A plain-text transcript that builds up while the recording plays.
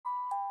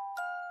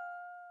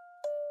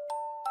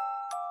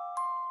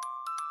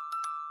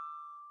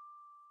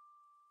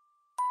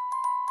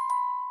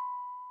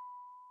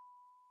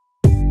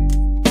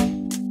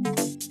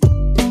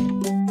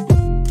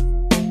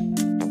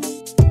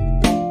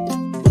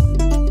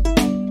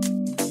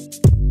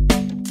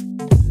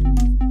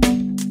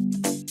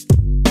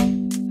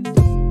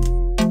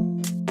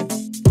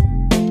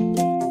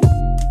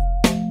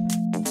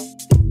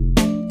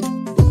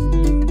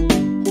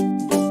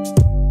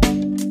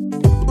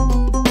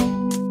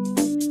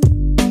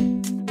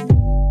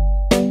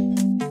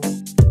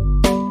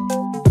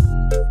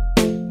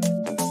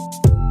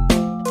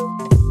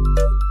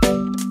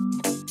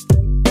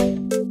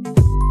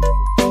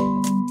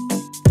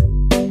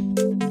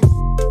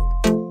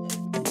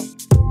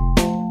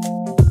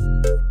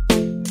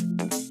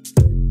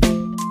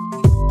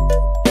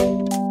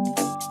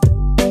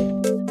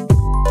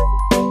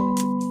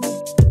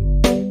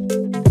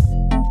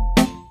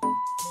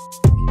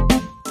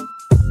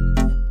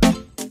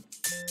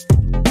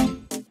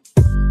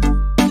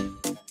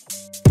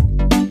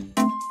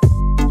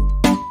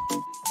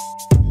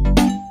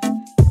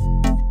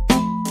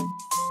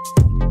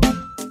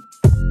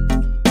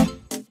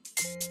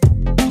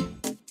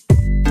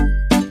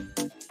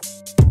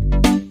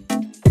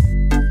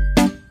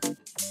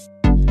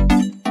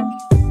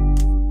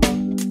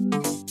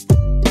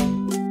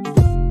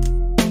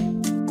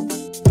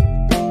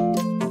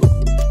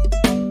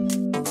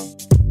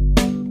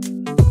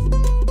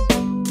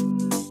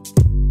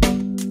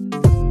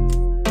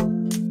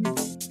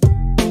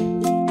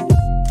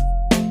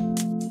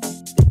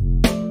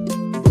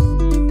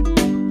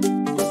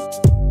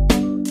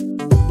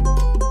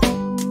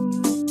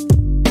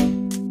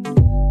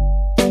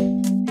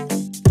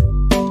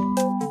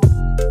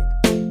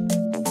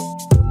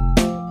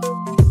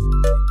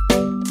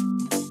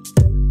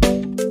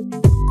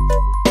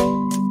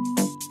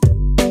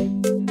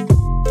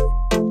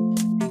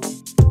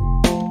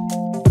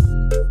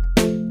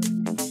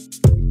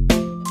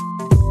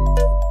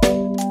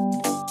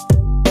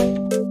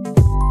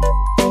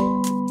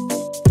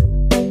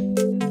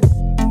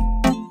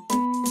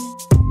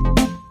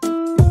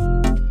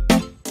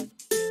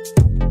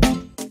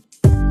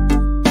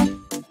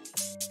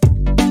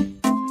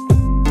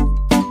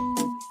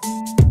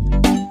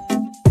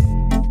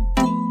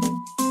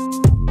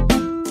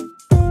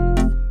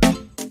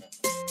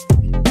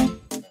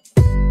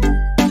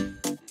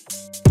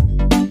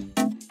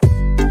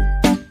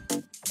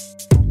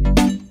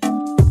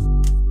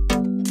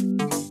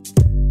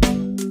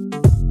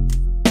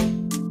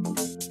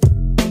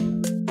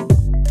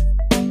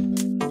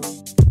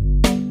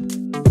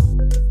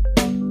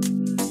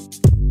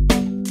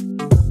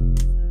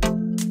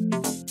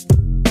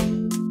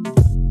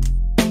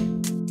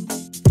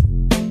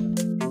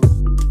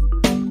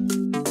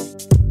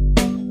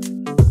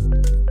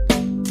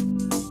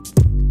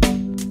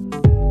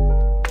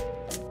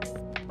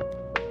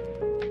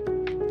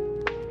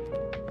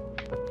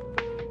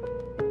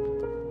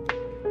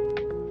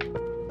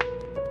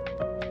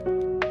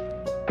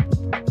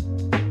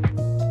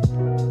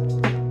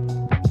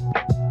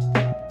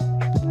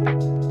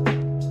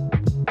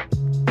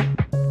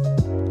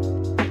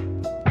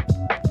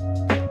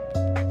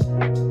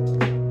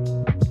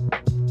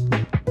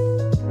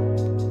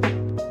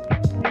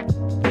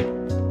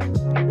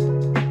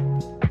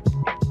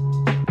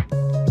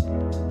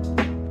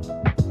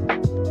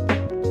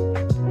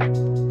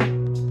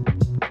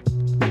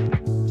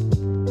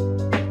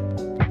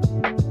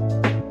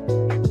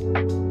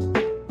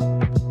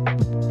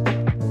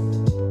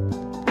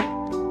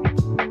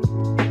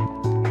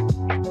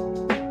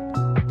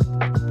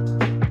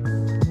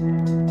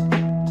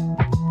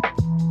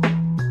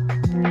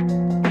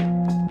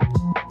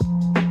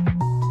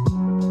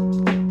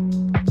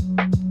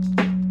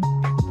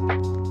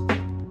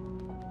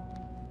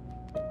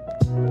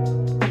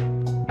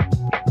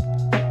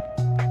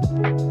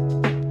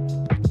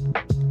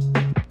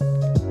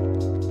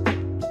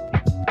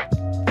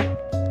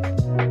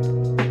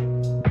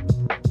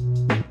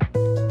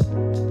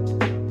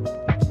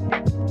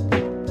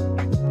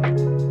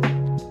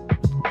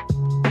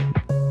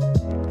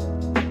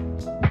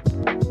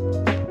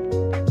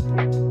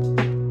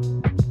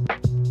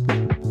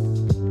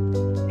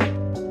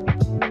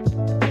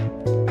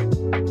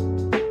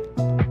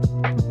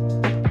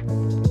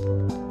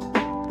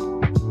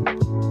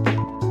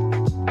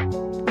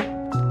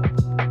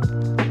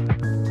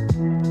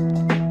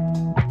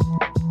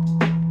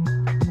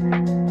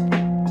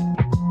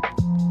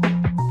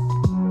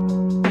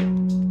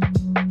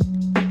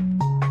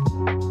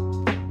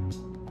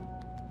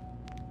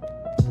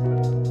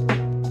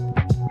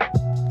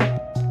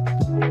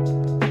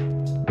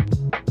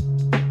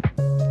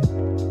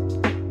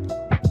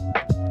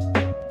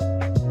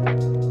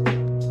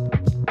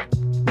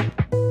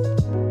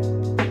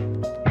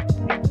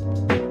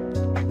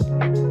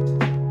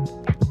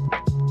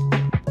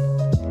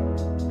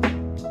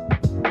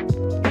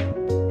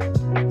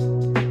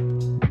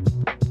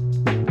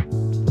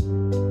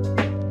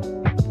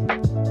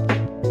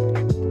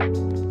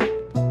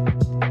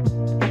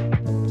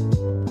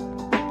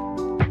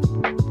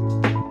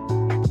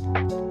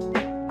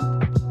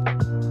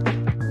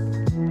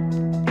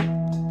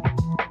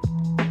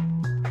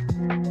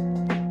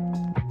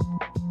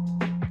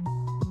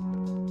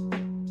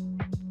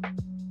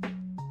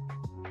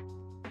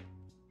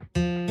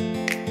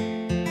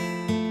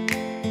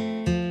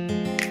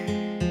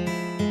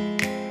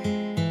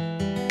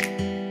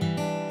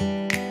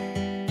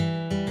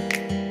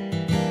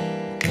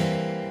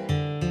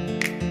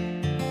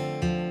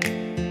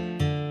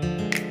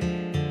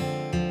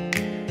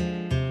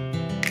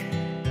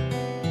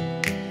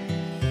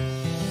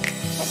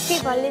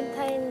Happy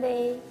Valentine's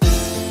Day.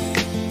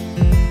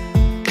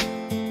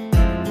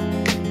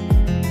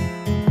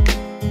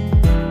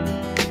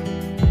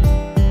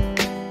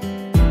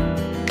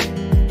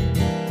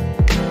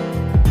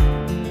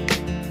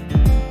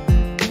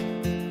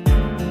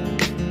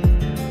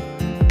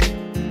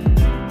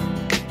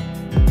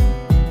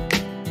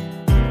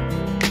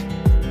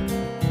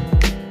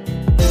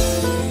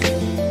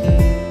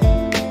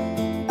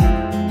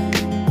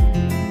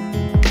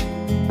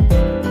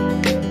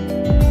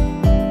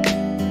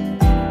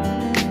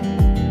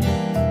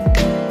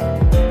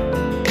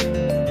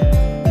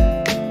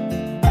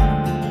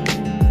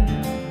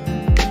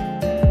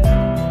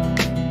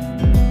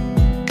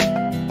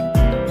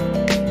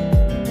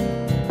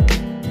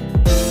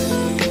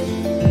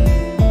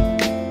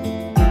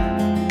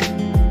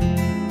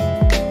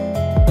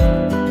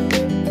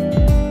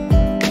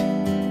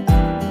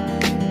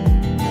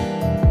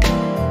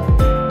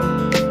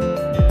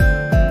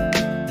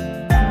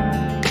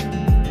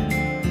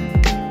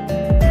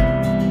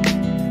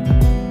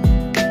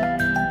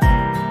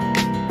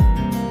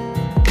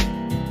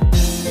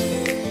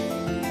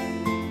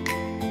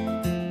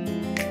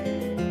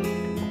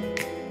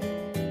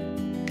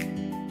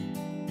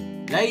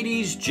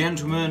 Ladies,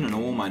 gentlemen, and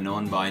all my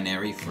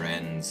non-binary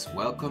friends,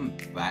 welcome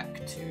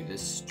back to the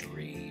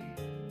stream.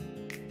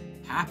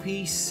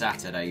 Happy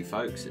Saturday,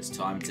 folks. It's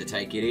time to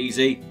take it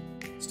easy.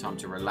 It's time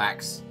to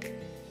relax.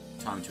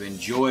 Time to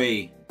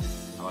enjoy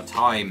our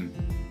time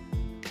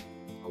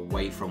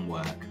away from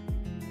work.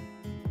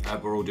 I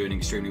hope we're all doing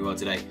extremely well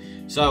today.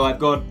 So I've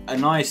got a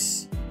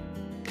nice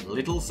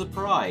little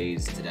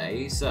surprise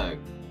today. So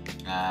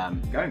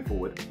going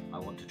forward, I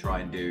want to try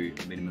and do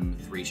a minimum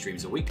of 3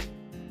 streams a week.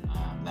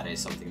 That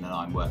is something that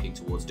I'm working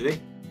towards doing,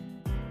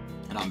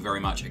 and I'm very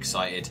much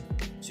excited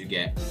to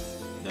get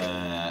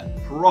the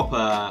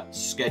proper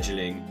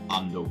scheduling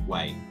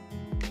underway.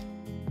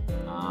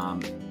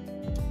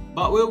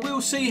 But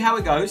we'll see how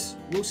it goes.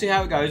 We'll see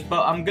how it goes.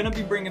 But I'm going to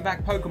be bringing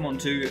back Pokemon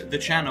to the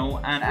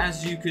channel, and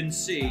as you can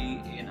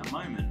see in a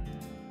moment,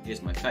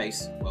 here's my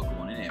face. Welcome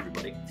on in,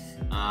 everybody.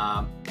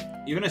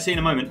 You're going to see in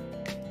a moment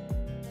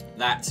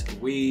that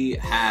we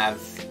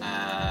have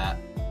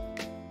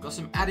got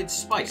some added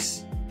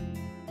spice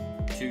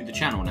to the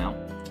channel now,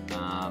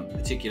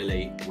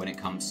 particularly when it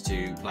comes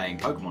to playing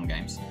Pokemon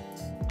games.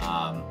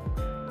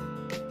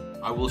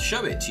 I will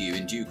show it to you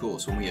in due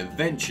course when we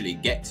eventually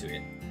get to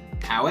it.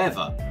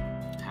 However,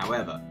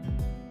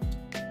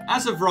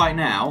 as of right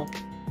now,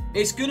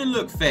 it's gonna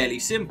look fairly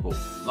simple.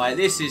 Like,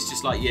 this is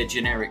just like your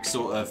generic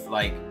sort of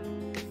like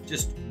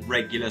just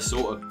regular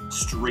sort of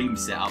stream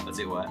setup, as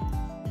it were.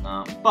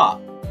 But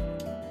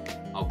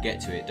I'll get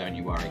to it, don't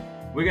you worry.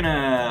 We're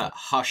gonna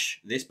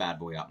hush this bad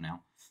boy up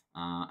now.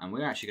 And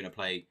we're actually going to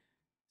play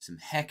some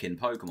heckin'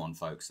 Pokemon,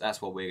 folks.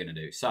 That's what we're going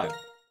to do. So,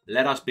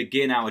 let us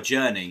begin our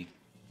journey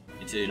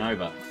into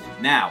Unova.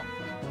 Now,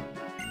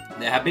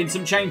 there have been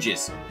some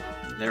changes.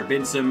 There have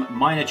been some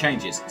minor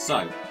changes.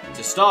 So,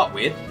 to start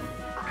with,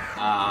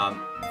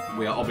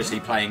 we are obviously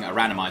playing a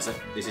randomizer.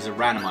 This is a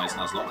randomized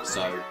Nuzlocke,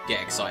 so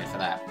get excited for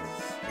that.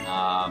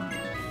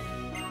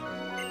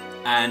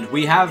 And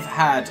we have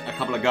had a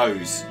couple of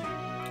goes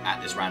at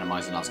this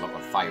randomizer Nuzlocke.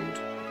 I've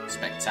failed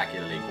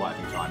spectacularly quite a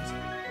few times.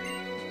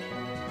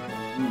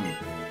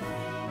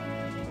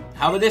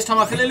 However, this time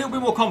I feel a little bit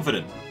more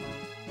confident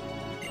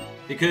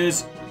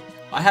because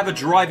I have a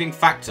driving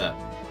factor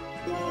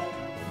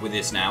with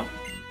this now.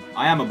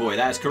 I am a boy,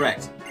 that is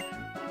correct.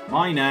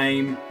 My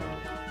name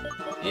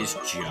is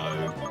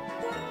Joe.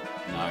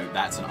 No,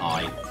 that's an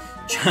I.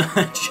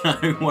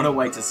 Joe, what a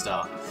way to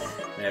start.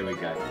 There we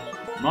go.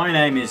 My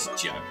name is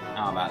Joe.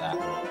 How about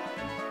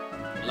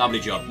that? Lovely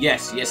job.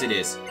 Yes, yes it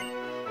is.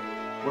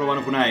 What a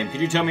wonderful name.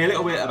 Could you tell me a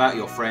little bit about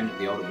your friend,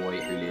 the older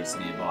boy who lives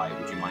nearby?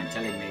 Would you mind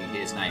telling me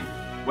his name?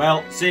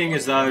 Well, seeing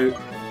as though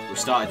we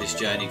started this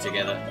journey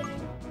together,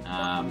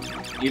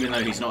 even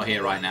though he's not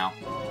here right now,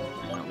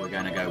 we're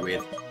going to go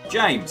with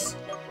James.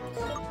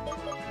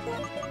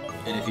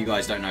 And if you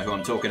guys don't know who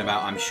I'm talking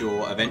about, I'm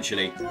sure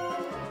eventually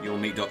you'll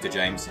meet Dr.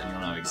 James and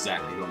you'll know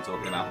exactly who I'm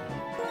talking about.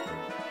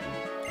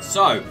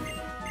 So,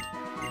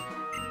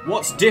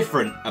 what's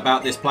different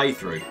about this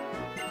playthrough?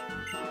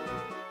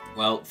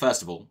 Well,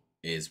 first of all,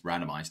 is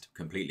randomized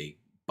completely,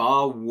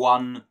 bar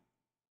one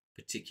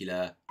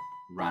particular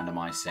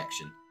randomized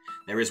section.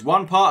 There is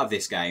one part of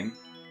this game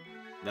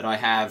that I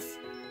have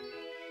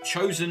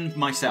chosen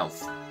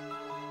myself,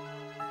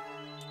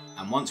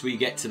 and once we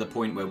get to the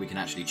point where we can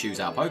actually choose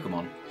our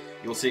Pokemon,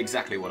 you'll see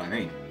exactly what I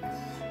mean.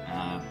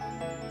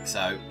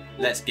 So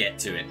let's get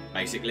to it.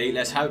 Basically,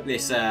 let's hope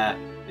this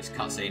this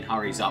cutscene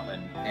hurries up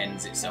and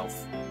ends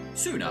itself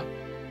sooner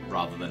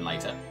rather than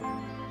later.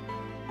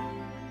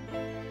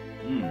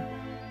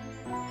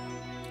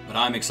 But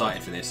I'm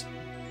excited for this.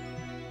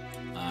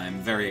 I'm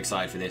very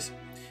excited for this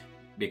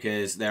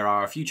because there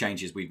are a few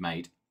changes we've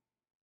made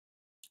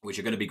which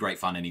are going to be great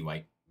fun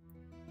anyway.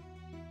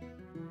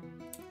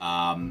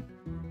 But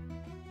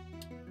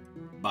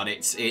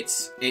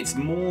it's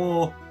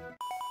more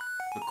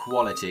the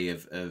quality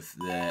of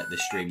the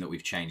stream that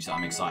we've changed that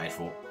I'm excited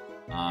for.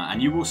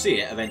 And you will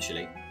see it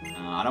eventually.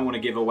 I don't want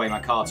to give away my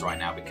cards right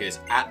now because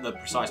at the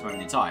precise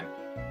moment in time,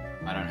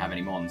 I don't have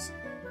any Mons.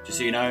 Just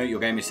so you know, your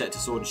game is set to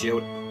Sword and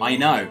Shield. I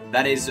know,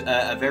 that is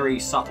a very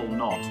subtle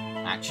nod,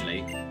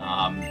 actually.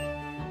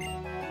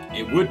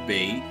 It would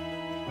be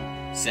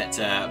set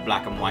to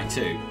Black and White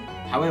 2.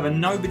 However,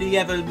 nobody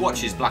ever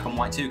watches Black and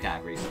White 2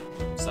 categories.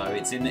 So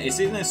it's in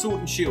the Sword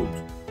and Shield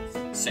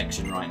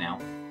section right now.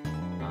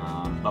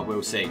 But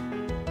we'll see.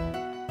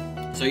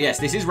 So yes,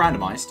 this is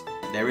randomised.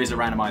 There is a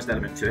randomised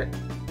element to it.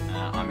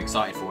 I'm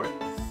excited for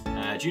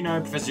it. Do you know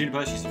Professor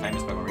Juniper? She's a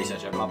famous Pokemon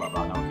researcher, blah blah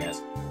blah, no one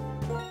cares.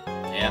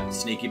 Yeah,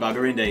 sneaky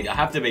bugger indeed. I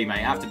have to be, mate,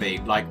 I have to be.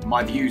 Like,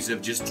 my views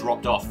have just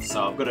dropped off,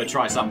 so I've got to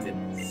try something.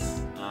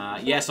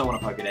 Yes, I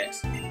want a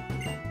Pokedex.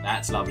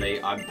 That's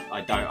lovely.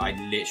 I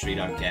literally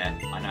don't care.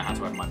 I know how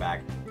to open my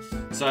bag.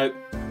 So,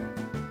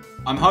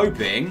 I'm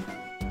hoping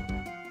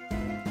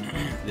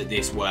that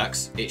this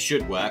works. It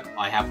should work.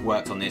 I have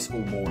worked on this all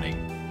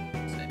morning.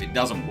 So if it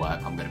doesn't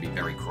work, I'm going to be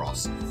very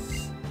cross.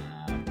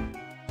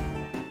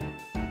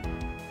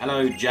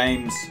 Hello,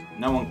 James.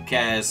 No one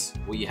cares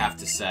what you have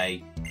to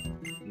say.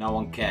 No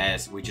one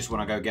cares. We just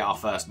want to go get our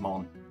first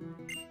Mon.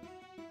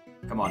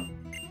 Come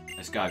on.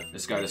 Let's go.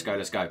 Let's go. Let's go.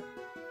 Let's go.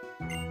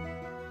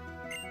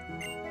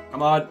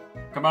 Come on.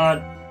 Come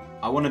on.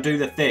 I want to do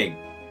the thing.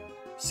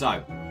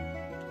 So,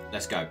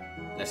 let's go.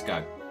 Let's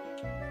go.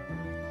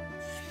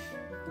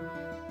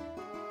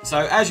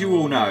 So, as you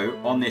all know,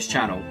 on this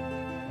channel,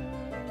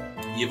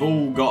 you've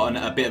all gotten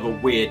a bit of a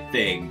weird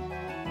thing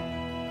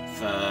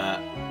for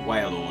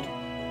Wailord.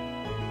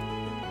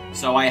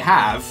 So I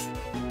have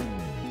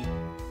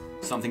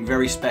something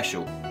very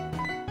special.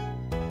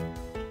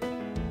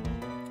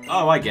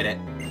 Oh, I get it.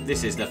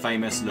 This is the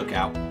famous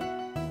lookout.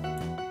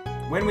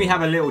 When we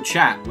have a little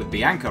chat with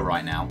Bianca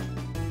right now.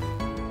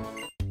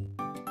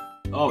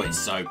 Oh, it's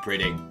so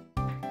pretty.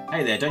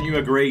 Hey there, don't you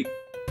agree?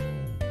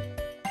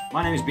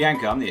 My name is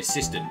Bianca. I'm the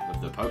assistant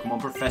of the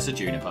Pokemon Professor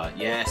Juniper.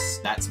 Yes,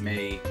 that's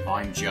me.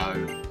 I'm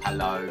Joe.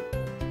 Hello.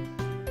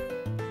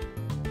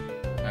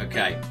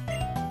 Okay.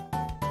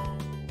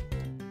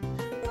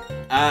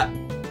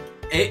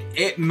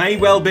 It may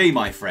well be,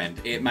 my friend.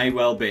 It may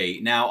well be.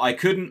 Now, I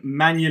couldn't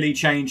manually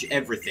change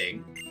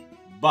everything,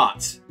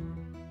 but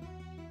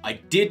I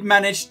did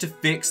manage to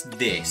fix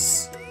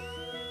this.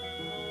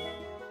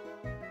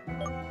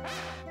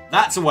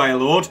 That's a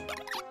Wailord.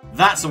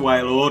 That's a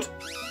Wailord.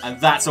 And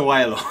that's a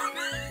Wailord.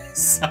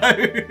 So,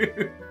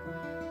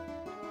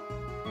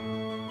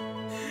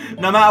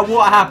 no matter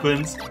what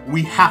happens,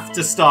 we have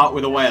to start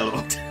with a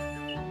Wailord.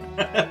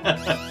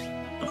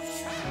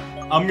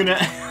 I'm gonna...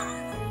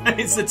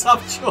 It's a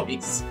tough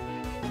choice.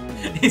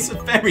 It's a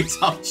very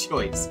tough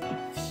choice.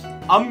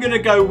 I'm gonna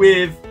go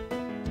with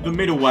the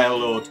middle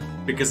Wailord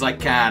because I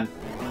can.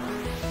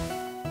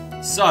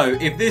 So,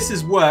 if this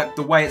has worked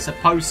the way it's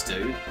supposed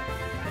to,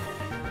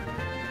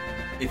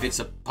 if it's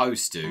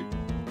supposed to,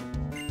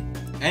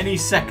 any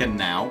second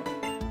now.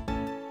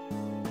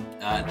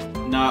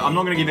 No, I'm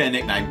not gonna give it a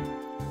nickname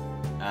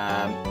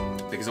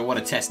because I want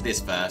to test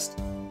this first.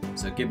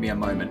 So give me a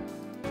moment.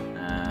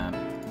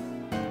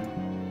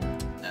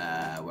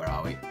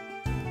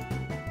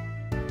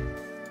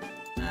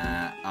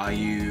 Are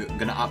you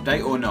going to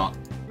update or not,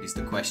 is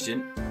the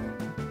question.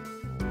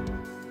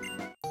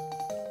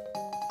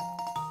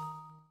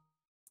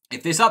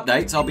 If this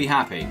updates, I'll be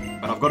happy.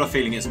 But I've got a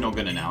feeling it's not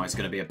going to now. It's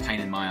going to be a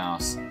pain in my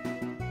ass.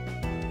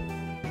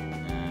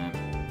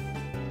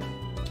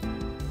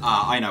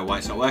 I know why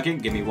it's not working.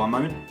 Give me one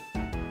moment.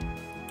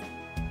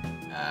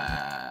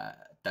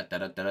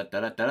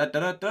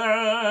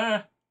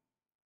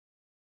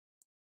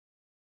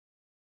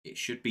 It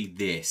should be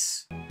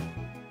this.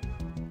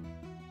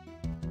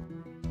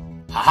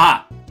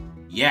 Haha!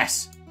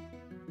 Yes!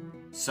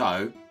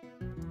 So,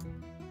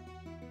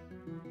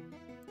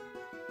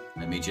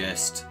 let me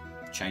just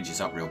change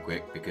this up real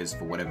quick because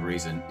for whatever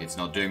reason it's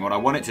not doing what I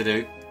want it to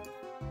do.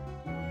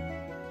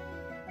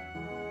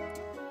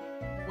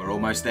 We're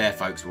almost there,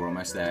 folks. We're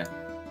almost there.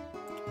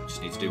 I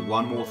just need to do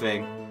one more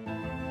thing.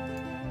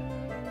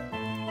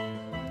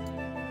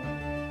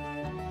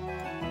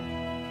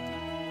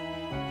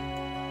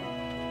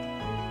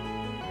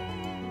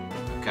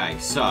 Okay,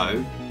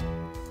 so...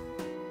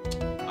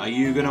 are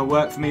you going to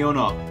work for me or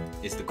not,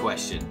 is the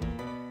question.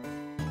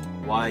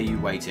 Why are you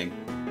waiting?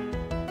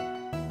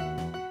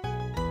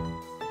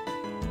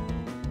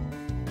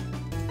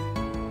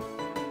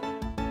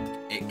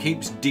 It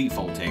keeps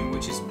defaulting,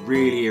 which is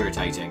really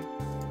irritating.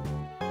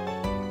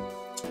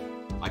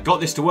 I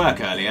got this to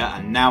work earlier,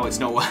 and now it's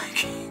not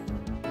working.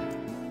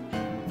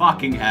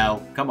 Fucking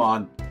hell, come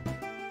on.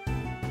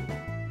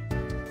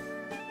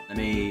 Let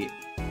me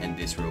end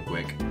this real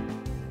quick.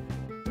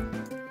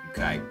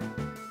 Okay.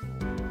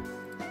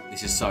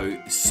 This is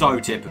so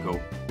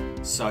typical.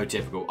 So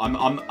typical.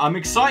 I'm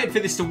excited for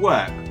this to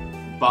work,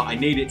 but I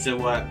need it to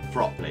work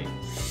properly.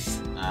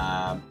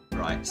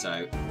 Right,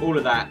 so all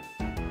of that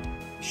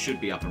should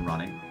be up and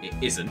running. It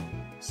isn't,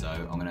 so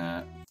I'm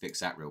gonna fix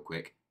that real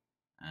quick.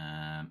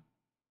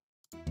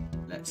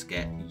 Let's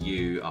get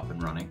you up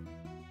and running.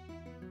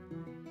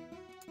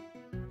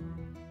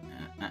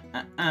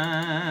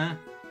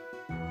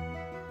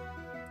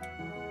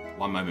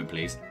 One moment,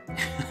 please.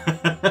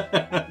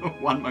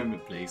 One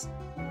moment, please.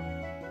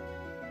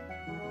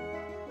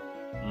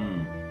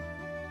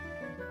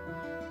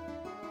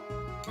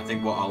 I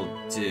think what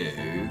I'll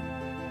do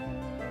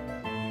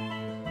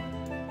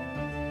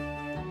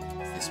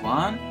is this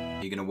one.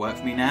 Are you going to work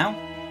for me now?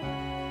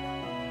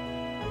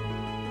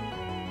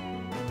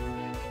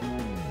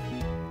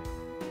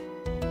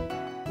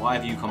 Why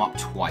have you come up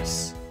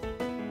twice?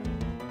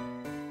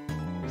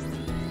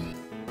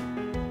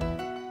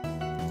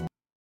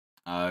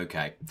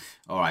 Okay.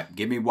 Alright,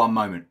 give me one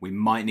moment. We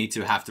might need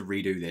to have to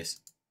redo this.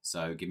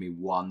 So give me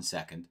 1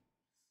 second.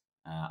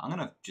 I'm going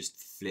to just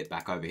flip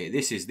back over here.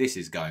 This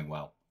is going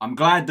well. I'm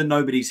glad that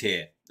nobody's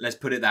here. Let's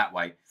put it that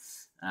way.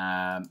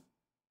 Right.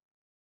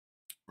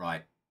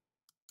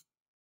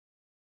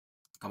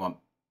 Come on.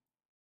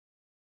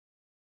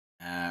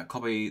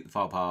 Copy the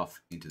file path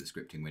into the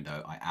scripting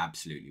window. I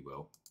absolutely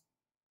will.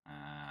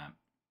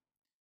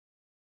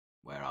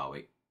 Where are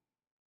we?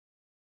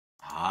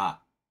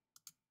 Ah.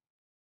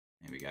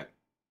 Here we go.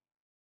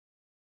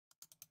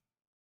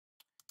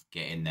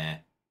 Get in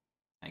there.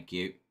 Thank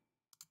you.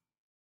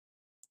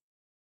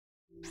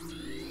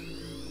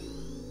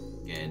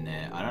 Get in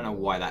there. I don't know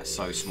why that's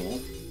so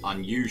small.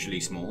 Unusually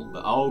small.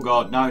 But oh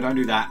god, no, don't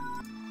do that.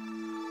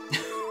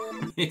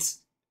 This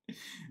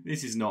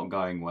is not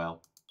going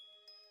well.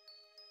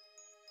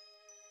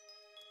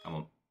 Come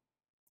on.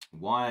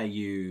 Why are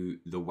you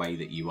the way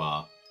that you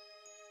are?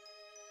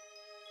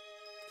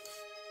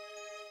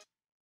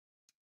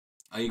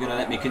 Are you going to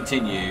let me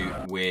continue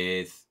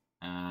with...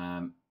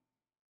 are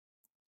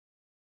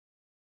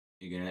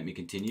you going to let me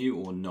continue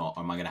or not?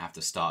 Or am I going to have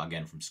to start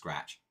again from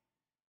scratch?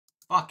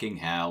 Fucking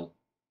hell.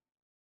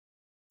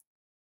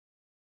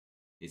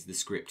 Is the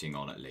scripting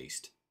on at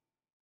least?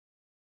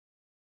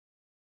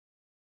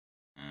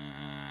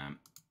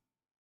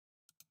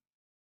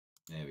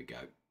 There we go.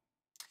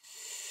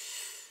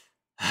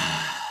 I'm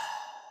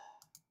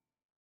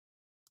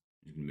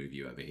just going to move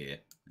you over here.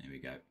 There we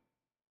go.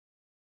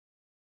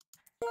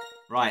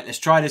 Right, let's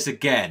try this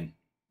again.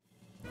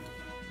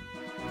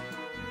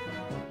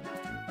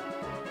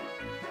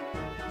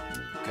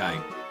 Okay.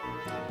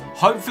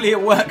 Hopefully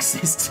it works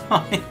this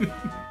time.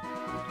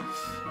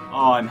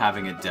 Oh, I'm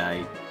having a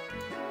day.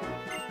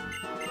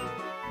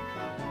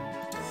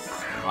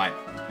 Right.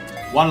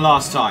 One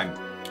last time.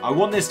 I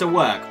want this to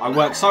work. I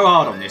worked so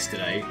hard on this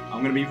today.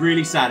 I'm going to be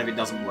really sad if it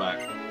doesn't work.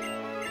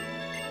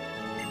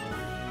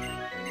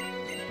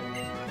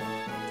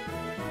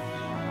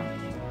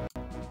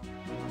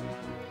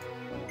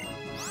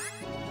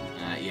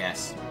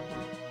 Yes.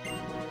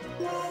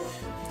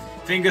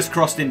 Fingers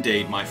crossed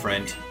indeed, my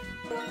friend.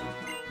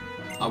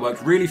 I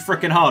worked really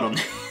freaking hard on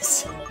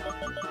this.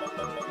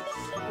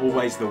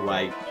 Always the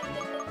way.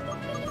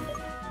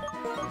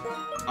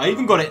 I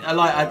even got it,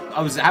 like,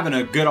 I was having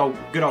a good old,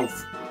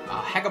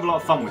 a heck of a lot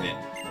of fun with it.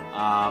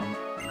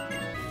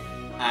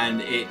 And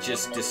it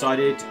just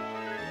decided,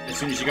 as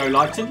soon as you go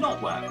live, to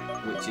not work,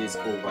 which is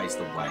always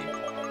the way.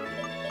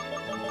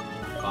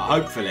 But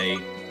hopefully,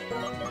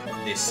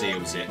 this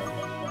seals it.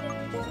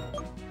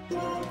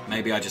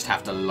 Maybe I just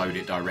have to load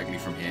it directly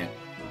from here.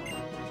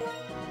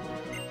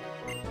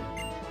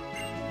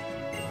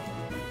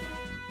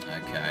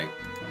 Okay.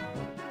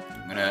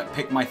 I'm going to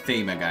pick my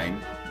theme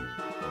again.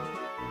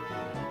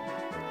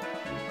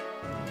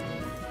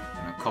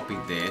 I'm going to copy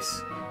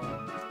this.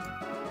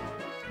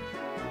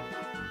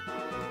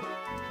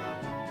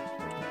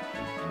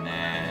 And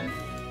then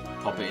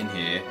pop it in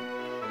here.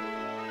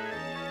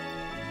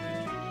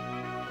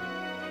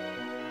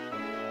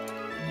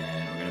 And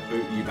then I'm going to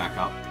boot you back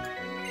up.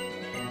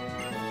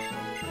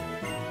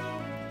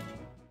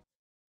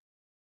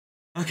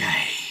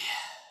 Okay.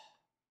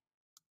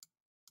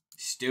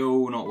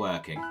 Still not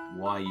working.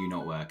 Why are you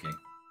not working?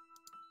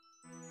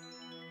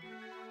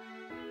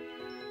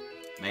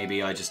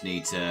 Maybe I just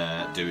need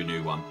to do a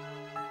new one.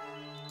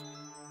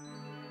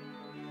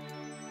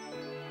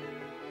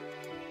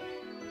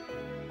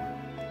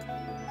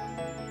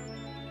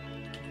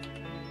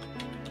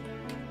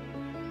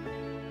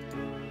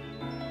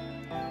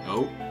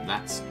 Oh,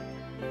 that's...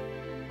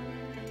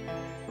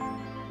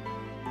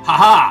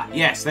 Haha!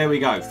 Yes, there we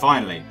go.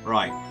 Finally.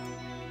 Right.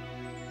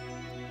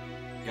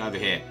 Go over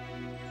here.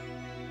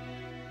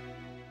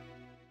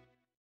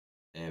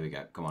 There we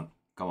go. Come on.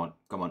 Come on.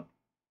 Come on.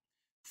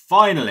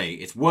 Finally,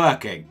 it's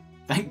working.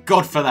 Thank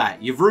God for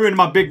that. You've ruined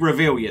my big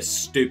reveal, you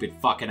stupid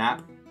fucking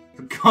app.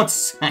 For God's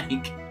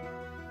sake.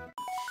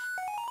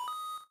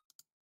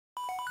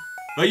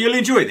 But you'll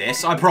enjoy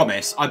this, I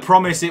promise. I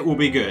promise it will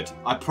be good.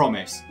 I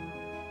promise.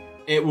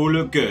 It will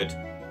look good.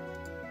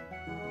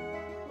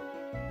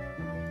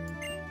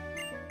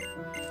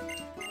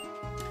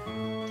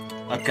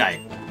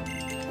 Okay.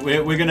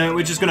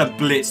 We're just gonna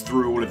blitz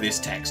through all of this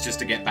text just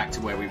to get back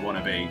to where we want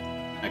to be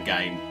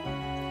again.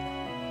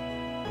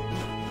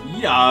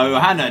 Yo,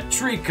 Hannah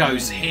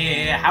Trico's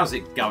here. How's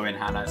it going,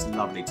 Hannah? It's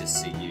lovely to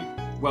see you.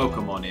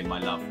 Welcome on in, my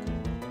love.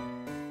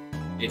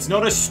 It's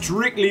not a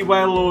strictly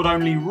Whale Lord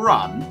only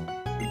run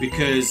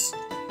because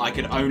I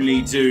could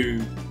only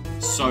do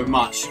so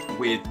much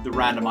with the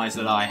randomizer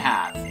that I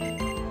have.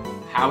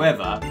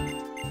 However,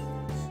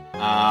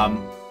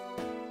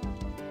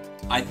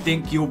 I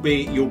think you'll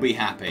be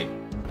happy.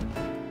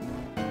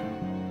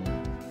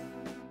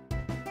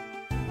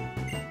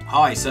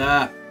 Hi,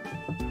 sir.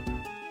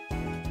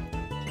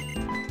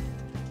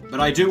 But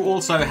I do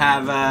also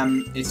have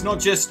it's not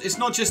just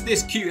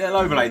this cute little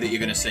overlay that you're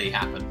going to see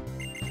happen.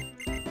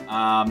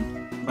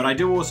 But I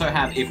do also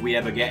have, if we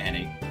ever get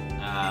any,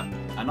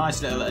 a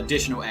nice little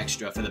additional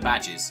extra for the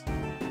badges.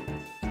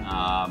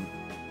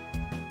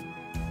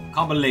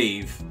 Can't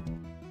believe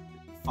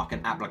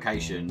fucking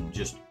application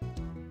just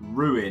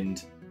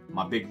ruined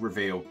my big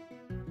reveal.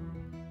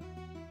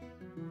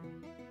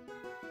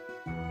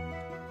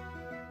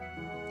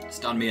 It's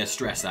done me a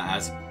stress, that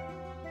has.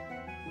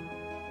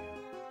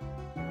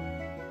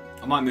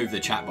 I might move the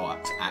chat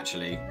box,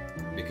 actually,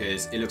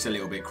 because it looks a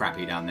little bit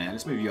crappy down there.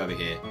 Let's move you over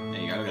here. There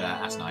you go, look at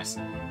that, that's nice.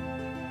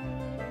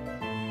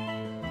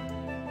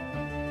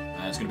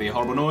 It's going to be a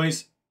horrible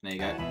noise. There you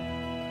go.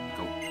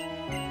 Cool.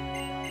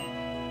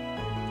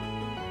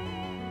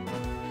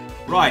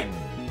 Right,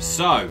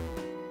 so,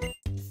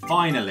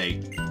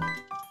 finally,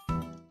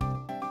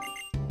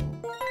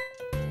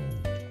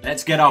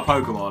 let's get our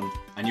Pokemon,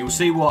 and you'll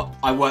see what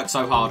I worked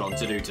so hard on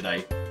to do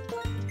today.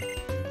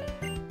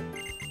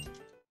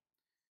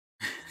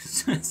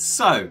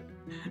 So,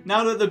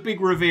 now that the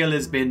big reveal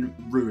has been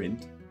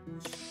ruined,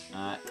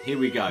 here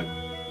we go.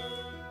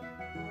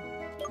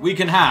 We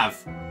can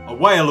have a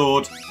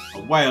Wailord,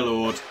 a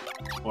Wailord,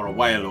 or a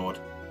Wailord.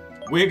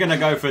 We're going to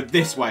go for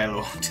this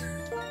Wailord.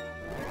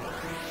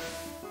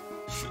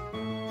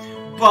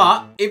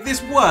 But, if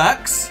this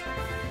works,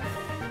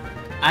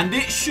 and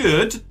it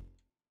should,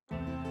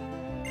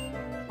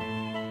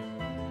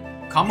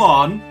 come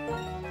on,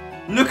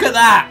 look at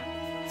that,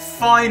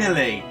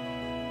 finally.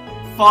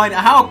 Fine.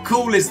 How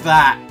cool is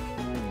that?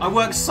 I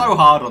worked so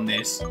hard on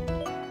this.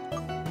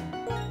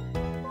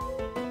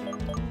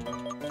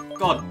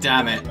 God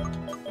damn it.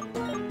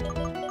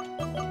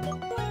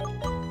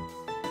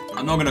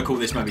 I'm not going to call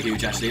this movie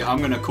huge, actually. I'm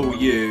going to call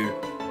you...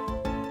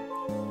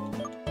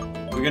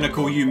 We're going to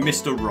call you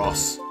Mr.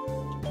 Ross.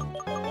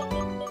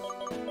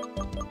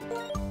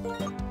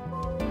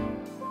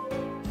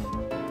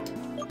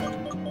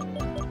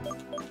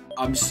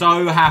 I'm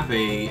so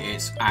happy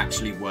it's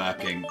actually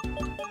working.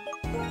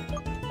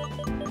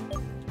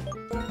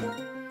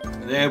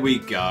 There we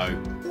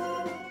go.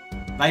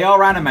 They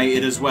are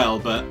animated as well,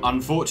 but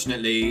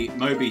unfortunately,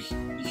 Moby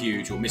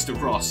Huge, or Mr.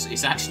 Ross,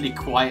 is actually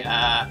quite,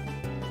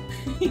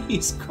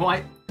 he's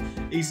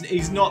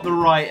not the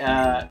right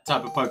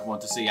type of Pokemon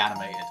to see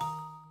animated.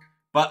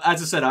 But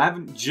as I said, I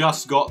haven't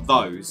just got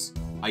those.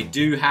 I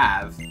do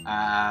have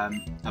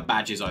a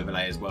badges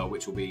overlay as well,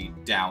 which will be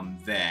down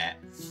there.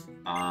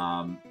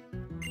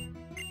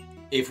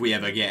 If we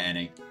ever get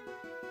any.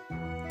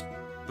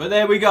 But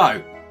there we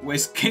go. We're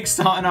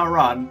kickstarting our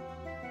run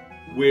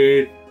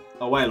with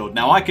a Wailord.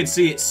 Now I can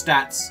see its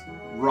stats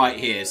right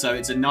here. So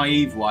it's a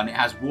naive one. It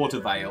has Water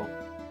Veil.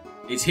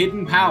 Its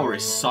hidden power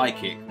is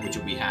Psychic, which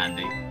will be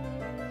handy.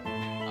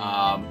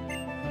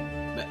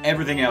 But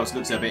everything else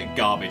looks a bit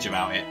garbage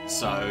about it.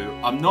 So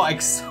I'm not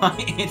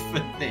excited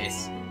for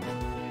this.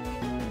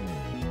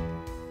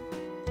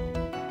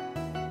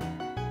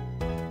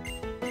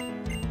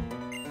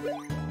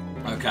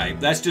 Okay,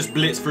 let's just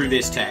blitz through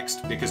this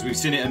text because we've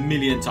seen it a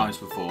million times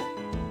before.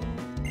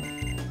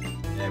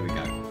 There we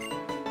go.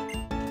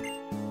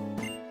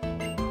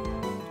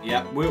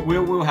 Yeah,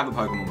 we'll have a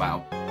Pokemon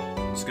battle.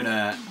 I'm just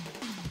gonna.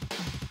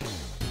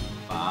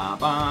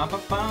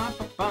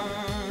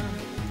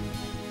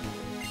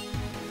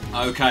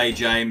 Okay,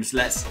 James,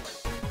 let's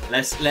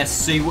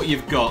see what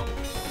you've got.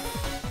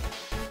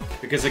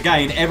 Because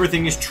again,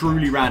 everything is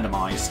truly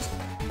randomized.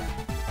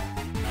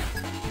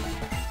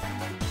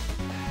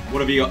 What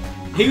have you got?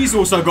 He's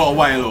also got a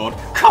Wailord.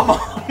 Come on!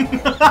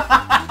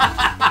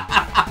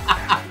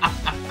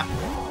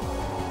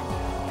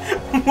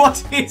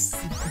 What is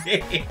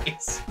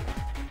this?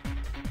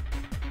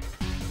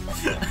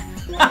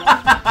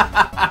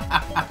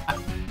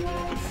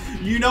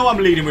 You know I'm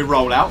leading with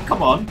rollout.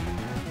 Come on.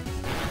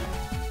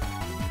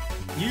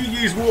 You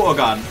use water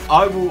gun.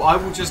 I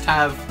will just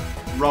have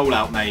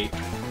rollout, mate.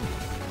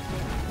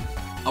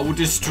 I will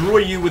destroy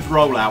you with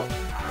rollout.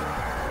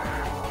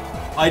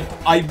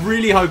 I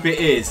really hope it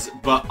is,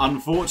 but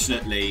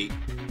unfortunately,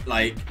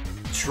 like,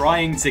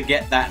 trying to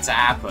get that to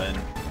happen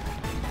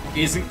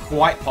isn't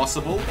quite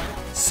possible.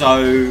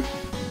 So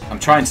I'm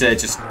trying to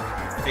just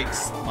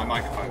fix my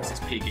microphone because it's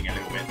peaking a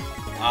little bit.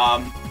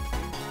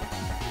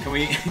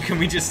 Can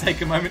we just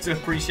take a moment to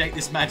appreciate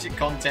this magic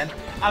content?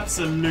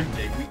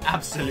 Absolutely, we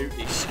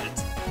absolutely should.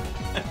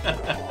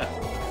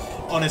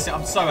 Honestly,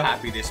 I'm so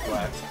happy this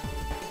worked.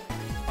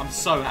 I'm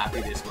so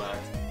happy this worked.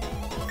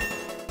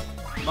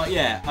 But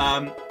yeah,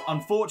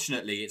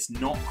 unfortunately, it's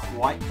not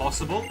quite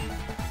possible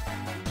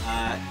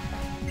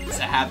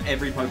to have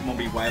every Pokemon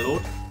be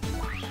Wailord.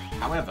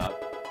 However,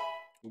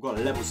 we've got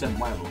a level 7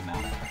 Wailord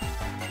now.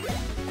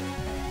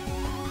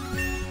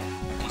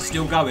 He's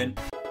still going.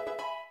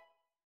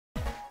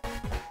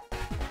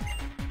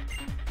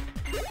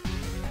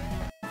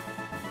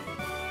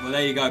 Well,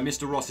 there you go.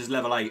 Mr. Ross is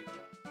level 8.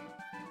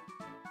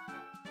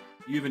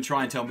 You even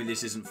try and tell me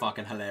this isn't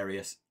fucking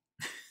hilarious.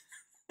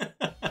 So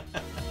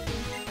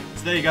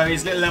there you go.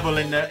 His little level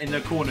in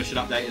the corner should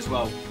update as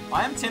well.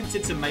 I am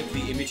tempted to make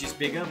the images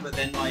bigger, but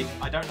then like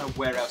I don't know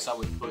where else I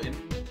would put him.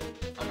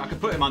 Like, I could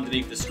put him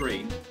underneath the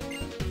screen.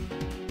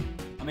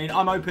 I mean,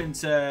 I'm open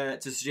to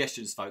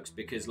suggestions, folks,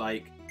 because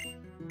like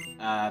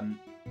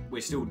we're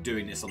still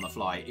doing this on the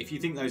fly. If you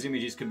think those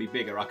images can be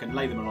bigger, I can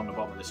lay them along the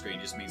bottom of the screen.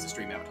 It just means the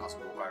stream avatars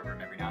will walk over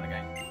them every now and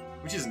again,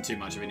 which isn't too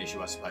much of an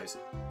issue, I suppose.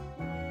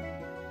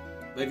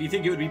 But if you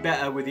think it would be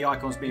better with the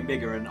icons being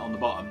bigger and on the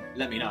bottom,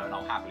 let me know and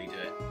I'll happily do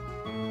it.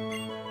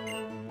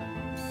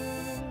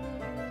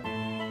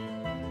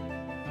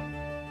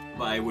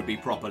 But it would be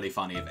properly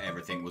funny if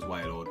everything was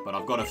Wailord. But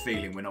I've got a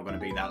feeling we're not going to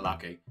be that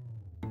lucky.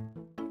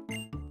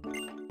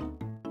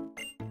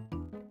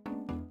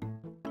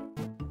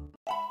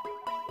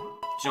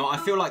 Do you know what?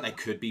 I feel like they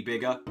could be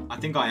bigger. I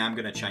think I am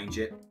going to change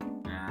it.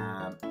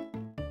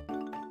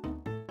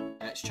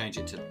 Let's change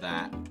it to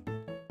that.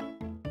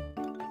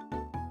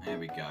 There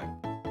we go.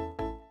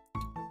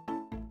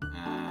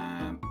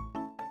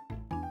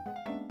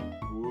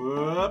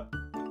 Whoop.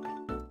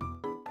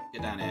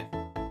 Get down here.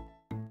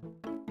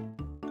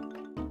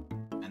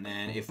 And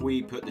then if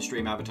we put the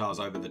stream avatars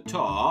over the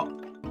top,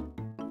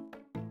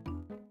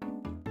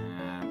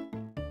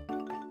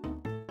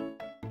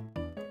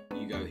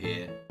 you go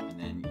here, and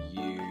then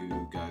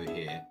you go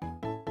here.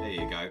 There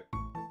you go.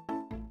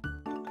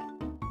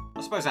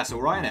 I suppose that's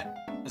all right, isn't it?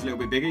 That's a little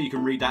bit bigger. You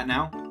can read that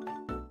now.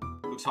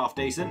 Looks half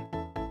decent.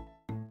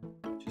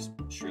 Just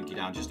shrink you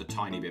down just a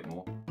tiny bit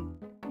more.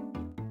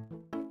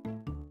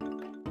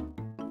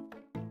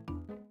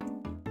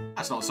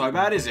 That's not so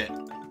bad, is it?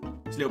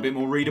 It's a little bit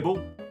more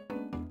readable.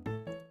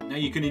 Now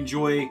you can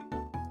enjoy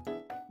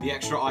the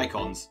extra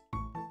icons.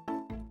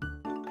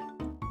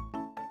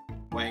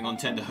 Waiting on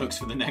tender hooks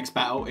for the next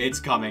battle. It's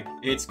coming.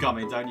 It's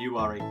coming. Don't you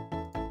worry.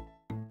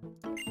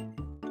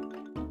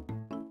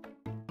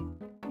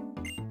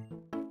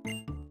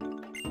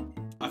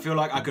 I feel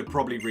like I could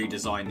probably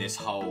redesign this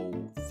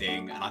whole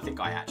thing, and I think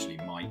I actually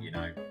might, you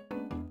know.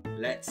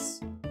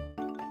 Let's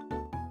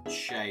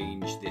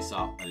change this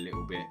up a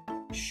little bit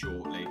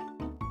shortly.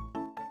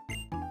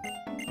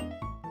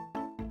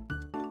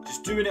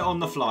 Just doing it on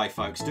the fly,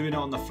 folks. Doing it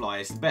on the fly.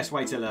 It's the best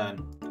way to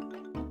learn.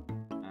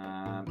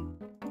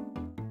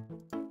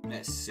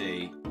 Let's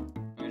see.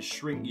 I'm going to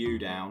shrink you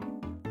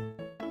down.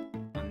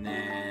 And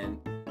then,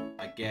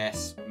 I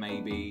guess,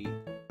 maybe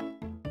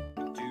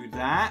do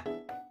that.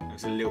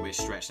 Looks a little bit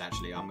stretched,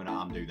 actually. I'm going to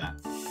undo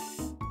that.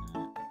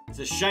 It's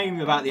a shame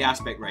about the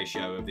aspect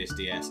ratio of this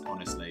DS,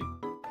 honestly.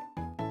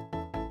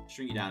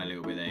 Shrink you down a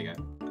little bit. There you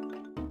go.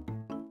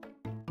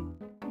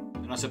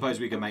 And I suppose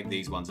we can make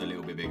these ones a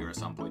little bit bigger at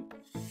some point.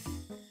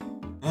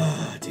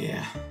 Oh,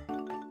 dear.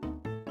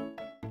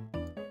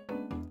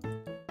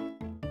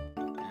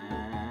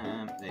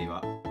 There you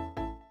are.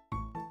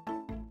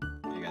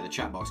 There you go. The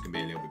chat box can be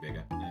a little bit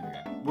bigger. There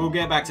we go. We'll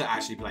get back to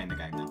actually playing the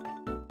game now.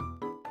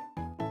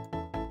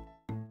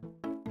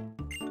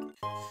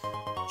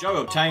 Joe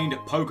obtained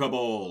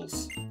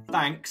Pokeballs.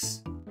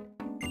 Thanks.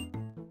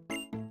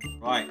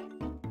 Right.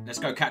 Let's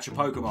go catch a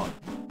Pokemon.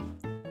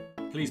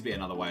 Please be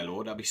another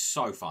Wailord. That'd be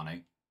so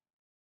funny.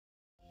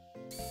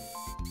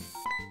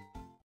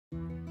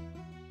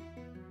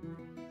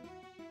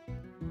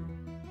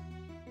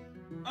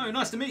 Oh,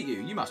 nice to meet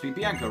you. You must be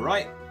Bianca,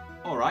 right?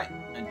 Alright.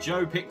 And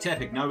Joe picked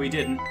Epic. No, he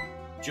didn't.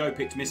 Joe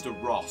picked Mr.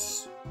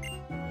 Ross.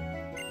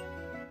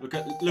 Look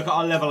at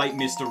our level 8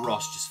 Mr.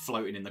 Ross just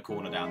floating in the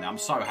corner down there. I'm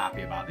so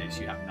happy about this.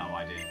 You have no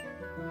idea.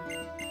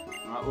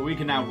 Alright, well, we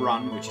can now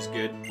run, which is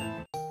good.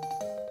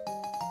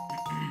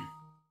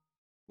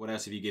 What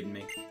else have you given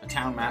me? A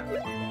town map.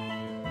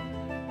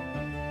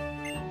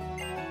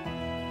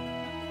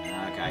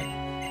 Okay.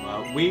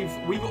 Well,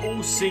 we've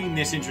all seen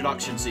this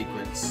introduction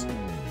sequence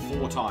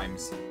 4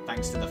 times,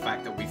 thanks to the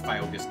fact that we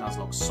failed this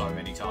Nuzlocke so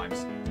many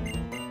times.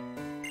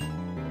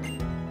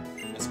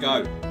 Let's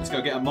go. Let's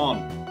go get a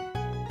Mon.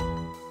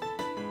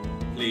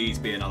 Please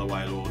be another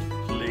Wailord.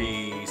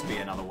 Please be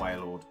another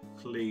Wailord.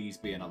 Please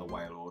be another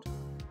Wailord.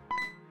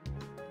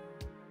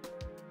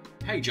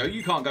 Hey Joe,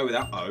 you can't go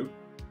without O.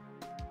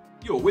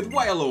 You're with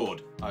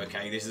Wailord.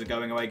 Okay, this is a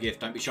going away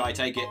gift. Don't be shy,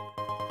 take it.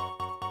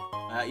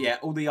 Yeah,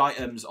 all the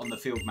items on the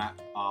field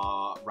map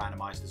are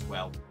randomized as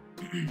well.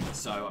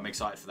 So I'm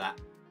excited for that.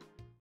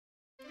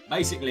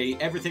 Basically,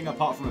 everything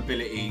apart from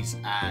abilities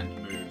and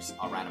moves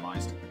are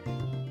randomized.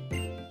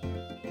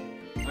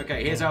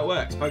 Okay, here's how it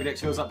works. Pokedex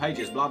fills up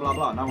pages, blah, blah,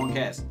 blah. No one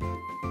cares.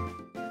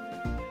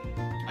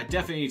 I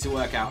definitely need to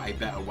work out a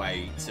better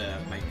way to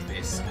make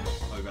this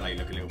overlay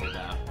look a little bit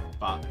better.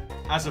 But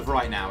as of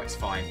right now, it's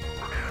fine.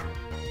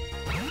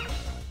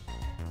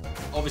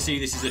 Obviously,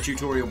 this is a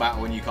tutorial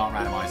battle and you can't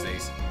randomize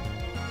these.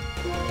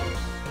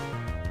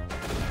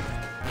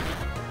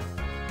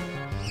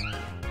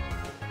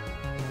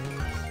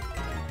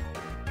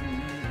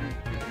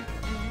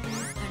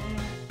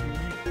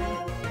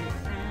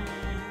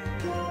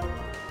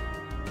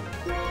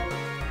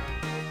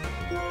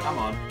 Come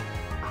on.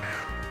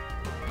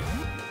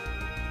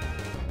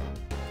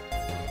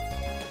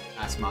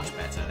 That's much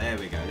better. There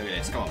we go. Look at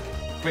this. Come on.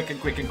 Quick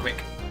and quick and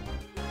quick.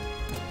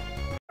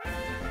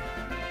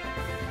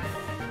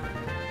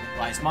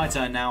 Right, it's my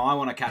turn now. I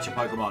want to catch a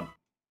Pokemon.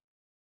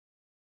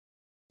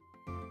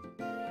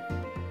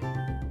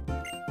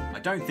 I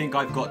don't think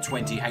I've got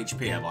 20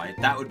 HP, have I?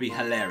 That would be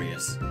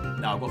hilarious.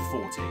 No, I've got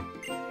 40.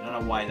 I don't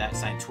know why that's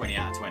saying 20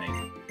 out of 20.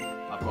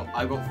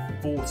 I've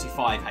got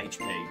 45 HP.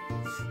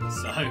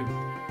 So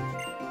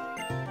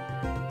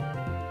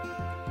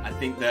I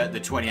think the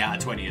 20 out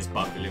of 20 is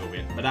bugged a little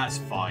bit, but that's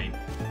fine.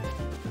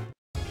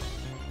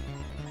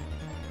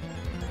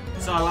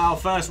 So our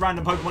first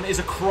random Pokemon is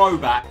a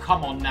Crobat.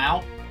 Come on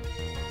now.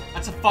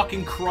 That's a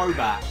fucking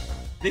Crobat.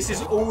 This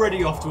is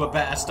already off to a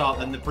better start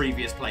than the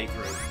previous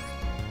playthrough.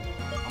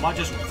 I might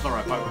just throw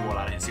a Pokeball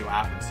at it and see what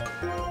happens.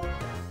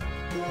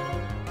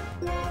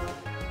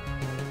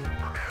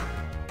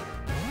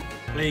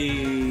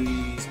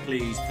 Please,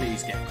 please,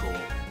 please get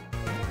caught.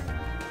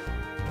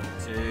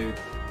 2.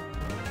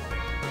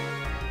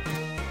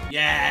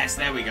 Yes,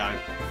 there we go.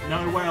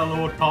 No way,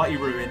 Lord. Party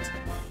ruined.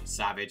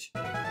 Savage.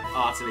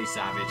 Utterly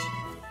savage.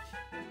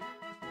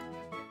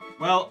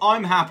 Well,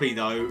 I'm happy,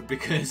 though,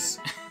 because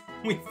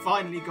we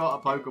finally got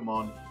a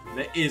Pokemon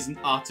that isn't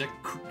utter,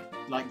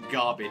 like,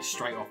 garbage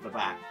straight off the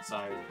bat,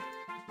 so...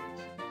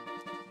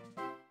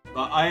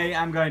 But I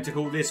am going to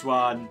call this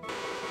one...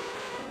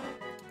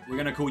 We're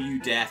going to call you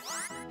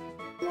Death,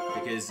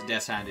 because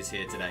Death's Hand is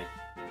here today.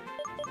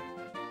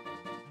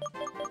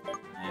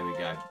 There we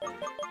go.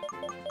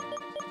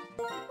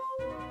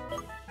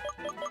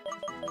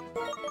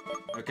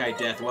 Okay,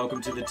 Death,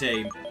 welcome to the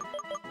team.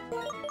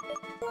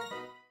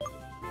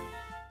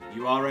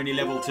 You are only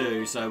level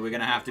 2, so we're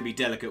going to have to be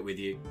delicate with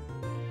you.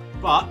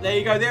 But, there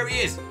you go, there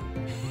he is!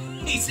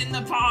 He's in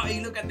the party,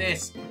 look at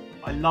this!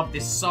 I love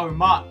this so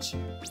much!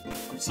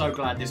 I'm so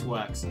glad this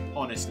works,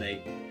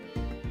 honestly.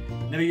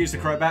 Never used the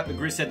Crobat, but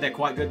Grizz said they're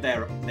quite good.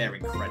 They're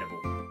incredible.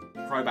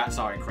 Crobats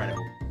are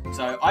incredible.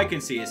 So, I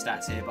can see his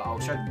stats here, but I'll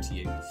show them to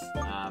you.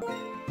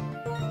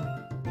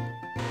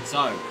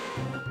 So,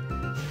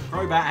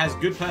 Crobat has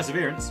good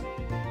perseverance.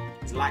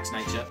 It's lax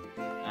nature.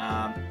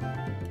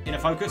 Inner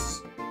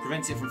focus.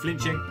 Prevents it from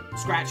flinching.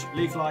 Scratch,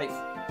 Leech Life,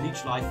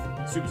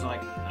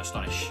 Supersonic, and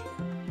Astonish.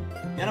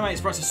 The animated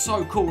sprites are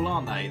so cool,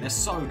 aren't they? They're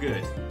so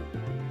good.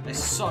 They're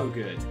so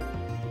good.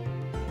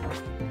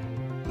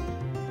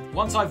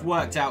 Once I've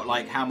worked out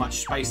like how much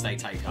space they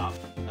take up,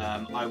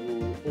 I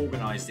will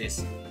organise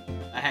this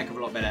a heck of a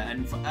lot better.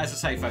 And as I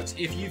say, folks,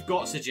 if you've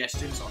got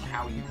suggestions on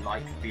how you'd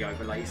like the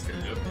overlays to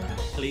look,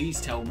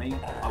 please tell me.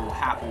 I will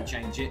happily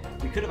change it.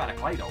 We could have had a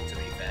clay doll, to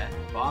be fair,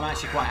 but I'm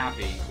actually quite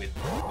happy with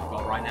what we've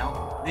got right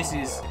now. This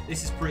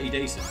is pretty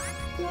decent.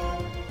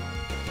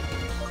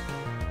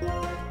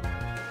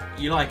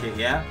 You like it,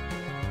 yeah?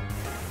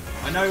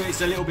 I know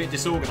it's a little bit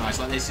disorganised.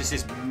 Like there's just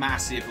this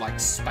massive like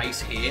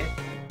space here,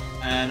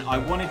 and I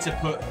wanted to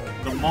put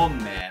the Mon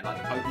there, like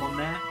the Pokemon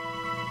there,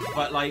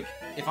 but like.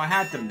 If I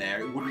had them there,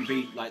 it wouldn't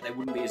be like they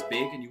wouldn't be as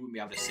big, and you wouldn't be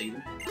able to see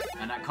them,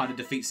 and that kind of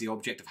defeats the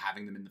object of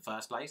having them in the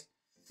first place.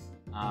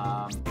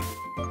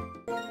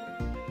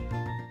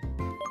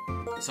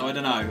 So I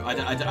don't know.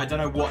 I don't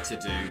know what to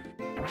do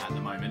at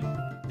the moment.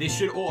 This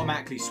should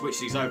automatically switch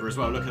these over as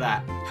well. Look at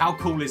that. How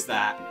cool is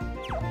that?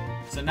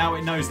 So now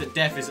it knows that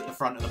Death is at the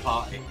front of the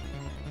party.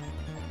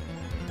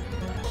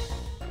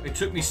 It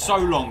took me so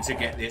long to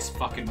get this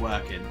fucking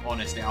working.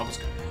 Honestly, I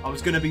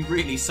was going to be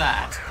really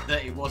sad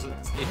that it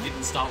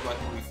didn't start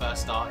working when we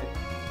first started.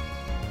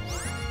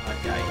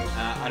 Okay,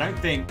 I don't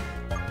think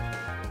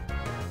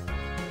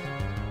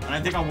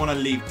I want to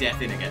leave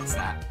Death in against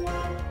that.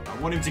 I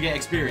want him to get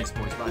experience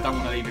points, but I don't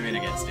want to leave him in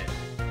against it.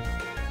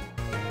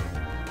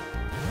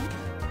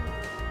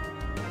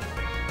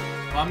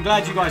 But I'm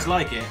glad you guys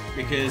like it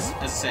because,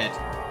 as I said,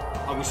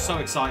 I was so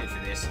excited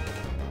for this.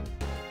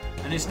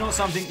 And it's not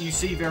something you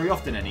see very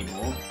often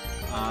anymore,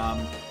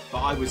 but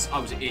I was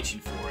itching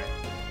for it.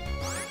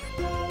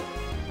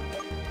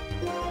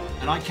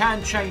 And I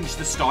can change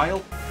the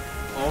style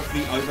of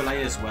the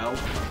overlay as well.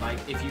 Like,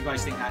 if you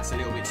guys think that's a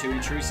little bit too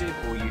intrusive,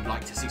 or you'd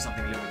like to see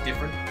something a little bit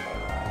different,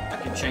 I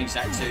can change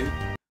that too.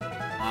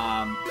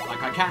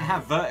 Like, I can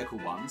have vertical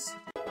ones.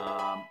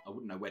 I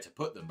wouldn't know where to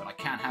put them, but I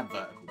can have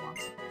vertical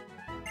ones.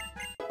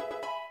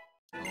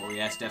 Oh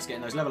yes, Death's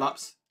getting those level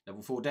ups.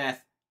 Level 4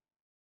 Death.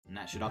 And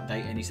that should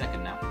update any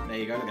second now. There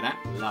you go, look at that.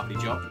 Lovely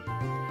job.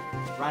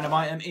 Random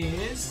item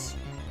is...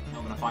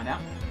 Not going to find out.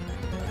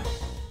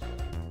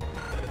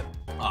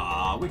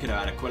 Ah, we could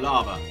have had a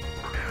Quilava.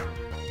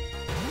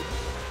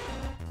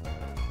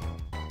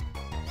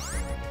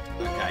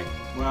 Okay,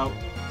 well...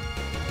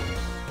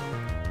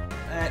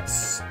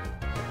 Let's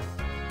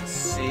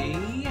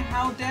see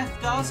how Death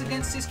does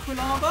against this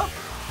Quilava.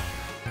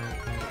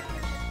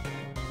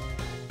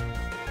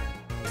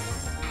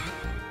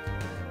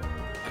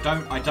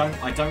 I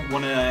don't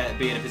want to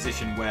be in a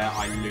position where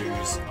I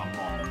lose a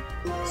Mon,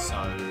 so...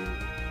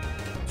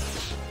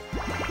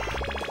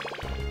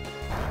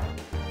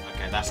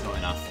 Okay, that's not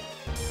enough.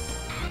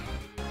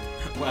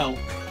 Well,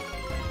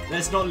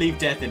 let's not leave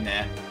Death in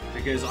there,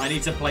 because I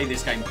need to play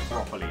this game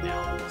properly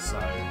now, so...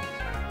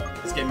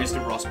 Let's get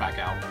Mr. Ross back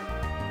out.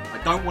 I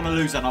don't want to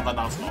lose another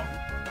Nuzlocke.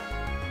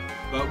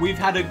 But we've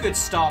had a good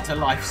start to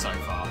life so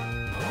far.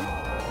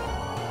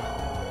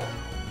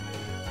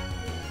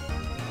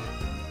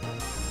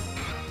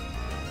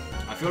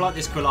 I feel like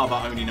this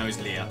Quilava only knows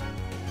Leah,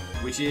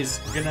 which is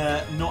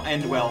gonna not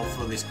end well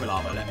for this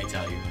Quilava, let me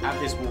tell you. Have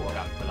this water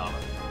gun, Quilava.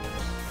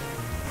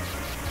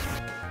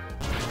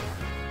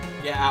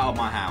 Get out of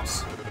my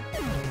house.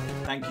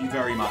 Thank you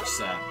very much,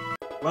 sir.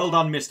 Well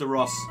done, Mr.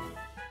 Ross.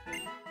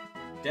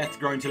 Death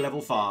grown to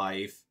level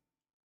 5.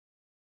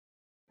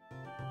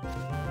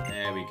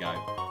 There we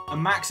go. A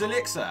max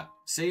elixir.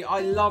 See, I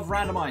love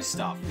randomized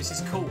stuff. This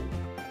is cool.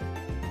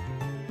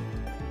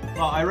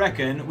 But I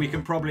reckon we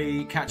can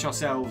probably catch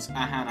ourselves a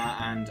Hannah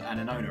and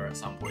an Anona at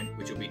some point,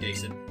 which will be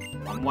decent.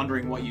 I'm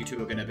wondering what you two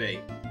are going to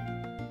be.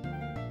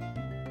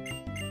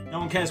 No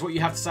one cares what you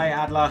have to say,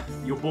 Adler.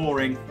 You're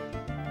boring.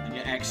 And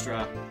you're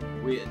extra.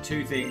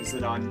 Two things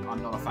that I'm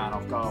not a fan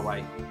of. Go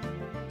away.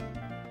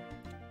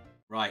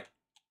 Right.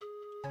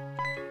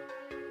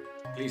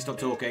 Please stop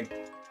talking.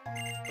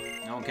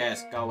 No one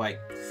cares. Go away.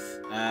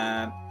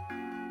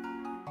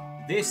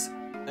 This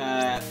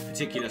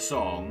particular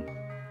song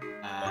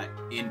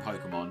in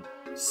Pokemon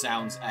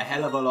sounds a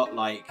hell of a lot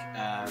like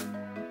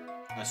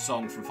a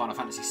song from Final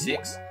Fantasy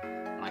VI.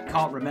 And I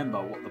can't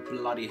remember what the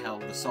bloody hell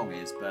the song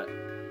is, but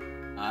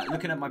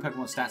looking at my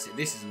Pokemon stats,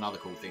 this is another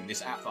cool thing.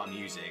 This app that I'm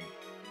using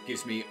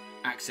gives me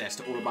access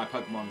to all of my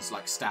Pokemon's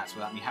like stats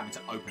without me having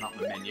to open up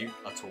the menu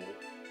at all.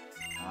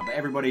 But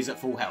everybody's at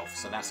full health,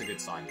 so that's a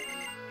good sign.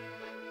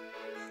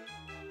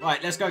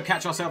 Right, let's go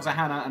catch ourselves a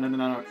Hannah and an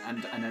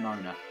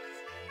Anona.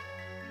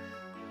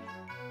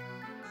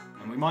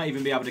 And we might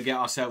even be able to get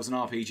ourselves an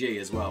RPG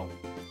as well.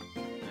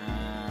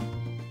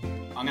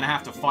 I'm going to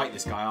have to fight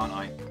this guy, aren't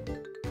I?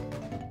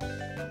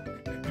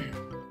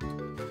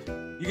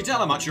 You can tell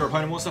how much your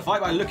opponent wants to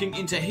fight by looking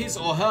into his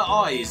or her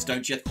eyes,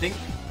 don't you think?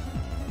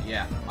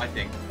 Yeah, I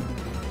think.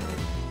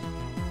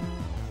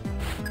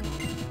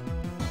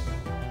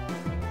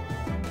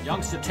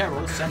 Youngster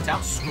Terrell sent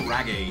out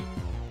Scraggy.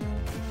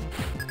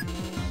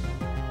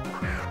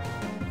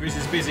 Grizz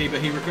is busy,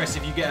 but he requests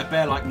if you get a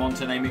bear-like mon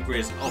to name it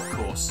Grizz. Of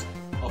course.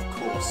 Of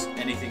course.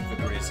 Anything for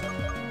Grizz.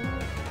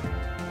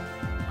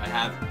 I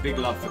have big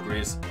love for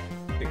Grizz.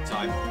 Big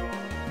time.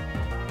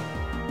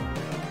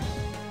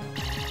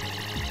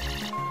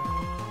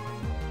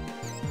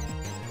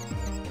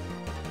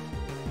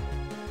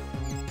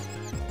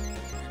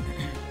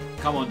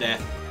 Come on,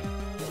 Death.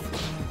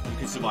 You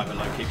can survive a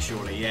low kick,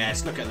 surely.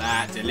 Yes, look at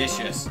that.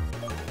 Delicious.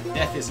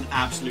 Death is an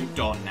absolute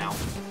don now.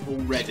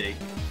 Already.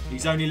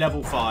 He's only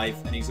level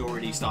 5, and he's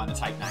already starting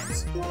to take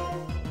names.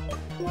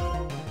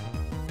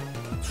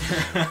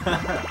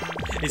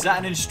 Is that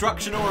an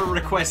instruction or a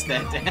request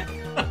there, Death?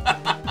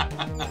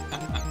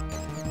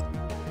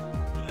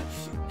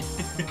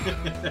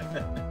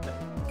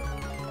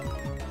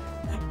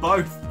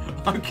 Both.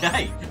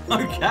 Okay.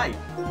 Okay.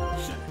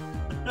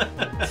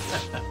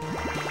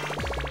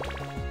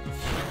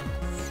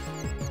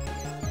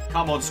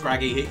 Come on,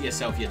 Scraggy, hit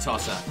yourself, you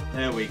tosser.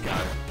 There we go.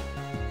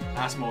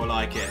 That's more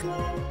like it.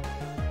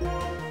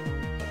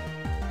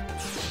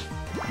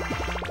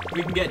 If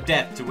we can get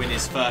Death to win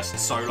his first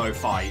solo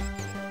fight,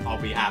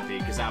 I'll be happy,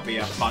 because that'll be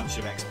a bunch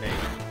of XP.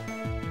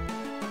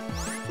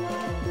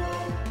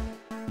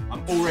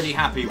 I'm already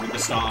happy with the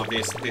start of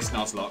this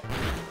Nuzlocke.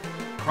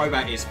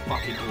 Crobat is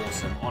fucking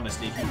awesome.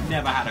 Honestly, if you've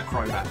never had a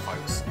Crobat,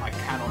 folks, I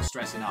cannot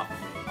stress enough.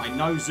 I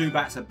know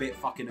Zubat's a bit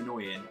fucking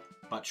annoying,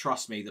 but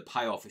trust me, the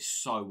payoff is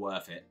so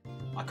worth it.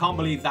 I can't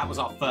believe that was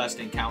our first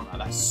encounter.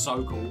 That's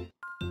so cool.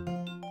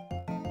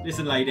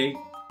 Listen, lady.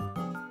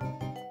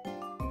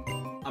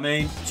 I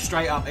mean,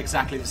 straight up,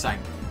 exactly the same.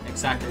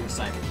 Exactly the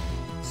same.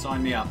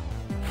 Sign me up.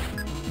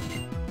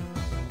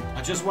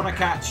 I just want to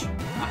catch a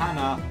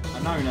Hannah, a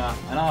Nona,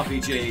 an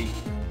RPG,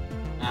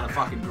 and a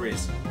fucking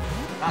Grizz.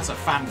 That's a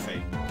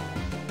fanfy.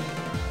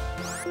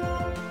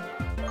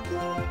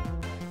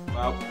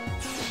 Well,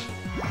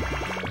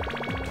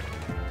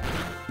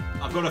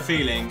 I've got a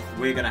feeling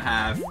we're going to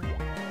have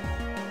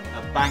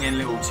a banging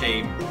little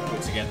team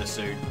put together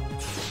soon.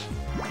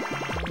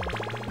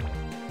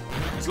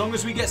 As long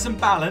as we get some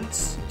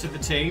balance to the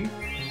team.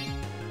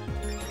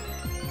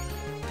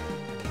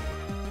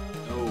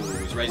 Oh,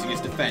 he's raising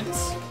his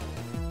defense.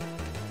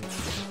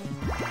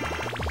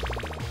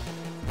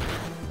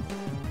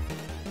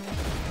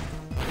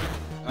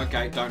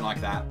 Okay, don't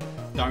like that.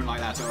 Don't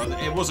like that at all.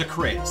 It was a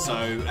crit,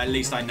 so at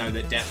least I know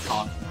that Death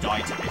can't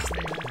die to this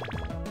thing.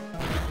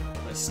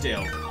 But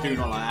still, do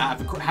not like that.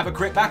 Have a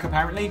crit back,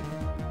 apparently.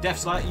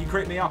 Death's like, you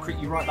crit me, I'll crit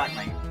you right back,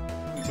 mate.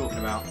 What are you talking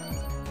about?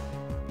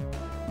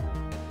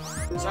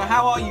 So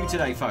how are you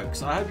today,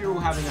 folks? I hope you're all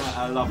having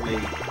a lovely,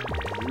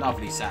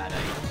 lovely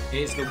Saturday.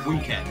 It's the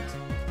weekend,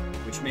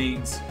 which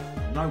means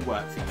no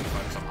work for you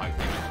folks, I'm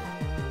hoping.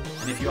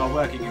 And if you are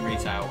working in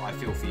retail, I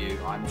feel for you.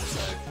 I'm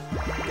also a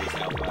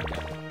retail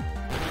worker.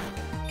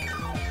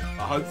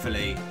 But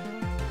hopefully,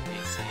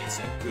 it's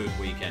a good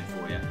weekend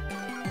for you.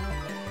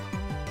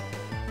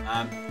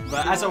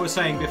 But as I was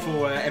saying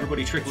before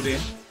everybody trickled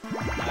in,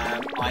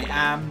 I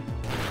am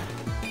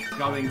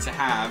going to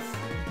have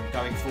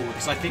going forward,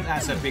 because I think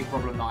that's a big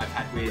problem that I've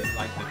had with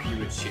like the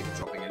viewership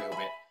dropping a little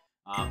bit.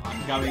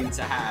 I'm going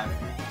to have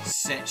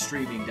set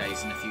streaming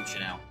days in the future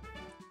now.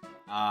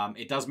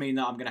 It does mean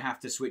that I'm going to have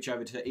to switch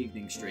over to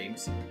evening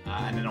streams,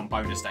 and then on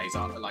bonus days,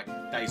 like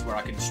days where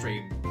I can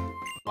stream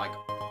like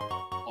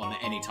on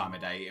any time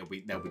of day,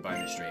 there'll be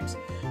bonus streams.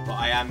 But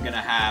I am going to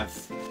have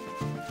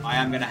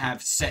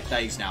set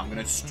days now. I'm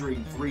going to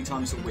stream 3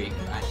 times a week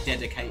at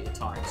dedicated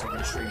times. So I'm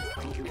going to stream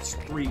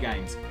 3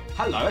 games.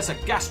 Hello, it's a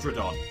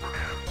Gastrodon.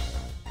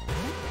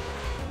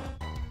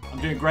 I'm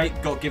doing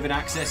great. Got given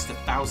access to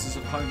thousands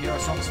of clone hero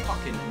songs.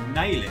 Fucking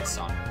nail it,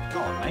 son. Go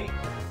on, mate.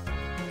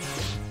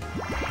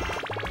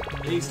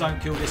 Please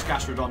don't kill this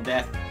Gastrodon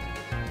death.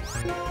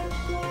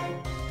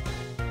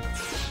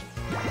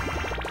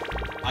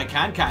 I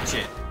can catch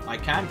it. I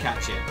can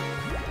catch it.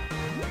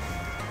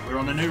 We're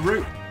on a new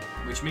route,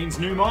 which means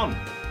new mon.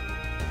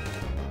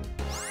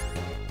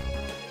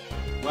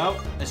 Well,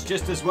 it's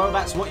just as well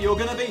that's what you're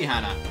going to be,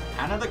 Hannah.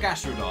 Hannah the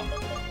Gastrodon.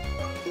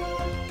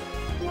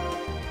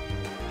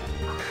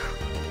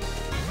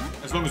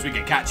 As long as we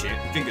can catch it,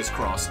 fingers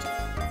crossed.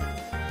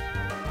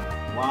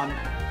 1,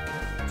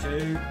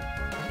 2,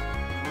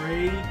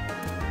 3.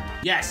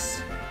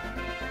 Yes!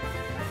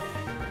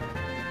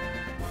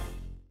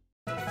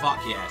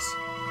 Fuck yes.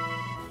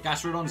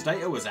 Gastrodon's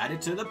data was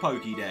added to the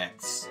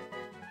Pokédex.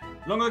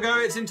 Long ago,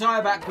 its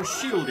entire back was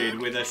shielded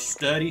with a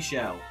sturdy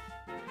shell.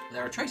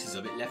 There are traces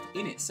of it left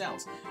in its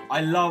cells.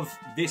 I love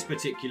this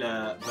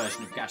particular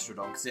version of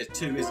Gastrodon because there's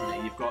 2, isn't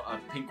there? You've got a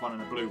pink one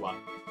and a blue one.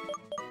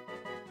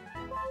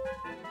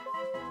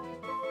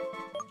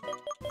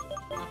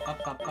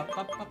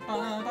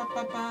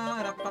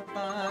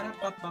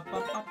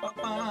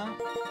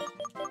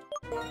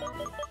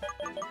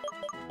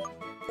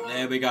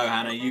 There we go,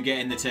 Hannah. You get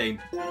in the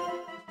team.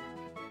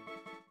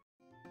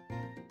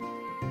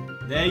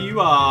 There you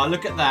are.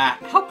 Look at that.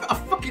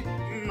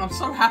 I'm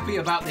so happy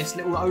about this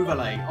little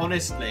overlay.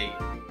 Honestly,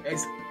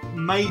 it's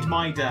made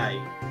my day.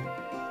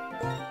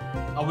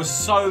 I was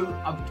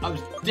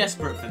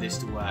desperate for this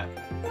to work.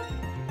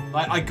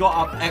 Like, I got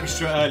up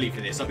extra early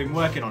for this. I've been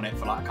working on it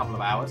for like a couple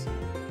of hours.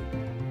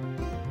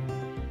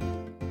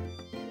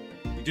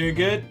 You doing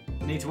good?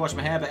 Need to wash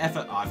my hair, but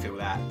effort. Oh, I feel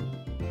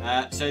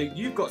that. So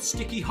you've got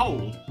Sticky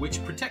Hold,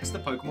 which protects the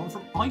Pokemon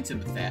from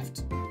item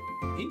theft.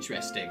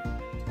 Interesting.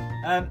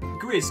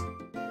 Grizz,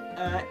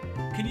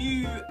 can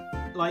you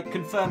like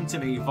confirm to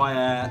me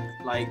via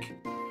like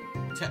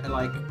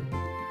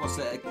what's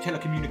that,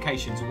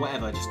 telecommunications or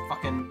whatever? Just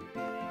fucking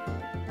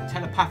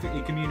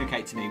telepathically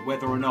communicate to me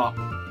whether or not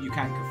you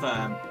can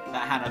confirm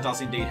that Hannah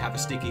does indeed have a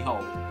sticky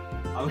hole.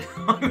 I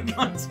would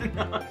like to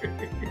know.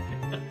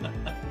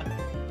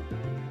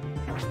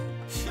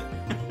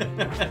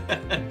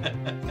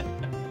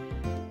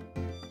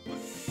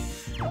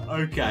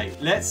 Okay,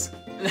 let's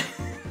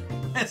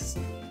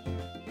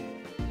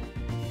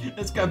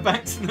go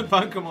back to the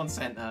Pokemon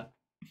Center.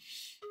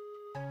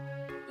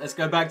 Let's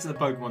go back to the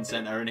Pokemon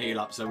Center and heal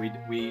up so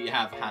we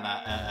have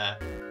Hannah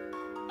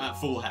at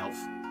full health.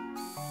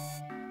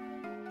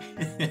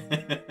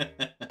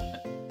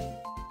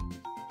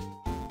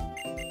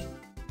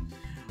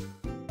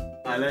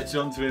 I latched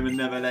onto him and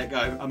never let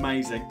go.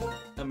 Amazing.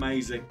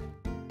 Amazing.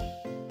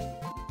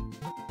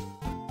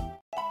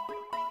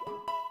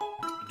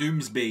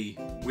 Doomsby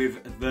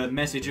with the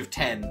message of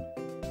 10.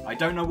 I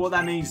don't know what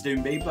that means,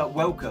 Doomby, but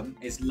welcome.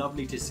 It's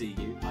lovely to see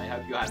you. I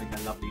hope you're having a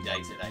lovely day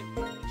today.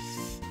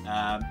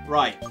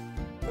 Right.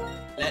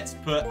 Let's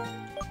put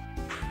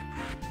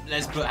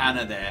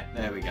Hannah there.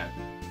 There we go.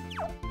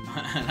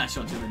 Latch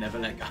onto him and never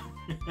let go.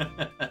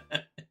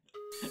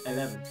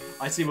 11.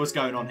 I see what's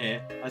going on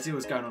here. I see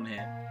what's going on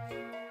here.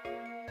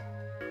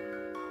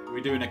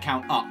 We're doing a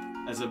count up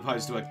as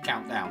opposed to a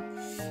countdown.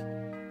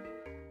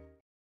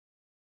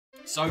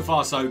 So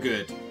far, so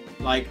good.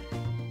 Like,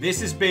 this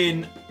has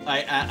been,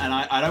 and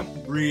I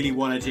don't really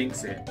want to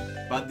jinx it,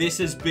 but this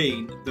has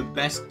been the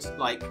best,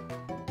 like,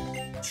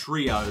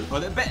 trio, or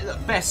the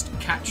best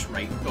catch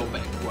rate, or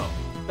well,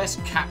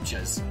 best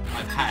captures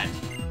I've had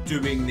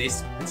doing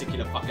this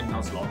particular fucking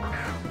Nuzlocke.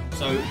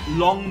 So,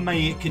 long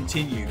may it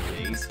continue,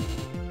 please.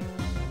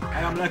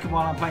 Hey, I'm lurking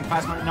while I'm playing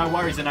Phasma. No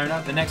worries,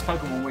 Anona. The next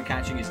Pokemon we're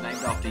catching is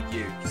named after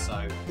you,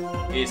 so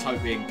here's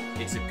hoping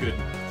it's a good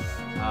one.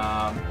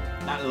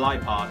 That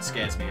Lipard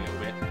scares me a little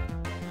bit.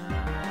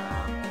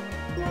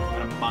 I'm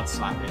gonna mud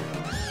slap it.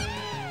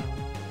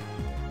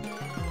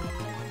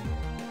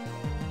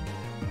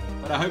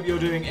 But I hope you're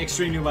doing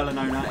extremely well,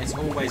 Anona. It's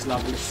always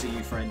lovely to see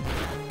you, friend.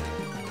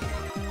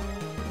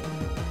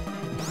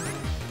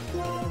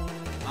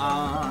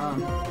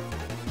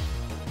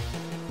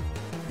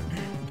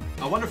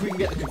 I wonder if we can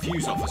get the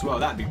Confuse off as well.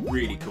 That'd be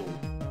really cool.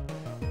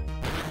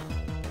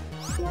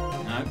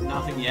 No,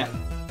 nothing yet.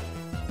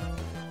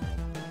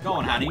 Go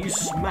on, Hannah, you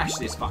smash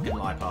this fucking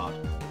Lipard.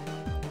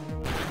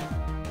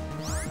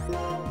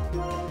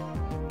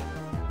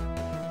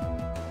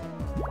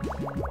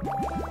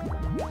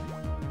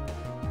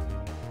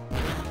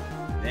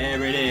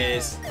 There it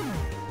is.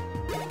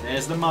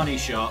 There's the money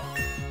shot.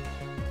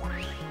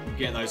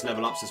 get those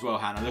level ups as well,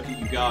 Hannah. Look at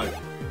you go.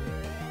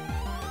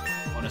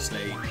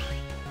 Honestly,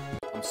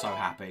 I'm so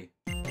happy.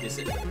 This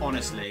is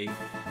honestly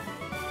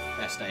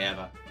best day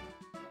ever.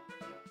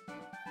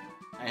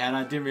 Hey Hannah,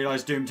 I didn't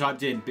realise Doom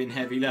typed in. Been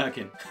heavy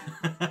lurking.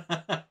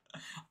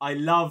 I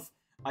love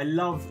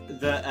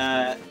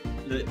that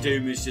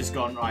Doom has just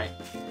gone, right,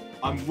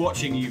 I'm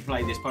watching you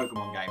play this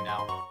Pokemon game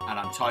now, and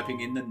I'm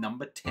typing in the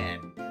number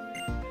 10.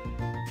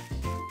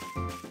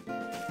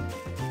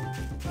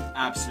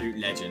 Absolute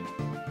legend.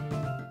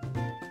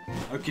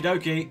 Okie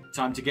dokie,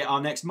 time to get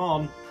our next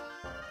Mon.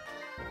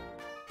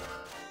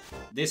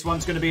 This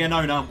one's going to be an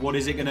owner. What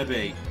is it going to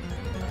be?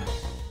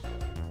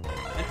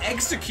 An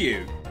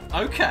Execute.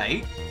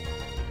 Okay.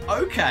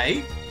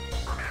 Okay.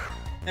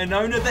 An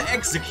owner that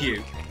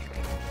Execute.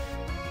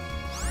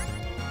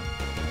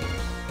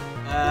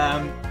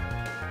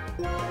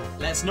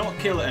 Let's not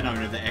kill an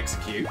owner that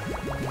Execute.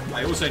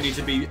 I also need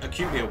to be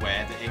acutely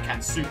aware that it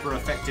can super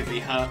effectively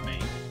hurt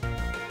me.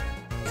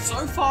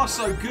 So far,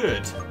 so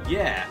good.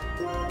 Yeah.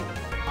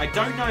 I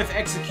don't know if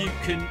Execute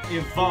can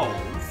evolve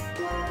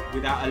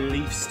without a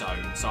Leaf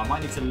Stone, so I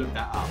might need to look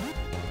that up.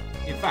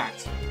 In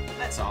fact,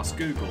 let's ask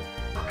Google.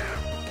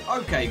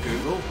 Okay,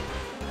 Google.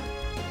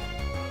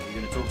 Are you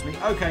going to talk to me?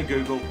 Okay,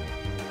 Google.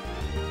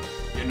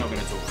 You're not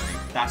going to talk to me.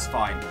 That's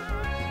fine.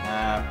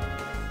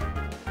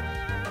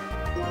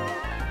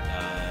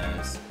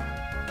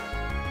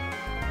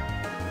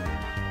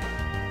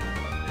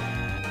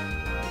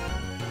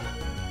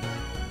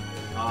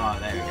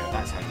 There we go.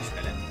 That's how you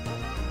spell it.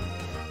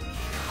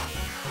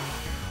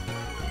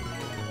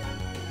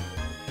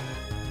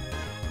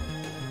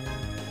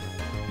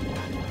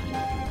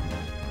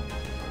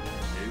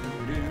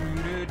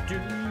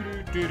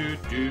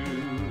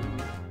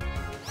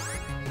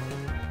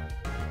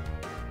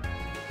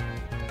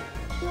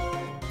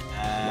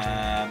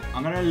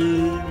 I'm gonna. I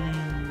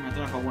don't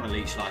know if I want to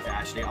leech life it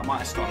actually. I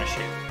might astonish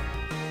it.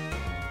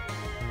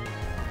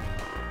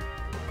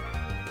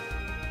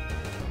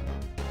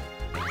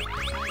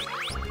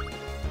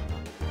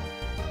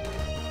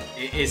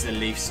 It is a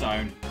Leaf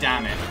Stone.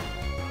 Damn it.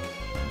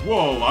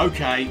 Whoa,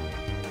 okay.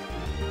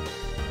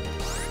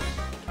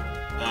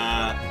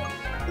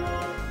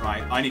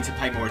 Right, I need to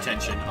pay more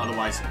attention,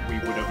 otherwise we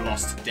would have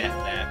lost death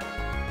there.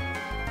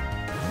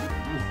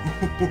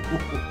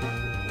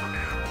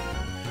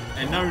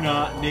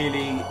 Enona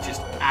nearly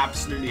just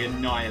absolutely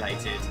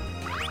annihilated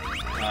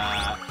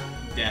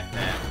death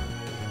there.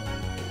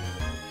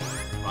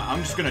 Right, I'm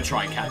just going to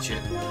try and catch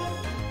it.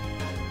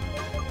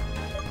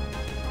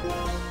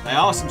 They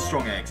are some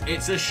strong eggs.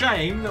 It's a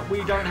shame that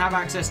we don't have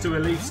access to a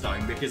Leaf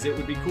Stone because it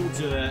would be cool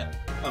to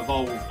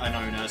evolve an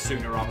owner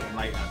sooner rather than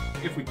later.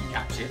 If we can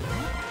catch it.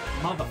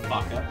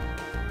 Motherfucker.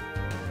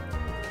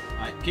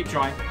 Alright, keep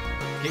trying.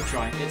 Keep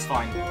trying. It's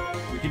fine.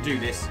 We can do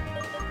this.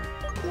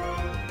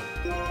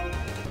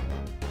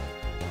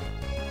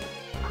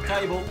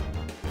 Table.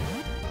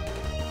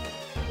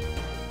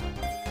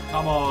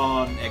 Come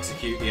on,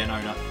 Execute the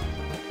Enona.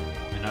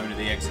 Enona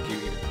the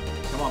Execute.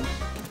 Come on.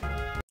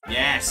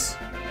 Yes!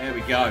 There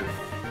we go.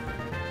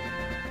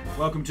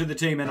 Welcome to the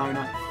team,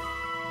 Enona.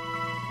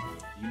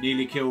 You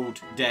nearly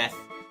killed Death,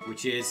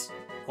 which is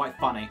quite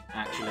funny,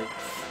 actually.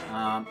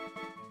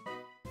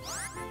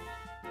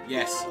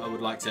 Yes, I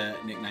would like to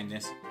nickname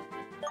this.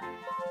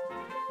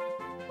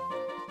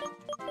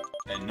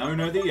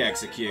 Enona the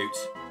Execute.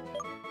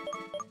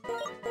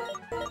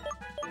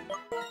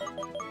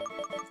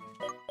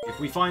 If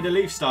we find a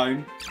Leaf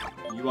Stone,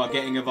 you are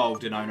getting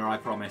evolved, Enona, I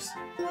promise.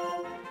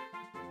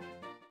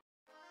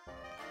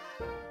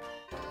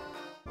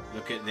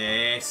 Look at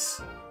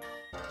this.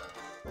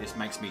 This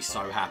makes me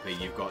so happy,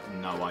 you've got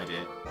no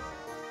idea.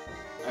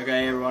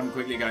 Okay, everyone,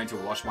 quickly going to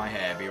wash my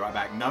hair. Be right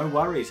back. No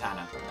worries,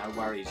 Hannah. No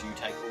worries. You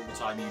take all the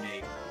time you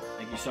need.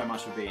 Thank you so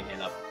much for being here,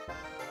 love.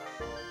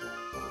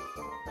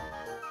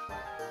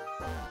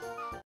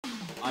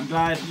 I'm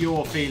glad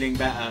you're feeling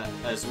better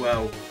as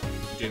well,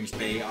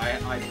 Doomsby.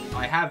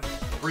 I have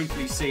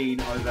briefly seen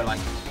over, like,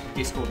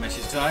 Discord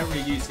messages, because I don't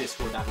really use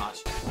Discord that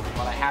much,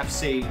 but I have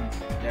seen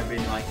there have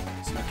been, like,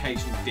 some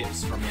occasional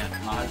dips from you, and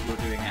I hope you're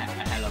doing a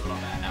hell of a lot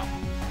better now.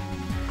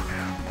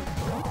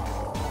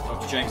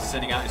 Dr. James is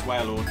sending out his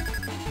Whale Lord.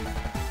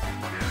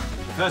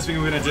 The first thing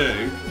we're going to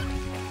do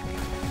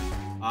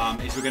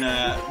is we're going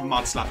to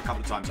Mud Slap a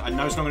couple of times. I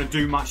know it's not going to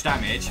do much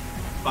damage,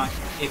 but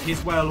if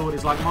his Whale Lord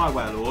is like my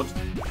Whale Lord,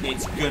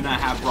 it's going to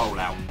have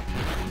rollout.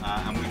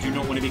 And we do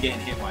not want to be getting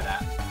hit by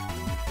that.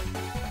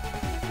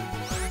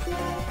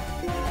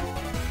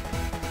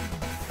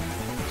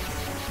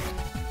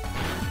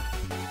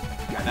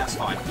 Okay, that's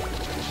fine.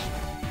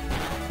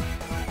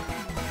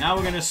 Now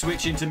we're going to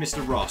switch into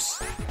Mr.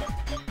 Ross.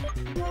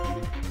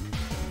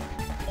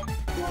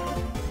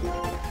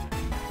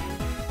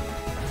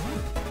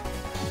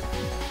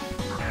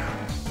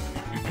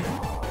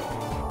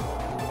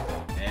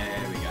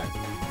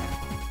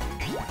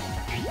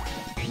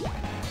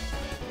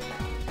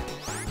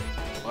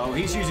 Well,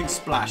 he's using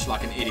Splash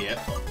like an idiot.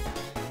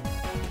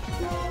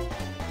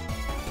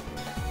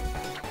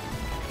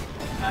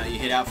 You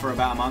hid out for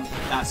about a month.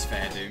 That's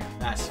fair, dude.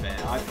 That's fair.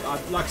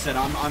 Like I said,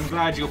 I'm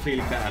glad you're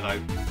feeling better,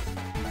 though.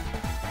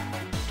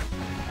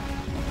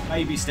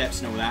 Baby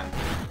steps and all that.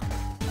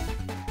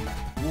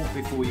 Walk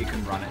before you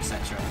can run,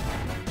 etc.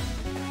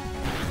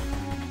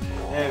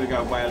 There we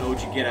go, Whale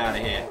Lord. You get out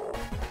of here.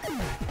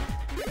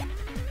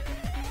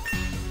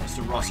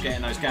 Mr. Ross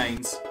getting those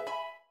gains.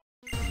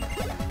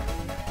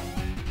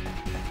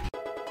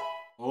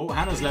 Oh,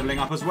 Hannah's leveling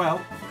up as well.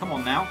 Come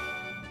on now.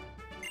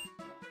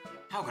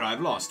 How could I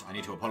have lost? I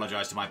need to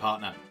apologise to my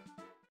partner.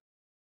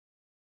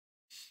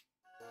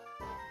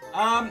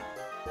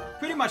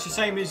 Pretty much the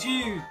same as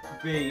you,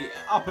 B.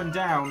 Up and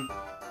down,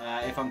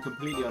 if I'm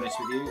completely honest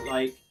with you.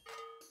 Like,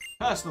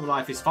 personal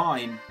life is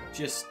fine.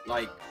 Just,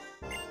 like,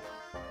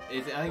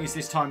 I think it's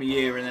this time of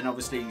year, and then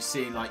obviously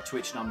seeing, like,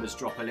 Twitch numbers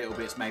drop a little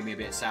bit's made me a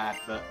bit sad,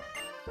 but...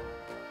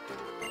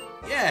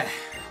 yeah.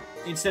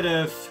 Instead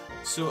of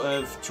sort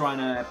of trying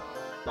to,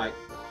 like,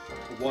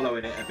 wallow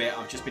in it a bit,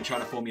 I've just been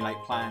trying to formulate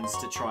plans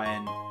to try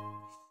and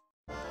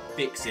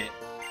fix it.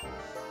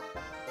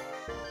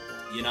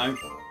 You know?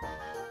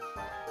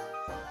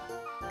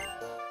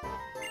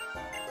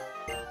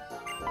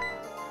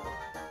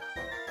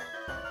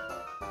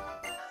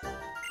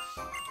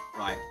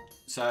 Right,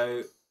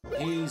 so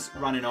he's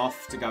running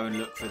off to go and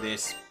look for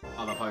this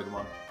other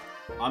Pokemon.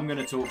 I'm going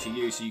to talk to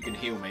you so you can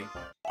heal me.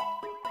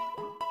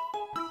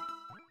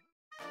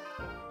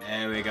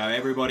 There we go,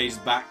 everybody's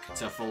back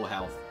to full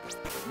health.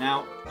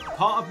 Now,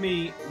 part of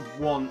me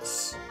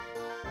wants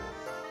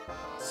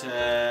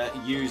to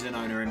use an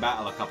owner in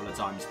battle a couple of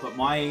times, but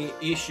my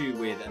issue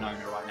with an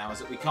owner right now is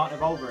that we can't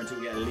evolve her until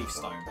we get a Leaf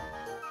Stone.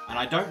 And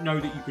I don't know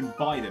that you can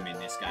buy them in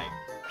this game.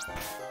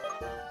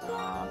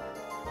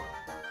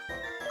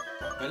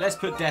 But let's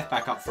put Death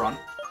back up front.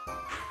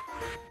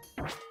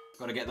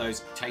 Got to get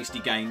those tasty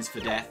gains for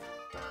Death.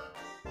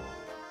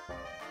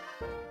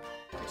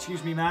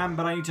 Excuse me, ma'am,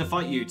 but I need to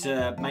fight you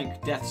to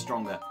make Death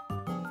stronger.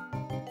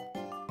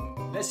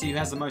 Let's see who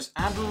has the most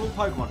admirable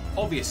Pokemon.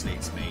 Obviously,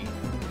 it's me.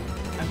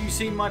 Have you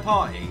seen my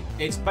party?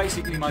 It's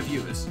basically my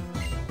viewers.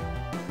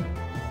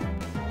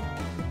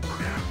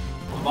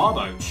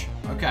 Barboach.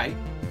 Okay.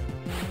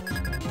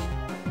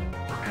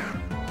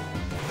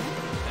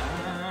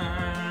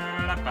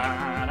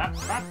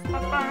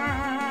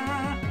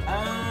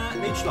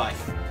 Leech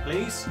Life,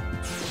 please.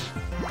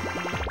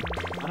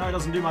 I know it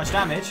doesn't do much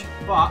damage,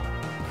 but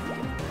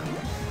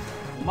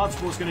Mud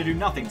Sport's going to do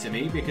nothing to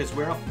me because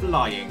we're a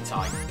flying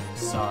type.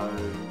 So,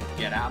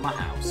 get out of my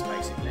house,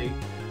 basically.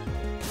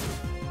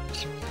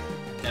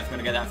 Definitely going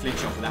to get that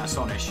flinch off with that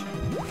Astonish.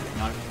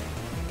 No.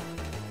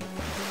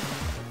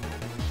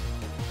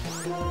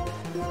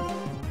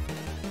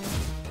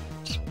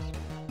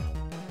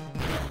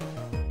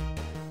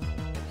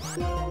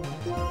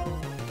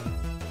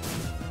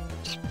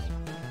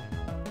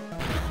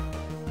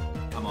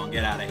 Come on,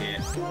 get out of here.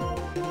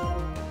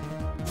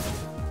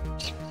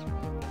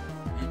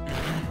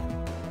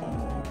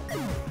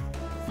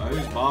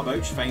 Foe's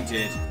Barboach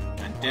fainted,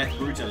 and Death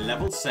grew to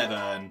level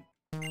 7.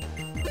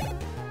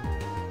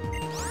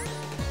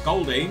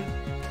 Golding.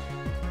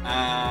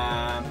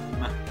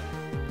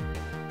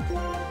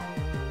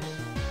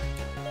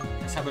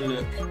 Let's have a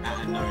look at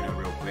Anona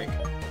real quick.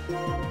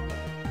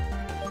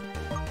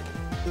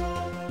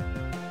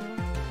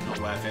 Not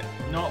worth it.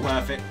 Not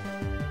worth it.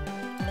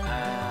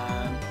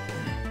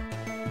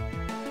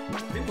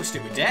 I think we'll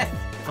stick with Death,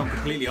 if I'm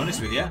completely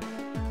honest with you.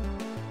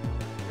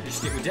 We'll just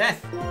stick with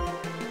Death.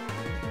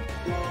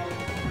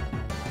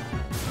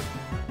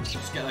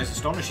 Just get those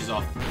Astonishes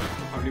off.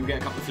 Hopefully we'll get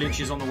a couple of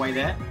flinches on the way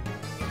there.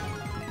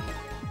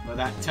 But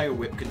that tail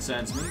whip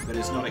concerns me, but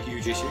it's not a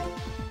huge issue.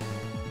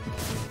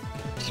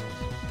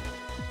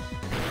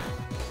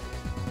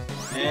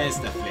 There's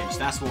the flinch.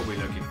 That's what we're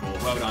looking for.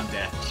 Well done,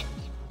 Death.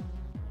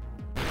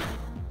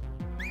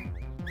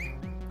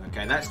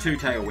 Okay, that's 2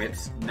 tail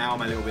whips. Now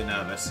I'm a little bit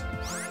nervous.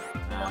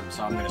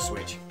 So I'm going to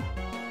switch.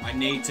 I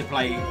need to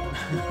play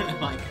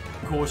like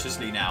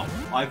cautiously now.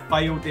 I've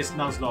failed this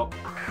Nuzlocke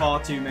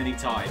far too many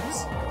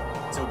times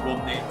to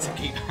want it to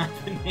keep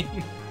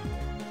happening.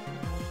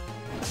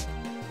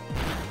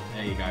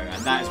 There you go,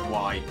 and that is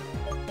why.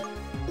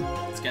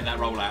 Let's get that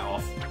rollout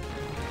off.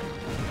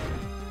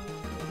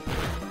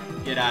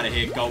 Get out of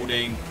here,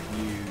 Golding,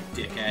 you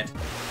dickhead.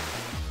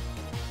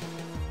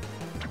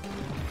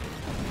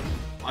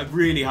 I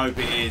really hope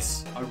it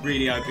is. I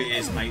really hope it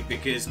is, mate,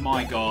 because,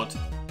 my God,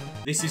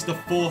 this is the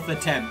 4th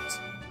attempt.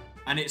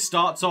 And it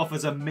starts off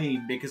as a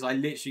meme because I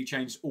literally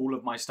changed all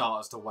of my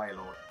starters to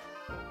Wailord.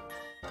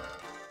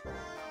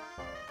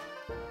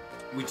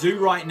 We do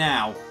right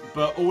now,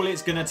 but all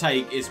it's going to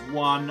take is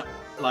one,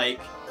 like,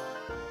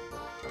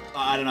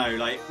 I don't know,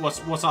 like,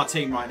 what's our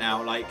team right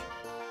now? Like,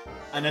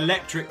 an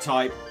electric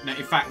type, no,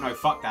 in fact, no,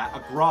 fuck that. A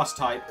grass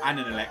type and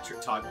an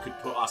electric type could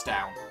put us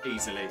down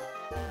easily.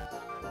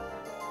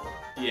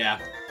 Yeah.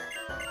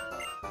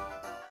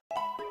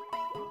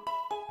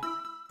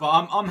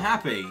 But I'm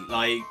happy.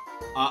 Like,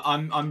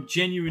 I'm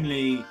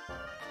genuinely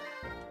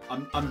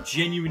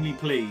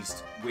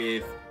pleased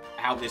with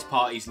how this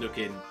party's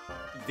looking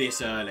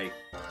this early.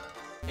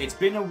 It's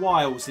been a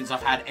while since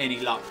I've had any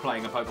luck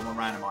playing a Pokemon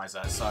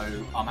randomizer, so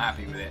I'm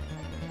happy with it.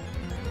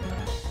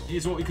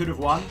 Here's what we could have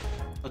won.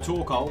 A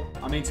Torkoal.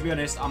 I mean, to be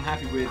honest, I'm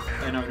happy with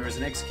Enola as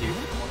an Execute,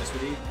 if I'm honest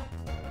with you.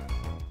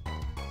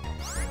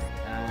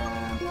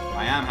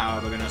 I am,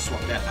 however, going to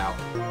swap Death out.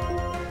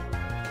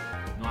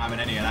 Not having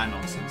any of that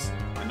nonsense.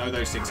 I know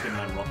those things can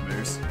learn rock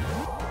moves.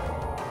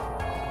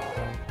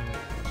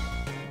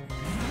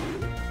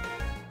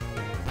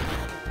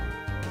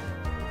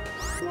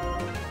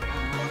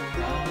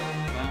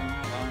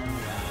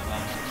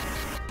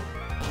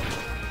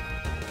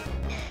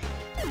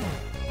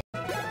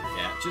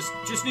 Yeah,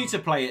 just need to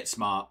play it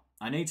smart.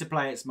 I need to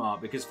play it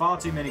smart because far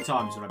too many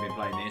times when I've been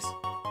playing this,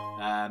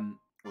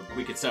 well,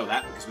 we could sell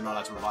that because we're not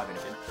allowed to revive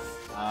anything.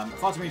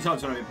 Far too many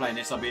times when I've been playing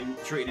this, I've been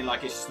treating it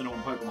like it's just a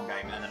normal Pokemon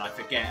game, and then I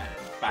forget, and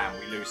bam,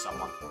 we lose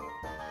someone.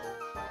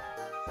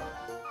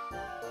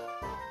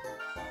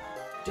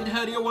 Did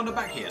Herdier wander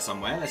back here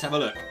somewhere? Let's have a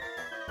look.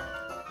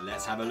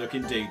 Let's have a look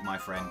indeed, my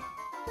friend.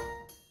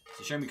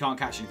 It's a shame we can't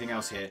catch anything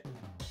else here.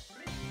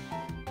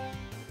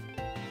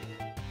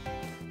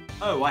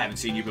 Oh, I haven't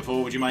seen you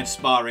before. Would you mind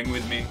sparring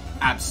with me?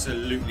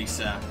 Absolutely,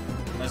 sir.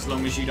 As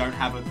long as you don't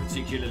have a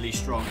particularly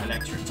strong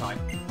electric type.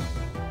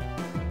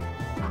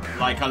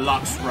 Like a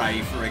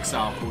Luxray, for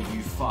example,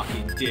 you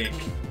fucking dick.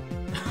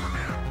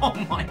 Oh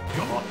my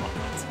god.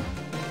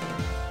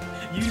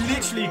 You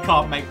literally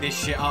can't make this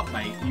shit up,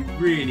 mate. You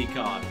really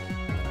can't.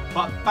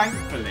 But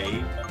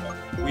thankfully,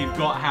 we've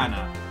got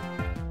Hannah.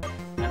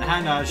 And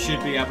Hannah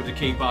should be able to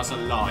keep us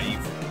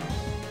alive.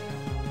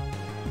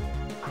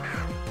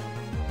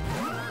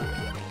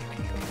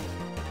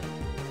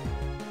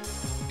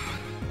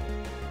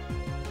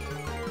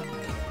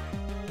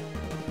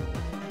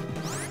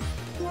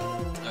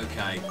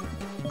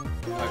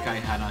 Okay,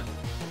 Hannah.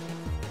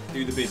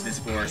 Do the business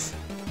for us.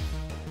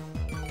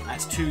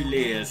 That's 2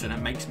 Leers and it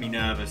makes me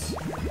nervous.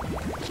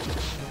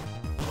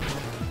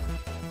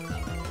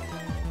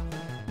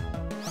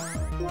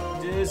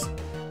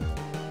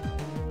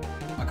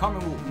 I can't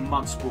remember what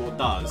Mud Sport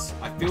does.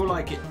 I feel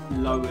like it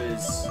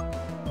lowers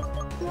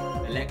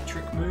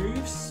electric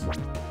moves. I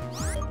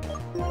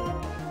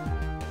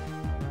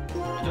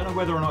don't know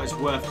whether or not it's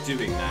worth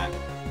doing that.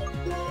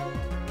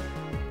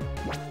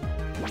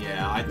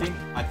 Yeah,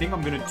 I think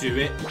I'm gonna do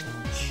it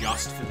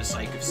just for the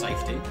sake of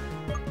safety.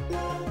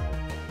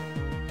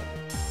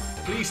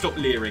 Please stop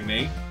leering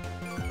me.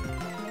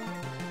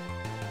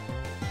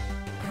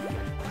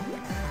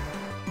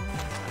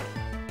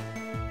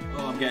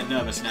 Oh, I'm getting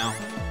nervous now.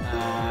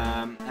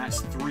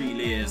 That's 3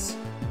 Leers.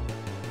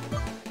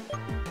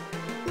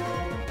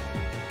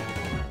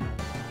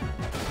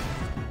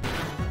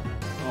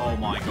 Oh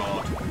my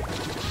god.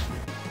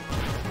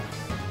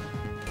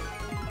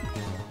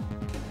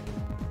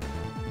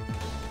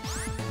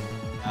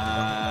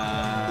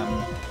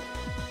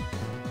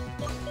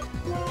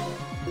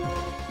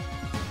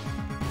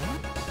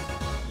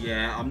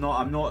 Yeah, I'm not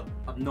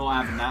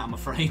having that, I'm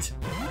afraid.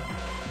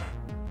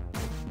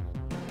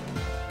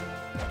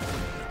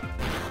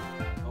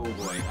 Oh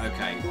boy,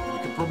 okay. We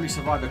can probably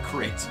survive a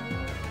crit.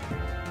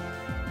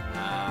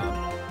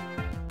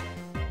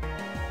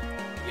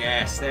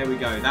 Yes, there we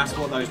go. That's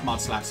what those mud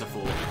slaps are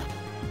for.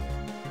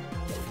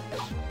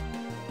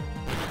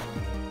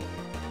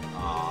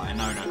 Ah,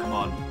 Enola, come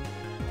on.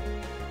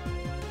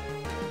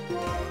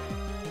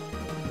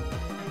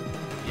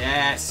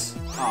 Yes.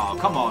 Oh,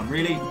 come on,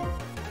 really?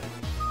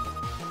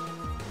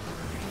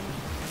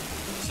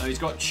 So he's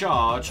got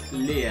Charge,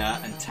 Leer,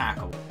 and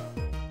Tackle.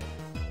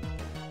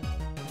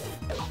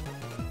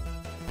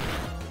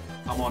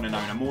 Come on,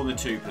 Enola. More than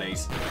 2,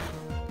 please.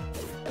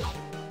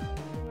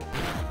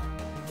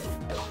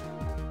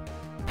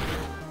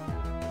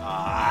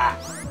 Ah.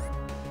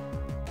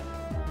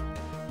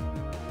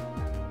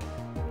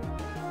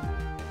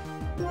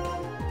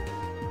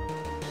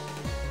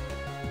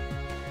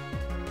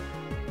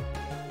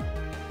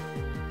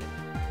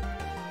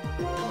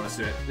 Come on, let's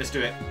do it. Let's do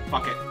it.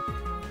 Fuck it.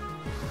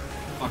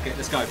 Fuck it,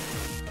 let's go.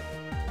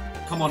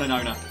 Come on,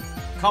 Enola.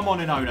 Come on,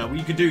 Enola. Well,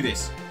 you can do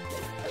this.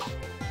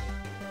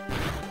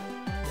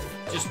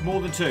 Just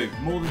more than 2.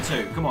 More than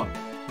 2. Come on.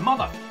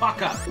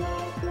 Motherfucker.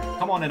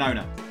 Come on,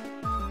 Enola.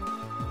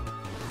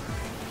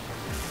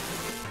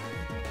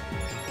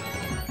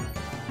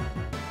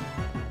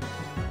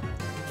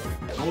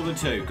 More than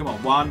 2. Come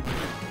on. 1.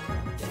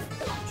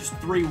 Just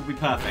 3 will be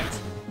perfect.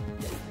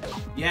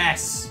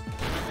 Yes.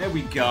 There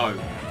we go.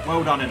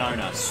 Well done,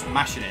 Enola.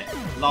 Smashing it.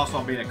 Last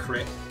one being a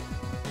crit.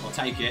 I'll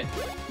take it.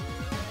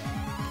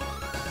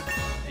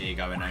 There you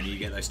go, Enola. You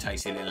get those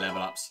tasty little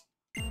level ups.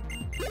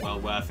 Well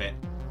worth it.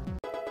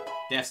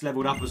 Death's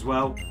leveled up as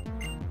well.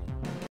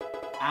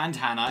 And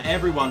Hannah.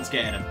 Everyone's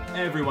getting them.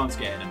 Everyone's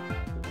getting them.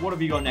 What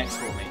have you got next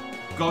for me?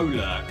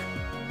 Golurk.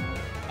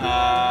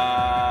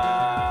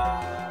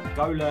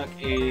 Golurk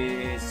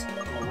is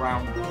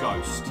Ground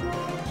Ghost.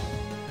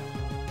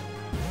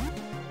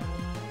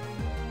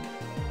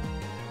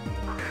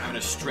 I'm going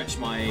to stretch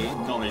my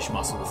knowledge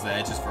muscles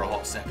there just for a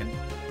hot second.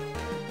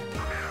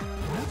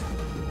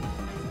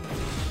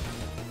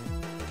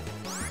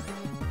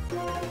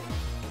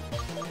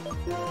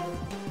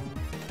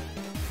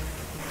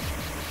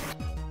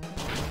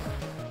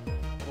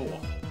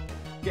 Oh,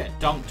 get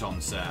dunked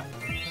on, sir.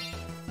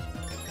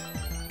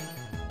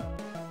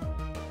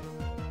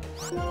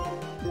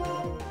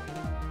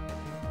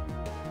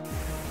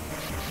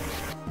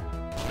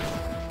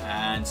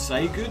 And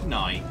say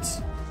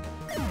goodnight.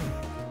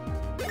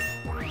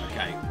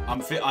 Okay,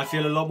 I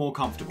feel a lot more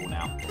comfortable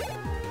now.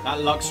 That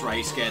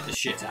Luxray scared the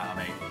shit out of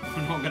me.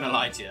 I'm not gonna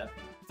lie to you.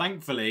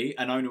 Thankfully,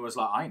 an owner was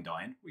like, I ain't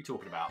dying. What are you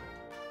talking about?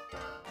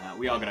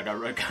 We are gonna go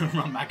run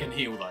back and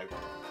heal though.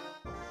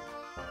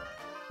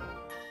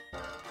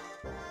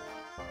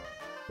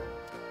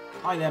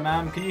 Hi there,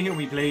 ma'am. Can you heal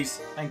me, please?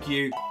 Thank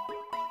you.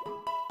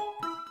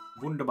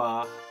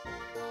 Wunderbar.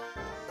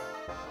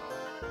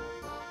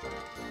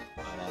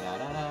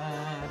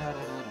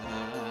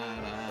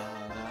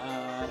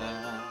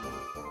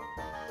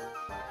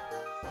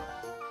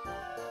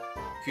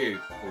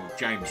 Q, or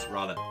James,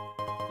 rather.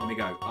 Let me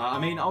go. I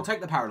mean, I'll take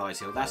the Paralyze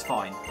Heal, that's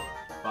fine.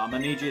 But I'm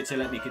going to need you to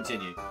let me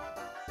continue.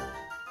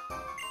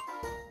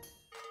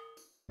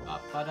 Oh,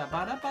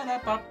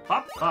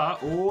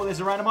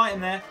 there's a random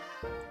item there.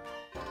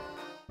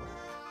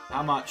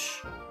 How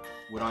much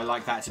would I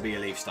like that to be a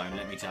Leaf Stone?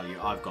 Let me tell you,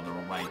 I've gone the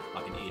wrong way,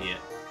 like an idiot.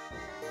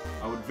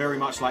 I would very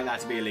much like that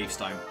to be a Leaf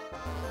Stone.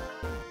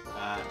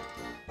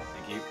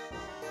 Thank you.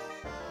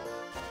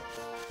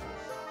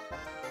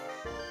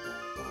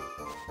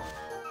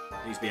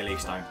 Please be a Leaf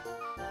Stone.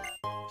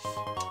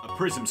 A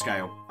Prism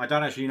Scale. I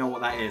don't actually know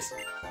what that is.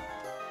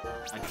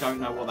 I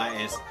don't know what that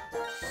is.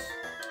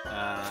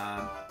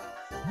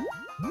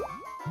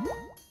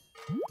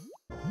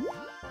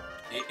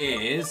 It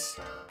is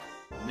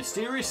a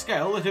mysterious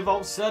scale that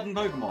evolves certain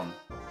Pokemon.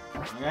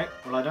 Okay,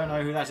 well I don't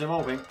know who that's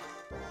evolving.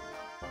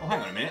 Oh,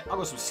 hang on a minute. I've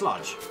got some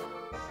sludge.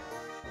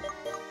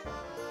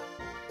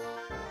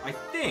 I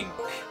think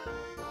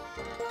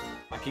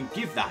I can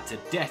give that to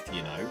Death,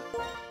 you know.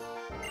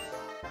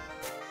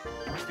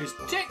 Because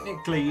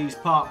technically he's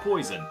part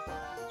poison.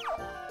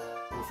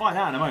 We'll find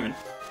out in a moment.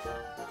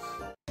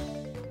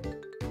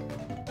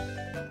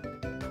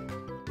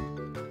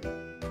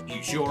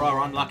 You sure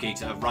are unlucky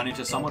to have run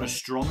into someone as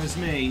strong as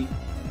me.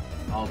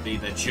 I'll be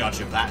the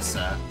judge of that,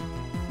 sir.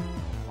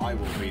 I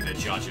will be the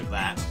judge of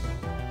that.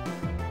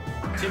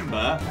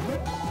 Timber.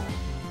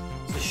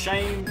 It's a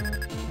shame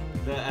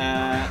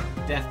that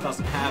Death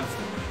doesn't have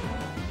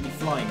any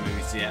flying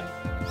moves yet.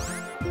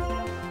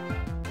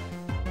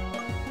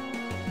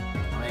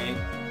 I mean,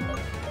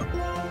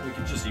 we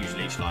can just use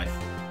Leech Life.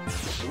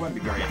 It won't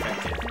be very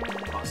effective,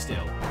 but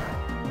still.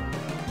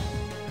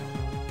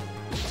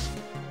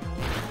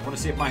 I want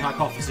to see if my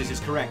hypothesis is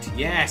correct.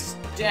 Yes!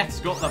 Death's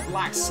got the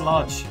black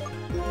sludge!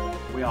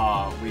 We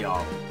are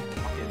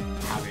fucking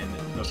having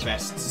the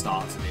best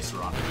start to this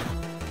run.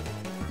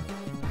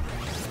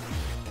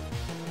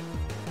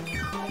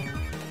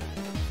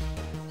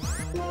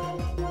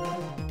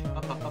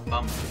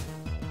 Ba-da-ba-bum.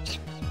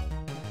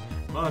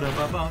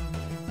 Ba-da-ba-bum.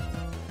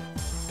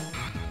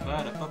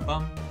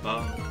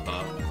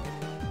 Ba-da-ba-bum-bum-bum.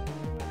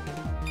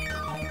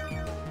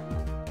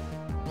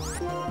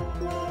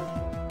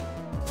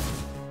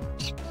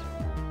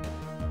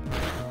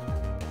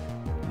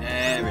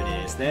 There it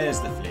is. There's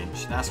the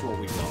flinch. That's what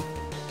we've got.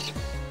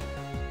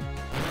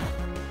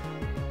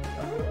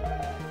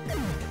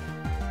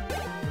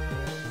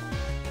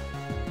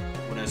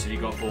 What else have you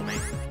got for me?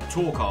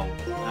 Torkoal.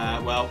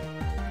 Well,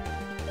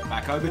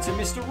 back over to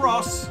Mr.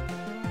 Ross.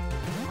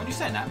 When you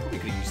said that, probably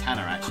could have used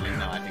Hannah actually,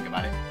 now I think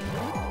about it.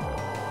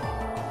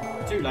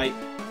 Too late.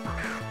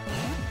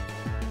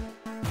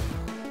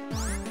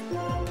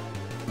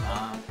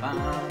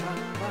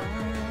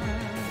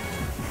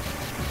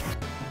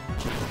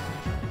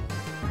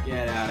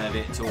 Get out of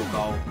it,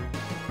 Torkoal.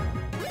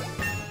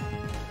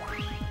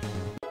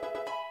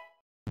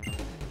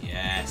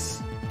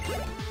 Yes.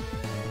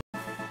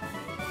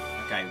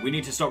 Okay, we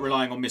need to stop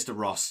relying on Mr.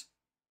 Ross.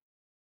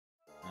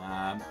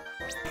 I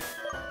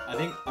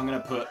think I'm going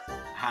to put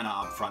Hannah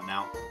up front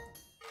now.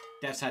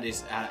 Def's had a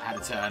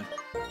turn.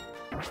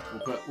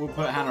 We'll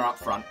put Hannah up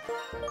front.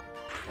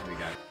 There we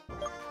go.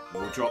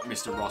 We'll drop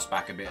Mr. Ross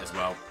back a bit as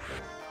well.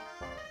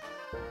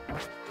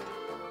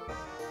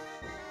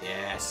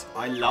 Yes,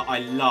 I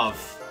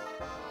love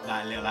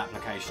that little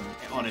application.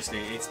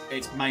 Honestly,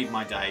 it's made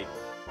my day.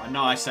 I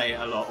know I say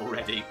it a lot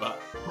already, but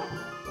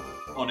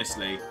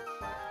honestly,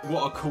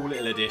 what a cool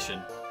little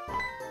addition.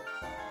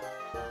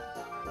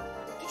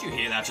 Did you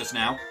hear that just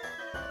now?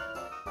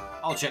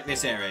 I'll check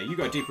this area. You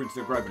go deeper into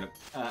the grove and look.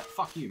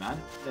 Fuck you, man.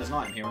 There's an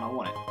item here and I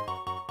want it.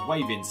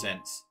 Wave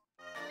Incense.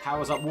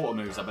 Powers up water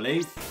moves, I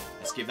believe.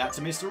 Let's give that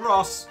to Mr.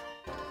 Ross.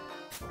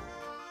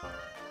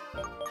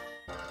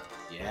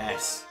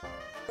 Yes.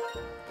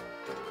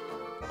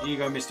 Here you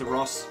go, Mr.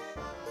 Ross.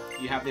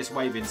 You have this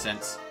Wave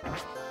Incense.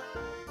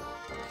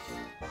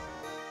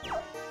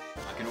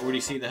 I can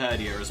already see the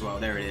Herdier as well.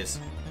 There it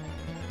is.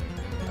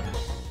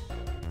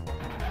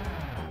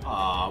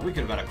 Ah, we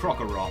could have had a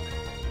Crocker Rock.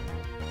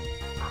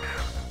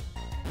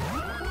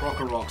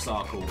 Crocker Rocks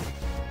are cool.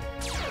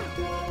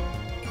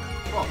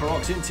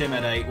 Rocks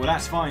Intimidate. Well,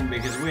 that's fine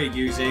because we're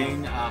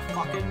using a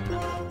fucking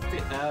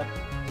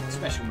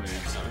special move,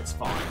 so it's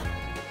fine.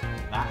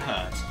 That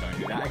hurts. Don't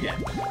do that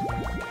again.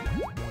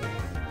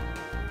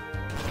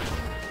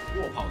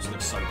 Warp Pulse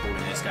looks so cool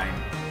in this game.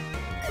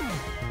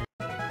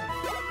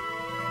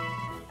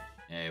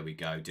 There we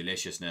go.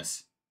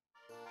 Deliciousness.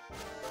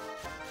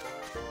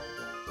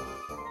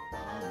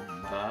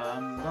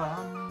 Bum,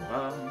 bum,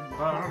 bum,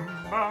 bum,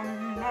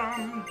 bum,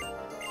 bum.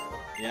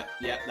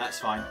 Yep, that's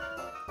fine.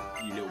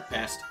 You little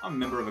pest. I'm a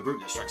member of a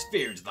group that strikes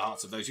fear into the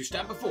hearts of those who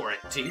stand before it.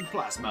 Team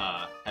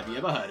Plasma. Have you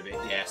ever heard of it?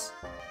 Yes.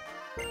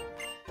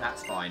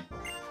 That's fine.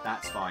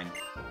 That's fine.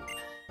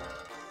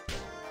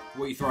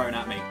 What are you throwing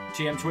at me?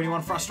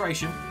 TM21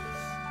 Frustration?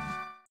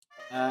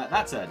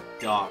 That's a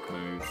dark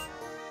move.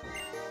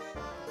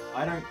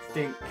 I don't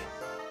think...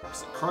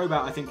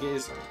 Crobat, I think,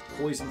 is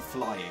Poison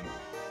Flying.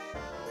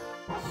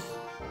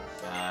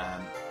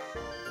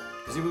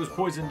 Because if it was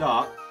Poison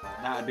Dark,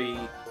 that would be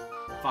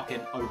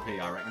fucking OP,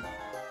 I reckon.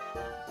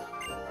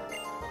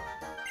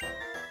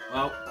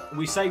 Well,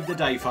 we saved the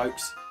day,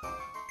 folks.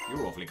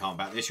 You're awfully calm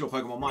about this. Your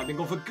Pokemon might have been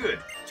gone for good.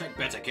 Take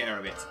better care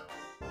of it.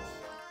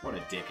 What a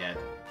dickhead.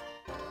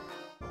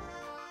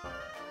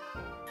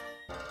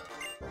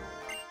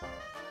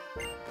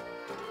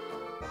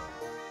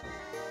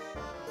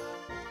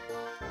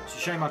 It's a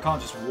shame I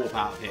can't just warp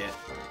out of here.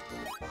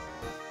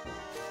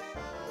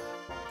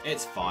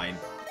 It's fine.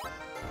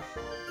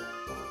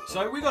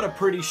 So we got a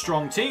pretty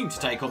strong team to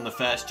take on the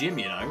first gym,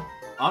 you know.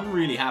 I'm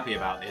really happy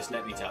about this,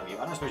 let me tell you.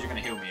 I don't suppose you're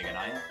going to heal me again,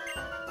 are you?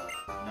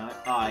 No?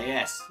 Ah,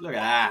 yes. Look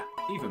at that.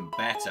 Even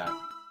better.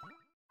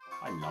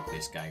 I love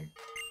this game.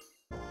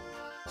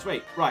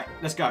 Sweet. Right,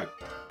 let's go.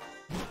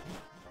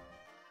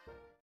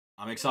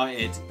 I'm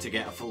excited to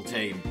get a full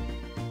team.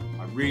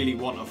 I really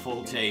want a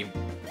full team.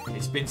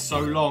 It's been so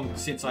long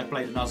since I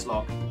played a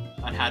Nuzlocke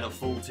and had a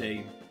full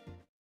team.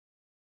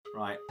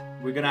 Right,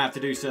 we're going to have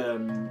to do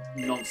some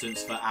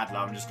nonsense for Adler.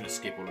 I'm just going to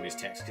skip all of his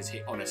text because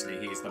honestly,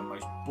 he is the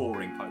most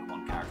boring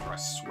Pokemon character, I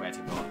swear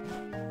to God.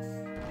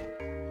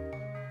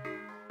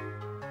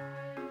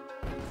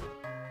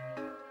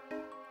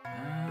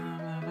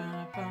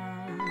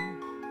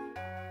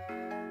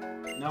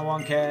 No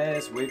one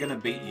cares, we're going to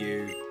beat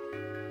you.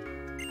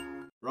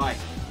 Right,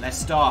 let's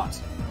start.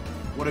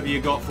 What have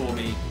you got for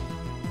me?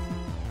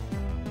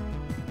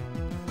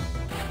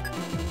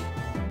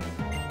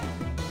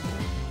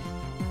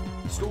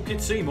 School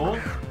Kid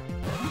Seymour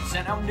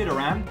sent out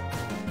Nidoran.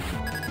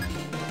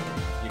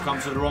 You come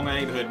to the wrong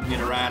neighbourhood,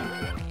 Nidoran.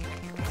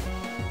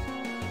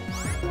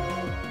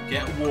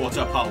 Get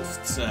water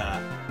pulsed, sir.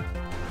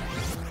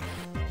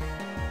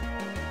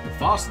 You're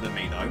faster than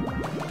me, though.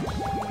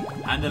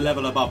 And a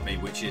level above me,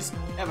 which is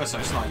ever so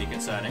slightly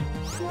concerning.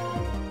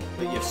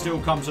 But you've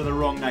still come to the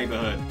wrong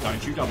neighbourhood.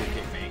 Don't you double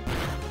kick me.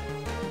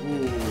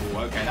 Ooh,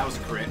 okay, that was a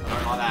crit. I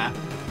don't like that.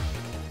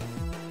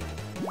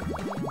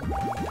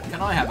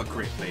 Can I have a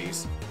crit,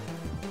 please?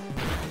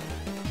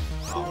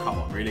 Oh, come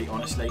on, really?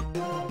 Honestly?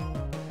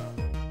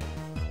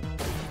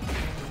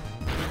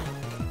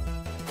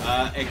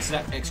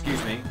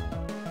 Excuse me.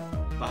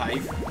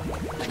 Behave.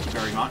 Thank you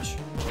very much.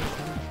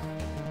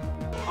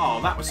 Oh,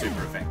 that was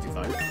super effective,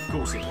 though. Of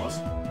course it was.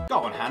 Go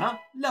on, Hannah.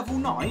 Level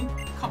 9?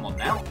 Come on,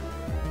 now.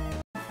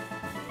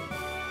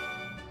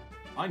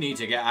 I need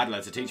to get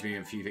Adler to teach me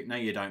a few things. No,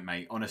 you don't,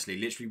 mate. Honestly,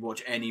 literally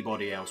watch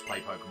anybody else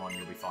play Pokemon,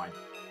 you'll be fine.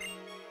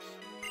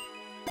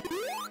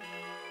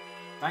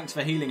 Thanks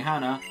for healing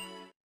Hannah.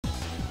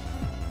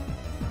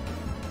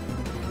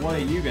 What are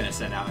you going to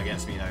send out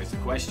against me, though, is the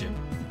question.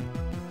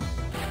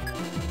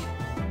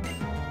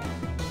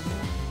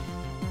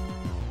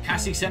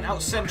 Cassie sent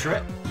out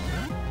Sentret.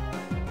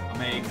 I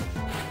mean,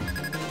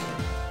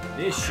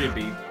 this should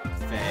be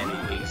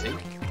fairly easy.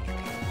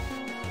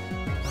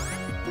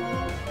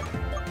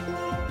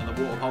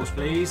 Another water pulse,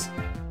 please.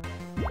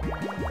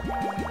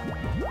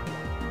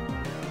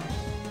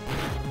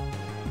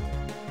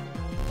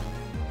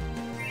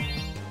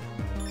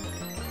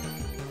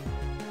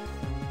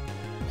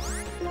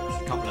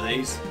 A couple of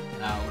these.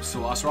 That'll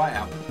sort us right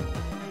out.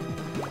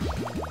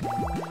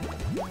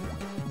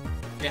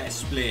 Get a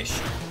splish.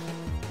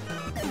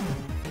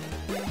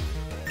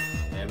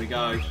 There we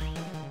go.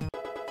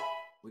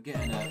 We're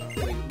getting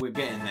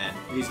there.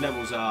 These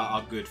levels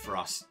are good for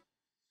us.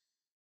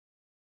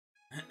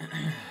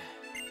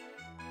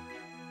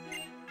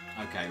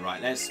 Okay,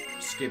 right, let's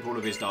skip all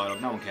of his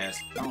dialogue. No one cares.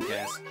 No one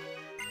cares.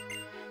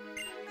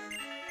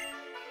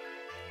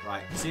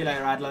 Right, see you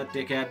later, Adler,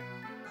 dickhead.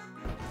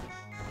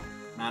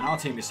 Man, our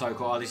team is so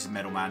cool. Oh, this is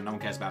Medal Man. No one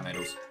cares about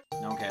medals.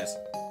 No one cares.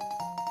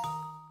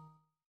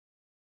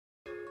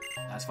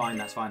 That's fine,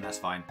 that's fine, that's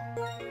fine.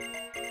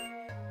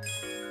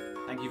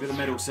 Thank you for the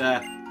medal,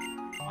 sir.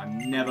 I'm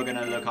never going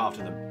to look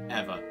after them,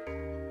 ever.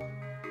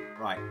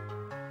 Right.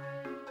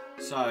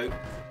 So,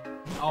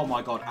 oh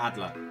my god,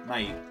 Adler.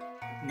 Mate,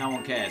 no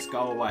one cares.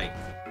 Go away.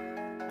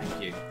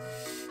 Thank you.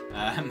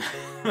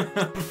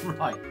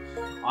 Right.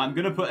 I'm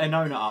going to put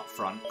Enona up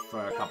front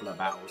for a couple of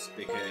battles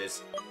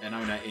because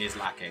Enona is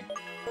lacking.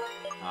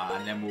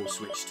 And then we'll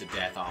switch to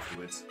Death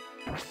afterwards.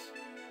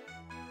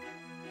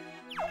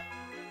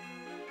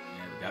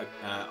 go.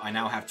 I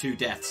now have 2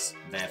 deaths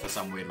there for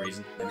some weird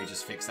reason. Let me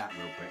just fix that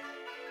real quick.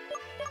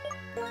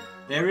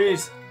 There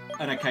is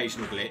an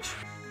occasional glitch,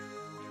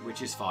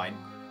 which is fine.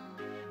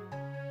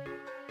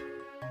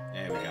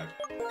 There we go.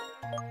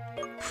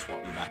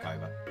 Swap you back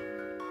over.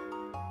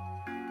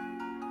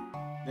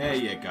 There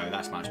you go,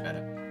 that's much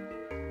better.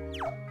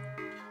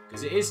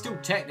 Because it is still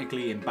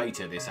technically in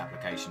beta, this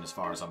application, as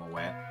far as I'm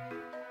aware.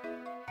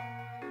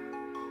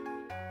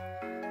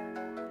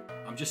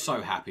 I'm just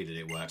so happy that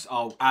it works.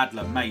 Oh,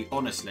 Adler, mate,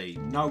 honestly,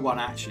 no one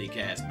actually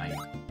cares, mate.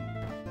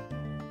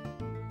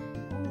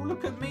 Oh,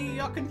 look at me,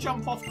 I can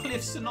jump off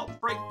cliffs and not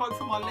break both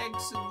of my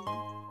legs. And...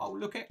 oh,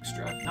 look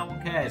extra, no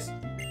one cares.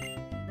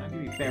 Don't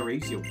give me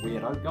berries, you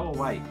weirdo, go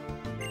away.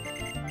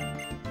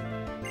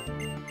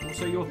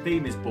 Also, your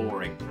theme is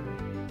boring.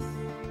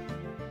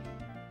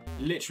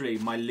 Literally,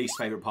 my least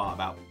favourite part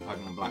about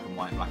Pokemon Black and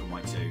White and Black and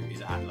White 2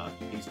 is Adler.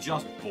 He's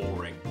just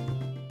boring.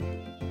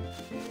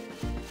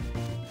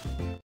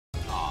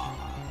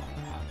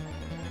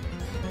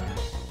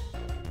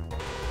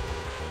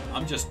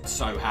 I'm just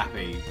so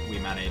happy we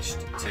managed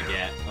to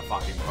get a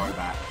fucking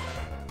Crobat.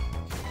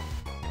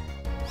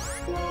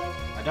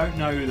 I don't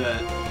know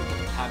that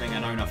having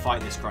an owner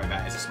fight this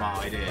Crobat is a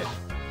smart idea,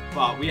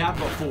 but we have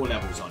got 4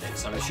 levels on it,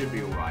 so it should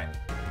be alright.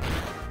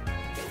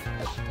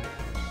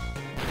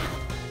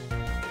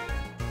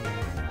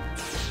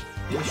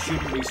 This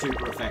shouldn't be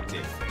super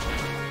effective.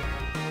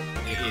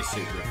 It is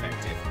super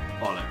effective.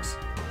 Bollocks.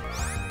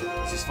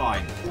 This is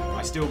fine.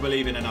 I still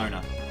believe in an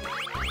owner.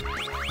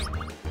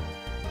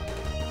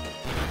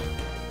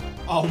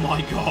 Oh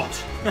my god,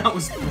 that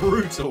was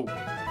brutal.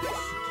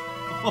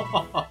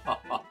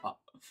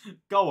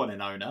 Go on,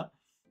 Enola.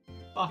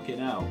 Fucking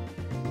hell.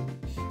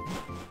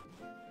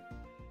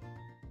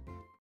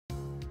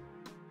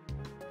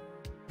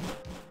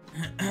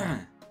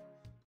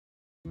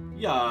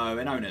 Yo,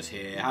 Enola's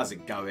here. How's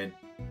it going?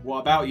 What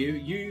about you?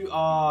 You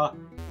are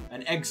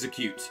an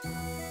execute,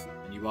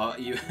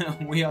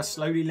 and we are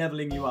slowly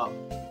leveling you up.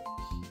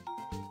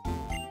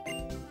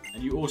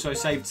 And you also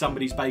saved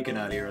somebody's bacon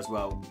earlier as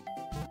well.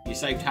 You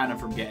saved Hannah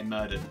from getting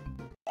murdered.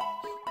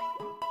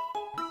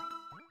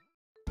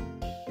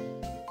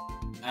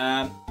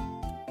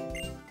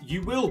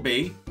 You will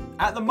be.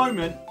 At the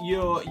moment,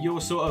 you're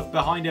sort of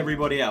behind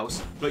everybody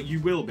else, but you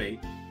will be.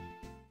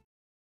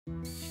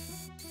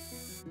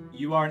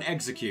 You are an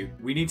execute.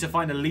 We need to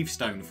find a leaf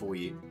stone for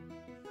you.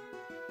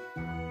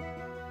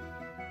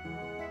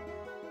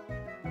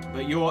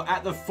 But you're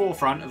at the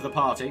forefront of the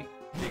party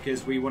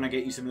because we want to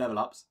get you some level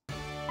ups.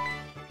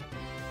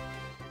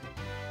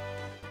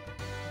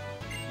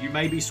 You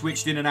may be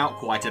switched in and out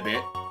quite a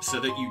bit so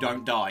that you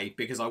don't die,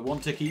 because I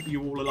want to keep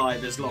you all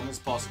alive as long as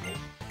possible.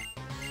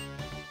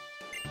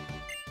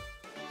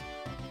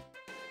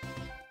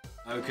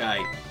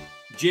 Okay,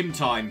 gym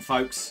time,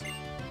 folks.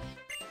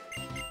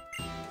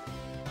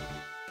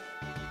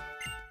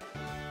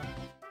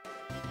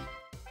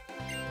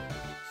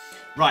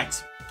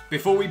 Right,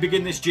 before we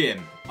begin this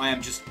gym, I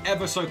am just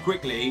ever so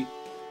quickly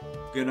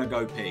gonna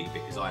go pee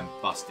because I'm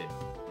busted.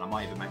 And I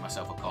might even make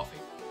myself a coffee.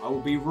 I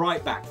will be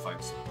right back,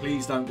 folks.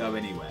 Please don't go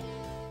anywhere.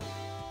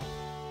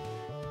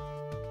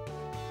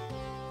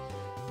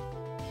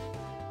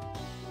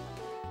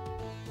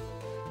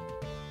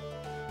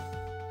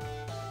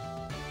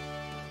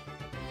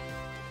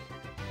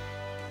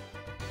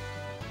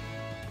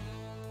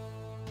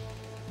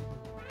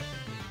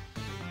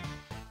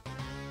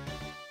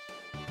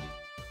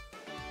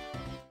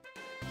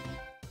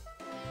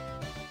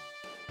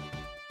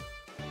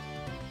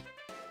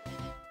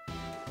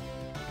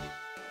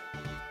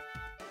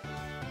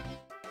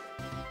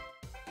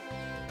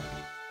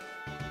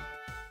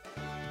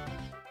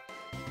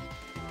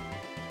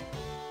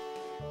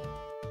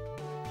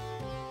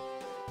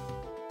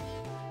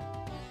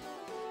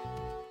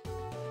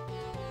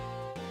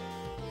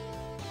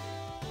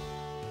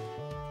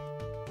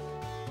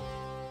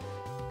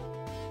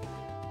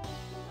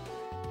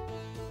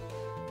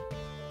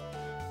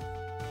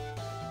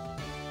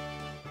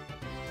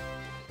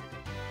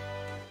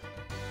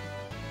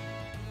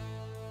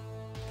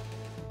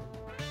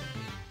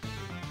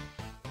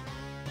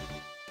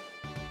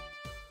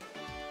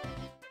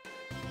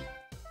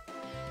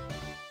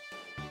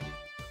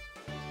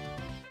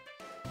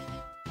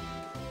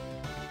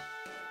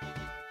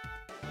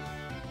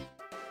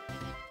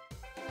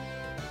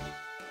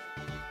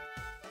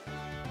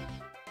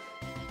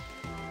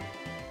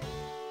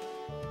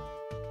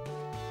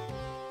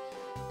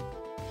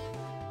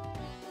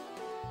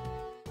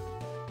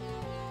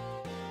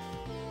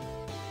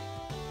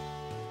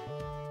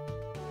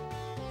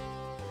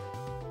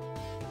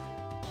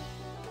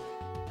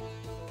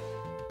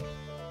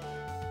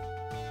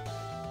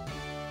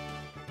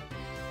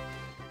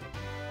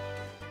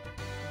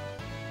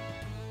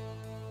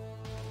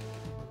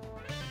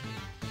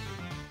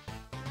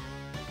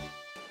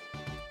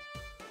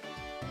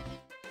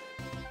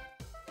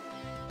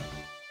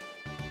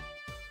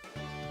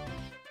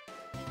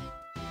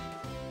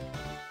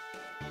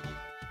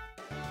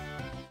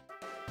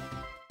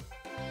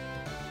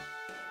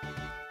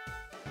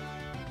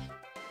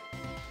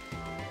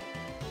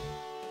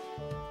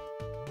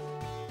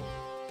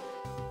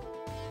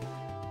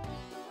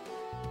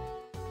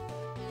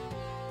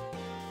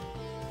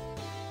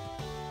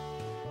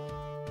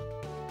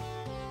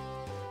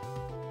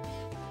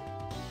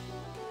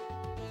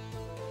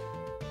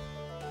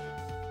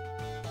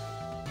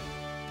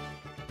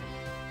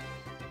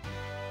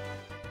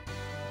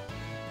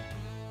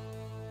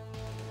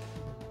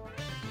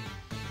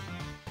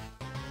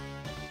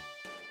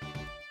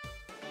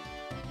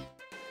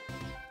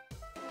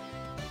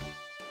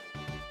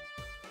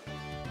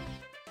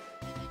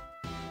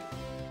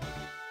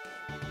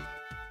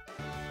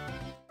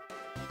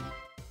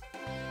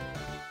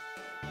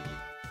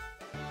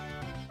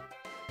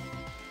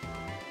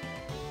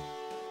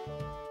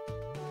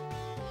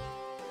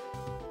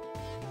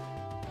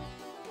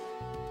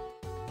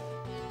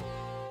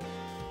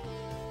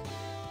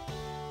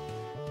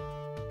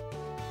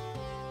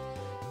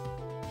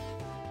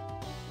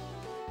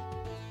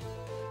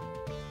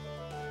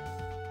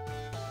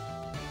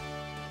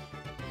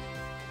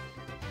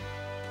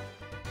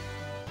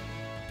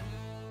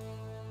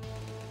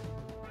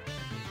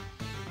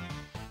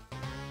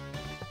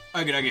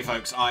 Okay,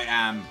 folks, I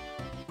am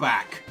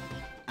back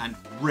and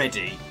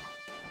ready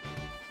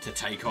to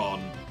take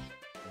on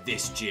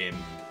this gym.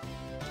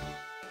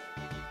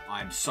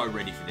 I am so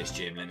ready for this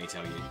gym, let me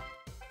tell you.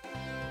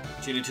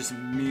 Tuning to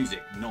some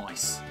music,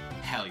 nice.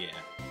 Hell yeah.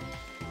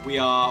 We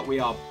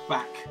are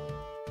back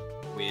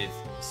with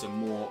some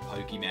more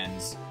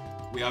Pokemons.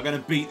 We are going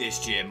to beat this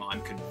gym,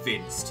 I'm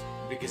convinced.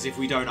 Because if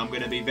we don't, I'm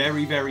going to be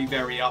very, very,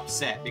 very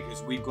upset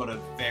because we've got a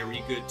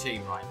very good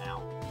team right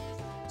now.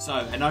 So,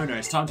 Anona,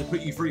 it's time to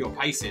put you through your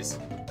paces.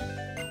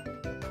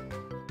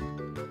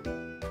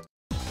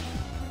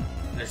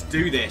 Let's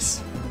do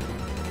this.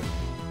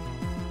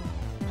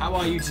 How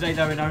are you today,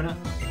 though, Anona?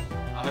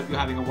 I hope you're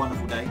having a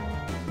wonderful day.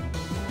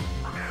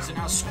 So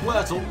now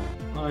Squirtle.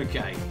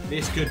 Okay,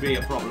 this could be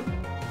a problem.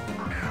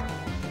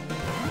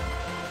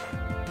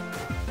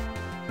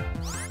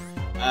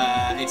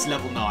 It's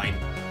level 9.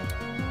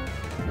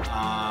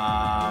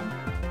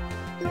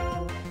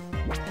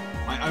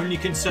 My only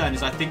concern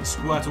is I think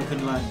Squirtle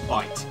can learn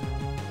Bite.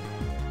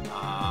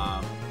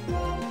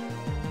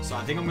 So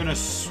I think I'm going to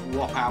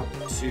swap out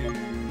to...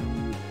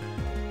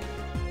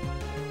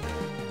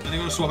 I'm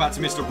going to swap out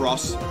to Mr.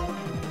 Ross.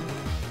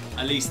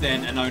 At least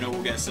then Anona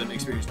will get some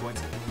experience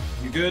points.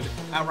 You good?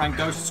 Outrank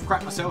ghosts,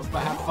 crap myself,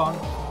 but have fun.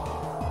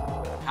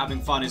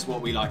 Having fun is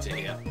what we like to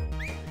hear.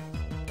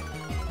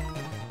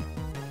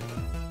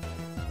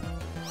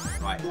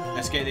 Right,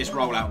 let's get this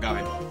rollout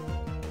going.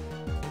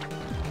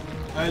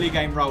 Early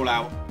game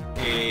rollout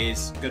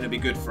is going to be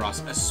good for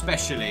us,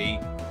 especially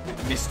with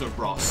Mr.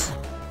 Ross.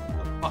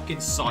 The fucking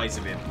size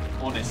of him,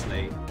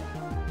 honestly.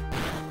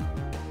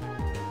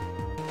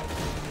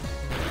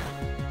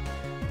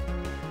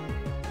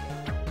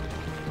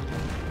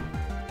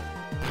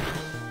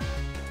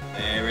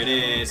 There it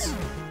is.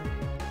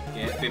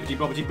 Get bibbity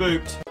bobbity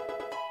booped.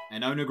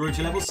 Anona grew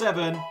to level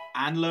 7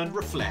 and learned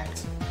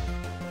Reflect.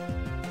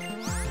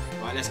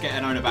 Right, let's get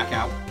Anona back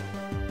out.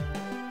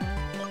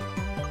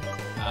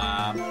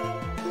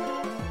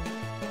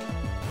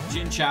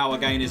 Jin Chao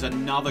again is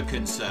another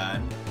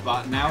concern,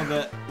 but now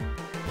that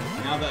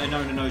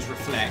Anona knows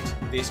Reflect,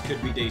 this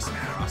could be decent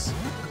for us.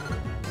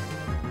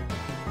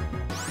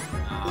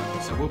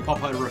 So we'll pop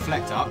her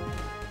Reflect up.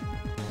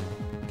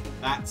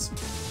 That's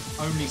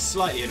only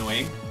slightly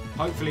annoying.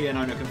 Hopefully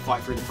Anona can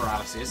fight through the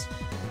paralysis.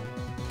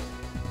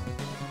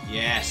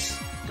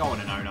 Yes. Go on,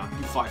 Anona.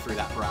 You fight through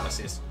that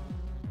paralysis.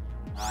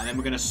 And then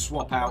we're going to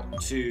swap out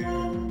to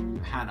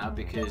Hannah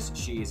because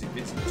she is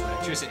invincible to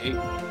electricity.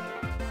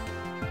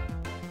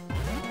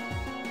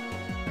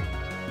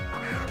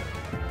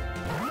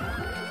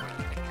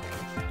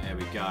 There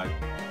we go.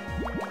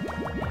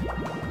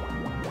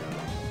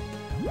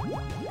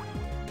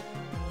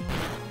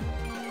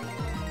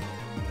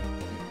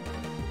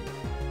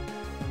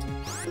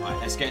 Right,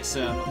 let's get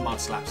some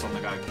mud slaps on the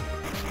go.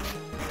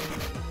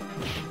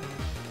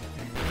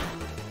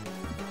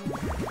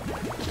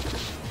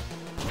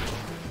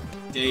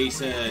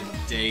 Decent,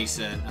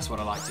 decent. That's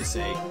what I like to see.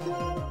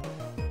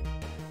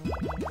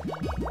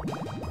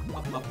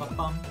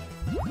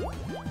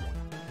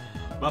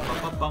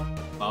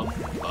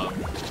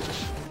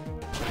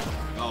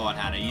 Go on,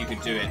 Hannah, you can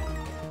do it.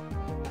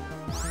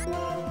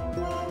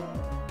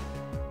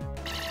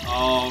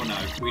 Oh no,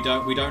 we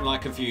don't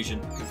like confusion.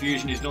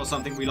 Confusion is not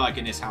something we like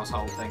in this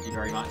household. Thank you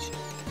very much.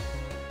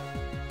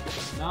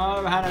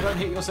 No, Hannah, don't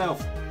hit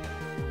yourself.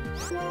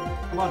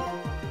 Come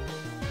on.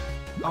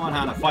 Come on,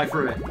 Hannah, fight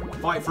through it.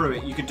 Fight through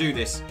it. You can do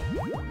this.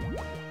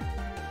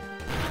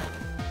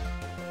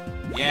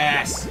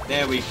 Yes,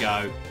 there we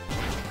go.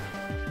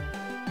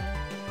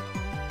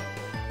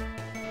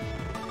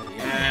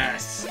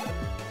 Yes.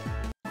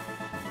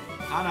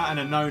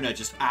 Hannah and Anona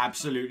just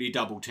absolutely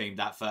double-teamed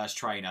that first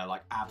trainer,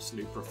 like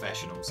absolute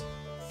professionals.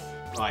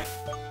 Right,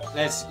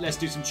 let's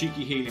do some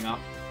cheeky healing up.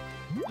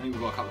 I think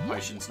we've got a couple of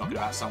potions knocking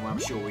about somewhere. I'm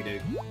sure we do.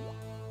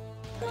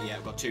 Yeah,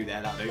 we've got 2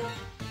 there. That'll do.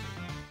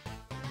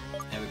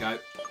 There we go.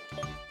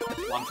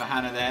 1 for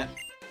Hannah there.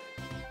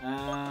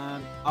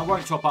 I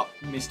won't top up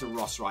Mr.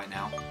 Ross right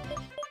now.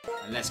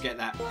 And let's get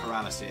that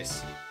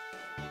paralysis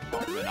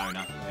off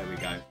Anona. There we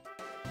go.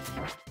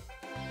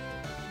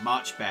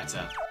 Much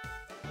better.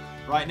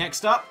 Right,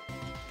 next up.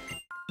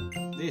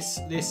 This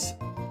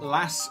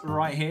lass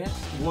right here.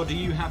 What do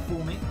you have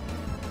for me?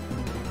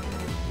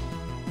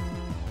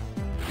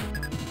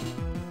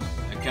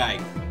 Okay.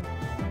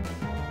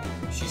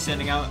 She's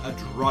sending out a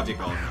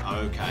Drtwisticles.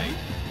 Okay.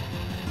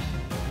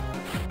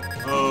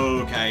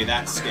 Okay,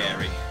 that's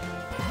scary.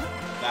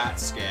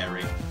 That's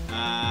scary.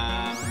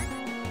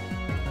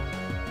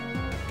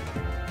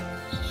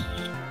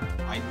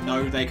 I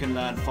know they can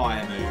learn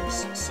fire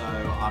moves, so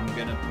I'm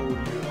going to pull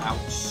you out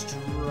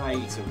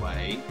straight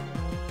away.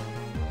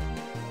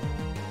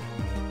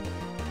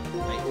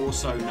 They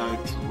also know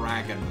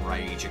Dragon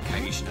Rage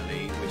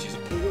occasionally, which is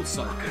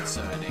also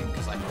concerning,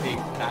 because I think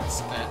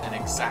that's an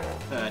exact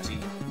 30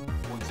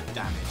 points of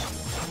damage.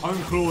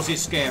 Home Claws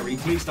is scary,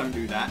 please don't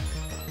do that.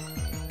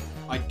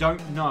 I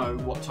don't know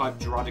what type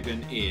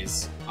Drtwisticles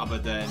is, other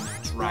than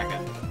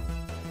Dragon.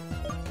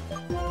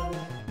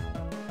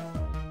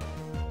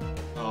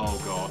 Oh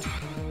god.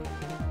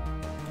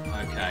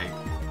 Okay.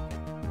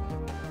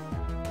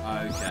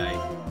 Okay.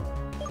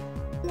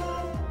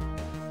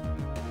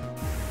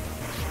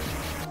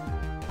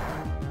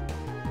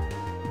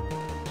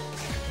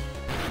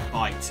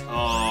 Bite.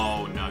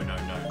 Oh, no, no,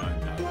 no, no,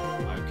 no.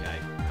 Okay.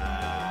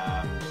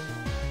 I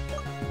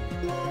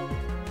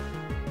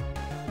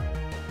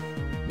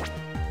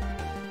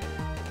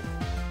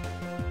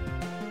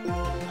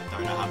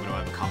don't know how I'm going to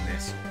overcome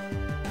this.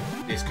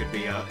 This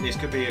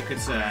could be a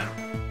concern.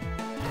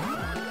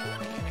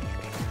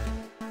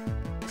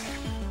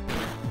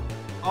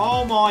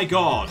 Oh my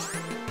god!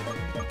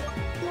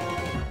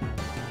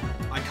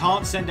 I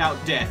can't send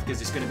out Death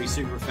because it's going to be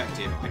super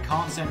effective. I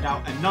can't send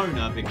out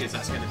Anona because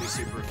that's going to be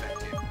super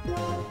effective.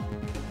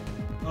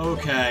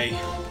 Okay,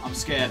 I'm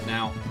scared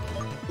now.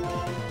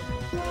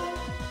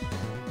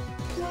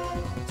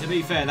 To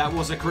be fair, that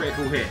was a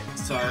critical hit,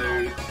 so...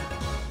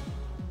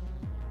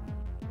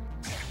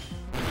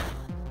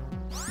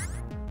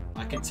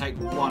 I can take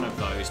one of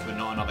those, but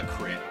not another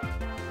crit.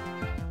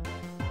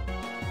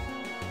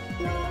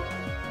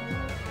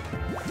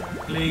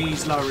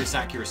 Please lower its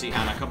accuracy,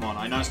 Hannah. Come on.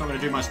 I know it's not going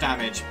to do much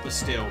damage, but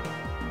still.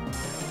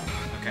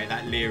 Okay,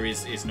 that Leer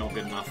is not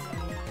good enough.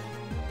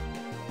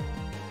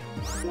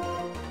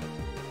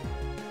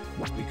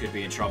 We could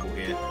be in trouble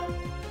here.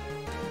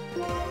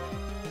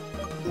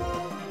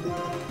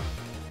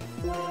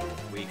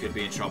 We could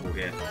be in trouble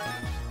here.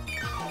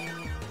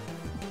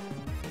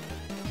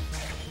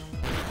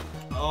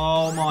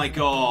 Oh my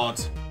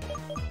god.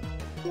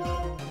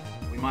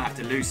 We might have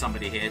to lose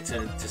somebody here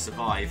to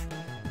survive.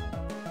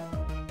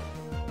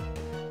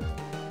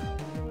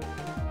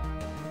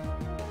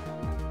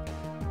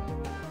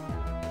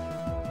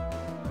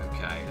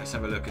 Let's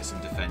have a look at some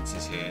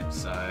defences here.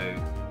 So,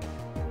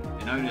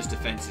 Enona's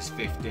defence is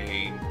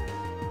 15,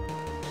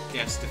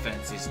 Death's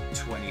defence is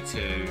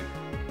 22,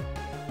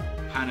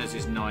 Hannah's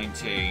is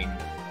 19,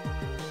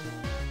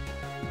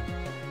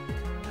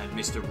 and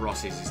Mr.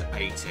 Ross's is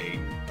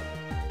 18.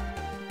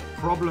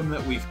 Problem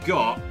that we've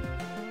got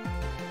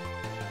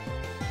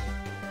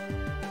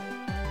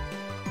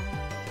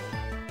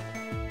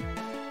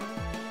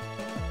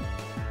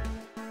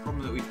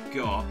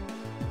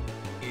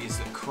is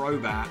that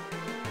Crobat,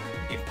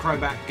 if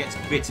Crobat gets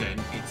bitten,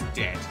 it's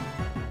dead.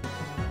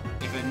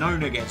 If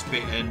Anona gets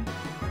bitten,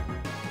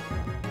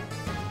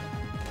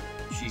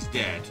 she's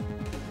dead.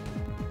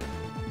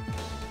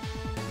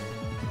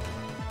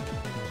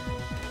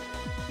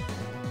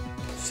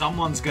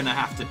 Someone's gonna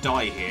have to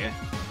die here.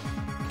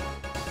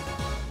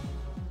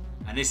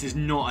 And this is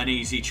not an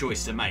easy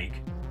choice to make.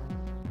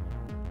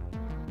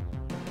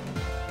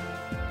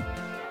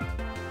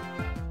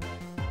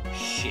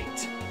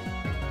 Shit.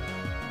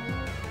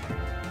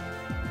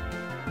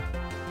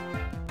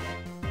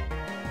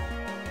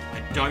 I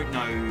don't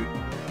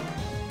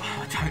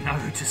know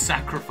who to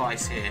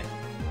sacrifice here.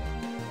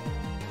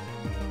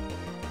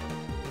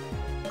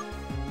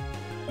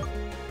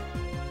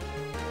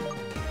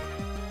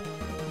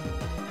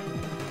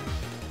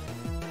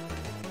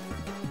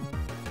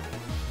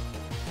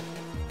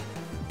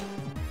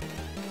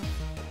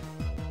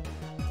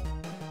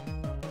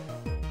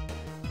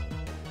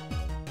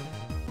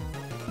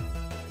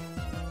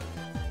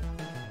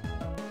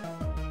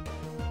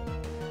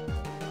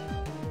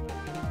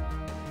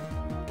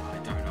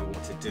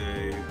 Do.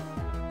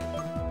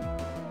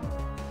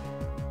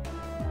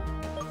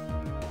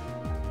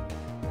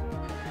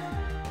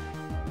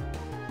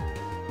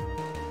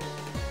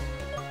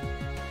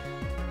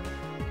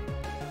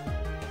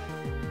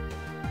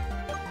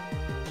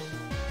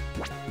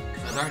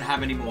 Because I don't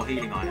have any more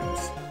healing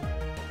items.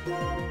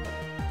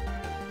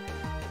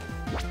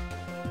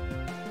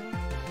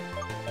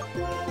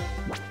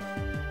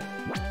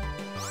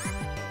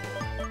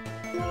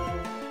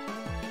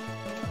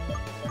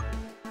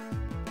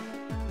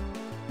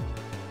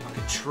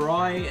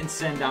 Try and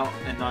send out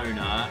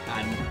Anona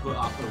and put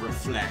up a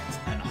Reflect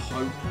and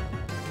hope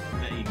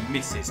that he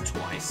misses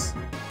twice.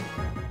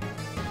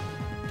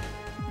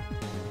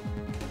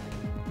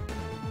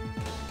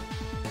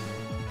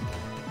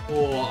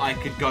 Or I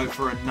could go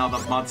for another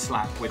Mud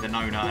Slap with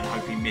Anona and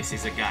hope he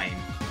misses again.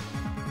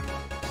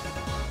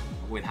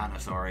 With Hannah,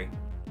 sorry.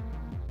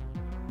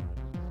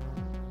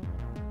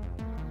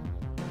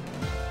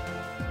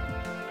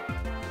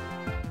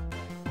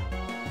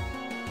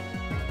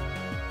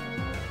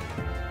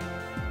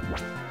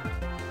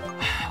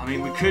 I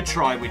mean, we could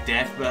try with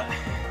Death, but...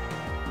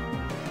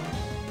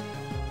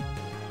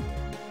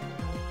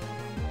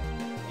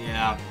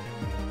 yeah.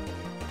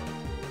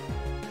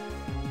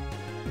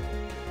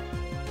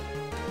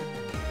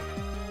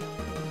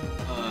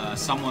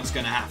 Someone's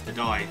gonna have to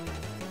die.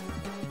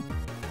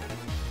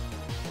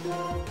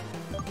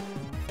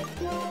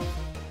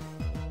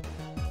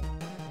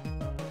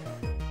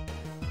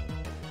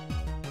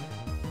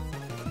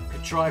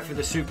 Could try for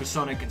the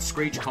Supersonic and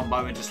Screech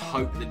combo and just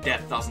hope that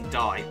Death doesn't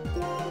die.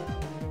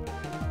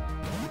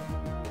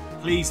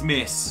 Please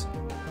miss.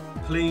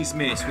 Please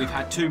miss. We've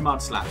had 2 Mud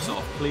Slaps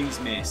off. Please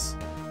miss.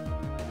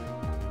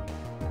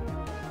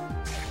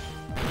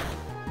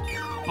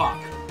 Fuck.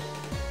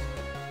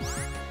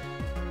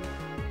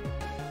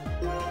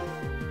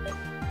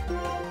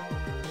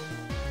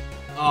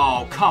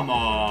 Oh, come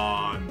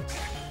on.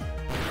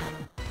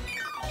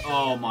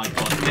 Oh my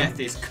god, death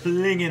is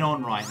clinging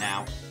on right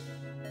now.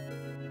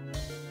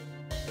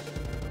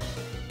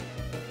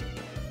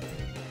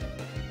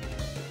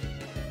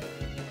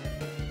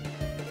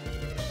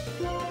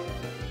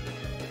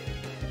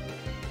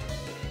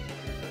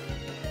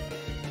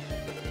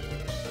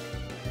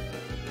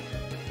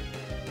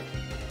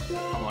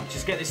 Come on,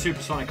 just get this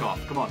supersonic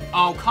off. Come on.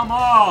 Oh, come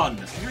on!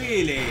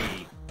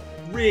 Really?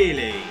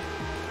 Really?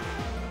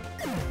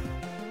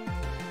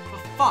 For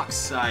fuck's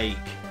sake.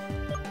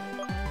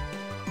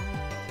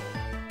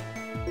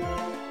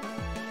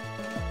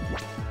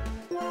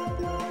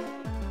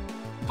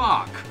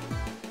 Fuck.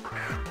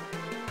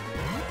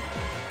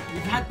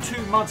 We've had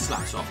 2 mud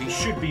slaps off. He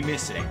should be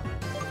missing.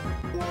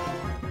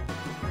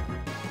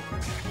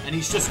 And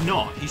he's just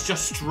not. He's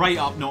just straight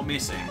up not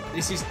missing.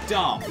 This is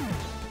dumb.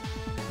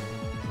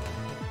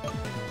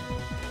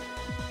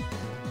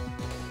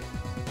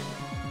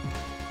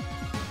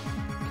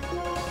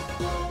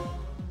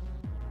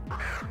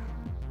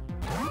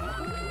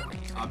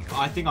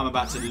 I think I'm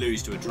about to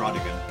lose to a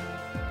Drtwisticles.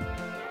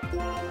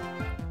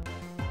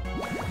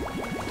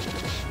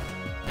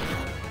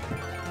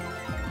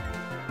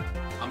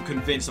 I'm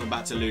convinced I'm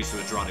about to lose to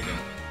a Drtwisticles.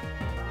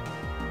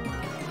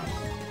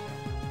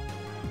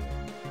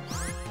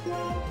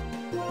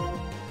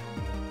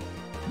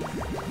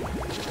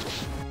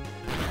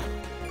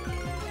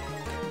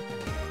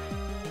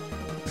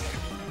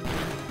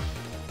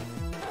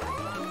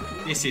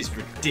 This is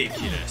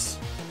ridiculous.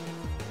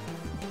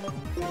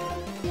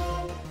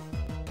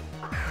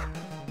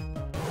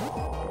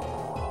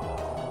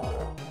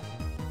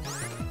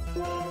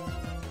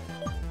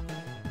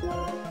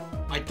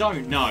 I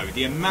don't know.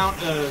 The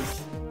amount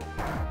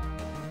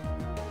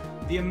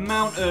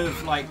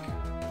of like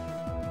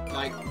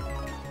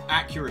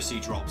accuracy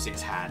drops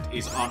it's had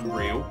is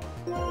unreal.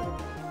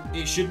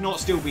 It should not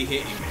still be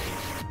hitting me.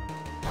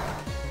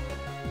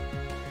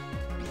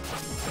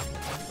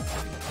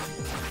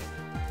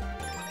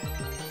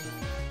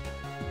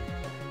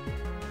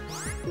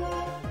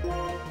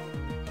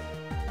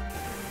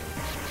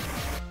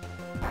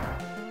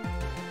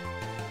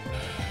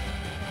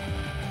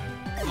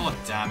 God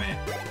damn it.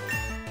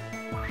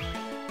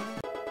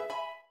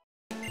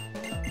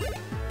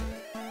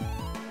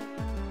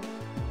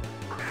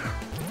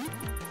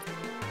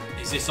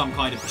 Is this some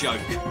kind of joke?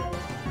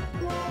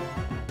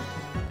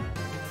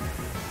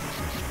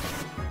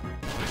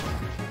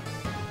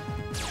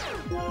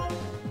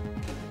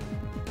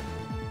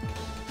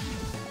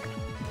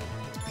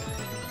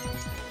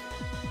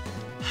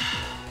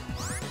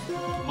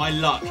 My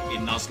luck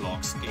in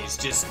Nuzlocke is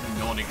just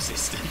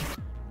non-existent.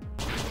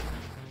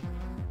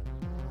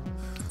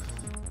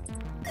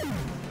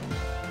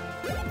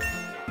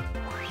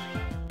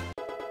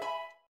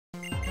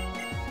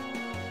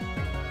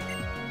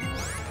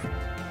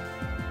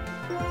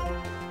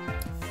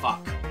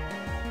 Fuck.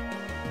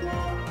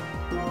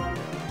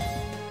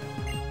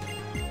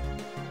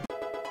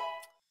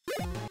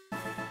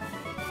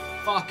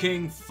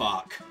 Fucking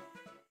fuck.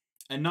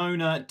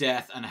 Anona,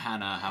 Death, and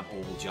Hannah have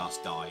all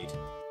just died.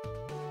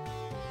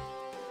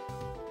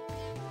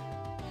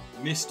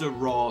 Mr.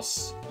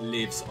 Ross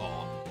lives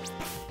on.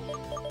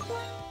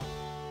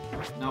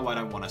 No, I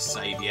don't want to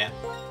save yet.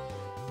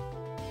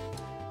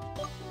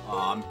 Oh,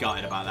 I'm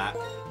gutted about that.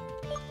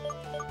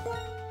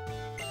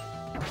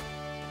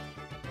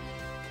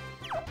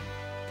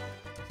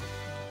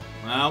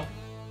 Well,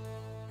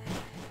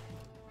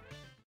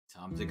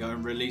 time to go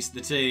and release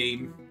the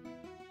team.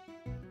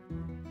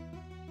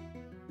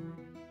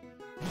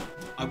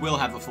 I will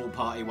have a full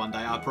party one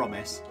day, I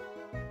promise.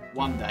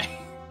 One day.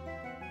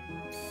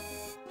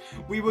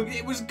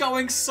 It was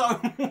going so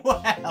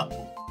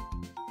well.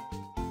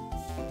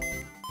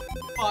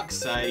 Fuck's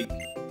sake.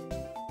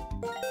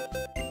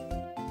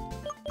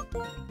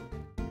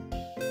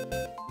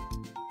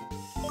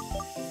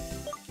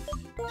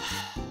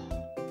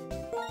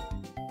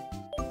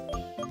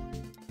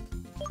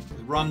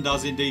 The run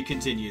does indeed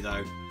continue,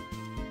 though.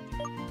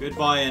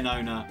 Goodbye,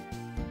 Anona.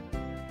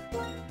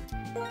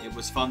 It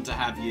was fun to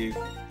have you.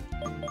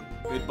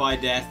 Goodbye,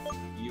 Death.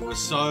 You were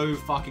so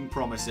fucking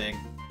promising.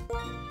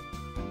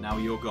 And now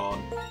you're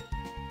gone.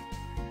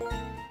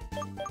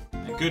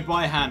 And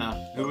goodbye,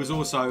 Hannah, who was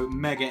also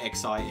mega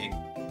exciting.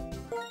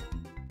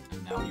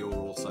 And now you're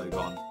also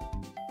gone.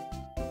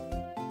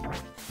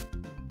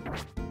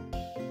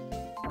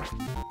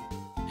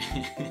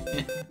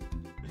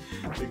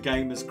 The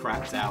game has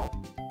crapped out.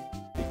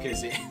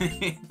 Because it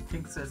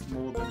thinks there's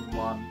more than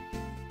one.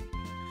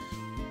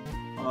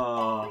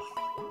 Oh.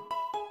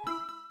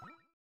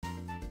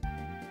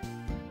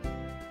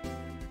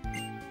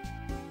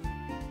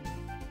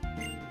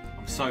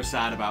 I'm so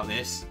sad about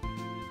this.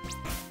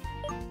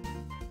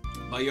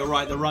 But you're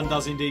right, the run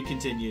does indeed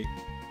continue.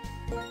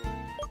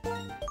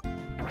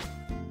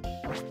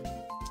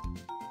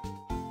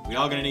 We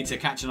are going to need to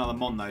catch another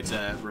Mon, though,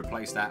 to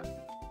replace that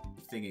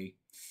thingy.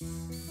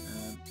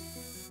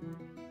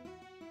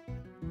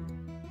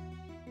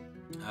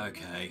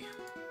 Okay.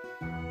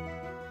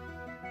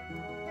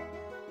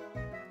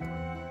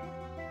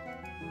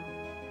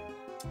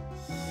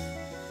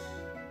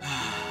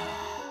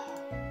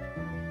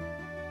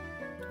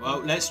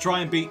 let's try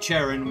and beat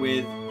Cheran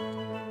with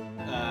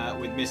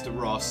Mr.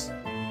 Ross.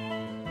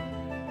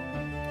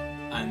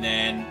 And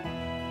then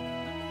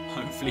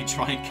hopefully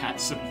try and catch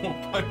some more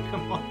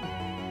Pokemon.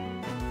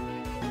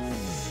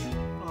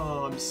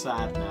 Oh, I'm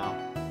sad now.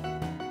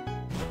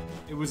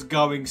 It was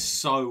going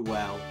so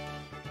well.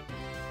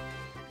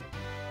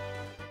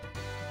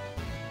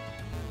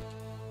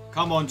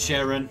 Come on,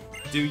 Cheran.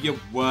 Do your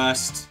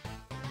worst.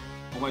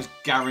 Almost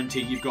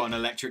guaranteed you've got an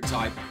electric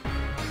type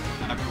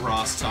and a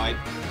grass type.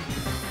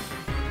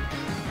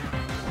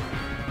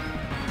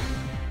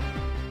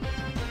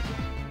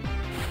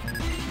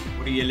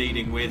 What are you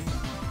leading with?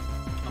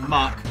 A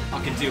muck.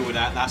 I can deal with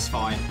that. That's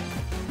fine.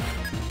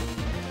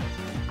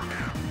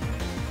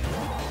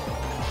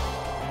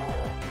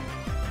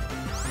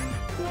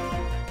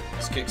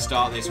 Let's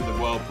kickstart this with a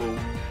Whirlpool.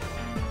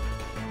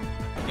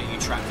 Get you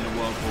trapped in a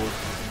Whirlpool.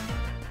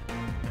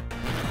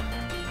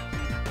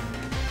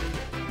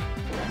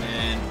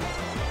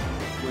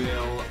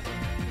 We'll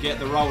get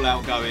the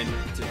rollout going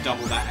to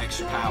double that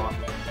extra power.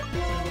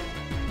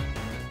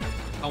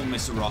 Oh,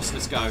 Mr. Ross,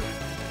 let's go. You're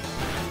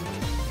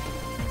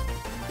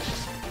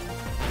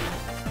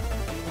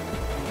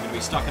going to be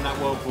stuck in that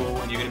Whirlpool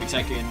and you're going to be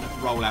taking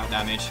rollout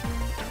damage.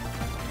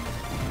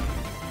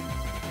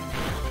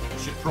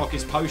 Should proc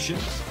his potion,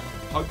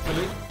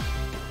 hopefully.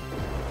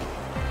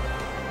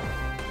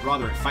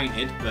 Rather it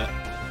fainted, but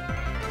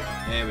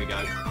there we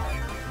go.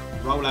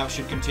 Rollout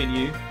should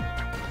continue.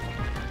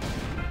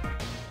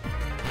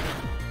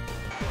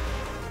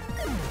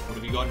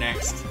 Got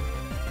next.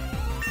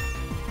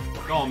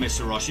 Go on,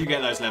 Mr. Ross, you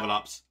get those level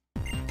ups.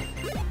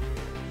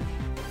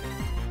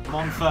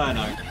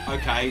 Monferno.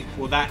 Okay,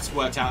 well that's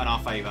worked out in our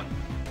favour.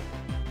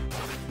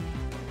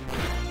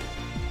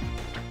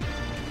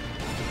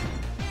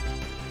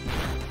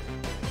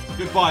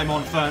 Goodbye,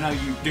 Monferno,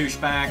 you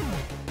douchebag.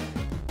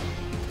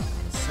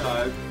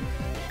 So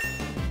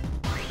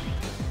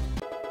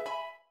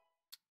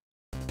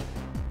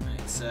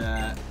it's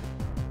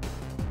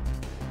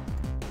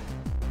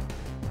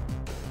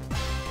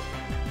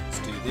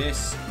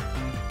this.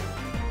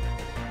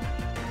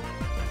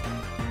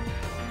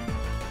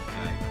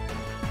 Okay.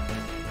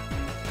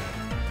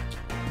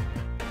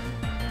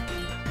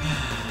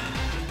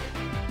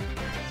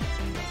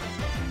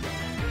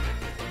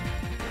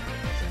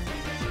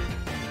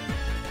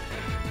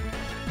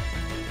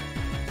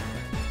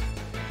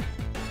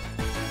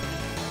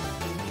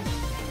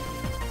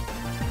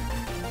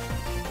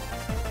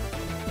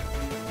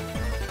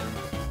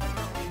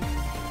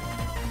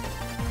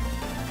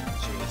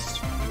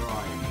 Just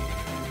right here.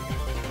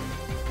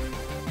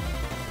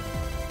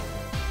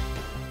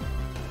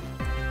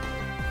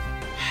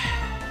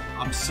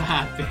 I'm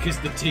sad because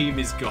the team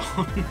is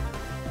gone.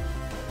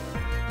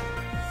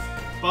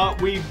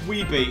 But we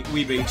beat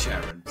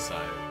Cheran, so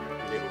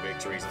little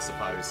victories, I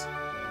suppose.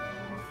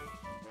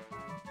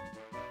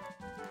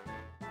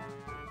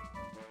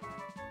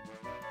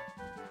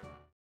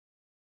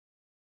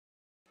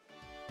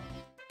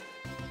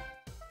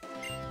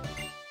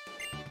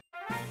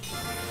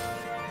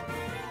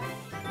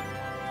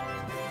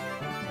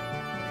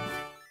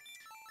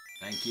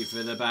 Thank you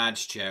for the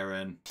badge,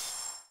 Cheran.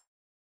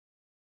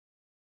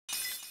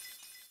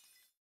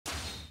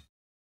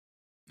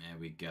 There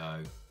we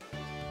go.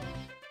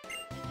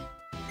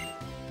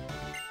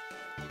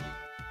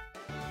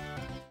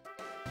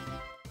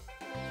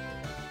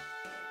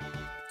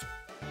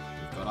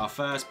 We've got our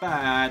first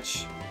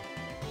badge.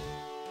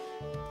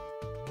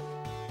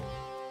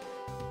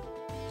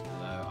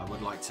 Although I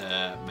would like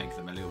to make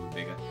them a little bit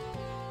bigger.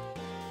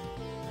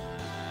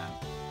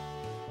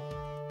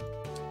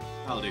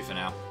 That'll do for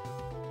now.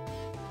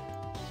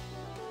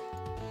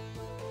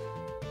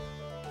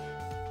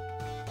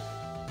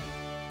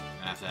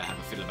 To have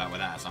a fiddle about with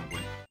that at some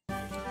point.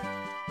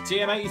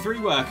 TM83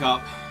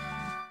 workup.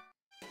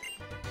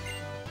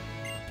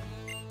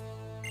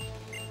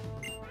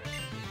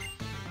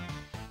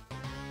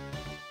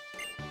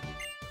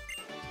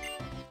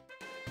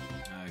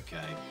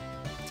 Okay.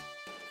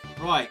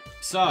 Right,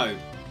 so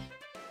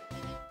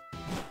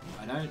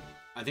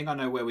I think I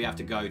know where we have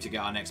to go to get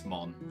our next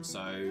Mon.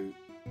 So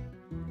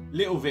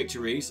little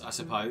victories, I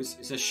suppose.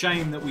 It's a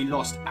shame that we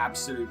lost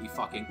absolutely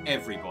fucking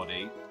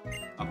everybody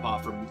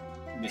apart from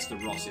Mr.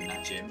 Ross in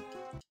that gym.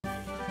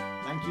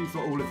 Thank you for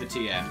all of the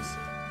TMs.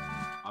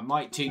 I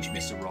might teach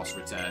Mr. Ross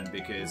return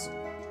because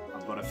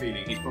I've got a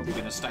feeling he's probably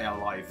going to stay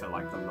alive for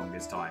like the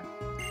longest time.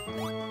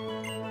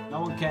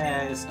 No one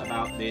cares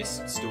about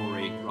this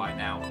story right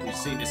now. We've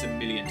seen this a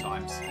million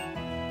times. Here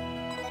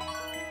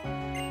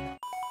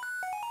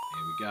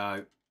we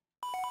go.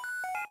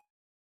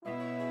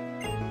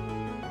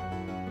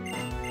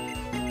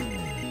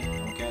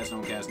 No one cares, no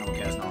one cares, no one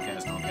cares, no one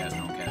cares, no one cares,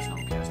 no one cares, no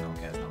one cares, no one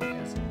cares, no one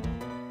cares.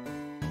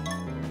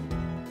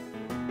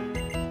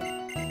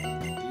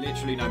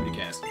 Literally nobody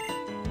cares.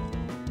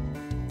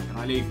 Can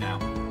I leave now?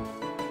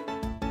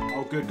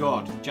 Oh, good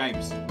God.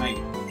 James, mate.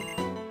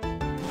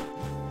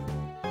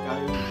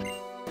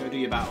 Go do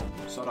your battle.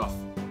 Sod off.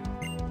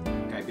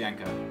 Okay,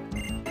 Bianca.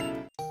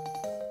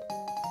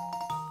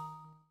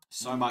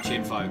 So much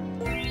info.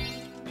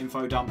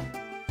 Info dump.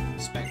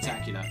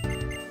 Spectacular.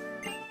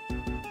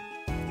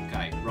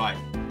 Okay, right.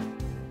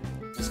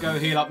 Let's go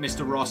heal up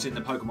Mr. Ross in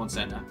the Pokemon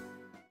Center.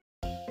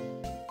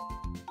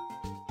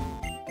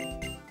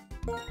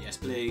 Yes,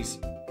 please.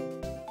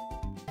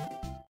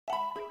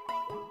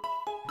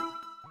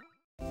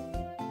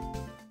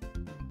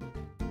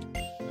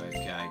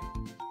 Okay.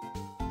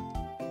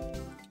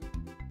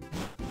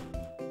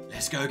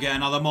 Let's go get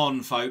another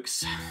Mon,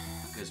 folks.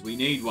 Because we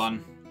need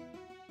one.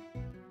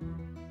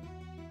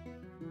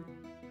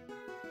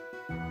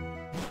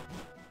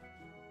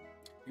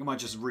 I might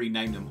just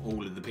rename them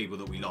all of the people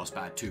that we lost,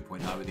 but add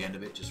 2.0 at the end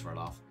of it, just for a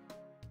laugh.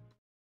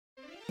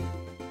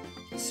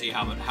 See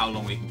how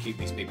long we can keep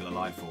these people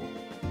alive for.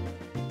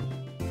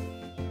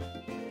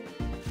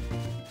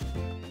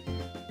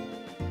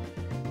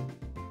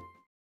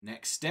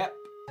 Next step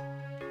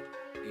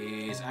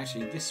is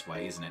actually this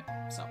way, isn't it?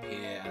 It's up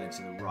here and then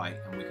to the right,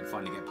 and we can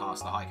finally get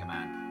past the hiker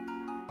man.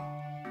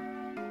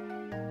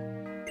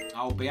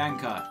 Oh,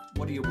 Bianca,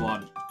 what do you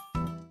want?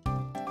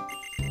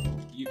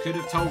 You could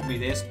have told me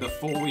this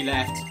before we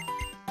left.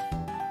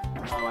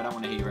 Oh, I don't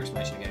want to hear your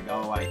explanation again.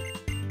 Go away.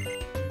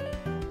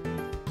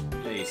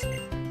 Please.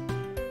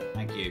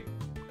 Thank you.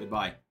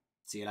 Goodbye.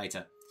 See you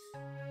later.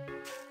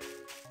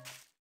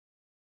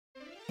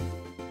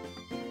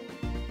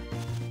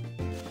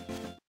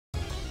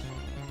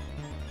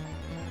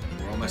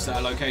 We're almost at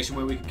a location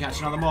where we can catch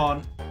another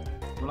Mon.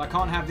 Well, I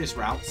can't have this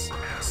route,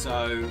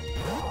 so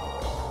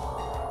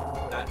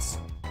that's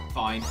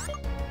fine.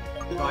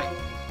 Goodbye.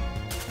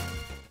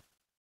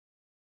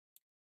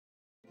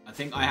 I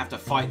think I have to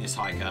fight this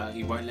hiker.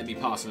 He won't let me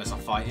pass unless I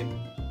fight him.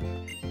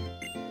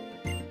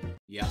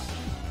 Yeah.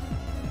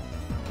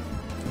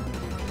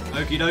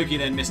 Okie dokie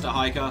then, Mr.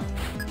 Hiker.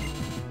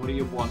 What do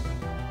you want?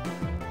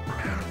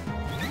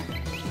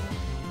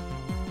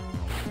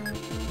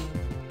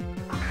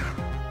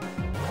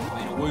 I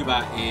mean, a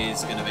Woobat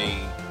is going to be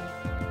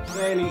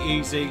fairly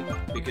easy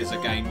because,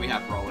 again, we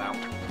have rollout.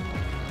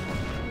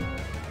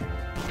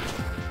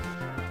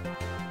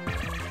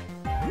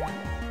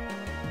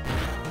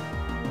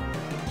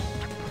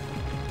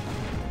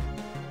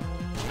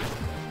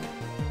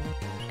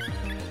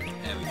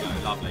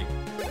 Lovely.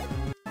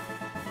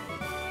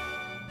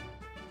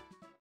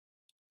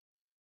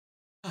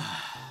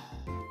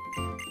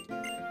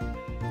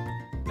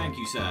 Thank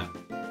you, sir.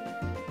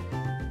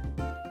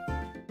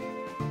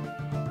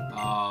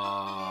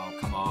 Oh,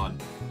 come on.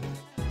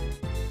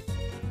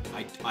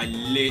 I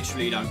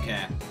literally don't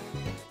care.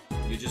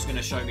 You're just going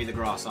to show me the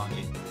grass, aren't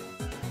you?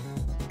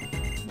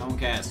 No one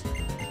cares.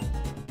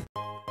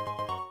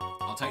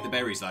 I'll take the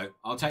berries, though.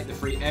 I'll take the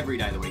free every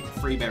day of the week.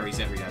 Free berries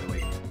every day of the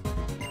week.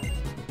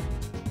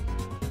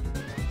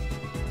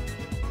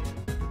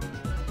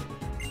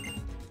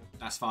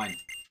 That's fine.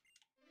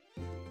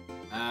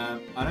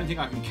 I don't think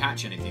I can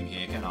catch anything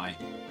here, can I?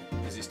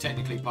 Because it's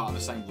technically part of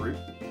the same route.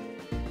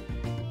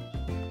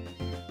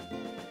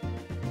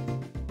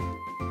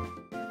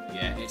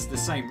 Yeah, it's the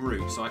same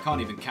route, so I can't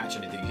even catch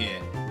anything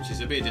here, which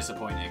is a bit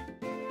disappointing.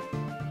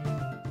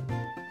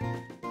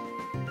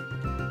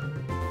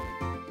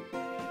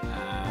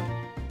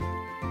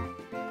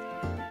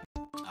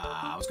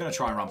 I was going to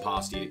try and run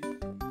past you.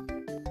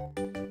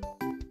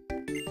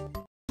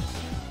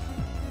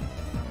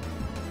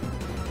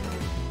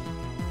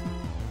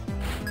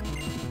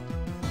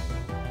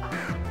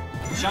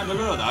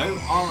 Chandelure, though,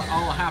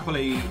 I'll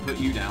happily put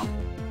you down.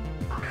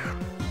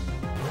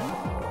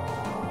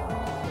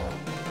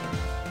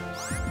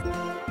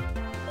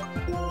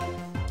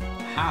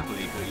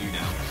 Happily put you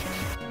down.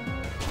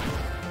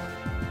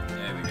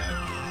 There we go.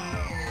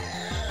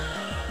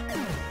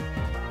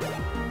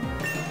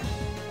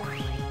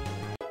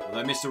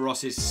 Although Mr.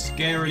 Ross is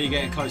scarily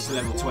getting close to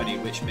level 20,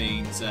 which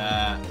means we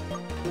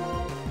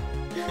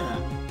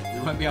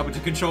won't be able to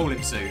control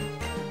him soon.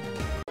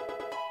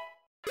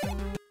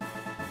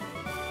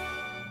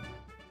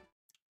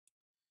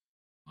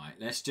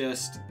 Let's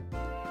just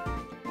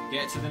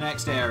get to the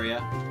next area.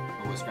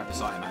 Oh, let's grab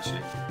this item,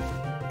 actually.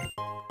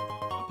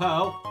 A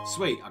pearl?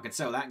 Sweet. I could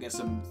sell that and get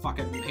some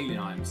fucking healing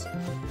items.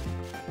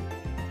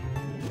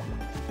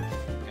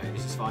 Okay,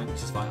 this is fine.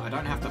 This is fine. I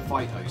don't have to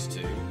fight those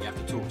two. You have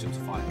to talk to them to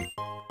fight them.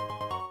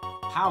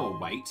 Power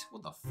weight?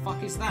 What the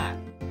fuck is that?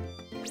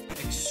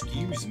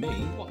 Excuse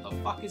me? What the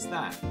fuck is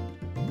that?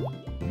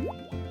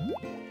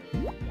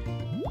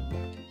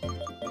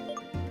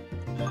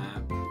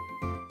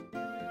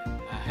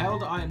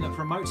 Held item that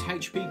promotes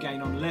HP gain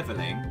on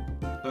leveling,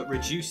 but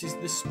reduces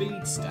the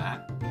speed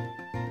stat.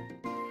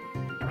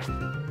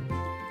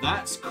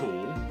 That's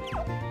cool.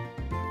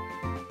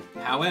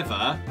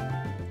 However,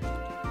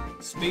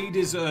 speed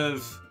is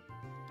of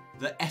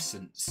the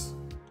essence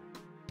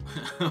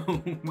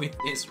with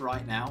this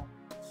right now.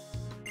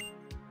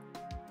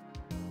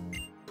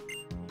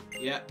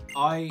 Yeah,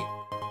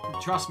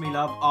 trust me,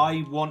 love,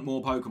 I want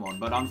more Pokemon,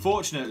 but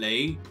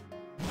unfortunately,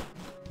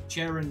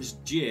 Charon's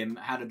gym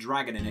had a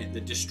dragon in it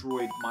that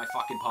destroyed my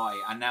fucking party,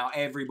 and now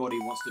everybody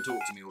wants to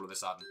talk to me all of a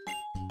sudden.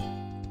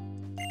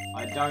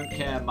 I don't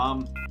care,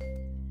 Mum.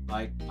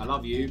 Like, I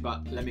love you,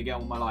 but let me get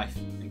on with my life.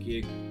 Thank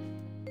you.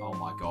 Oh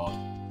my god.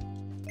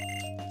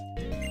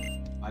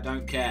 I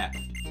don't care.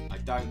 I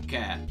don't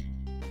care.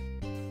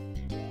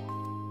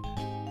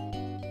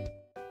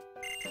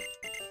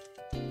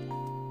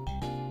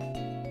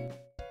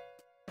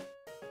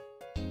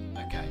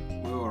 Okay,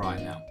 we're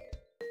alright now.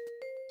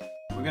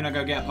 We're gonna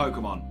go get a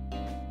Pokemon.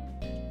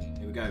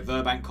 Here we go,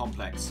 Verbank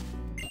Complex.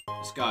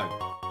 Let's go.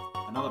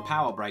 Another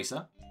Power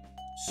Bracer.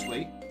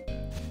 Sweet.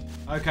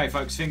 Okay,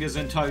 folks, fingers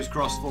and toes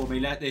crossed for me.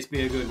 Let this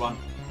be a good one.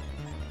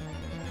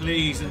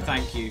 Please and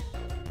thank you.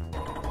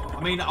 I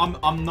mean,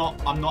 I'm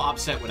not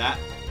upset with that.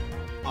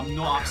 I'm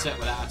not upset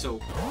with that at all.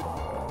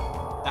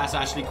 That's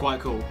actually quite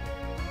cool.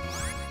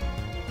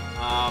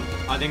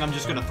 I think I'm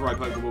just gonna throw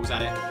Pokeballs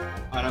at it.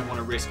 I don't want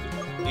to risk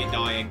it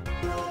dying.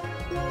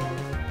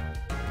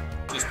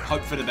 Just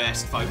hope for the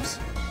best, folks.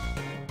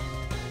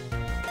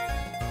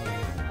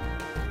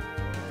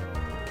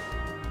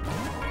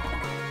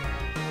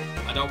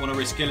 I don't want to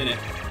risk killing it.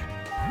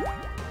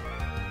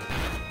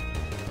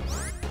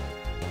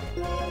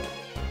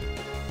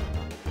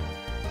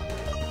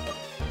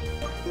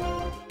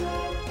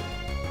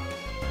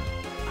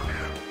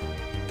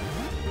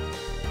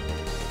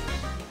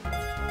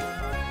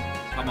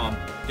 Come on,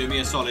 do me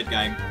a solid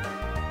game.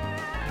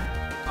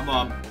 Come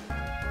on.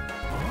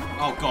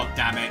 Oh, god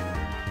damn it.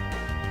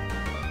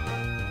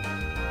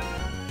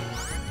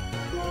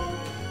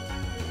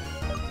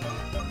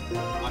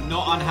 I'm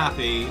not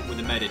unhappy with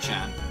the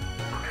Medicham.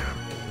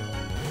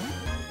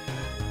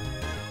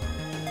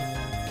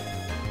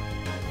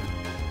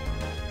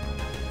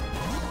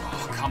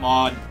 Oh, come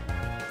on.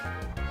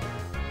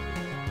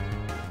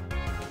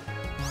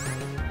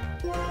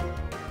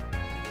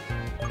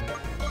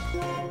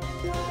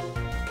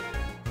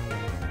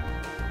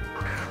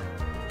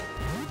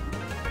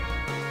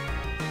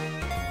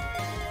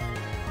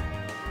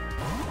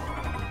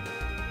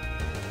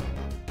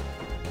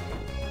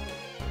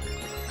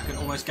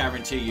 Almost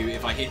guarantee you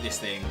if I hit this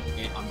thing,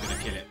 I'm going to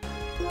kill it.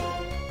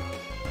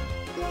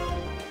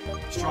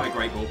 Let's try a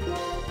Great Ball.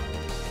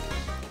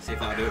 See if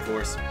that'll do it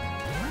for us.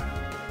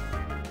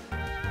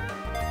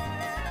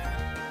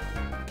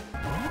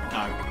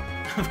 No,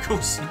 of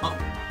course not.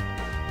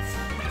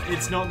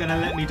 It's not going to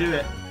let me do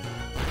it.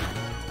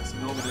 It's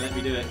not going to let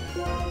me do it.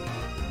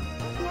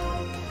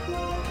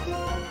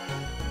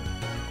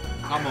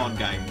 Come on,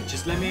 game.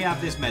 Just let me have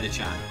this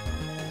Medicham.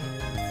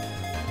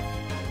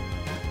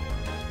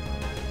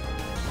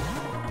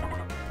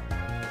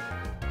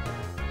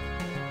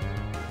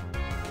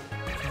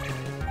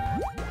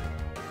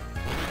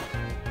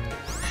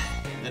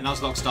 The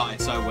Nuzlocke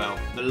started so well.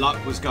 The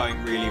luck was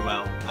going really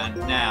well. And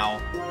now...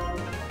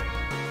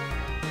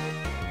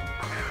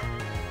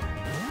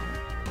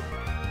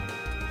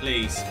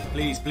 Please,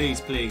 please,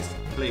 please, please,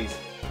 please.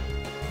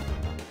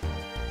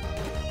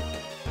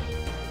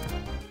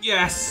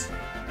 Yes!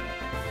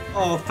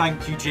 Oh,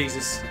 thank you,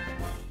 Jesus.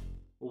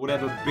 Or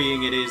whatever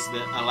being it is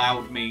that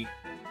allowed me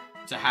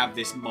to have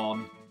this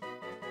Mon.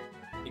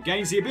 It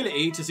gains the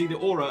ability to see the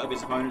aura of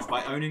its opponents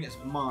by owning its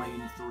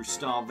mind through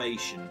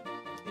starvation.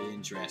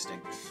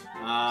 Interesting.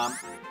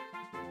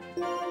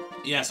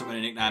 Yes, I'm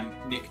going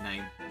to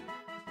nickname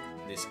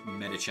this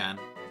Medicham.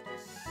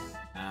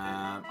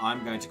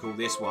 I'm going to call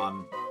this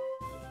one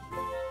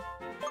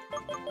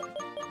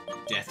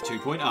Death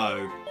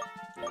 2.0.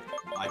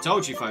 I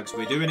told you, folks,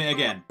 we're doing it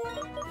again.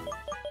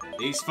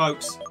 These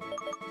folks,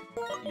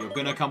 you're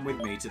going to come with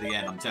me to the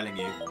end, I'm telling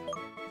you.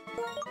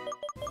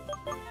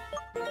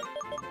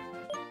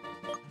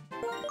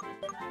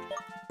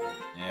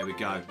 There we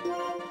go.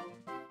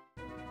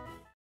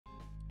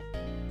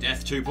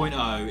 Death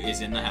 2.0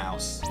 is in the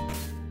house.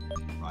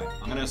 Right,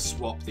 I'm going to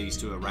swap these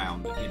two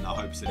around in the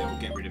hopes that it will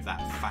get rid of that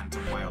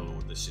Phantom Whale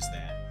Lord that's just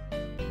there.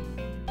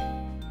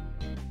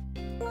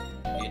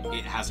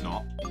 It has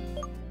not.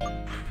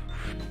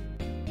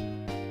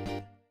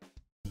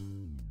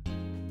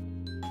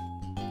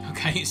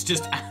 Okay, it's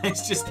just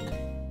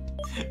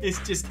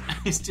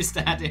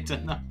added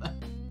another.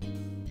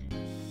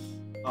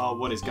 Oh,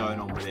 what is going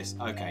on with this?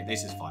 Okay,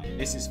 this is fine.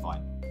 This is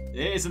fine.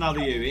 It is another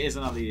U. It is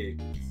another U.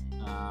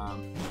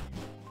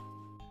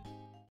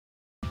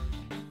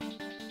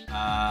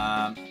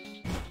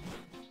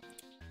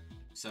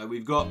 So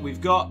we've got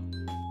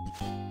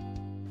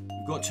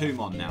two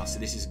Mon now, so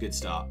this is a good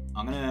start.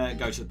 I'm gonna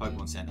go to the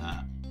Pokemon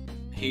Center,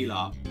 heal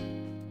up,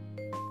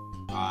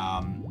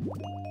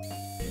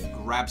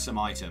 grab some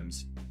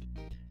items,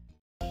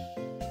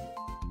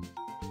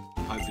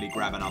 and hopefully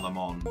grab another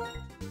Mon.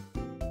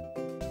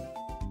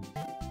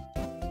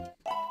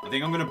 I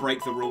think I'm gonna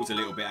break the rules a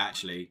little bit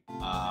actually,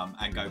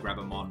 and go grab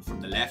a Mon from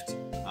the left,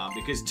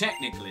 because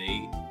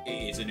technically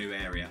it is a new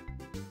area.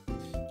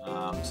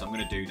 So I'm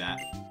gonna do that.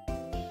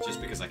 Just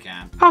because I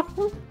can.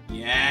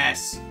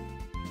 Yes!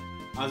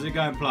 How's it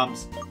going,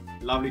 Plums?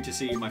 Lovely to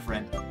see you, my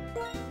friend.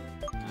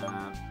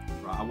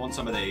 Right, I want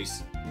some of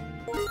these.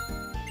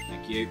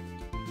 Thank you.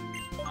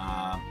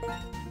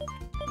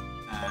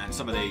 And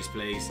some of these,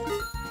 please.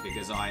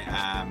 Because I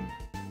am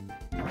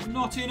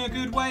not in a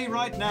good way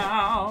right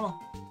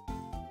now.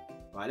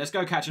 Right, let's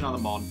go catch another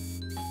Mon.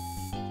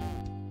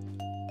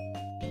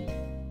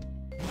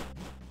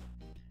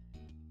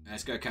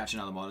 Let's go catch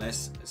another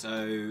monolith.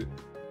 So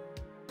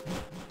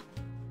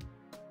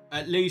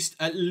at least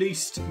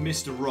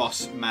Mr.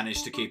 Ross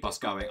managed to keep us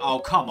going. Oh,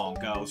 come on,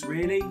 girls.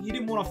 Really? You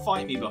didn't want to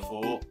fight me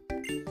before?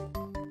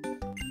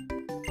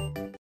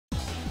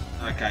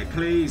 Okay,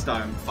 please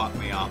don't fuck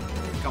me up.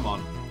 Come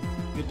on.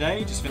 Good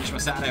day. Just finished my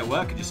Saturday at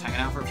work and just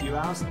hanging out for a few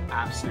hours.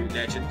 Absolute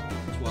legend.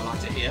 That's what I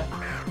like to hear.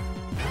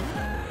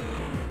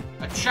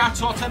 A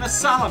Chatot and a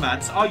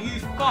Salamence? Are you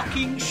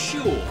fucking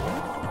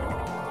sure?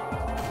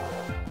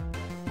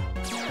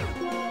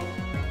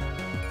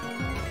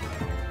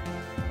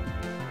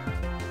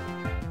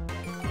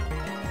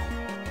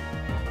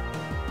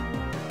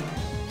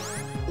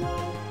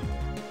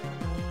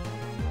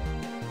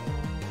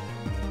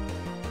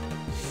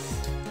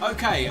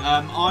 Okay,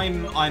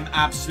 I'm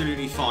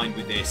absolutely fine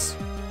with this.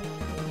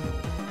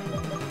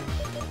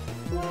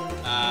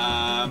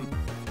 I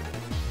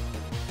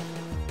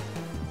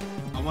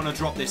want to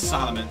drop this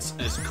Salamence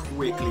as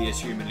quickly as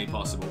humanly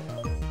possible.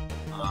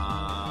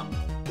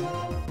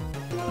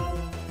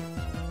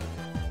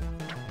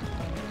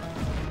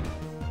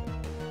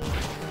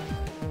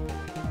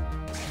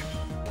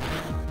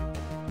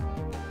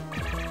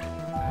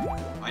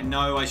 I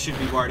know I should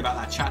be worried about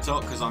that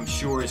Chatot because I'm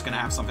sure it's going to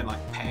have something like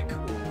Peck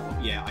or...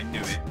 Yeah, I knew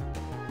it.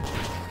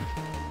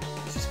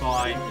 This is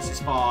fine, this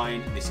is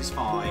fine, this is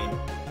fine.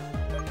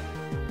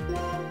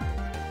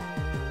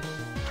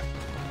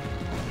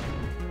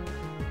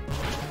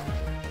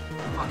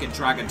 Fucking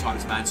dragon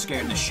types, man,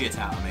 scaring the shit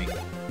out of me.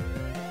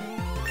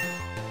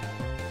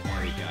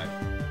 There you go.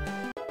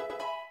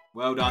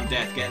 Well done,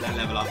 Death, get that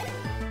level up.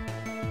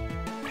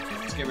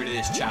 Let's get rid of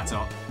this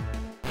Chatot.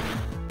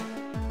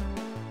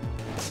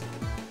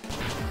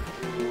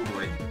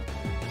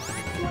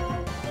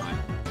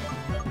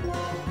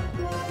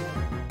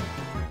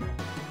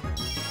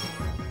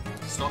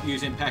 Stop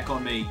using Peck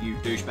on me, you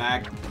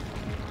douchebag.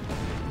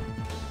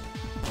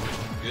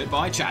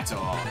 Goodbye,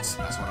 Chatots.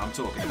 That's what I'm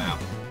talking about.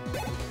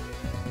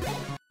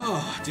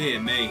 Oh, dear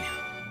me.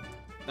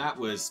 That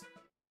was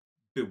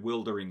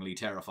bewilderingly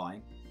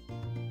terrifying.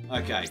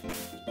 Okay.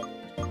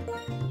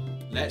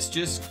 Let's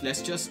just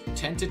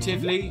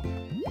tentatively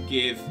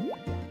give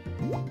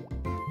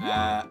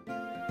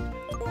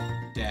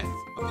Death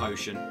a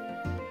potion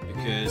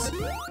because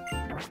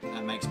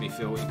that makes me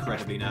feel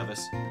incredibly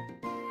nervous.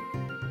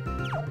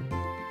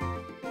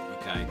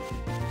 Okay.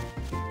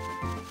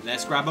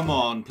 Let's grab them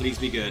on. Please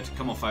be good.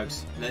 Come on,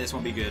 folks. Let this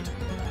one be good.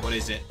 What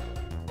is it?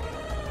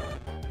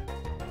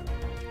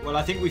 Well,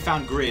 I think we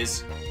found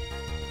Grizz.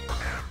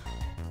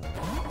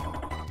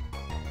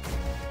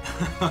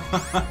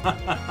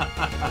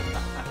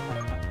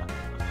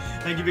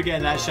 Thank you for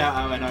getting that shout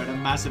out,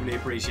 Anona. Massively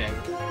appreciate it.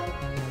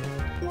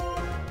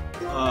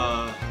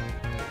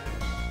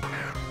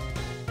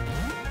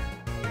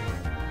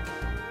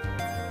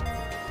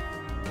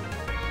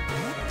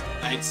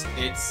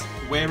 It's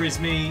where is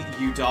me?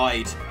 You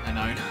died,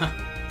 Anona.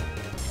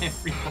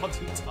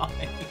 Everybody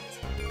died.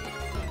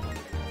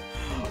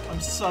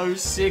 I'm so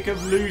sick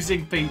of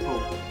losing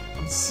people.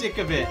 I'm sick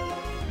of it.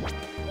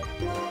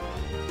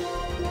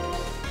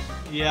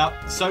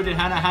 Yeah, so did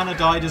Hannah. Hannah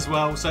died as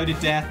well. So did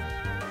Death.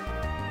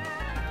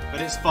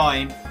 But it's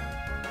fine.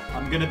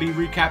 I'm going to be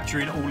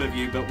recapturing all of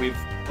you, but with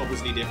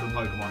obviously different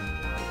Pokemon.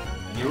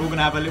 And you're all going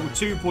to have a little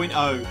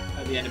 2.0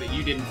 at the end of it.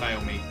 You didn't fail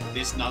me.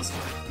 This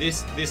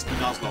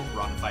Nuzlocke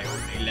run failed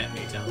me, let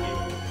me tell you.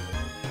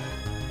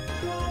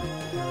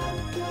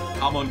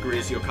 Come on,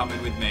 Grizz, you're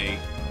coming with me.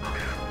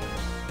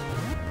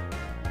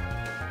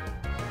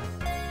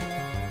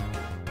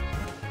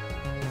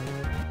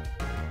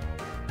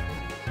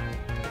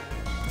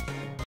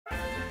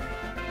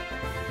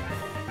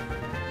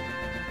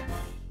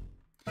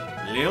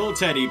 Lil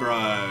Teddy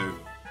Bro.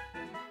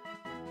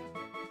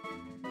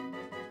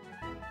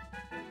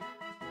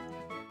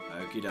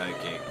 Okie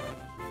dokie.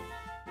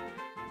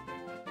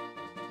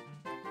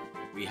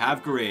 We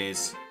have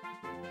Grizz.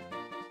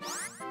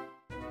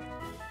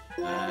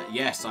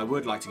 Yes, I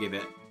would like to give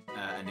it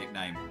a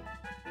nickname.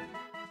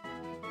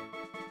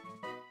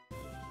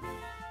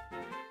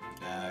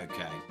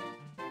 Okay.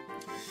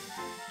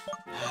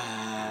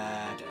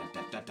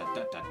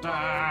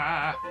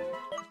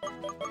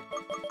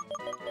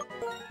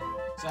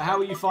 So how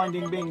are you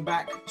finding being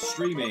back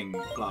streaming,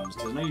 Plums?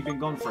 Because I know you've been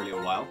gone for a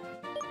little while.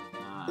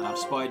 And I've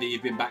spotted that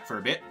you've been back for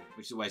a bit,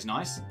 which is always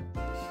nice.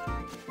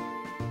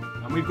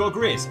 And we've got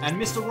Grizz. And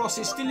Mr. Ross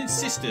is still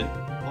insistent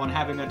on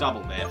having a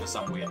double there for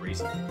some weird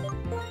reason.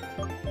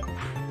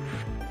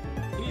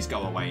 Please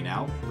go away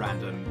now,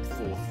 random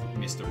fourth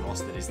Mr.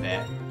 Ross that is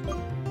there.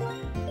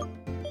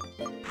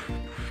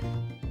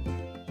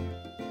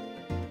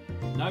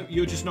 No,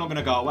 you're just not going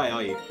to go away,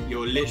 are you?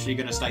 You're literally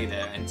going to stay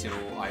there until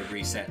I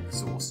reset the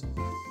source.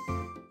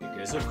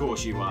 Because of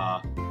course you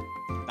are.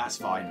 That's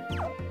fine.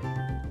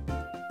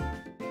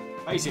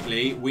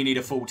 Basically, we need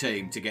a full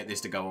team to get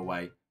this to go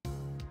away.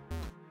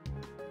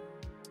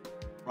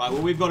 Right,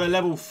 well, we've got a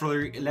level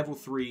 3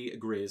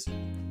 Grizz.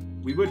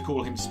 We would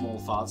call him Small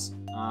Fuzz,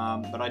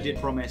 but I did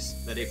promise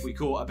that if we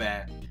caught a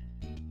bear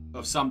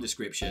of some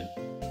description,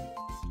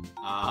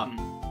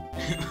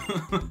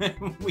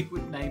 We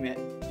would name it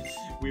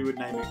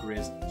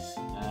Grizz.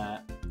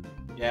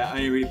 Yeah, I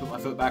only really put my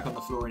foot back on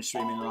the floor in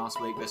streaming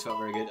last week. This felt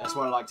very good. That's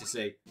what I like to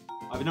see.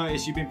 I've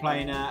noticed you've been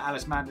playing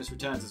Alice Madness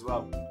Returns as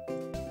well.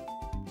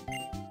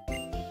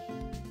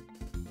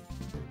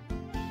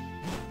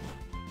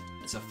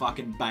 It's a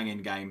fucking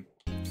banging game.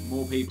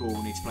 More people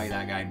need to play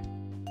that game.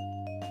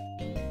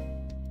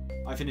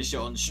 I finished it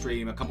on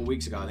stream a couple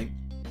weeks ago, I think.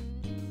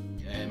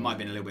 Yeah, it might have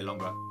been a little bit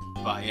longer.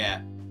 But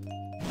yeah,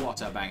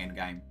 what a banging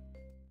game.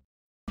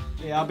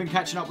 Yeah, I've been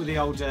catching up with the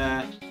old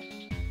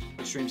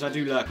streams. I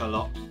do lurk a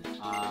lot.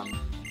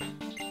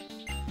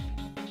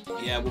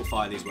 Yeah, we'll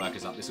fire these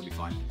workers up. This will be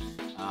fine.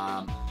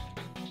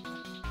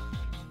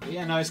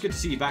 Yeah, no, it's good to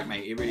see you back,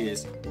 mate. It really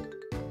is.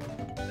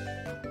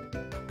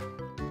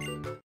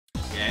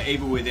 Yeah,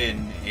 Evil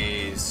Within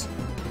is...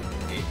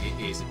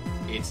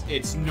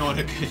 It's not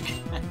a good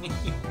game.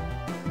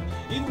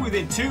 Evil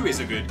Within 2 is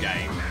a good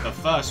game. The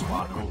first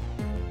one.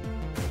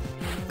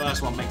 The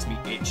first one makes me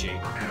itchy.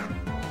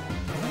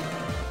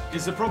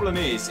 Because the problem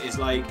is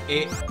like,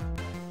 it's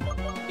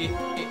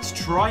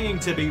trying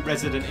to be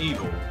Resident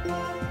Evil,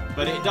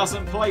 but it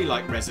doesn't play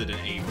like Resident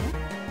Evil.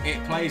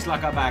 It plays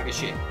like a bag of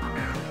shit.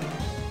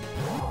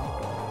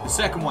 The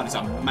second one is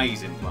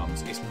amazing,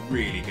 Plums. It's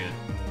really good.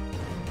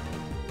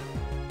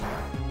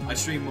 I'd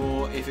stream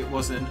more if it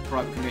wasn't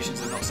private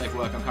commissions and not safe for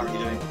work I'm currently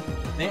doing.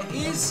 There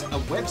is a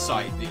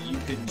website that you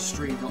can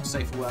stream not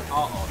safe for work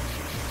art on,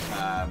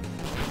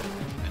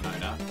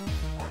 Anona,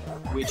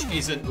 which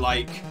isn't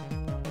like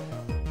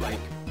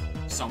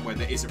somewhere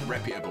that isn't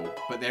reputable,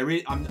 but there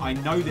is. I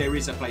know there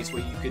is a place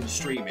where you can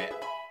stream it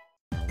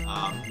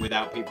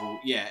without people.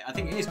 Yeah, I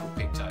think it is called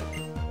Picto.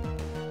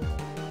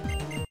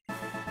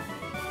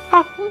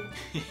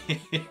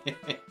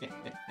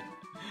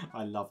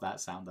 I love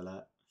that sound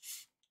alert.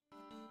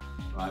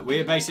 Right,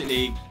 we're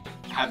basically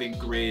having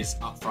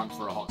Grizz up front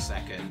for a hot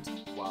second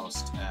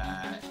whilst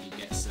he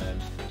gets some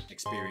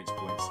experience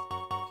points.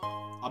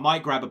 I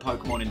might grab a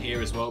Pokemon in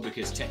here as well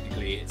because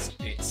technically it's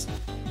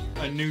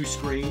a new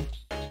screen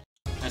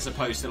as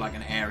opposed to like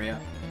an area.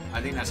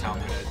 I think that's how I'm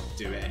going to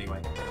do it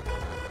anyway.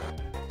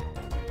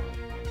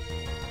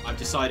 I've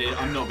decided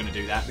I'm not going to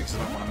do that because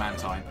I don't want a man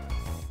time.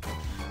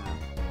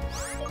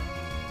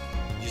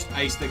 Just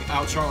ace the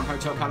outro on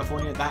Hotel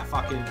California. That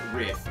fucking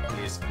riff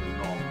is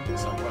long.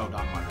 So well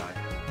done, my guy.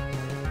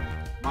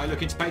 Am I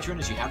looking to Patreon?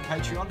 As you have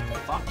Patreon?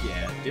 Fuck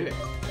yeah, do it.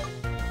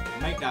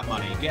 Make that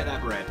money. Get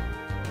that bread.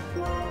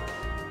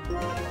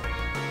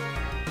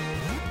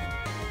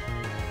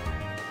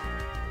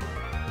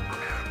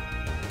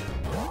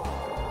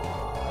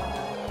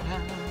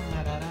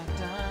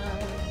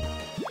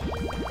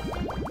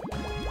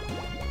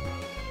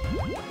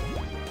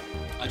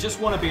 I just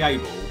want to be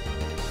able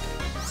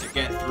to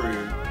get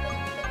through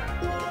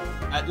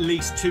at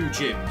least 2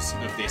 gyms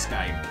of this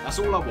game. That's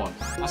all I want.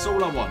 That's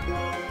all I want.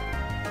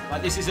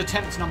 Like, this is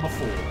attempt number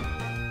 4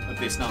 of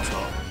this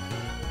Nuzlocke.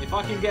 If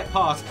I can get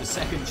past the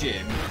second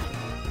gym,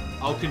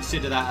 I'll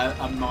consider that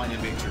a minor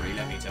victory,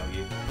 let me tell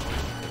you.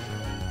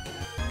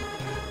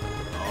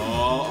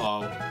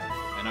 Oh.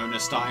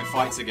 Anona's starting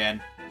fights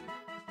again.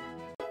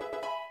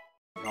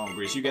 Go on,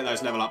 Grizz, you get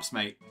those level ups,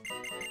 mate.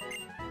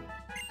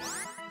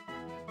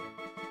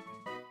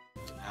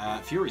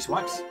 Fury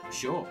swipes?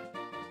 Sure.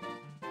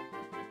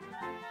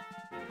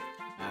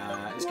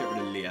 Let's get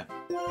rid of Leah.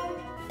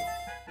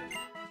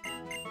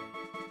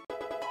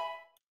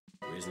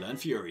 Grizz learn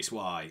Fury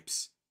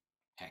swipes.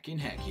 Heckin'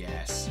 heck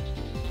yes.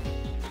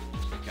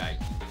 Okay.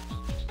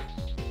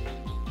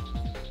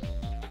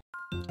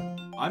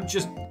 I'm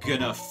just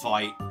gonna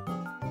fight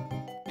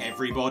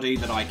everybody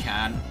that I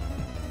can.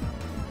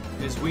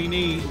 Because we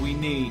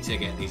need to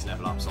get these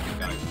level ups on the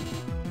go.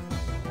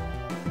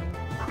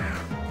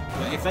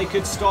 But if they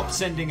could stop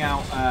sending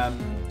out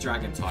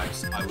dragon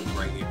types, I would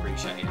greatly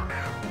appreciate it.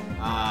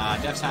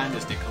 Dev's hand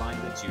has declined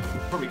the duel.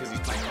 Probably because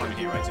he's playing Clone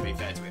Hero, to be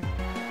fair to him.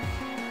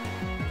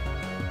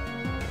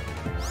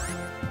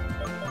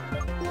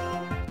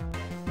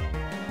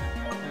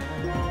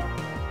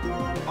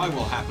 I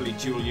will happily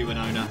duel you,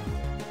 Anona.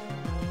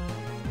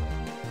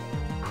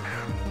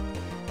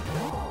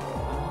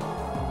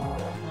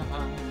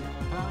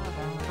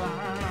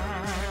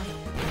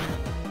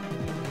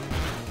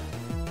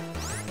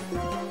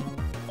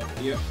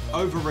 Your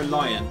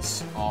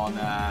over-reliance on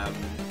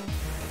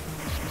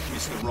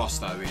Mr. Ross,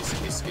 though,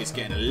 is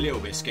getting a little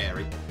bit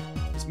scary.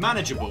 It's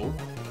manageable,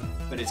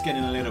 but it's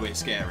getting a little bit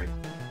scary.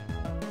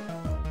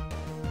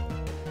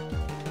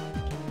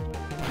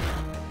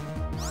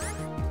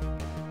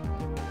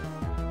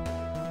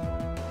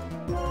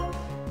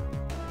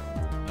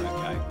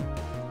 Okay.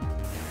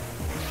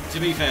 To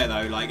be fair,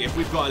 though, like, if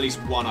we've got at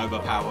least one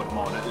overpowered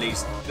mod, at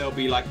least there'll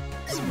be, like,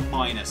 some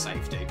minor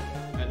safety,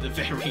 at the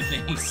very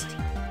least.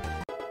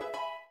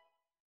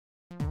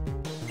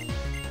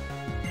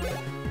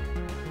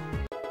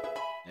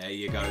 There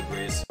you go,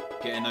 Grizz.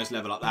 Getting those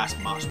level up. That's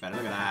much better.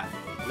 Look at that.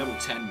 Level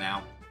 10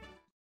 now.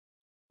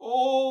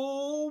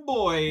 Oh,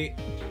 boy.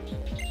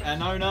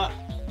 Anona,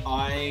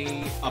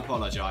 I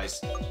apologise.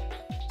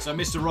 So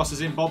Mr. Ross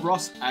is in Bob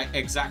Ross?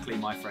 Exactly,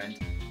 my friend.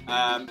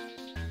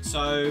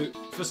 So,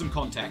 for some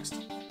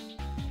context,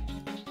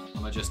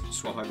 I'm going to just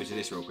swap over to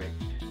this real quick.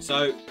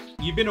 So,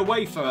 you've been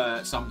away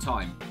for some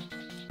time.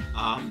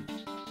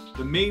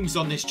 The memes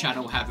on this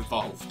channel have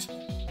evolved.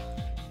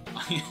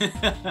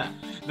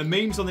 The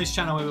memes on this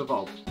channel have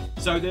evolved.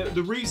 So,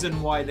 the reason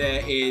why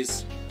there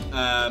is...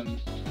 the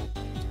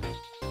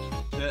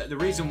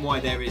reason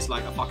why there is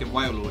like a fucking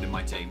whale lord in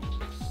my team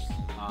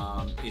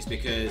is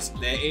because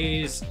there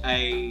is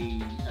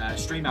a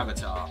stream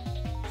avatar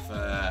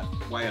for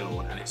whale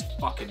lord and it's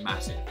fucking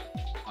massive.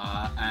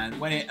 And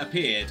when it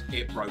appeared,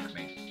 it broke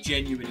me.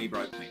 Genuinely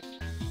broke me.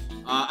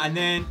 And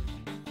then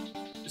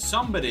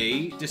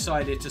somebody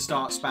decided to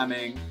start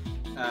spamming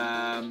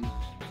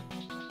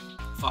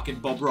fucking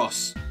Bob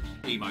Ross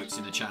emotes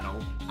in the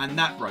channel, and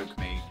that broke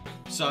me.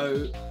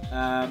 So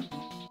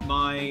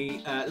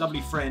my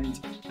lovely friend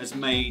has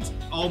made...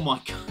 Oh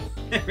my god,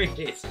 there it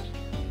is.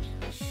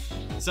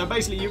 So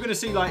basically you're going to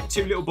see like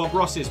two little Bob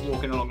Rosses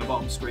walking along the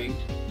bottom screen.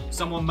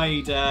 Someone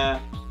made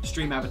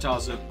stream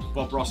avatars of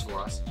Bob Ross for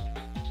us.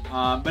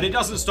 But it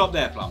doesn't stop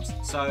there, Plums.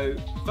 So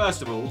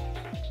first of all,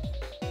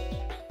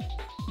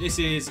 this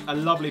is a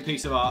lovely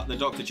piece of art that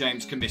Dr.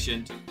 James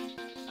commissioned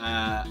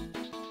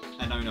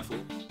an owner for,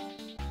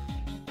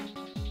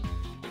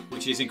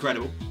 which is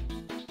incredible,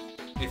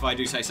 if I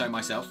do say so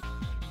myself.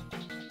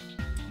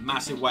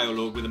 Massive whale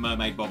lord with a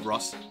mermaid Bob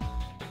Ross.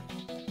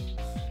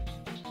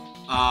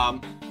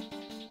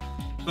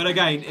 But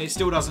again, it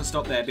still doesn't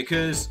stop there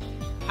because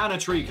Hannah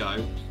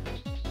Trico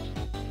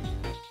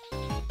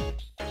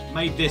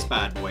made this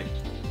bad boy.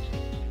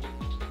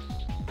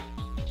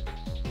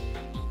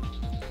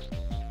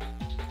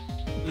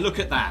 Look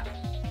at that.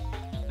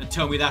 And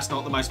tell me that's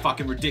not the most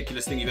fucking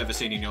ridiculous thing you've ever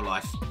seen in your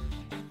life.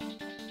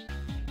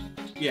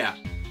 Yeah.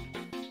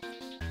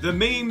 The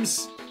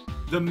memes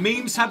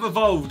have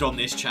evolved on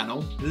this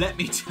channel, let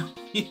me tell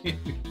you.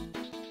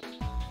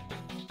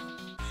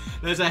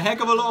 There's a heck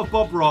of a lot of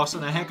Bob Ross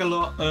and a heck of a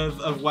lot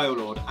of Whale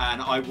Lord,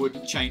 and I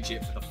wouldn't change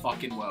it for the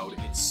fucking world.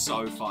 It's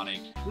so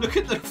funny. Look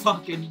at the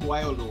fucking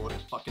Whale Lord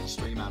fucking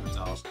stream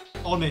avatars.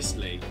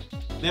 Honestly,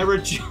 they're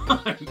a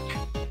joke.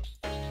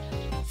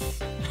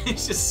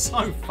 It's just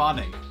so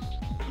funny.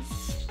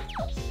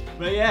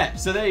 But yeah,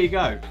 so there you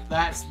go.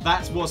 That's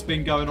what's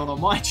been going on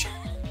my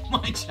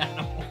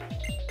channel.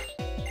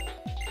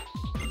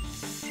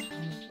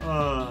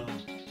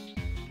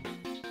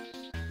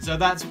 So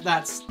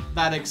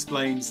that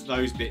explains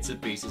those bits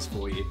and pieces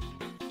for you.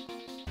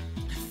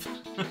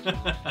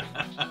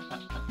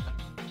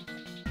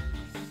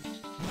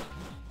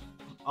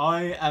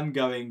 I am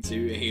going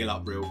to heal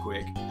up real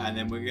quick, and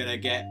then we're gonna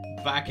get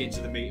back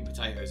into the meat and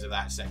potatoes of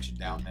that section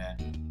down there.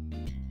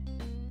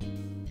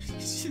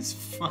 Just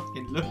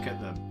fucking look at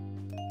them.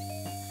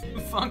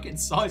 The fucking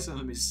size of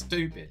them is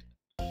stupid.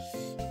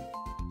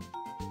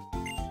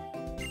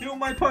 Heal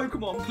my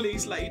Pokemon,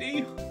 please,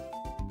 lady.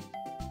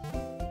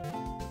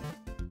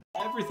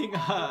 Everything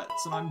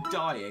hurts and I'm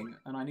dying,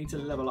 and I need to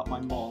level up my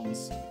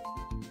Mons.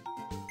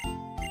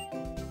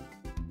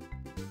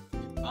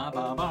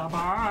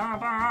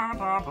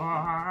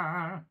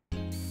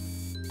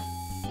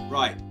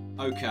 Right,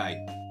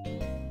 okay.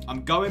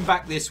 I'm going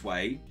back this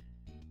way.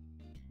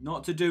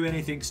 Not to do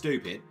anything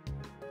stupid.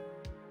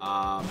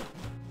 But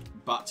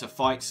to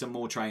fight some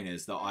more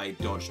trainers that I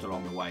dodged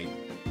along the way.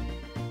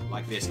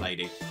 Like this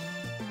lady.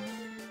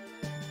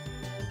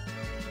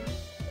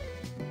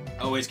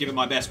 Always give it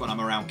my best when I'm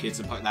around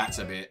kids and that's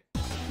a bit...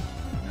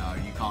 No,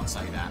 you can't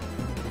say that.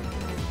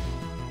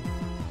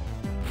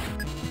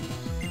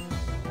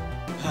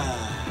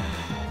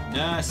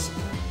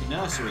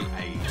 Nursery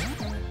aid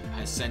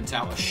has sent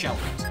out a shout.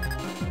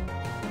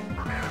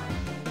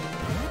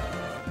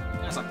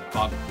 That's like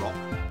bug rock.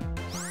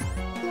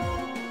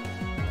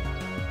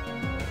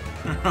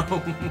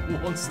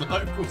 Wants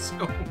local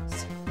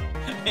schools.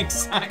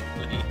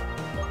 Exactly.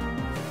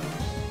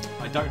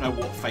 I don't know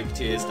what fake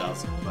tears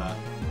does, but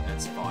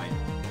that's fine.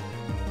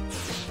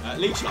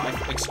 Leech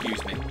life,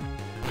 excuse me.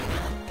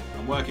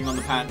 I'm working on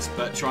the pants,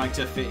 but trying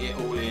to fit it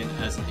all in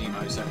as an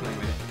emo, so play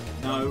with it.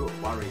 No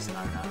worries,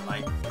 no.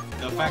 Like,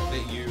 the fact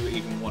that you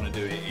even want to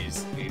do it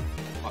is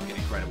fucking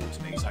incredible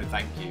to me, so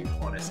thank you,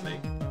 honestly.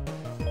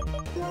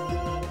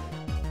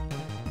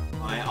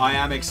 I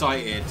am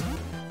excited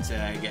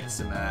to get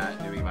some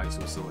new emotes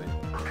all sorted.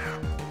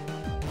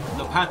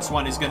 The pants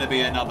one is going to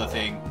be another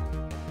thing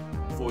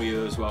for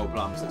you as well,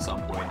 Plums, at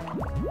some point.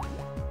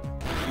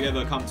 If you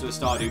ever come to a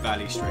Stardew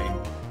Valley stream,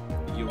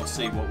 you'll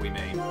see what we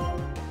mean.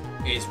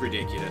 It's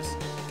ridiculous.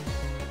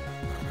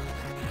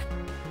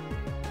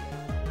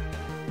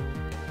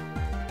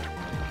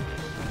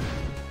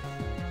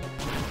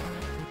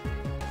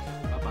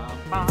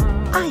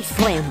 I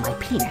slammed my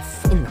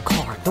penis in the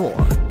car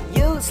door.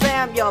 You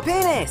slammed your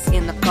penis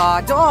in the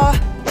car door.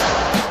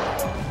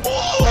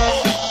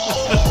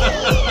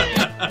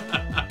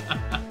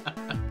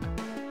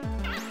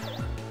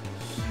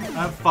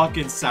 That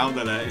fucking sound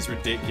alert is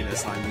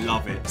ridiculous. I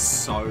love it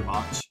so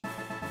much.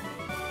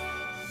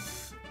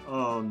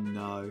 Oh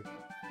no.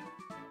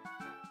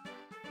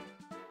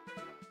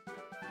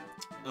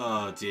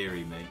 Oh,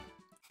 dearie me.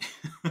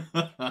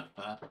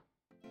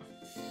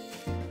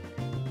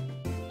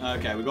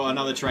 Okay, we've got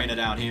another trainer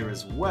down here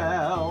as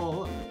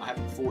well. I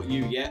haven't fought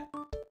you yet.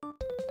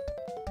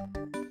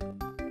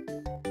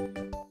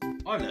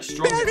 I'm the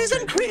strongest. Berries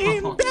and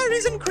cream,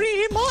 berries and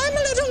cream. I'm a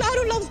little lad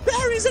who loves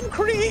berries and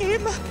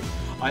cream.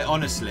 I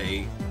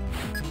honestly,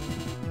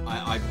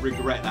 I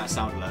regret that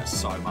sound alert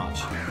so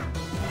much.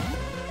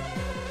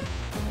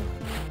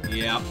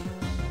 Yep.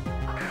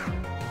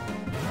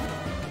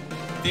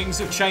 Things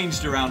have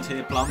changed around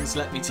here, Plums,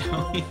 let me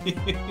tell you.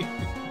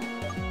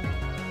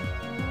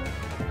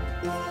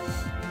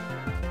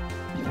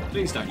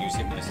 Please don't use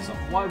hypnosis.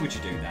 Why would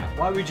you do that?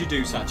 Why would you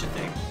do such a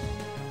thing?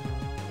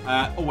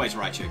 Always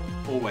right you.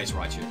 Always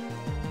right you.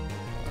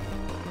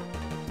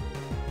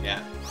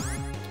 Yeah.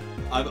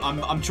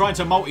 I'm trying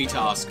to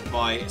multitask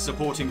by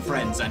supporting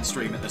friends and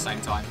stream at the same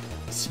time.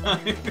 So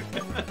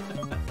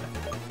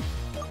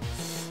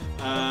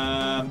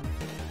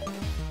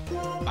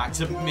back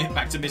to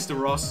Mr.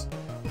 Ross.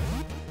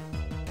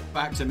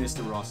 Back to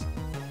Mr. Ross.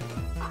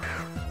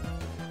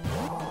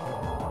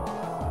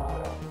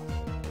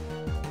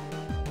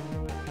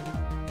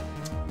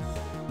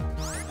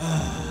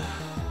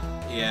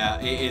 Yeah,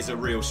 it is a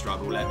real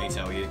struggle, let me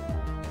tell you.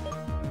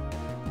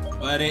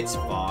 But it's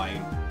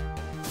fine.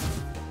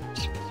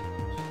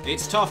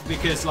 It's tough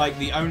because, like,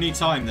 the only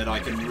time that I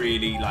can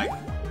really, like,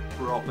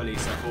 properly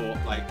support,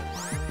 like,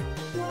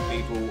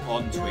 people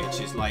on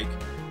Twitch is, like,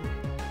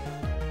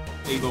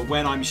 either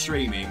when I'm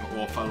streaming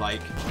or for,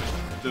 like,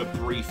 the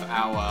brief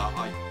hour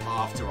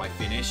after I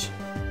finish.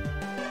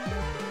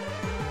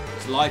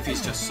 Because life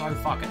is just so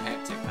fucking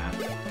hectic, man.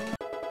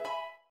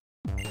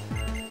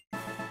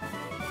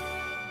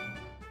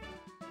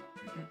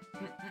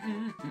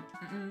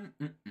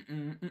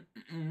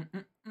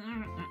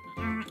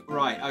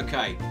 Right,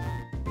 okay.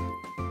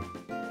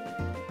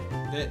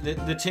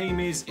 The team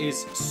is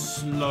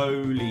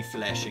slowly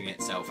fleshing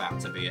itself out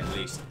to be at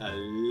least a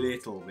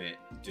little bit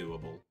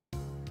doable.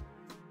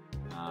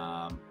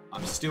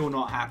 I'm still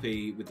not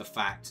happy with the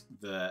fact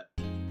that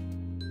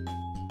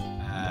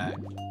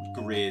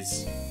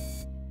Grizz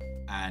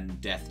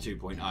and Death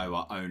 2.0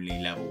 are only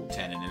level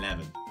 10 and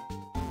 11.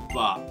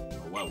 But,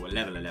 well, we're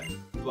level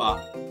 11.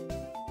 But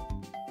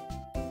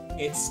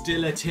it's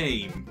still a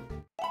team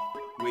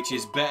which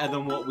is better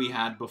than what we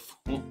had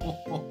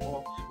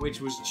before, which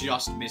was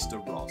just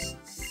Mr. Ross.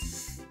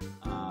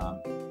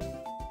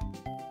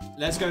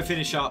 Let's go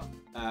finish up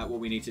what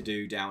we need to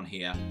do down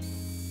here.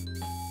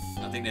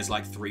 I think there's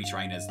like 3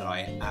 trainers that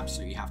I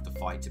absolutely have to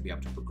fight to be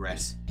able to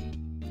progress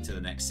to the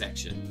next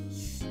section.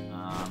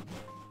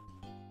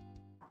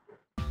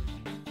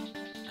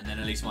 And then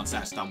at least once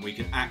that's done, we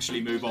can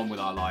actually move on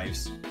with our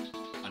lives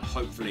and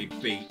hopefully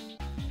beat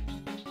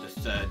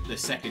the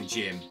second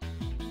gym.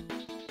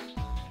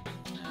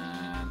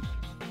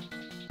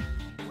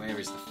 Where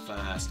is the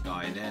first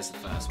guy? There's the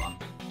first one.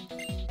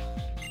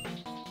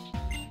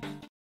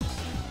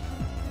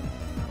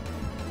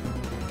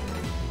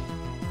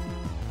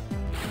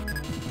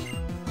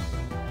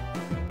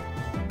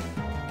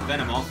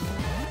 Venomoth.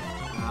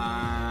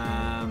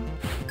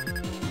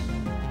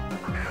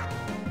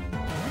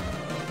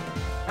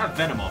 That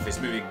Venomoth is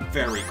moving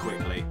very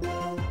quickly.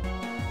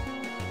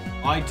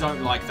 I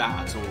don't like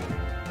that at all.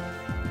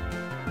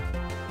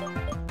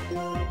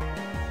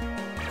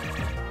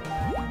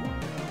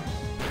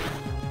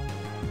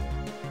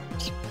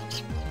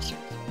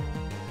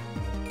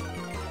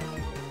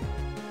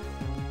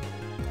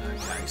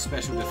 Okay,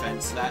 special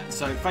defense.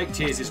 So fake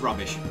tears is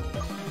rubbish.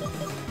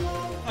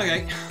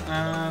 Okay,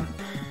 back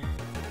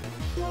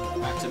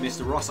to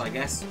Mr. Ross, I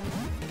guess.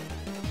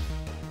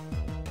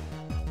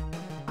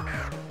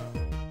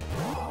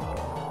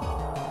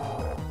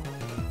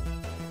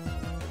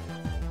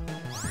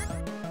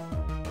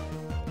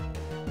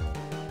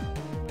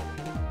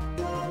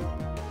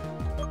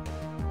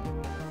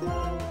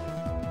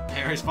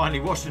 Hair is finally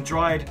washed and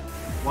dried.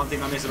 One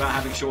thing I miss about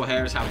having short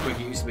hair is how quick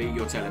it used to be.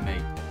 You're telling me.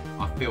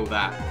 I feel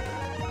that.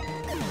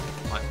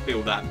 I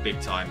feel that big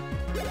time.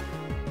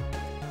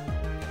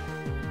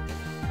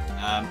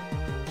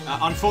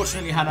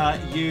 Unfortunately, Hannah,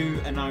 you,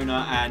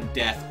 Anona, and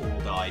Death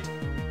all died.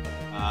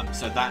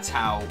 So that's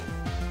how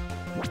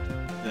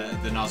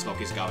the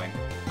Nuzlocke is going.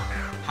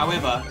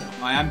 However,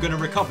 I am going to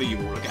recover you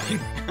all again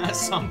at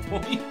some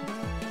point.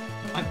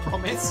 I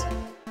promise.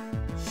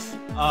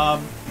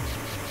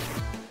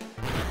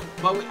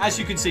 But as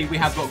you can see, we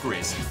have got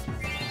Grizz.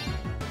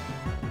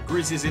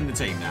 Grizz is in the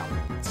team now.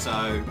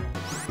 So,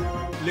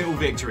 little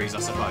victories, I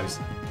suppose.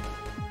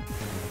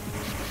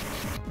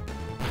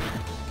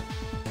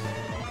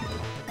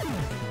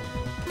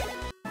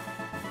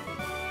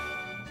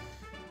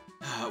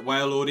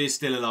 Whale Lord is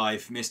still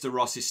alive. Mr.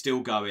 Ross is still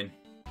going.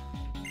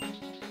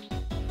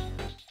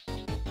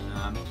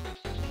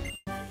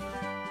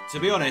 To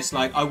be honest,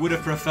 like, I would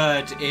have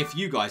preferred if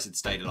you guys had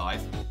stayed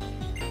alive.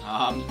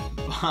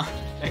 But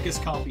beggars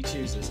can't be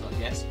choosers, I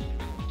guess.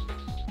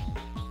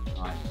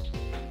 Right.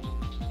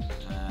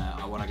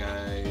 I want to go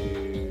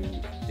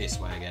this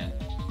way again.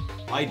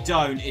 I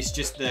don't, it's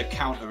just the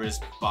counter is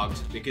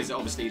bugged because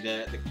obviously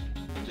the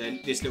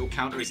this little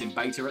counter is in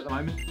beta at the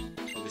moment,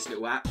 or this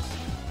little app.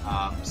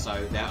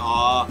 So there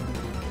are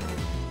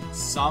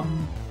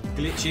some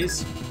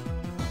glitches.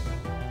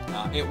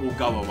 It will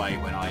go away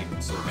when I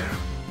sort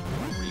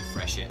of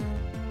refresh it.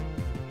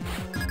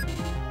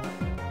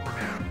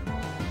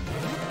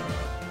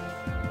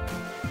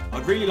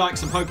 I'd really like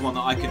some Pokemon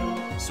that I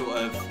can sort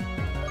of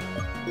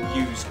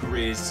use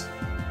Grizz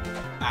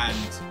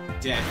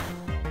and Death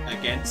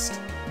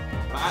against,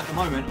 but at the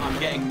moment I'm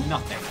getting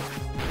nothing.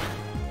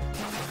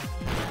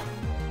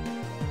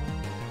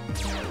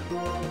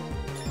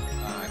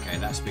 Okay,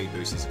 that speed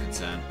boost is a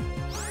concern.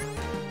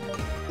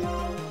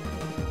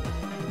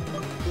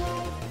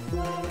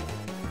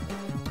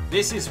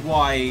 This is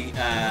why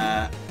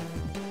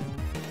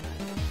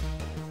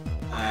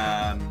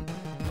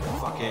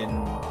fucking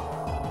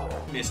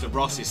Mr.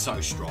 Ross is so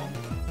strong,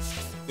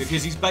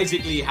 because he's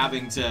basically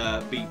having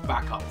to be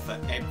backup for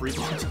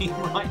everybody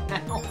right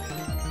now.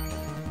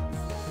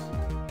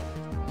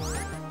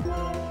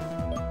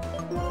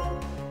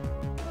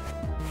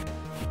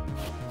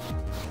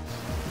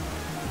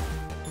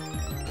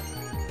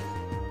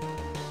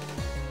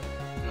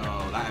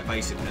 Oh, that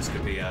evasiveness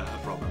could be a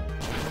problem.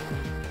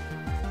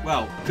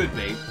 Well, could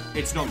be.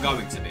 It's not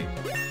going to be.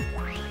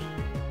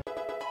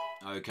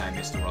 Okay,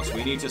 Mr. Ross,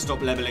 we need to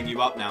stop leveling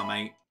you up now,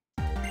 mate.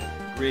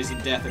 Grizz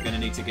and Death are going to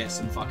need to get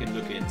some fucking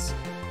look-ins.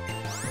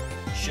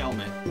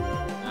 Shelmet.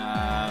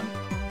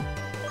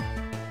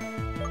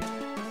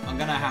 I'm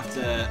going to have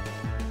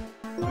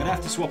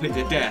to swap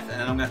into Death,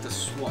 and then I'm going to have to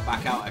swap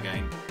back out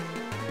again.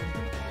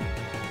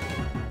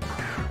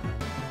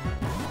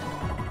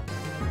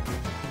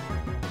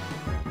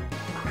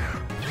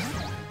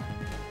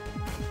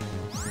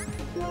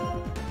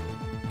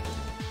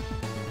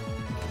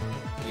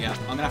 Yeah,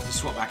 I'm gonna have to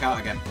swap back out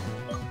again.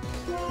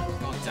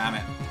 God damn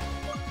it.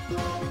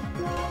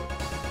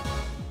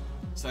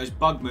 So those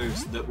bug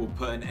moves that will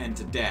put an end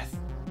to Death.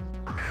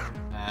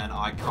 And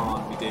I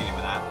can't be dealing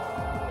with that.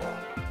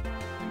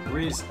 And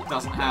Grizz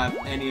doesn't have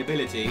any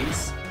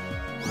abilities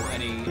or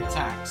any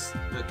attacks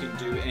that can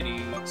do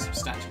any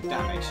substantial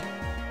damage.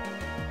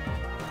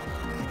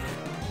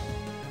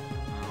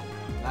 Well,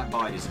 that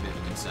bite is a bit of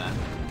a concern.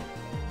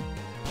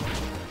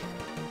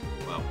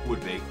 Well,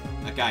 would be.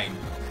 Again.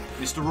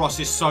 Mr. Ross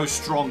is so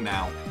strong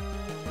now.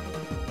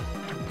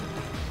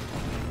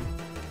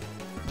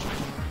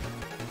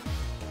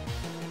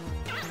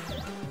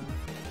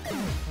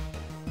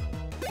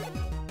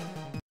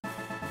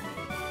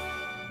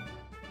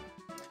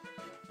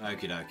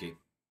 Okie dokie.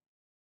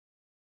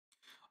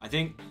 I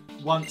think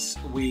once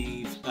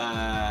we've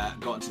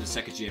gotten to the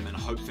second gym and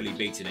hopefully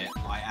beaten it,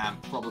 I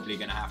am probably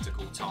going to have to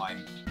call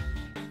time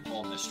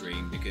on the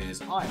stream,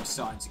 because I'm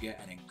starting to get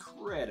an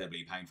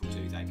incredibly painful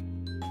toothache.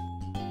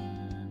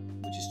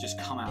 Which has just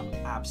come out of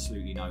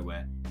absolutely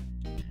nowhere.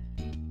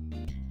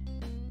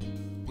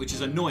 Which is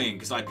annoying,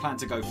 because I plan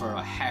to go for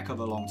a heck of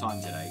a long time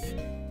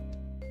today.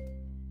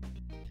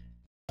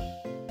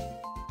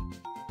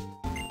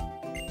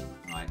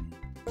 Right.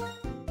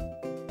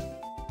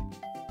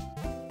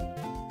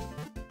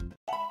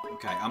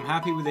 Okay, I'm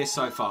happy with this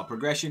so far.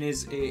 Progression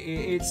is...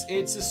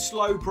 It's a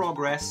slow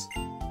progress,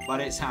 but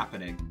it's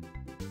happening.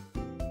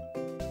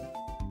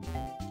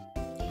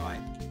 Right.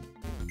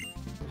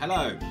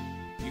 Hello.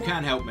 You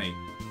can help me.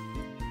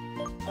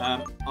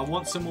 I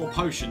want some more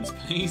potions,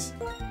 please.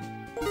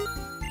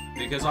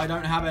 Because I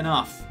don't have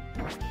enough.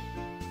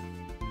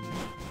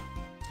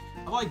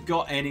 Have I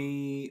got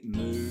any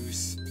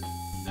moves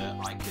that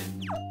I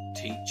can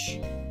teach?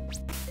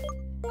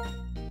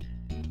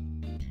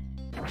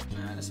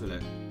 Let's have a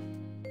look.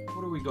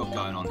 What have we got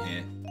going on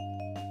here?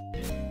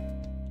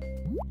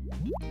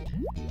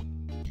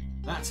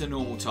 That's a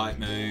normal type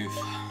move.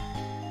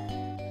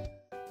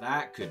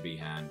 That could be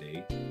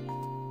handy.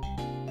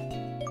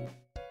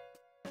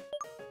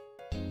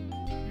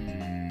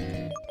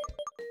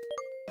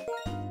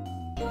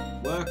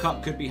 Work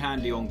up could be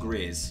handy on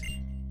Grizz.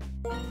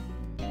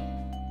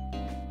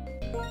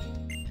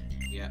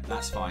 Yeah,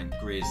 that's fine.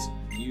 Grizz,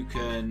 you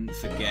can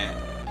forget,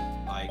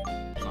 like,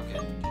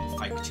 fucking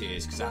fake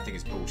tears, because that thing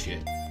is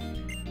bullshit.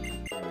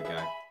 There we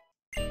go.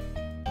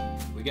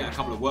 We get a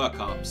couple of work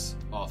ups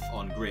off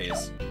on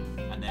Grizz,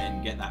 and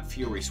then get that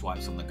Fury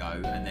Swipes on the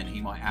go, and then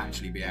he might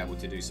actually be able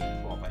to do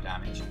some proper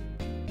damage.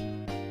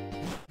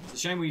 It's a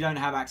shame we don't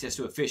have access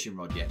to a fishing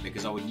rod yet,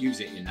 because I would use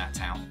it in that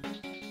town.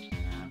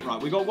 Right,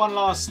 we got one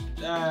last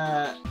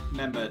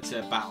member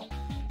to battle.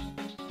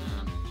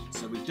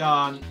 So we've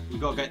got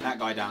to get that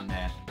guy down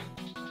there.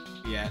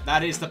 Yeah,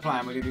 that is the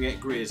plan. We're going to get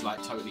Grizz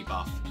like totally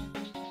buff.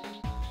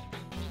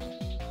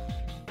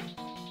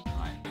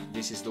 Right,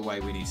 this is the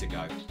way we need to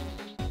go.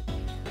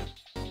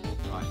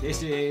 Right,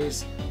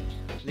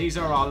 these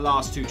are our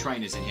last two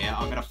trainers in here.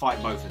 I'm going to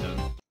fight both of them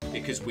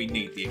because we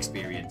need the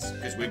experience,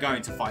 because we're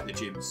going to fight the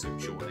gyms soon,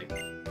 shortly.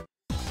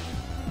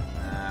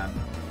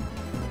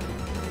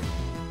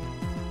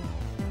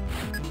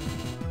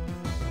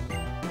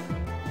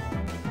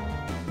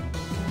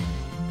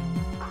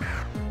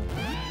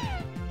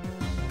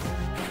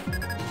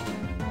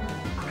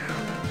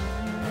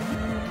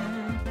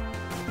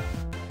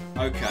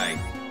 Okay,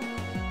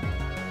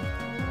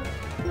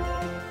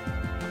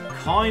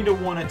 kind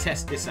of want to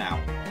test this out.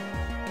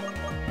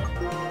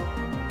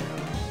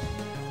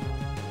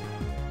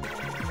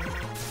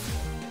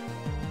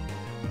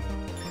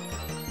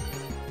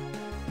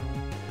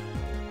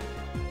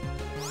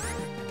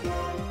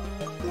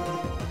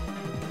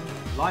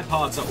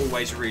 Lipards are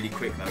always really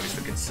quick though, is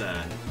the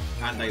concern.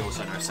 And they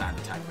also know sand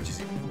attack, which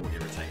is even more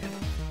irritating.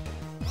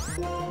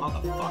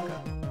 Motherfucker.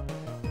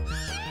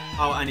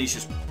 Oh, and he's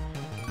just...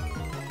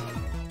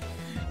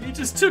 He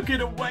just took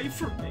it away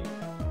from me.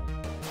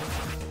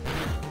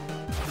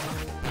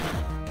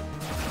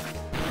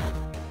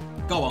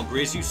 Go on,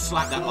 Grizz, you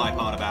slap that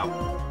Lipard about.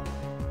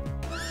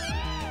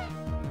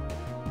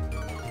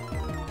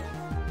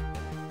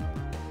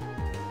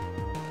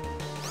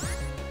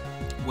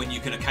 When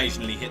you can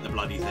occasionally hit the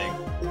bloody thing.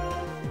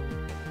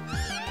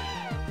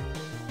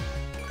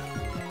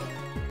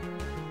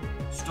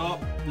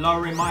 Stop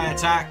lowering my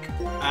attack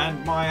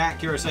and my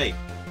accuracy.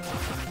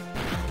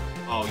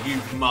 Oh, you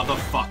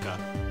motherfucker.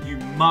 You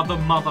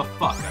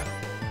motherfucker.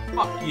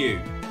 Fuck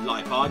you,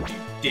 Lipard, you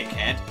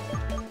dickhead.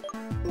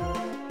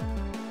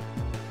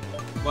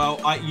 Well,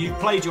 you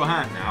played your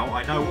hand now.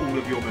 I know all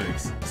of your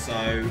moves.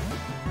 So,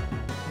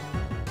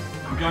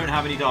 you don't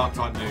have any dark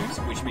type moves,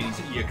 which means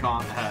you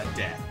can't hurt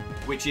death.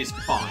 Which is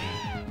fine.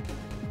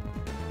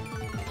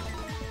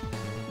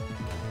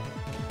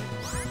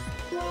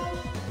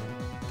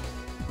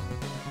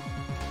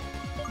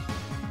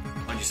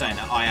 I'm just saying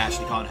that I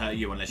actually can't hurt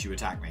you unless you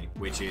attack me,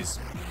 which is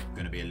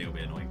going to be a little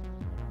bit annoying.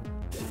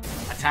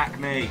 Attack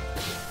me!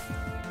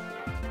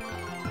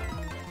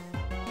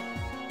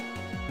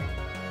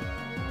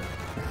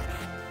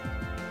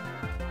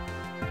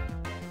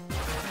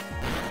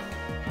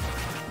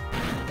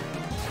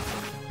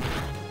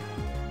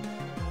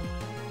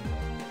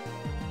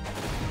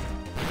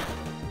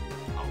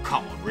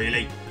 Come on,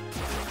 really?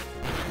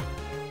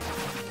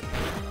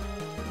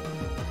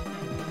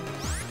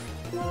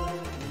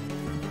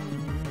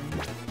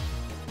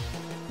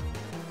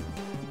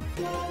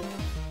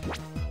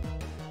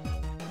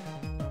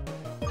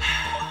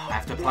 I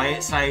have to play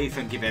it safe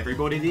and give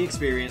everybody the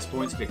experience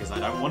points because I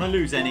don't want to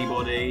lose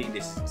anybody.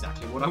 This is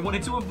exactly what I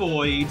wanted to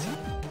avoid.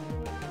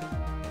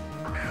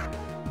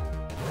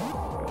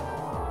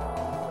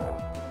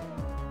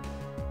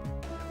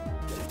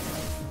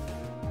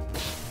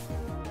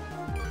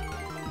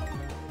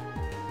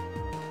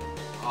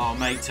 Oh,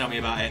 mate, tell me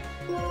about it.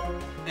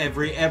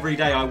 Every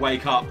day I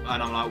wake up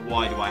and I'm like,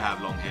 why do I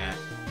have long hair?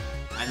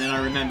 And then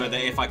I remember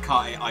that if I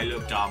cut it, I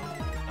look dumb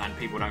and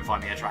people don't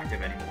find me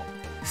attractive anymore.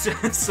 So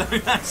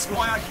that's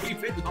why I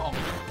keep it long.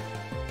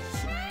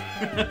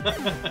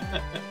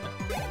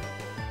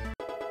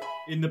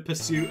 In the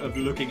pursuit of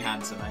looking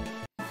handsome, eh?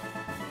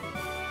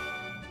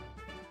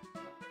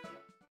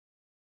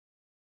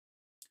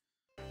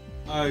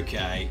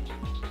 Okay.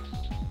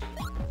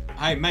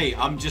 Hey mate,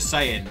 I'm just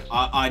saying.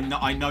 I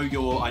know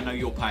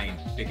your pain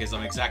because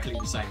I'm exactly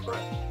the same, bro.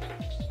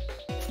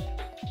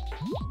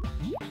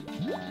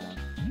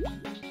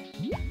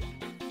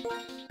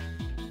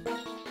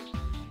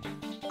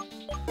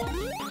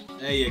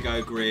 There you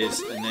go,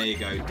 Grizz, and there you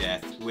go,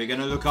 Death. We're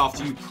gonna look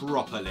after you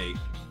properly.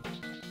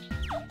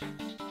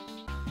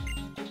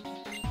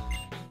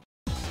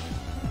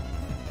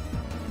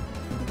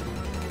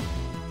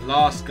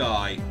 Last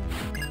guy.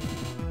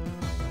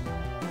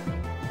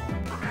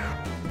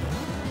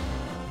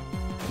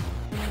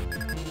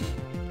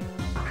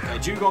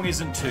 Dugong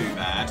isn't too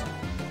bad.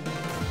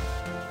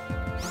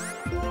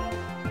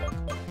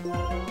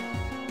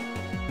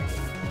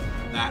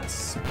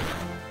 That's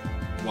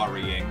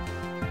worrying.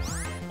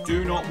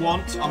 Do not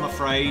want, I'm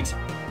afraid.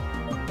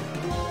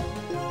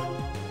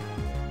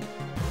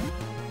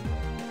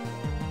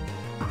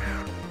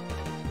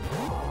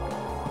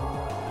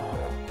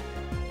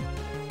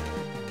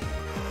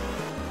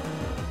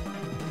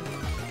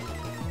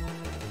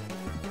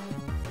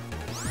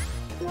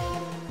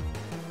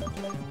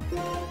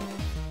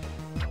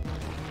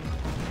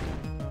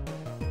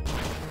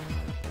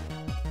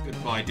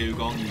 Goodbye,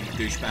 Dugong, you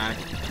douchebag.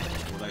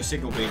 Although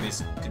Signal Beam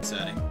is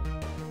concerning.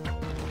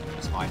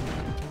 That's fine.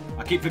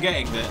 I keep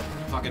forgetting that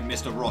fucking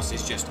Mr. Ross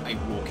is just a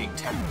walking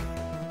tank.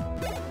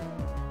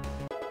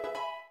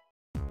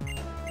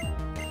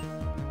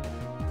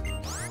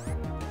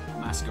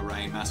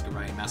 Masquerade,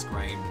 Masquerade,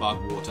 Masquerade,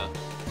 Bug Water.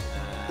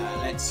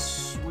 Let's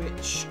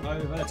switch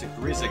over to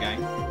Grizz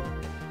again.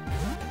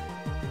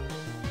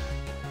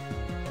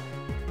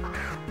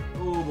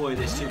 Oh boy,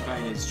 this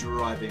Toucan is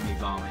driving me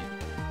balmy.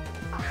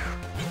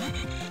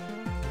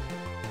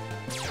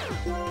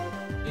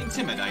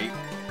 Intimidate?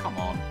 Come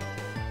on.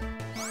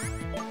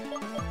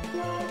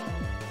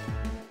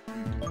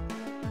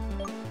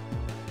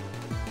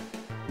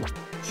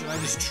 Should I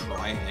just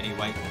try it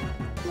anyway?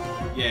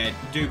 Yeah,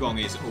 Dugong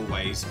is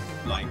always,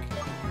 like,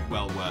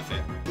 well worth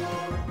it.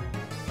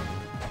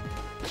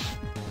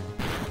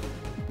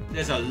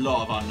 There's a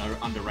lot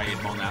of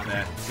underrated Mon out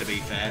there, to be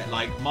fair.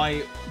 Like,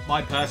 my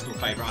personal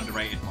favourite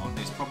underrated Mon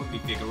is probably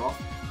Vigoroth.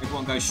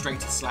 Everyone goes straight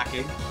to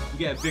slacking. You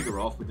get a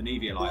Vigoroth with an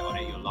Eviolite on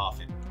it, you're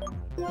laughing.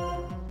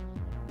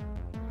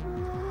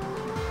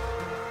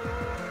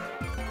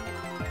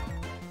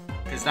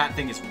 because that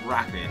thing is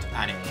rapid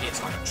and it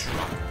hits like a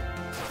truck.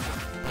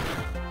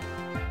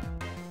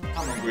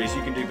 Come on, Grizz,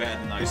 you can do better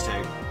than those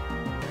two.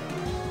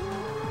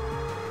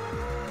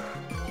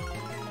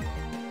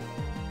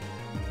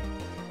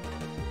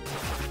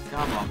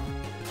 Come on.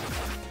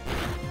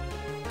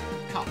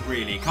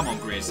 Really, come on,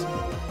 Grizz.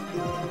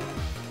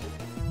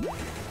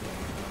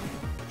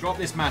 Drop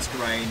this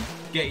Masquerade,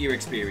 get your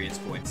experience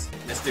points.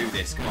 Let's do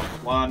this, come on.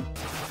 1,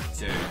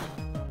 2,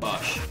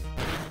 bush.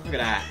 Look at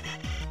that.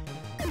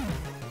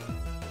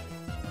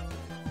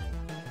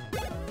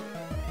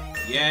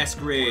 Yes,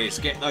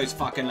 Grizz, get those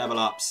fucking level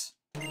ups.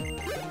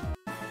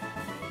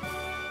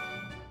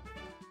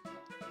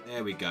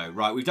 There we go.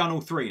 Right, we've done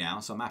all 3 now,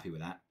 so I'm happy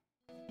with that.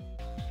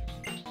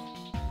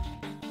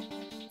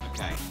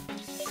 Okay.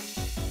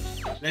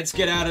 Let's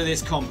get out of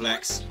this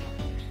complex.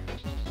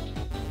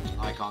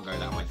 I can't go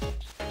that way.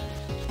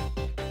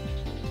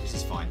 This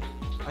is fine.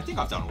 I think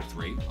I've done all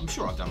 3. I'm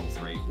sure I've done all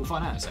 3. We'll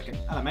find out in a second.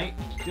 Hello, mate.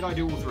 Did I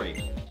do all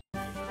 3?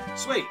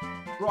 Sweet.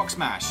 Rock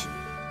Smash.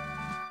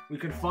 We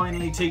can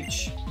finally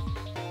teach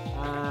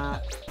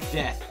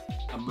Death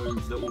a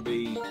move that will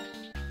be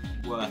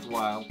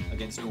worthwhile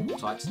against normal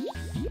types.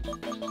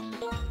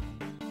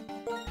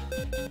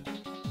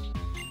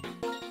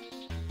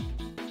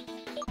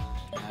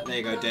 There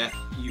you go, Death.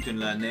 You can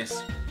learn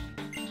this.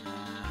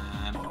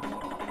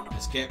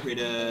 Let's get rid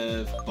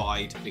of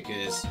Bide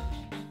because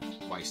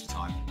waste of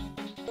time.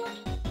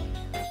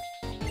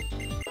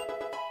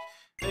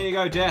 There you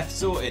go, Death.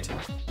 Sorted.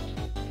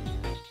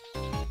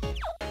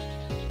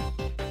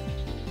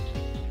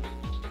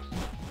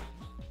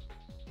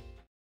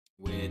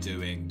 We're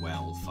doing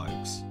well,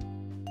 folks.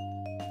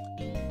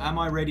 Am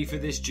I ready for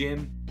this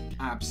gym?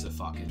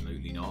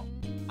 Abso-fucking-lutely not.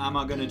 Am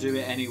I going to do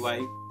it anyway?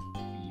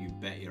 You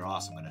bet your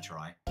ass I'm going to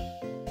try.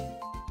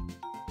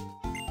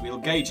 We'll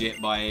gauge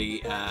it by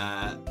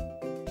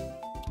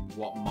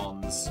what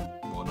mons,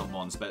 well not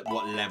mons, but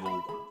what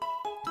level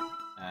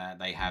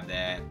they have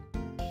their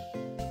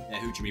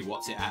Hoochie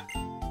What's It at.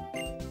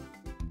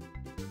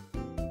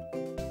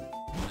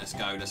 Let's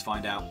go, let's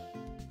find out.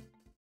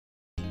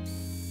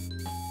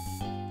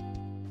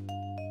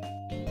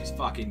 This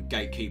fucking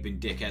gatekeeping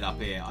dickhead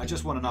up here. I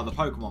just want another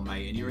Pokemon,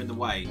 mate, and you're in the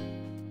way.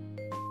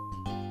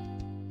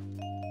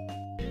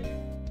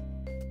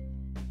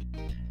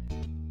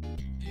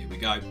 Here we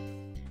go.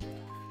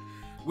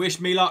 Wish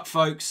me luck,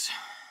 folks.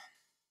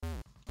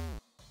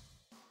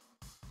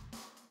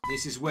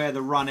 This is where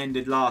the run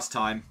ended last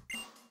time.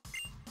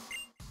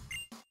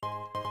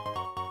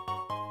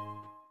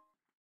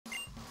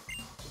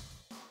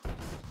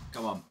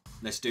 Come on,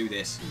 let's do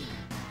this.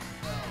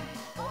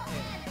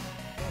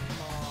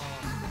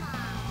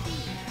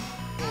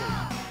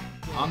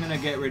 I'm going to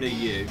get rid of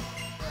you.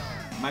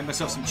 Make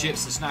myself some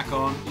chips to snack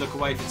on. Look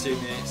away for 2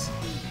 minutes.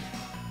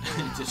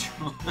 To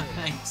try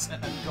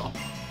and go.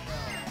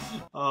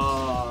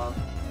 Oh,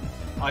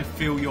 I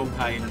feel your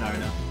pain,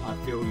 Nona. I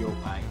feel your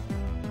pain.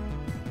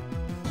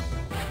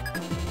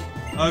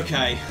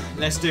 Okay,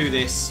 let's do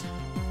this.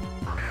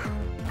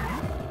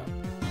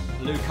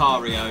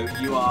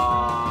 Lucario, you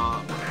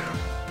are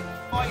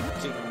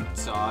fighting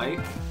type.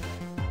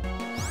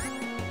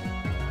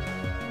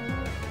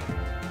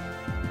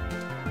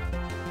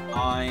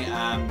 I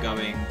am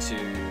going to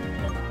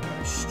go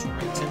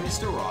straight to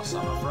Mr. Ross,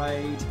 I'm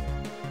afraid.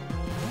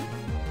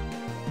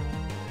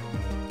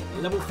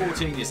 Level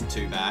 14 isn't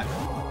too bad.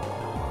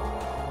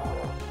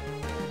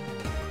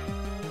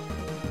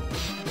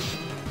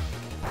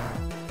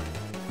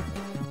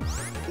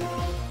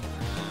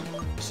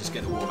 Let's just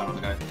get the warband on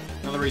the go.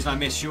 Another reason I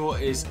miss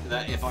short is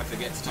that if I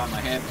forget to tie my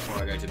hair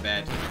before I go to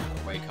bed,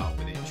 I wake up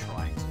with it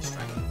trying to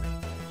strangle me.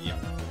 Yep.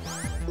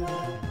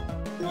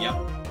 Yep.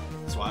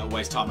 That's why I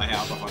always tie my hair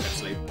up before I go to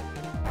sleep.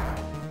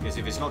 Because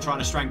if it's not trying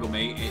to strangle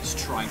me, it's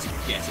trying to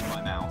get in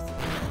my mouth.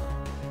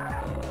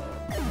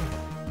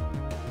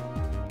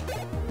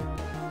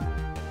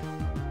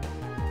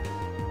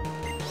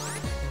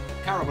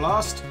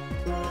 Carablast.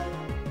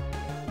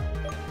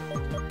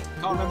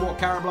 Can't remember what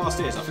Carablast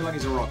is. I feel like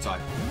it's a rock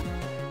type.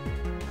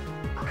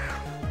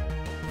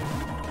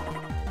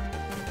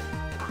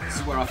 This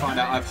is where I find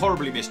out I've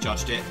horribly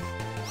misjudged it.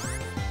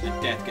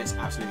 And Death gets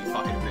absolutely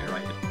fucking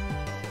obliterated.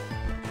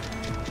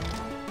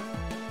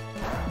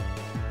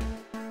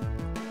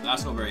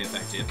 That's not very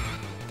effective.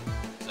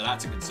 So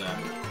that's a concern.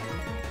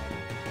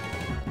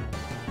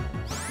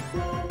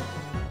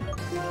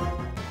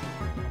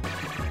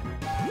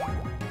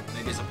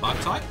 Maybe it's a bug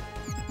type?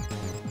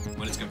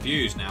 Well, it's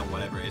confused now,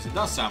 whatever it is. It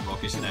does sound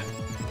rockish, doesn't it?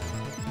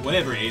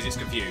 Whatever it is, it's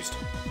confused.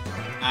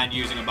 And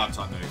using a bug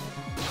type move.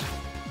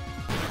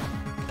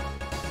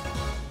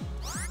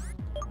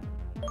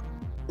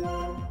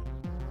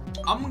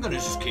 I'm gonna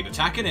just keep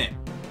attacking it.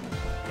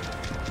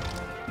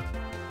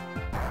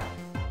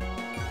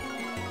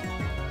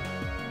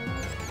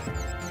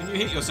 Can you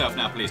hit yourself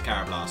now, please,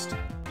 Carablast?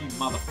 You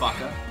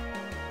motherfucker.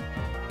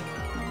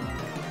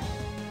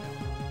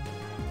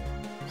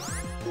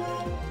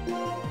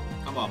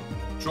 Come on.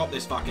 Drop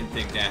this fucking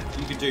thing, Death.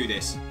 You can do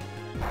this.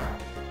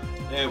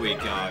 There we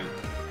go.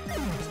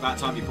 It's about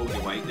time you pulled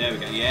your weight. There we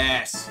go.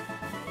 Yes!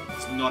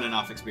 It's not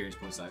enough experience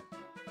points, though.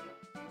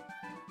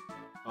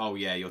 Oh,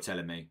 yeah, you're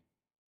telling me.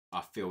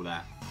 I feel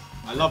that.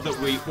 I love that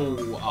we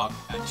all are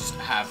just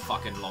have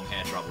fucking long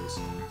hair troubles.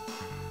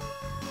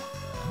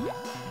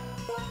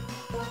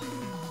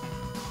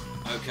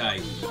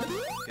 Okay.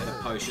 Get a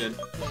potion.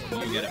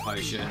 You get a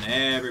potion.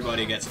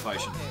 Everybody gets a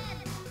potion.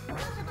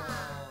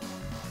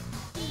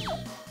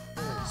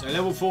 So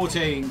level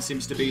 14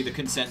 seems to be the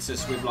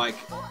consensus with, like,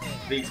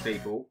 these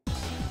people.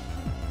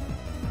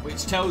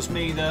 Which tells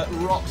me that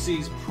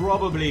Roxy's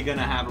probably going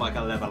to have, like,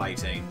 a level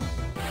 18.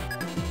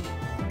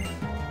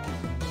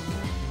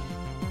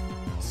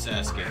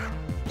 Surskit.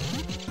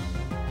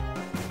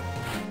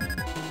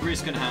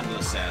 Grizz can handle a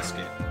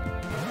Surskit.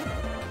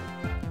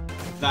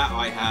 That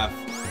I have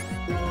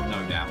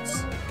no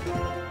doubts.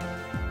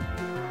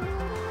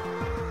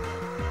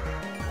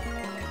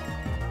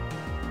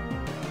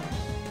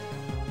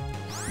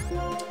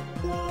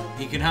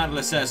 He can handle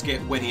a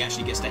Surskit when he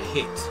actually gets to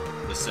hit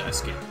the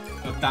Surskit.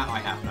 Of that I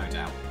have no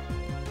doubt.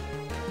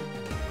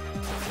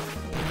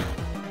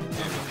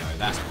 There we go,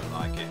 that's more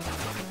like it.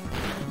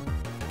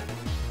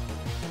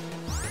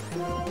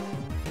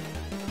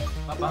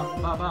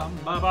 Ba-bum, ba-bum,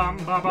 ba-bum,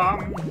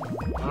 ba-bum.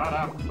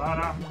 Ba-dum,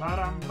 ba-dum,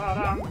 ba-dum,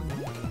 ba-dum.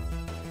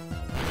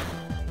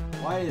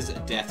 Why is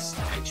Death's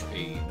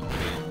HP not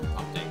being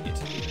updated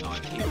even though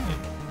I've healed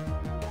him?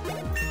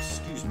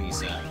 Excuse me,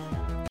 sir.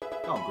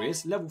 Go on,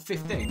 Grizz. Level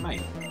 15,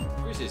 mate.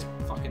 Grizz is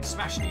fucking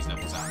smashing these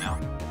levels out now.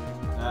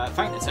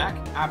 Faint attack?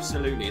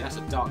 Absolutely. That's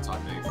a dark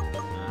type move.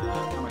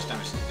 How much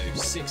damage does it do?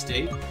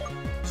 60.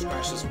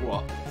 Scratch us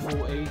what?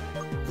 40.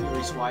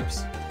 Fury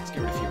swipes. Let's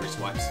get rid of Fury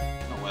swipes.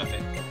 Not worth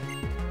it.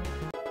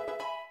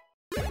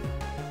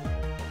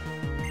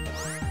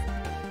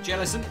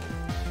 Jellison.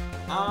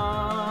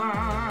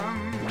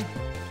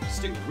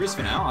 Stick with Grizz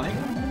for now, I think.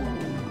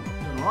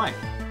 Doing alright.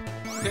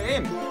 Look at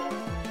him.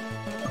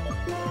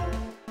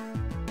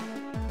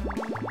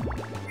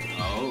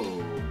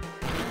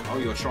 Oh,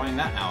 you're trying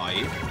that now, are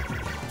you?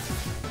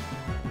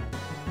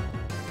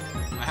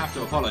 I have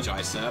to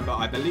apologise, sir, but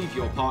I believe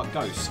you're part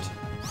ghost.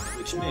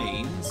 Which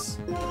means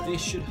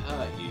this should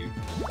hurt you.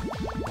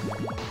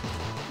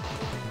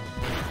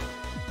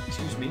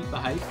 Excuse me,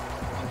 behave.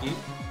 Thank you.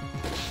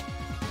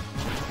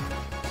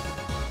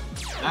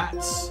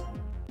 That's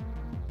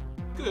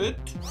good.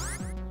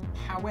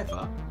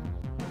 However,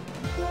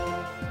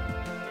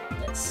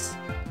 let's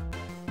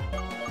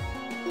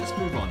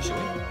move on, shall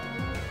we?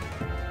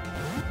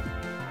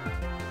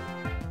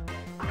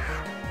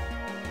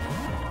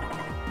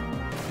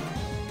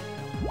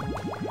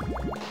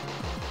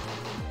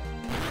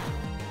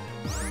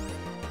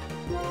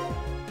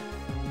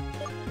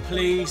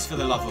 Please, for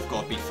the love of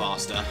God, be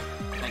faster.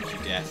 Thank you,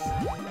 Death.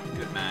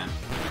 Good man.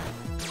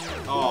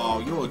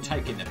 Oh, you're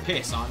taking the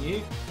piss, aren't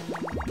you?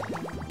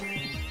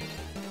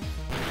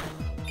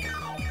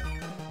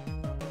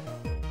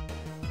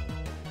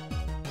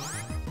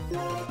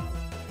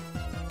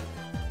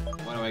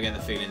 Why do I get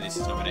the feeling this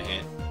is not going to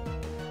hit?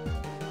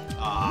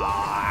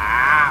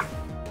 Ah!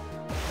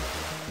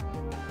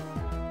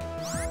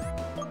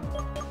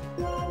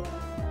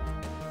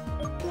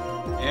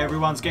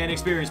 Everyone's getting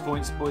experience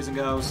points, boys and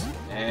girls.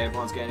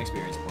 Everyone's getting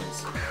experience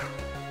points.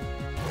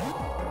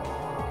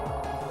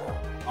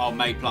 Oh,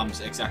 May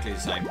Plum's exactly the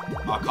same.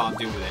 I can't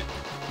deal with it.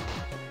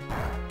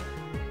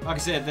 Like I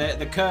said,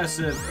 the curse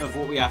of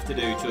what we have to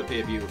do to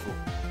appear beautiful.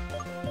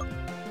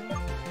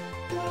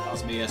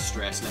 Does me a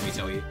stress, let me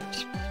tell you.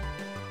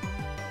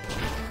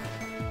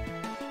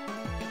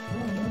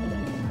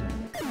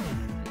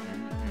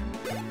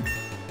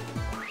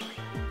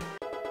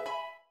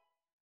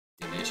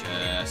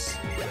 Delicious.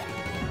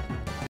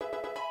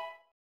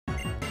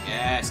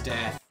 Yes,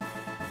 Death.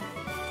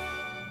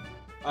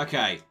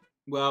 Okay,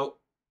 well,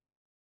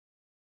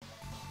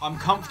 I'm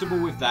comfortable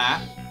with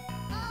that.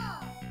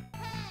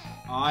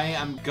 I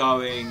am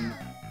going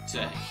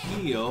to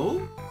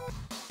heal.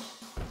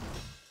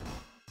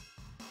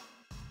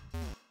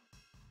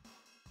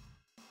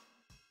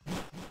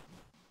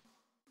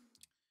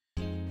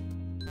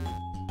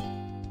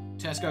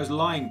 Tesco's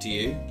lying to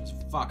you. It's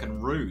fucking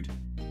rude.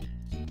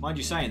 Mind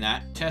you saying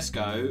that,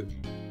 Tesco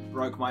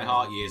broke my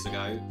heart years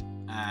ago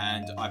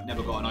and I've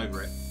never gotten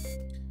over it.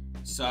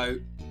 So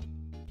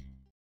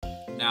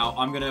now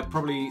I'm going to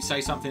probably say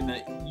something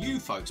that you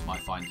folks might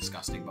find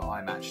disgusting, but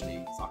I'm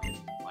actually fucking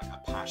like a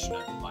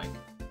passionate, like,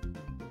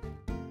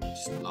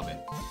 just love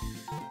it.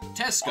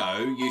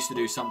 Tesco used to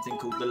do something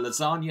called the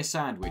lasagna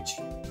sandwich.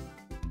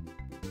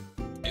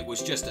 It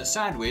was just a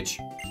sandwich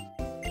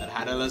that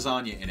had a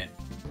lasagna in it.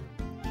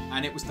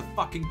 And it was the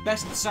fucking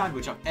best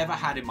sandwich I've ever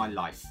had in my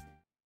life.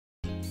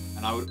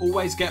 And I would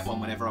always get one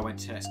whenever I went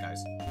to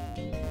Tesco's.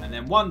 And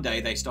then one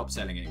day they stopped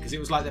selling it because it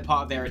was like they're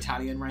part of their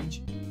Italian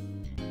range.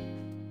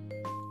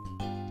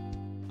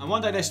 And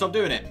one day they stopped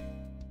doing it.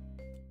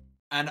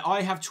 And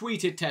I have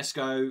tweeted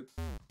Tesco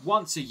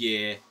once a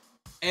year,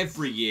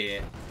 every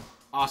year,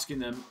 asking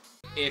them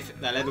if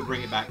they'll ever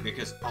bring it back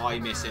because I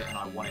miss it and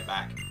I want it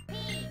back.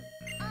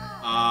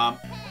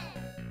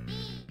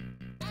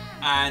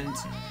 And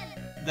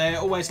they're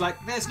always like,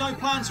 there's no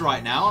plans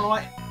right now. And I'm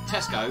like,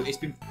 Tesco. It's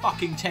been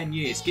fucking 10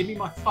 years. Give me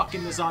my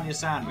fucking lasagna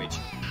sandwich.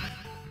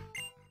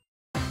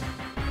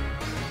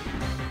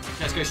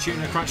 Tesco's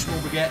tuna crunch small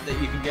baguette that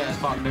you can get as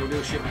part of the meal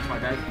deal. Shit makes my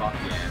day. But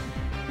yeah.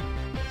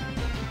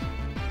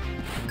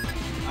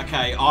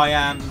 Okay, I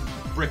am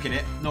bricking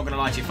it. Not going to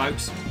lie to you,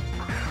 folks.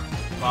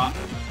 But...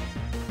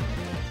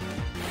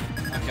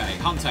 okay,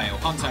 Huntail,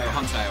 Huntail,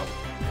 Huntail.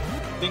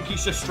 I think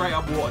he's just straight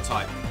up water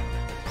type.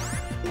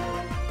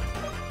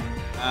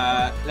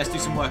 Let's do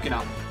some working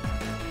up.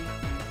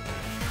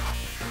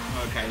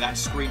 Okay, that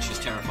screech is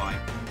terrifying.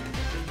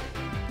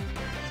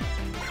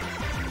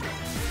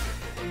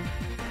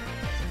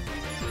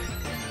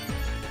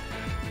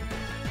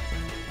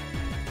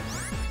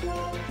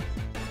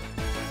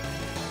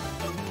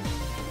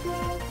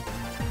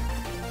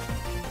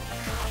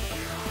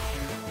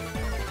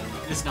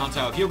 Listen,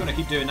 Huntail, if you're going to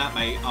keep doing that,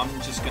 mate, I'm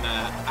just going to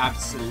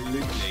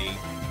absolutely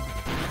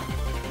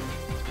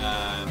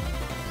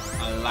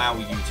allow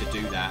you to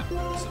do that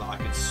so that I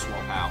can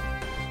swap out.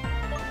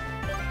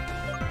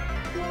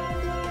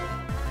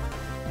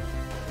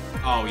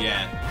 Oh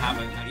yeah,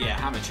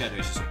 hammer cheddar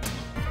is just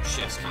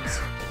chef's kiss.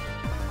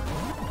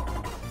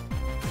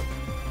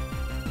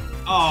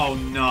 Oh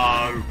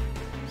no.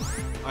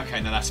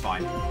 Okay, no, that's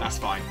fine. That's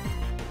fine.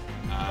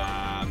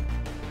 I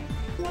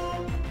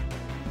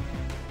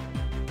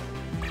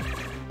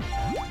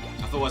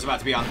thought I was about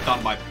to be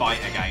undone by Bite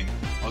again.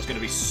 I was going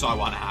to be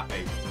so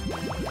unhappy.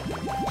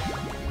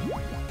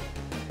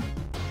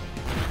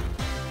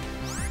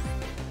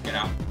 Get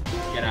out.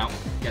 Get out.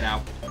 Get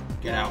out.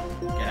 Get out.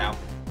 Get out.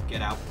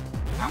 Get out.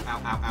 Ow,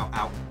 ow, ow, ow,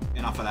 ow.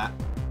 Enough of that.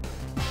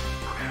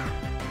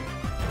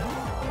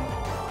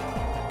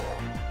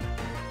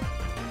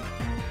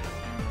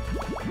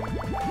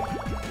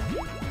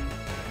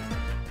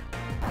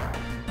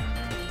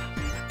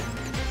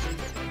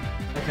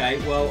 Okay,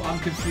 well, I'm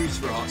confused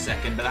for a hot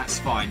second, but that's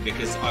fine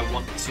because I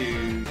want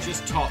to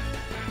just top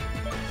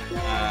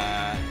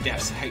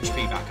Def's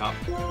HP back up.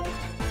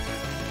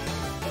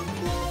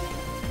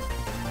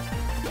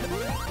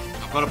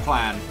 I've got a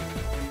plan.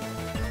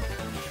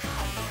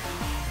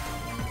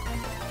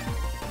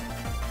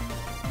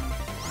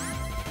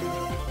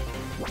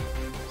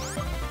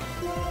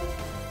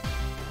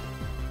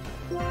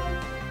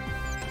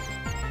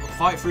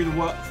 Fight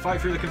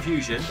through the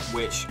confusion,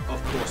 which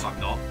of course I'm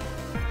not.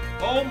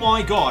 Oh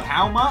my god,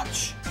 how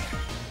much?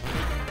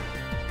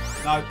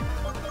 No,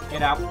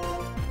 get out.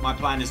 My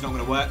plan is not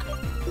going to work.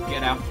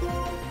 Get out.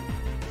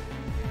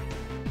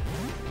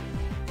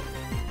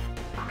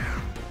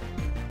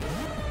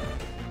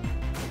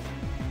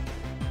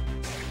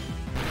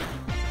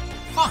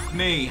 Fuck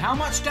me, how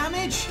much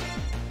damage?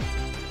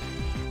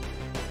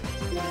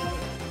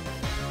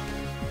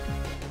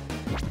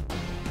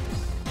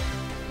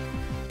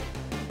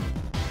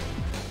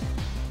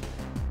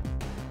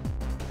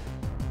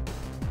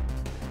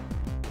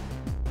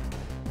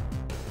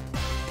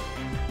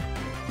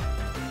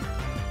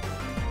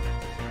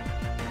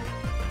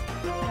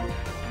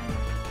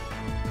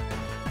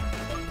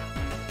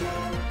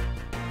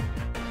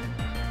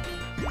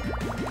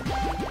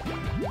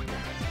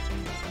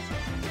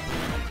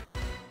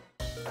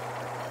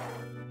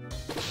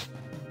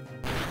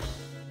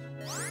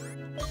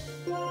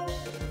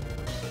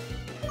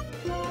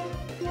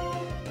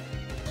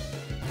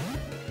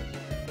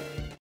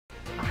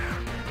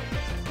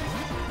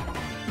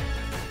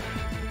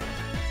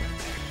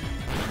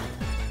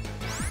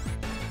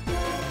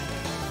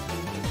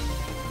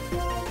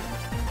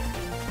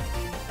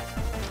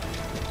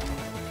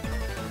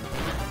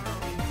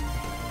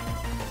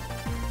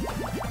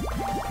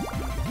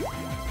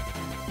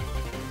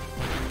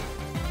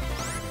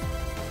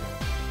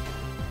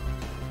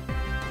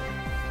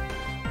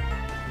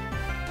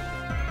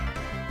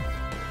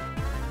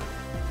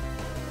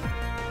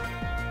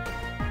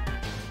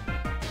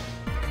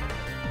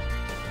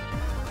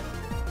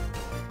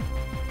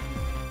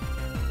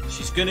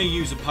 She's gonna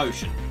use a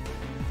potion.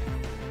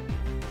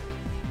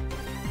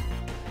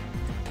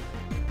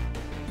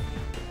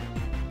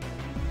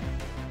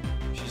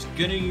 She's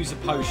gonna use a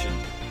potion.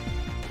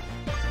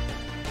 The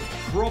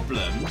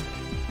problem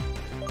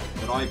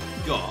that I've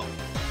got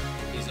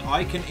is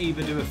I can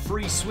either do a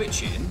free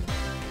switch in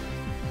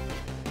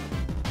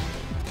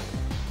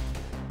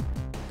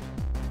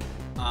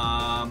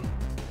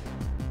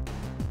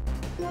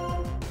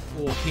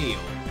or heal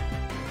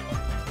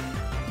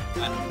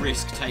and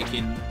risk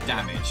taking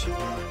damage. I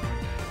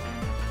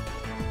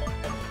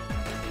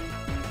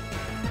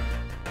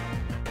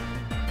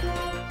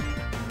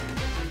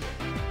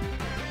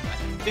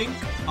think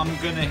I'm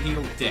gonna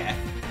heal Death.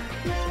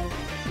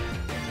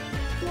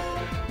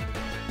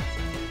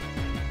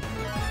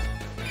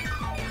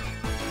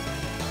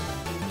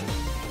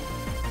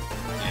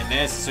 Yeah,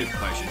 there's the super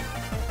potion.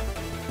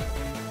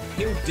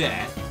 Heal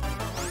Death,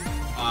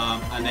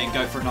 and then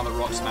go for another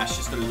rock smash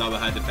just to lower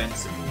her defense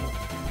some more.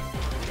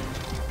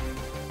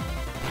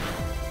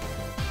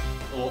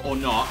 Or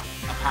not.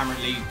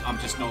 Apparently, I'm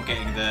just not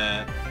getting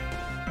the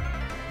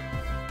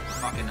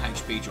fucking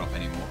HP drop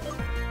anymore.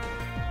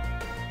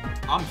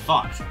 I'm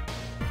fucked.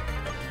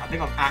 I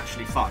think I'm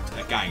actually fucked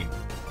again.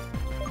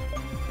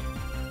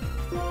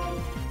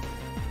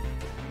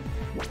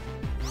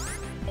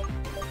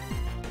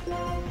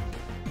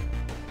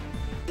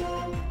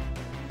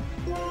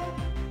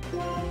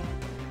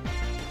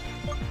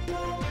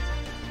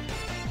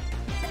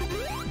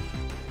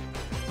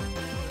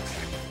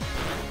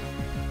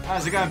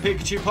 How's it going,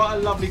 Pikachu Potter?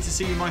 Lovely to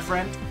see you, my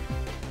friend.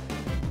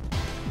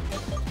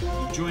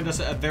 You joined us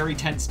at a very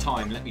tense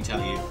time, let me tell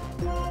you.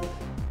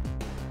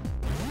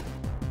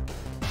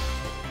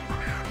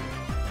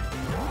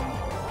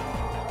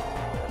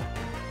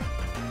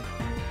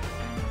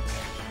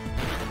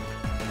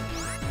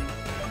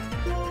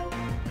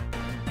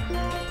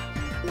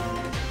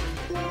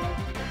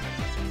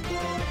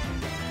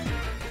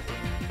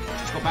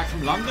 Just got back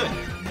from London.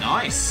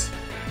 Nice.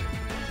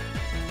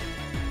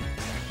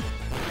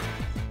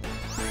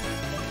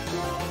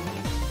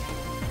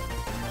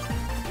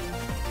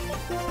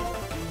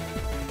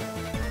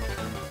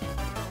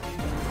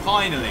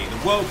 Finally, the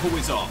whirlpool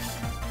is off.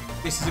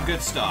 This is a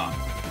good start.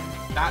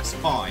 That's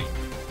fine.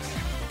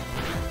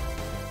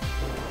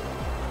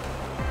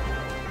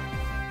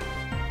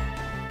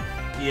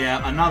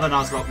 Yeah, another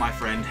Nuzlocke, my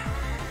friend.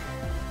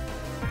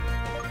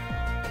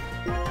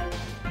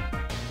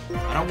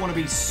 I don't want to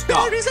be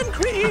stuck. Berries and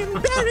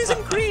cream, berries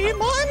and cream.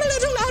 I'm a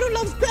little lad who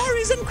loves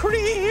berries and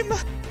cream.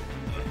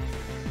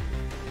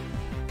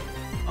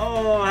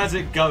 Oh, how's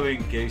it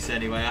going, Goose,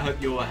 anyway? I hope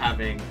you're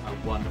having a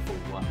wonderful,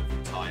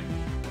 wonderful time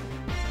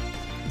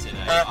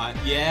today.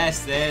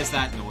 Yes, there's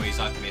that noise.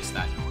 I've missed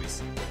that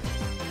noise.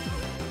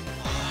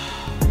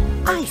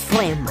 I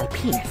slam my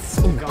penis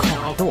in the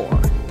car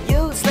door.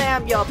 You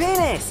slam your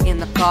penis in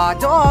the car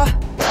door.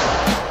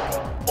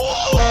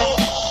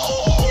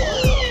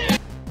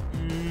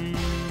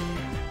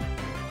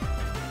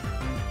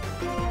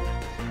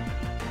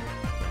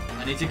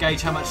 I need to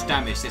gauge how much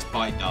damage this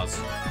bite does.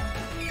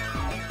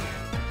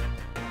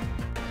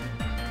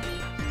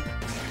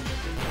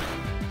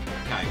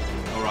 Okay,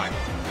 alright.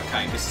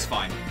 Okay, this is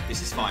fine.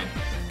 This is fine.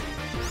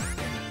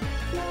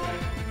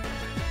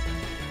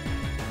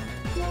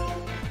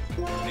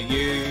 I'm gonna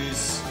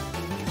use...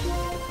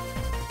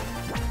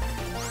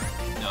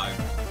 No.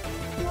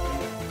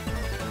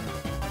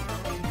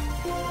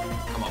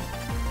 Come on.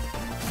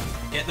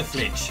 Get the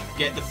flinch.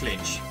 Get the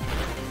flinch.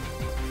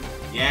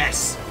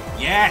 Yes!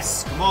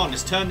 Yes! Come on,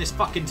 let's turn this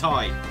fucking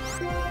tide.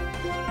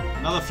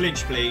 Another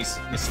flinch, please,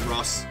 Mr.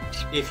 Ross.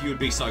 If you would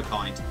be so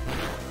kind.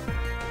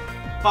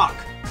 Fuck!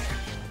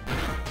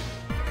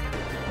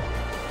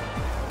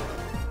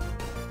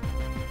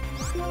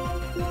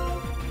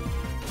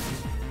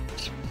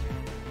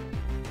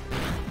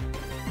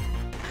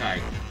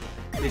 Okay.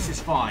 This is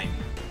fine.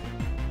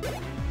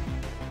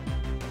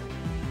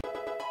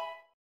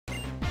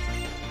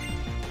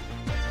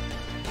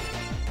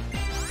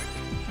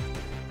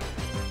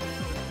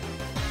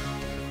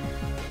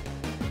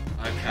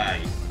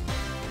 Okay.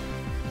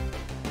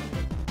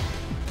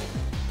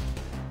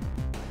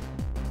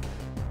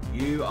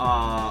 You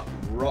are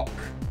rock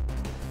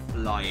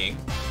flying,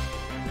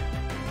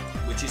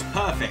 which is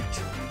perfect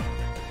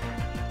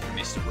for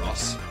Mr.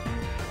 Ross.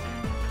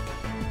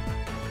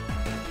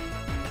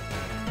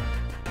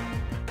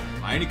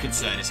 My only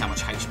concern is how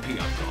much HP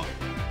I've got.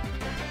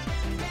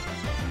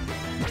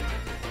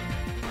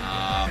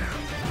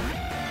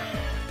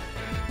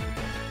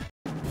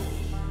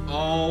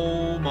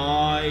 Oh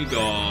my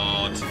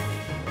god.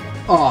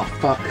 Oh,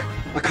 fuck.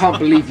 I can't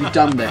believe you've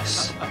done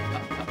this.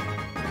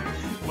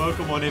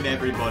 Welcome on in,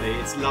 everybody.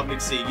 It's lovely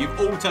to see you. You've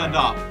all turned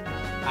up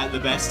at the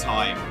best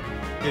time.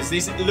 Because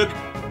this, look,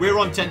 we're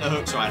on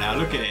tenterhooks right now.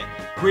 Look at it.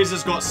 Grizz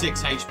has got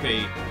 6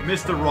 HP.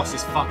 Mr. Ross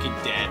is fucking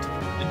dead.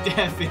 And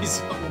Death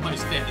is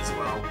almost dead as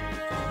well.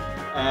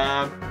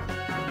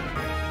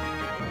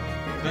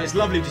 But it's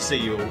lovely to see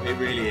you all. It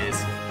really is.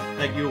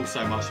 Thank you all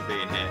so much for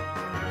being here.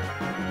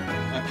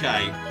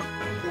 Okay.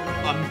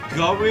 I'm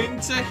going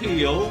to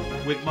heal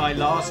with my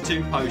last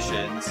 2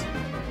 potions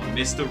on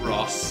Mr.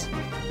 Ross.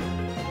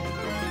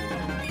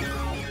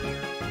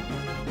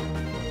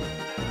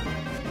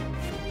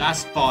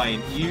 That's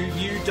fine.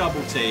 You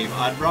double team.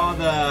 I'd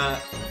rather...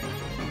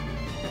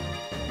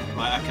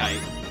 Right, okay.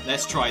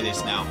 Let's try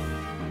this now.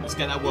 Let's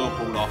get that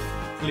whirlpool off.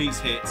 Please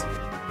hit.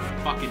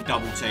 Fucking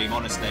double team.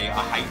 Honestly,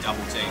 I hate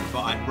double team,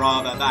 but I'd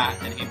rather that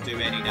than him do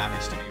any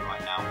damage to me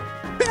right now.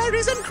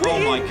 Berries and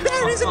cream, Oh my God.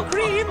 berries and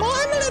cream.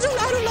 I'm a little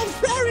lad who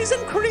loves berries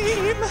and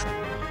cream.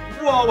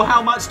 Whoa,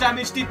 how much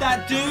damage did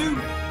that do?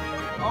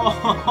 Oh,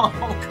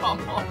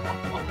 come on.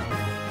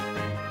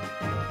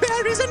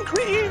 Berries and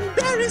cream,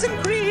 berries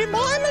and cream.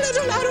 I'm a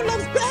little lad who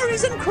loves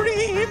berries and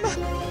cream.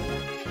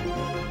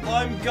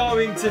 I'm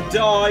going to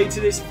die to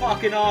this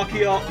fucking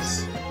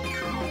Archeops.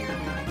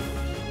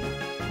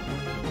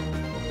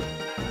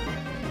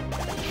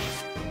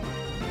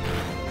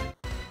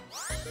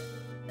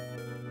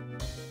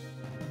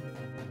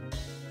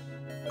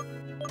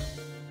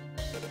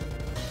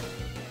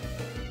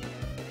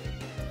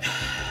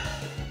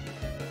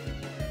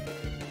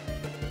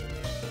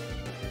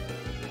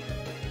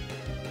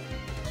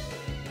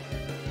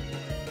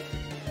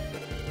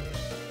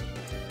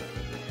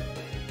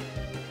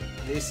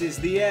 This is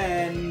the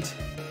end.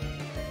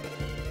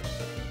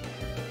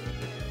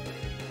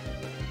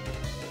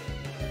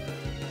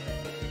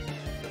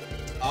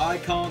 I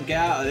can't get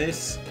out of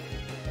this.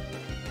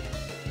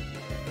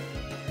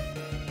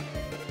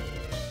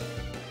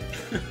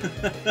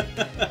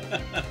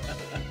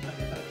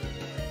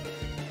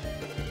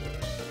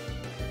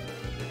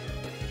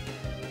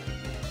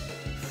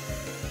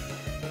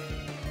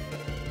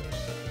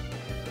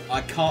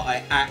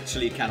 I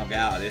actually cannot get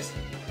out of this.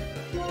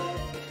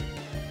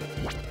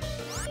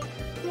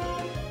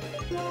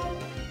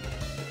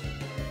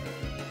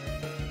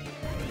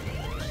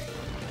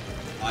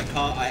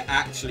 I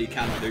actually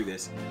cannot do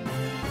this.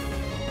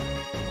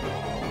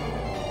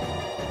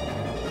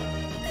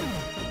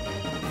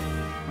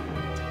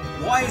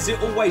 Why is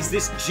it always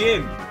this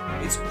gym?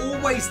 It's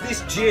always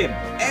this gym.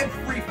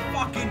 Every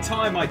fucking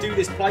time I do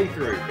this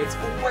playthrough, it's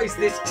always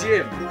this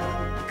gym.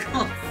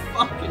 God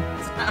fucking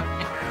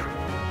damn it.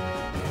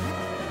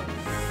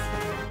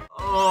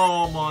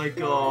 Oh my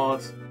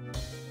god.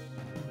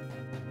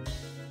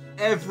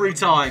 Every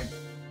time.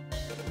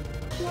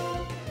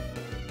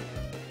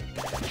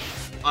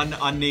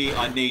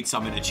 I need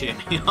something to cheer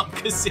me up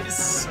because it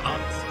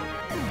sucks.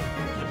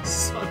 It's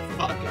so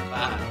fucking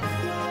bad.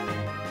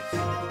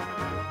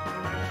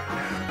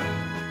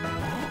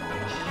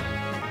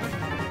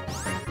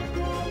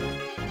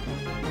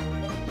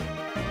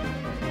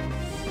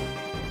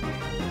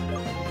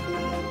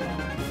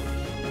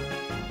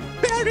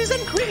 Berries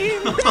and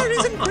cream,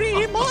 berries and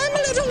cream. I'm a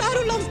little lad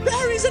who loves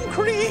berries and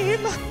cream.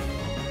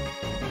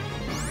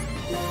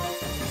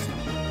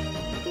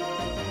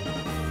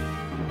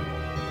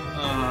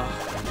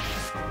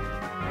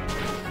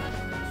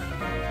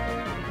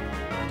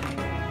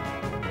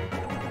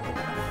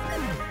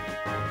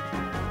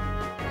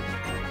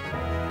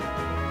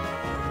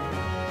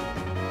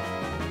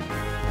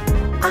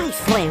 I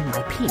slam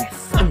my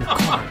penis in the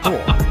car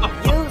door.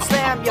 You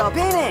slam your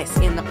penis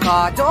in the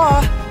car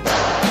door.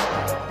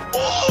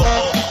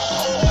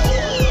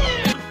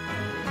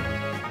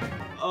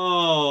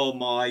 Oh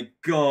my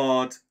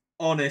god.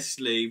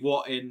 Honestly,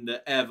 what in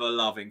the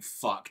ever-loving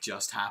fuck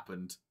just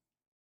happened?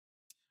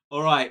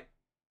 Alright.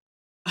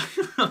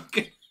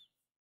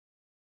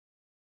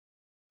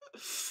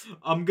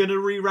 I'm gonna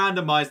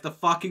re-randomize the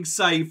fucking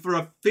save for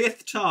a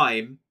 5th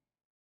time.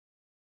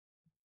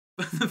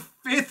 For the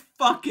 5th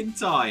fucking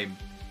time.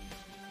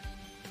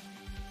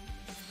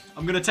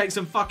 I'm gonna take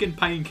some fucking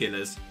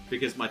painkillers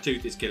because my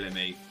tooth is killing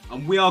me.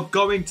 And we are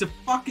going to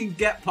fucking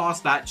get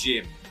past that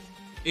gym.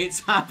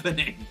 It's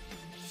happening.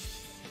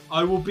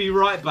 I will be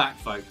right back,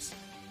 folks.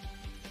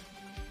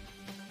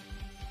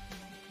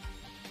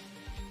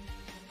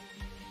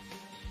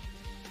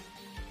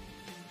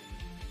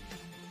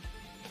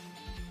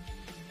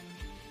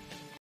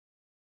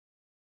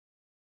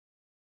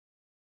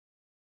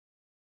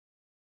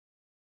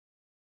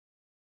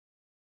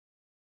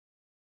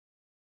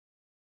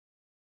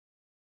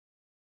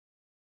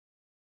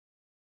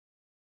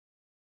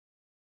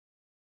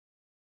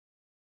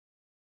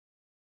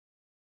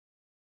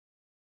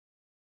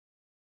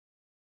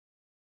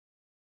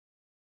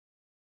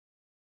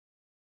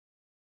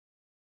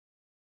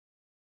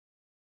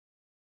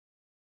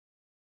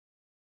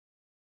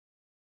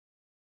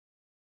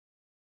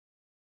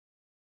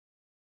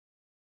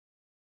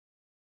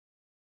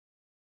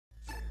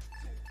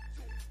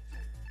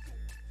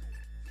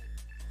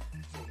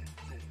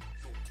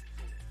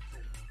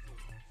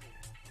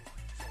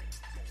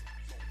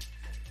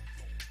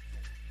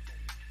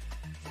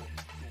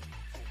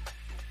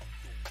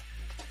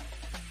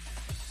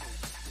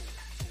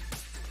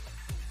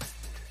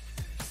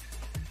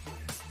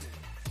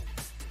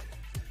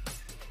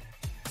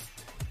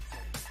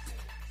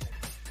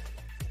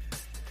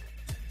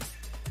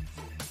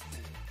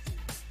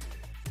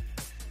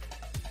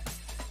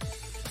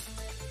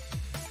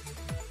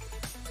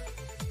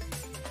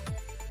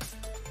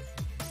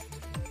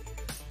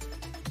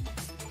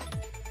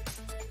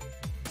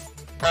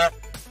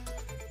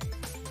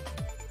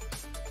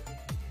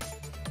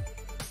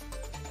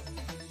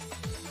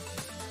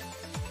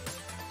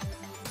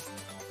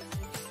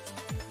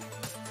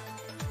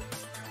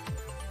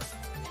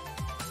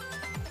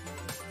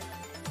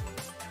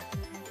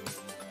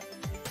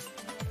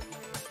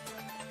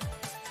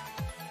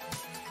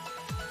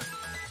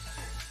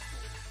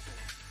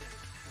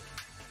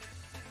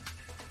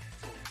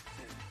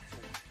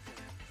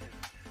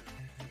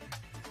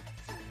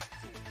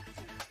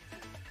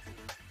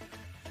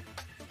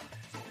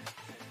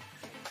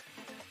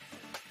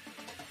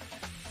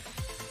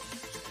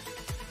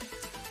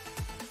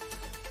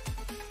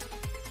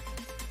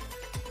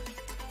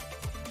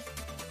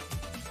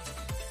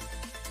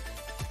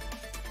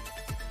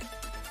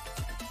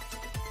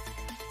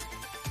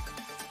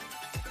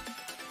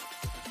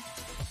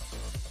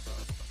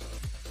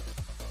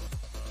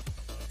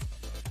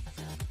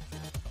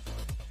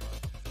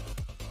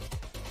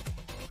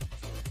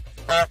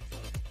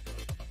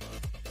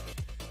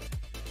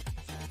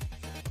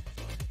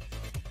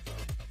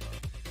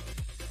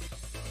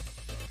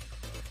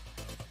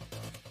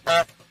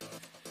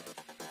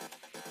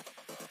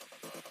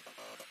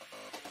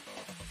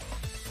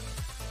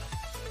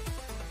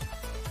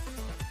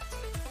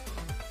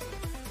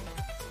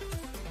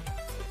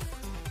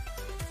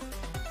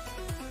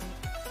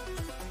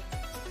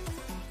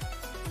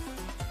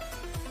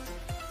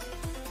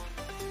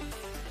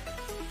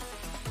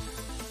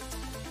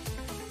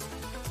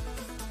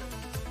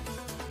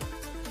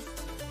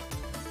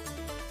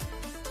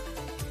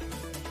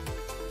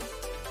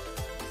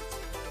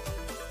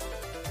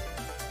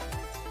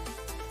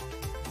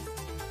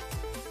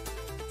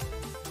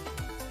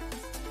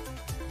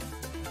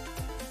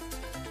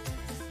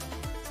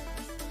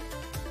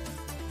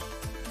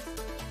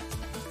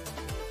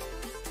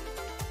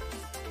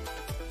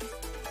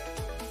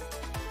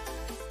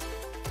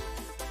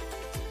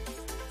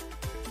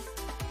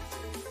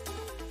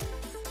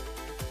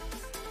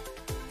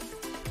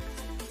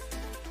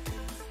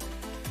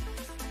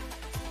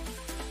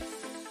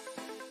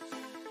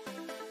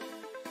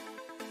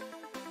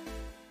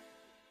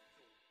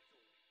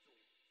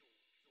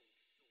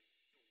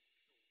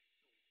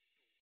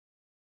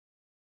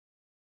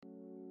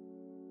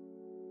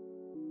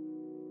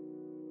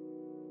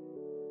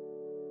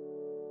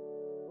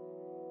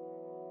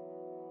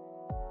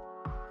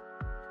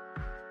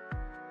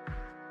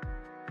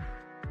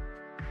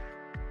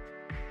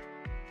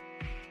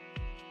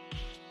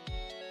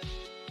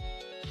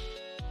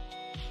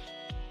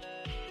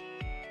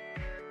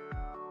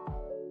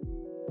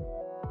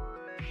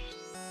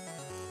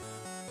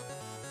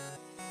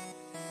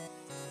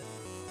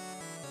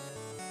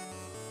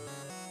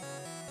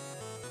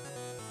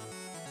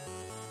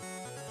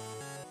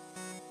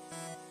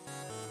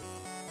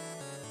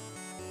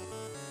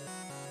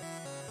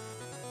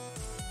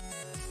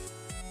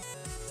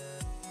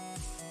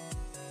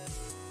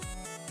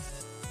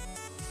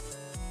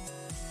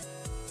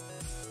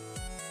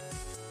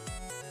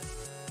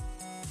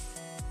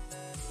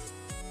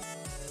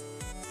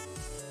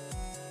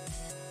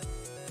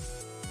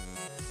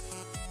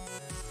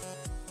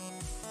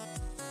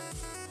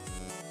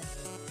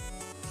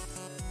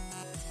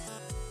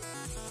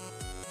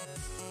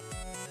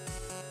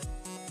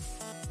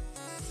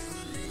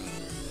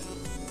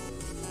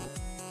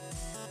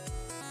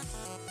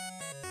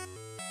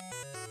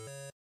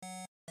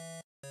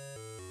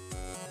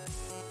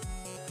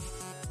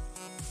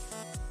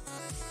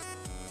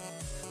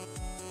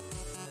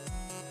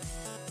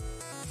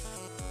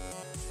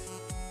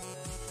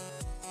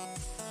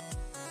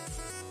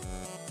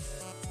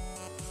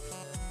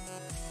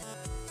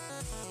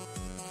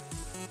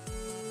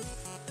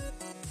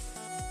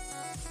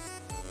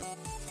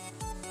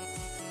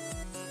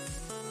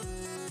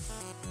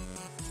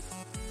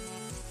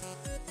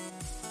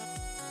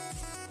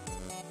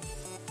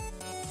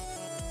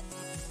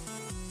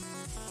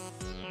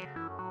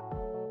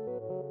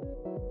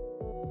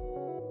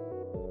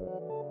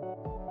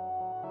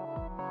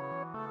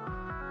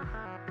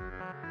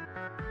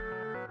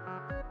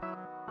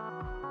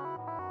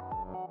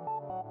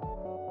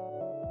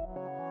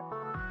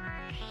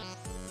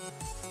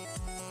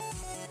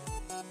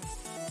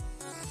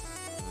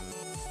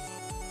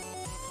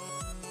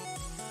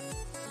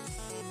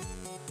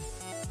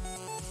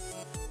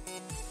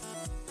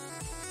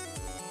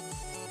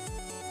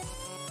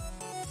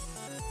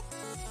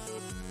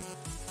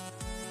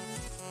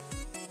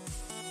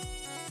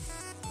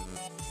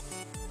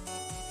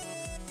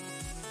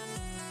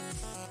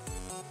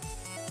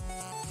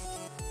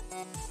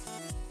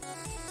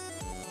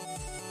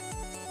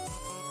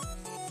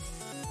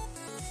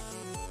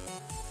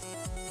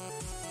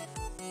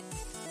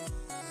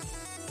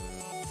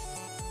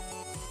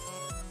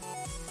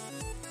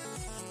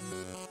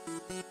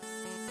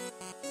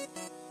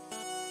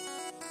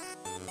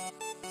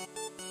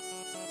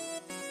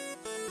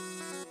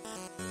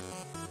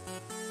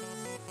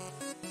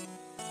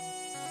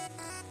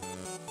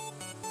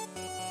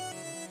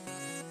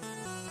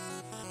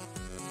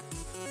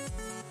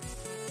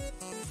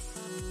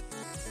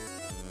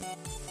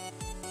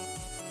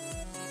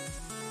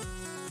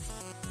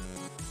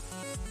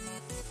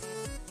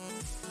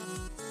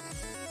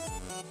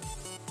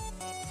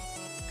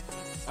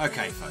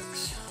 Okay,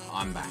 folks,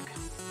 I'm back.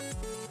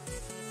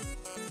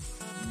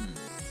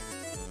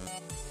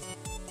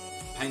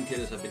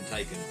 Painkillers have been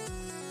taken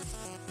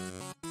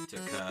to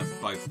curb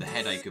both the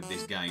headache of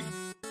this game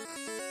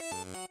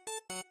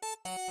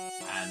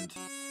and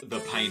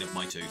the pain of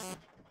my tooth.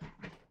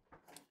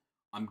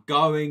 I'm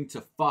going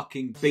to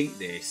fucking beat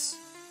this.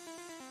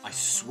 I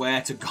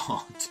swear to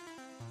God.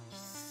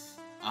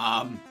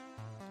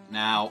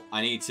 Now,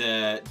 I need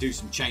to do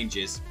some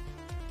changes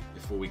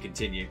before we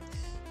continue.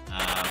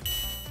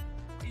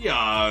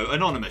 Yo,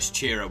 Anonymous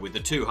Cheerer with the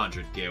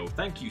 200 gil.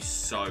 Thank you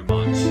so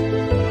much.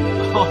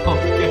 Oh,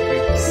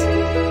 goodness.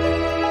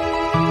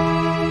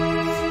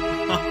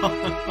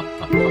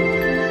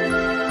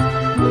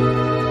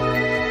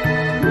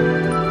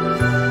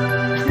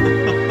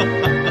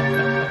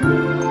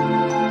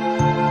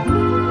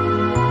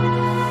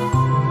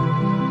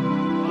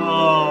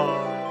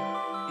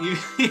 Oh,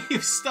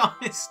 you've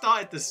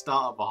started the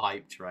start of a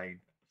hype train.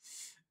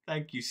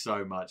 Thank you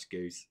so much,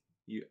 Goose.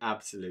 You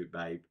absolute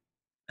babe.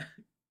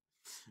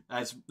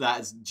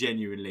 That's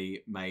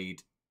genuinely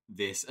made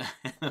this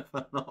a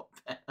lot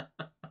better.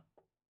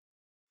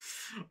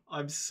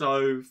 I'm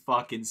so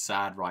fucking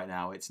sad right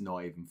now. It's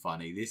not even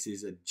funny. This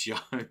is a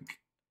joke.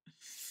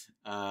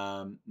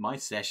 My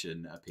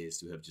session appears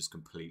to have just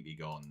completely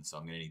gone, so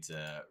I'm going to need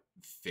to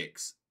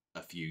fix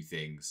a few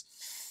things.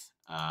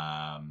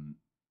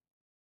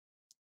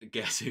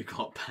 Guess who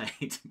got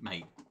paid,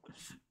 mate?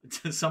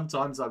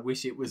 Sometimes I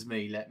wish it was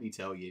me, let me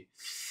tell you.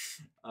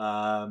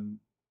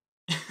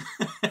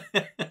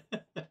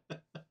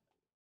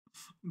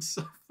 I'm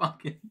so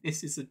fucking.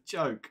 This is a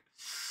joke.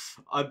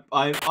 I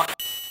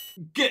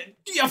get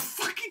you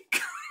fucking.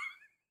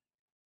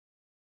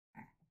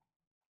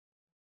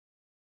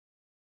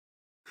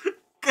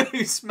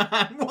 Goose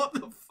man, what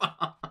the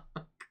fuck?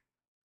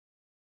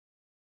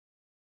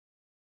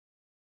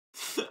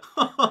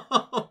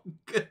 Oh,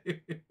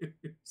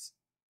 Goose.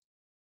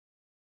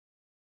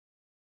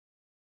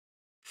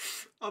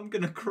 I'm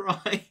gonna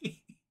cry.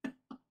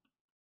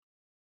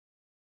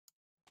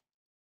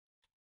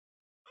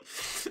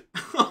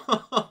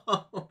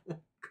 Oh,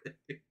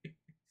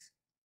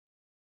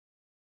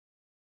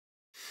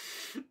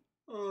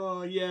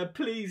 oh yeah,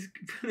 please,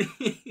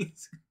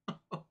 please.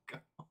 Oh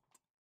God.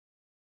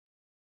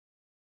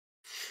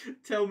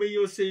 Tell me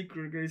your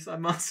secret, Goose. I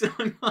must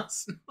know.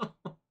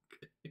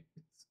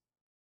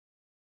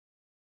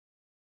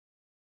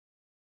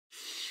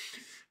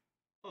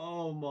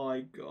 Oh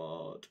my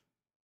God.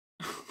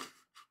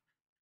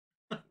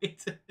 I need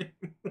to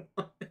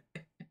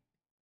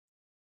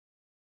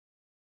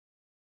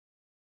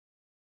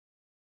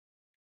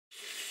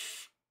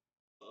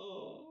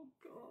Oh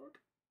God.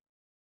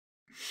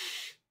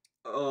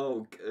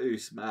 Oh,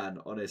 Goose, man,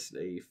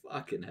 honestly,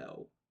 fucking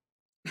hell.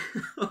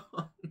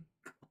 Oh,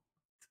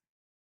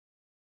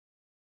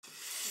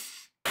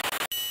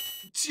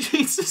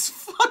 Jesus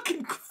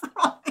fucking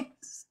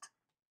Christ.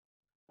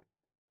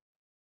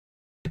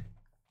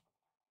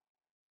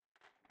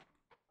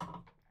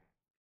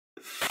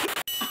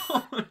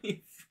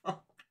 Holy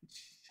fucking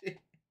shit.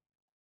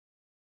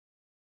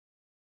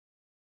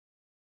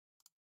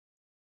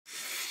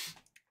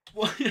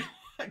 What?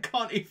 I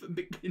can't even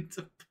begin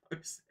to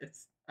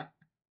process that.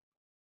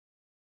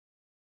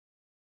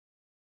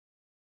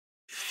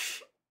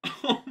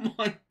 Oh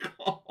my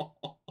God.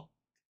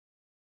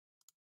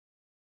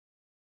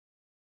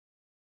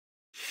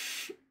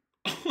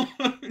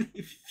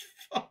 Holy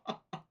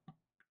fuck.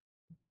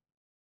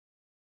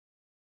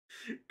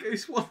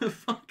 Goose, what the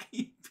fuck are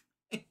you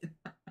doing?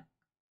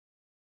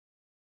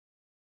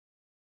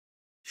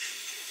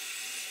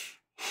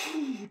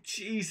 Oh,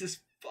 Jesus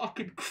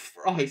fucking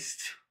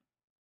Christ.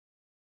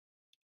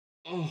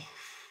 Oh.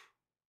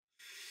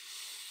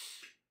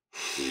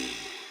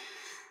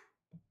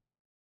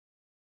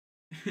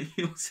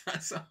 Yours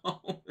has a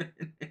hole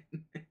in it.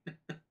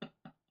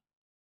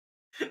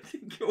 I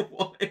think you're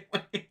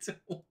way to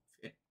off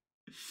it.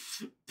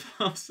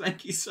 Puffs,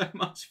 thank you so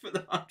much for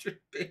the 100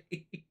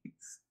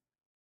 bees.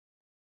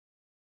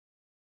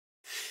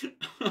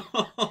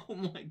 Oh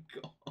my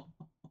God.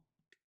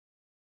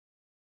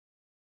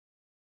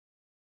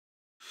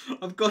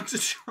 I've got to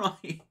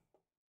try.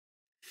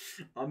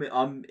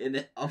 I'm in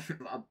it.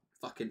 I'm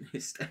fucking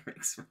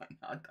hysterics right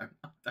now. I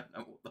don't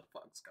know what the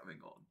fuck's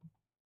going on.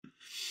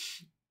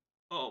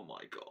 Oh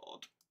my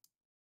God.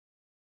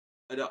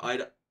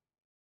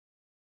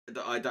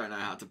 I don't know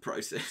how to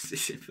process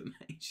this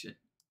information.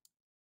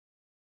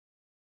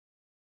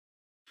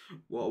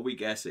 What are we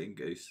guessing,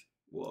 Goose?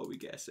 What are we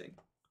guessing?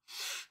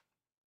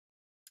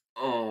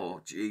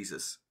 Oh,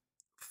 Jesus.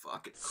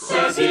 Fucking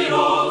Christ.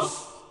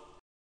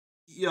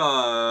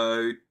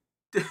 Yo,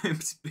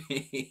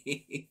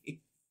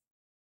 Doomsby.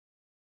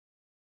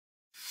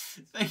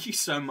 Thank you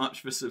so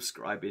much for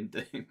subscribing,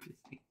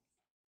 Doomsby.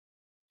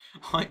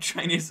 Hype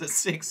train is at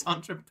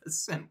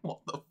 600%.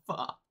 What the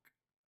fuck?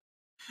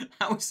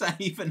 How is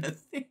that even a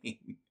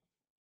thing?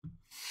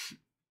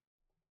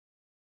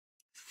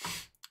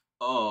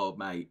 Oh,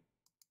 mate.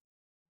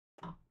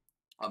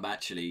 I'm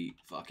actually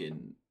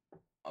fucking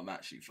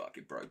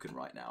broken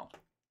right now.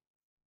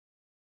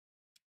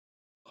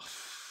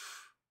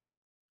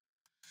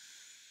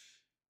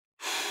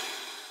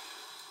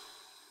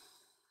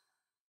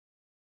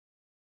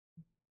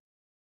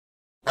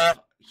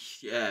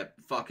 Yeah,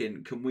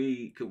 fucking can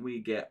we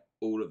get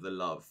all of the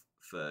love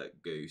for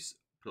Goose,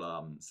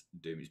 Plums,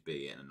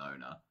 Doomsby and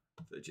Anona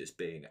for just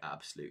being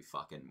absolute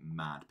fucking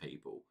mad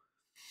people.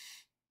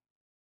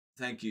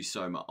 Thank you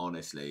so much,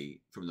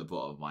 honestly, from the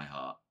bottom of my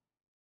heart.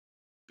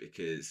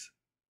 Because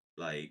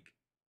like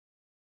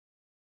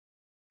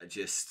I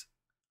just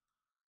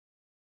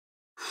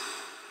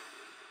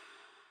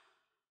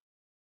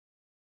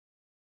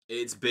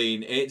it's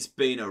been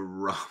a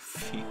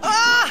rough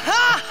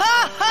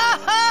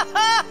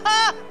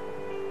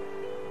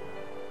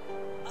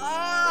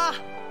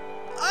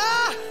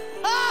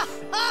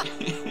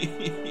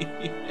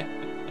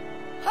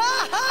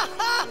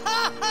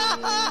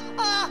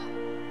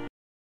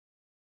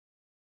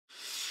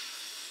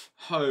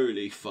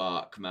Holy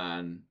fuck,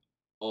 man.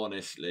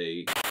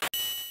 Honestly.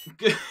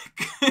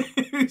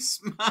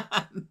 Goose,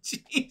 man.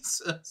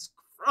 Jesus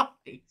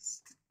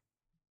Christ.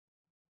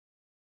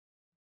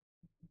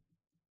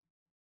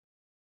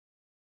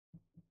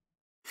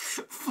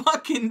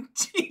 Fucking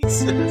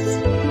Jesus.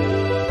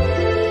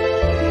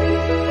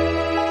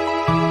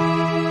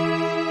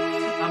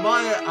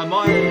 Am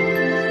I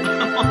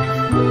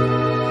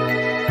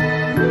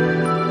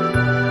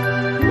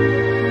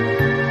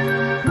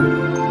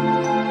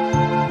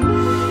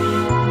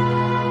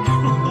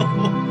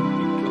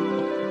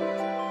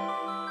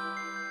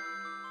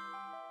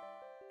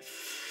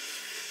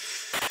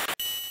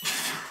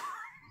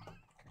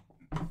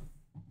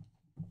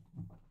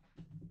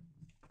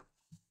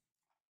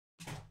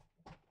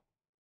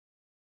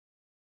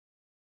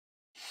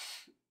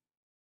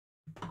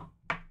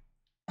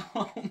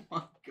Oh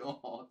my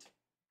god.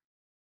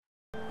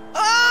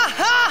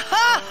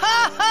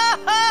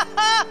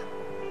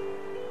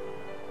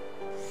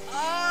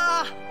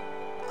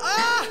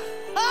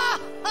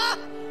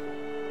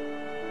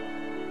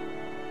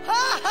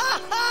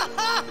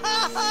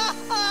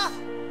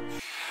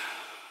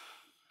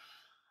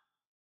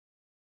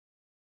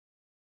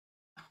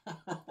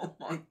 Oh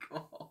my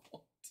god.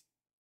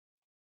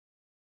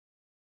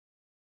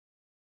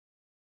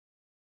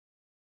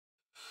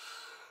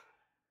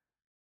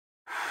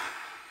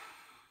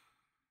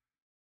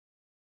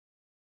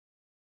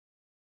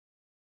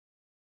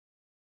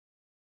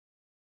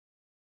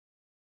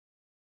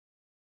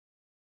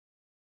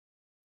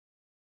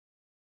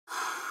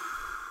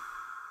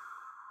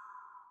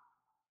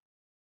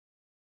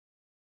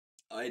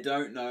 I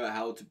don't know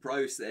how to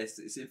process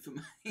this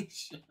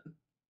information.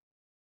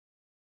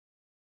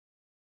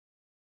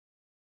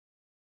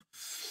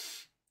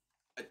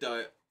 I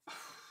don't.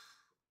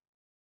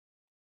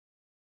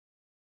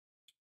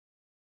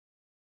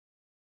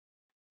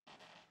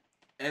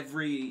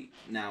 Every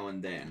now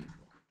and then.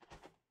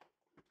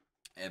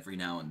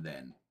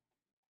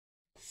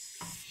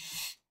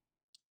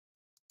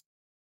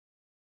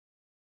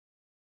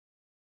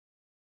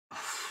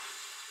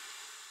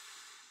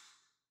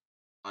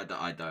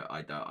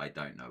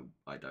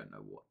 I don't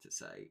know what to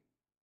say.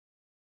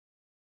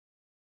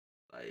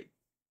 Like,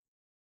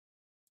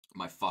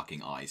 my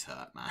fucking eyes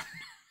hurt, man.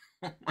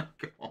 Oh my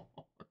god.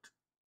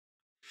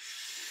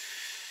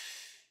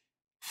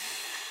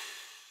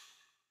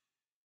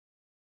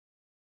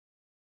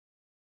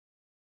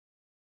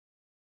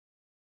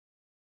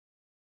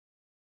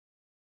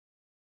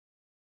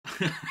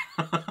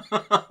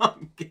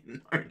 I'm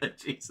getting over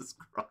Jesus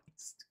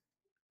Christ.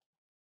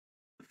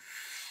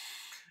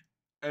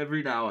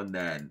 Every now and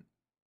then,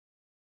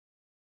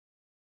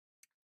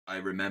 I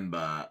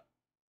remember,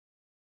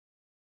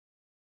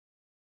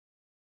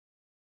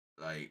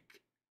 like,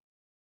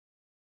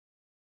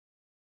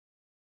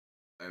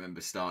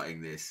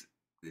 starting this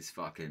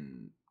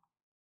fucking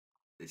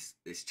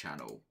this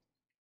channel.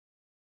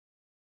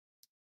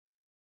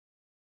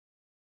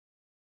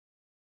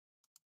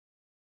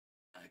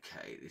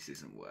 Okay, this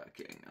isn't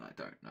working, and I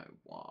don't know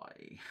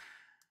why.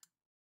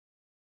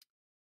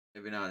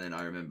 Every now and then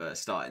I remember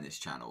starting this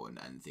channel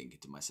and thinking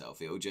to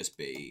myself, it'll just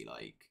be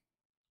like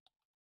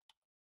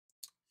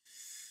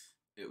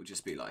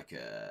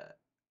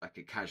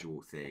a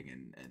casual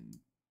thing, and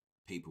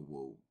people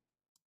will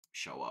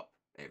show up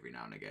every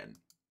now and again,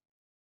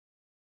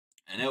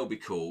 and it'll be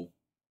cool,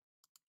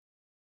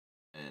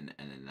 and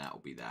then that'll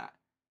be that.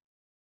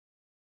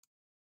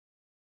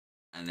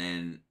 And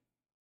then,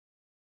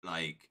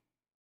 like,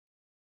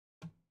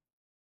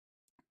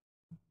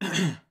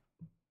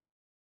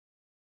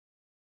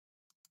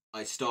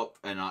 I stop,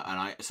 and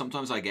I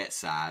sometimes I get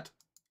sad,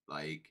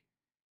 like,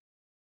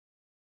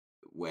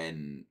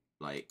 when,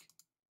 like,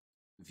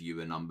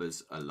 viewer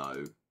numbers are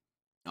low.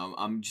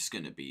 I'm just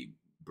gonna be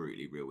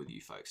brutally real with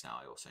you folks now.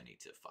 I also need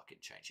to fucking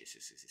change this.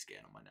 This is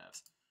getting on my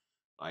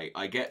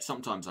nerves.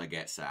 Sometimes I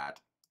get sad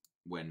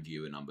when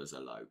viewer numbers are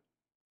low,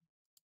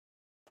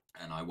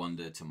 and I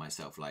wonder to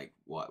myself, like,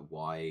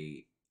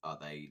 why are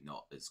they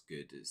not as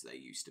good as they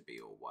used to be,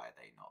 or why are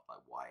they not,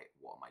 like,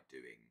 what am I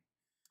doing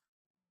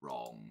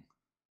wrong,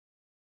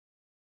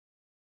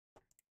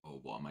 or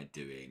what am I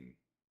doing,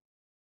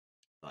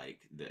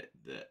 like,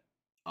 that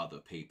other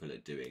people are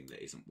doing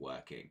that isn't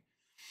working?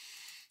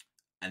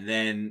 And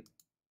then,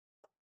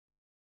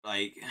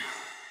 like,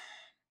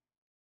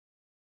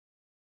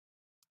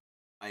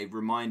 I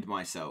remind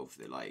myself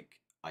that, like,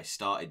 I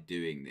started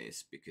doing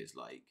this because,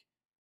 like,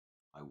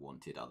 I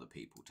wanted other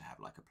people to have,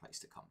 like, a place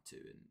to come to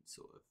and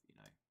sort of, you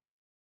know,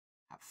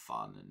 have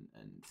fun,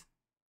 and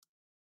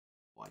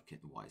why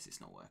is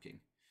this not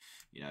working?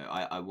 You know,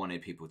 I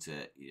wanted people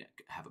to, you know,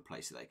 have a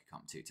place that they could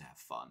come to have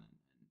fun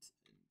and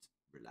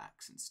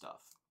relax and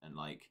stuff. And,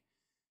 like,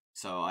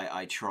 so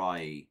I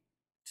try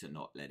to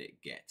not let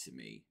it get to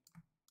me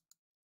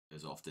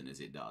as often as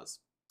it does.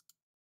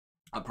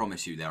 I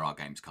promise you there are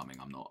games coming.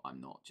 I'm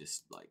not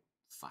just, like,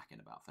 fucking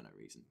about for no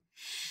reason.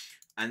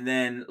 And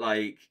then,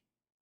 like,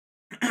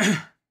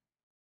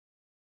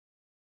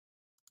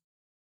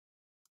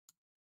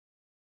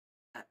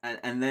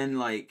 and then,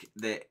 like,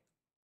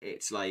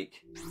 it's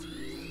like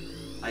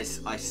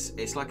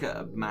it's like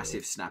a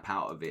massive snap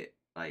out of it.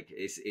 Like,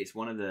 it's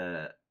one of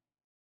the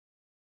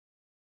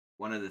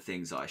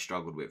things that I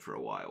struggled with for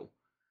a while,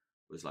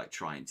 was, like,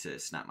 trying to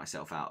snap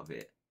myself out of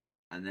it.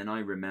 And then I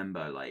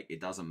remember, like,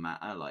 it doesn't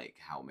matter, like,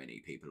 how many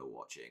people are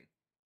watching,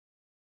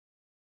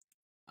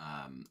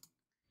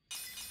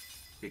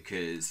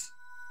 because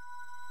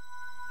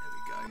there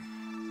we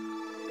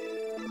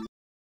go.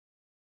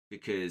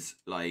 Because,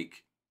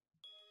 like,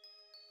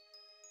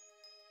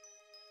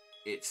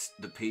 it's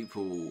the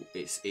people,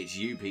 it's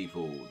you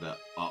people that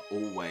are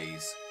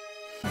always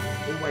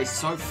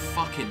so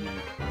fucking,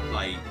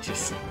 like,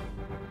 just,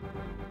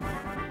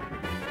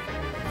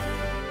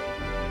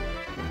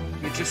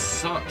 you're just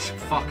such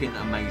fucking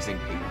amazing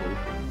people.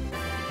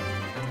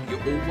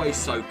 You're always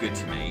so good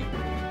to me.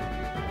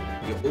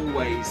 You're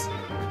always,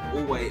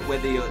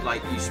 whether you're,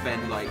 like, you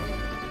spend, like,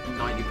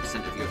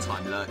 90% of your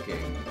time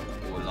lurking,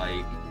 or,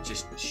 like,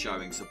 just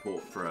showing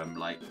support from,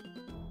 like,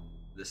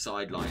 the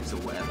sidelines or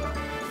whatever,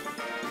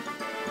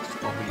 just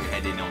popping your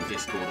head in on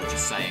Discord, or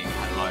just saying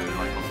hello,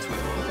 like, on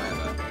Twitter or whatever.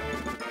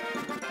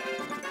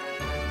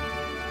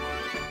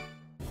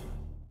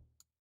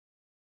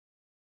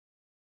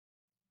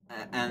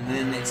 And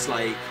then it's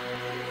like,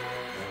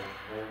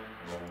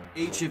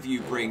 each of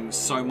you brings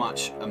so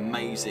much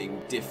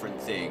amazing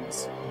different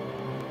things.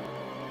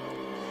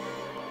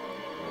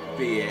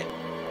 Be it,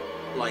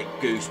 like,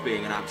 Goose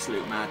being an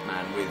absolute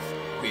madman with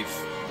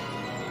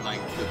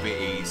like, the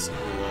bitties,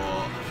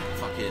 or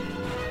fucking,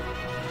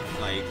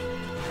 like,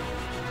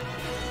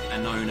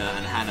 Anona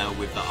and Hannah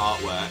with the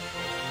artwork,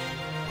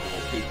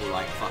 or people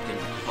like fucking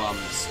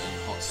Bums and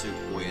Hot Soup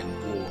Boy and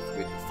Dwarf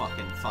with the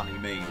fucking funny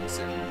memes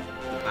and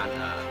the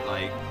banter.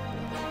 Like,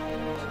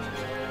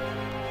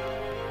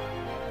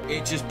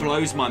 it just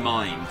blows my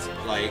mind,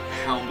 like,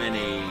 how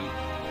many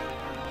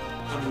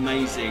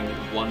amazing,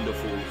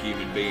 wonderful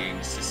human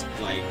beings just,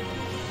 like,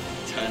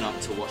 turn up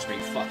to watch me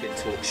fucking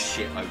talk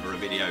shit over a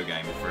video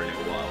game for a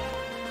little while.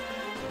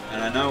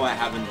 And I know I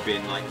haven't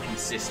been, like,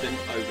 consistent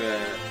over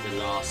the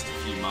last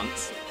few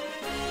months,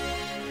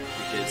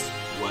 because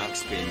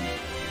work's been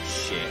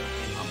shit.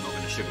 I'm not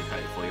going to sugarcoat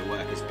it for you.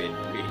 Work has been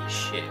really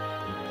shit.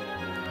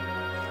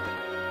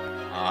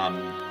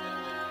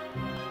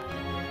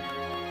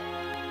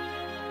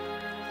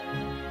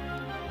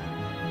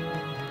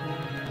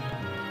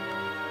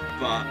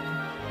 But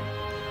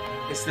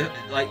it's that,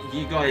 like,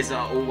 you guys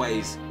are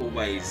always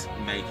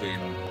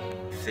making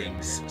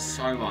things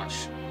so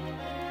much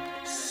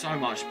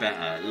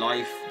better.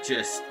 Life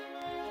just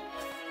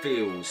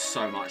feels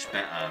so much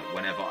better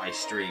whenever I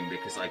stream,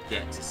 because I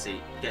get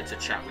to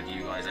chat with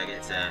you guys. I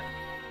get to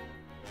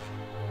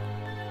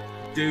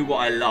do what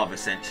I love,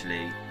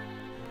 essentially,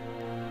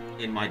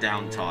 in my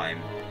downtime,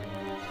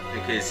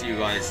 because you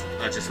guys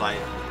are just like,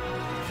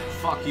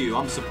 fuck you,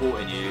 I'm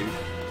supporting you,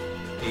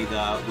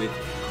 either with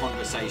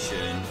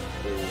conversation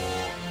or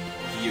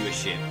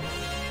viewership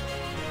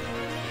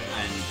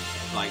and,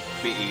 like,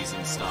 bitties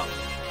and stuff.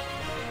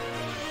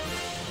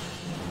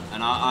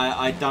 And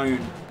I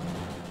don't,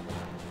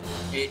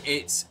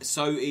 it's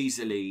so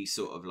easily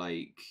sort of,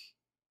 like,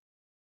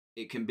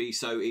 it can be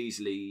so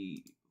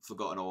easily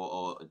forgotten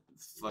or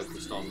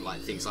focused on, like,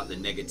 things like the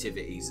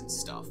negativities and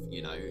stuff,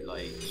 you know,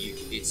 like,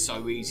 it's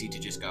so easy to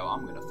just go,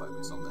 I'm gonna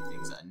focus on the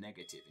things that are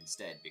negative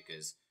instead,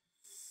 because,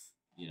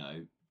 you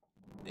know,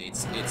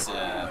 it's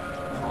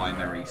a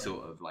primary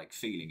sort of, like,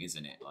 feeling,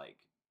 isn't it? Like,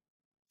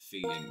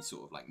 feeling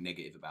sort of like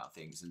negative about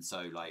things, and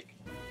so like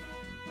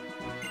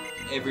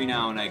every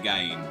now and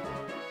again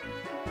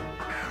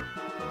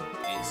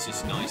it's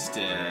just nice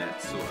to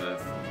sort of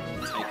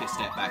take a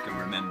step back and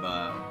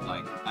remember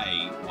like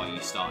A, why you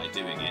started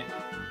doing it,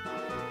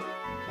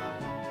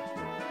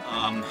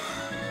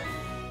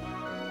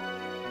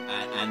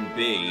 and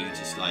B,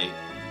 just like,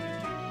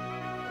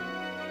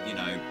 you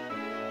know,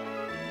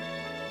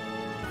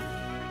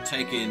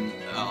 taking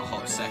a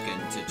hot second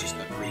to just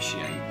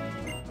appreciate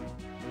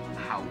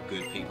how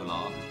good people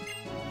are.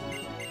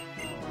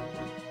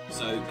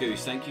 So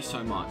Goose, thank you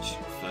so much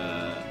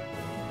for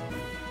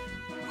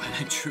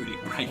truly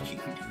breaking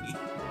me.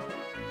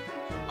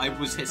 I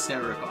was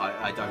hysterical.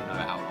 I don't know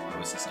how long I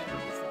was hysterical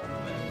for,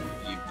 but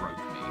you broke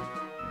me.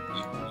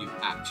 You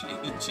actually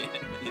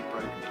legitimately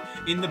broke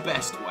me. In the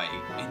best way,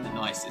 in the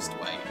nicest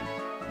way.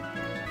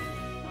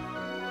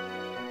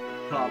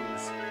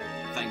 Plums,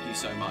 thank you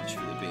so much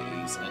for the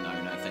biddies.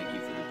 Anona, thank you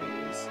for the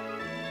biddies.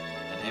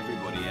 And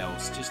everybody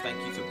else, just thank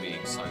you for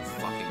being so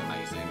fucking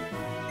amazing.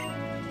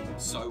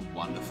 So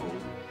wonderful.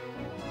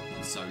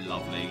 And so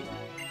lovely.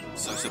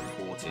 So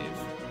supportive.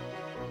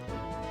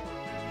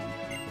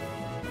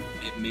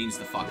 It means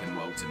the fucking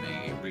world to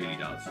me. It really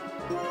does.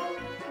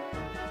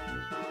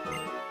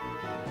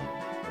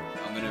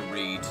 I'm gonna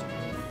read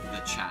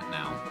the chat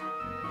now.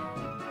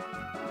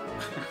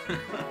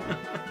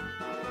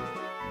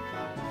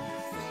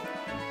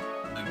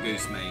 And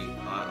Goose, mate,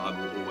 I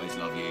will always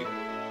love you.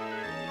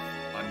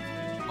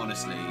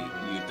 Honestly,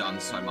 you've done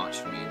so much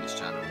for me in this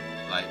channel.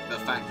 Like, the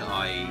fact that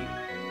I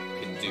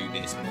can do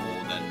this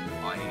more than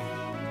I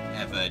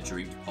ever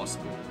dreamed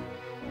possible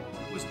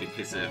was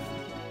because of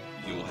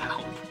your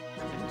help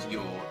and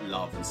your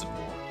love and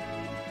support.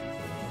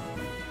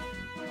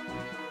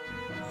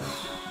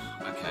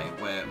 Okay,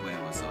 where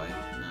was I?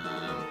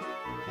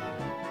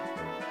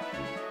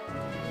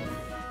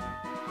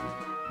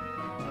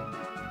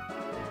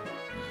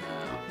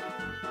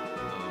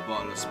 A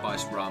bottle of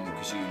spiced rum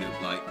because you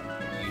look like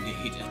you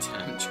need a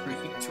damn drink.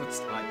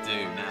 Twist. I do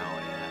now,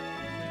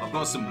 yeah. I've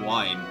got some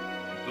wine,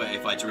 but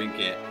if I drink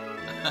it,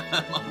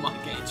 I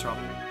might get in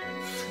trouble.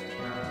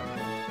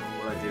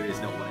 What I do is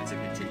not wanting to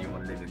continue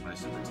on living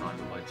most of the time,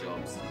 but my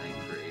jobs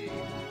ain't pretty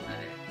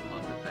and it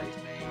underpays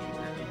me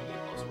and legally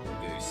impossible.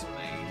 Goose,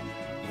 mate,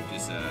 you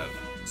deserve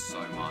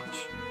so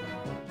much.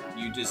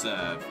 You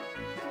deserve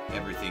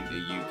everything that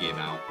you give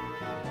out.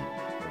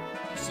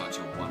 You're such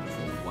a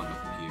wonderful,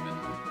 wonderful human,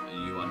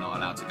 and you are not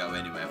allowed to go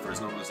anywhere. For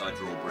as long as I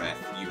draw breath,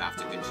 you have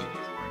to continue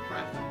drawing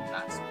breath, and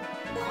that's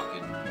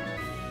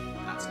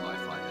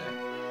life right there.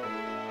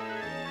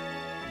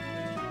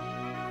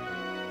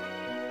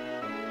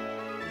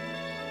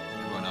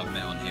 Everyone I've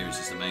met on here is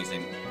just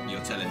amazing.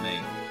 You're telling me.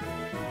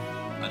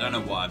 I don't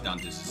know what I've done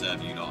to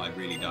deserve you lot, I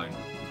really don't.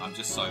 I'm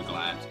just so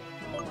glad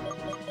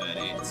that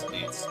it's a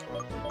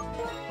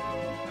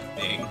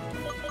thing.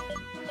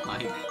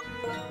 Like,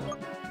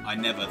 I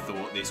never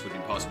thought this would be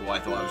possible. I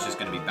thought I was just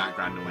going to be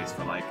background noise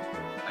for like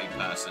a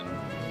person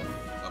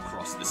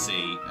across the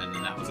sea, and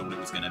then that was all it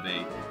was going to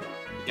be.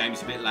 The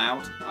game's a bit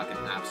loud. I can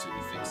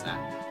absolutely fix that.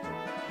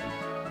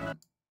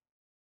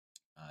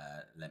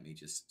 Let me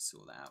just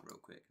sort that out real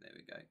quick. There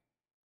we go.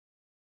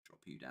 Drop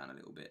you down a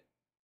little bit.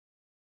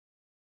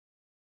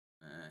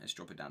 Let's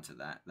drop it down to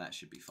that. That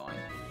should be fine.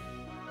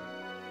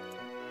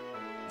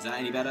 Is that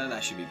any better?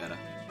 That should be better.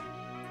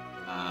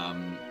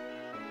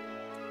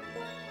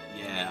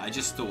 Yeah, I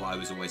just thought I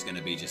was always going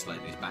to be just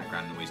like this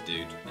background noise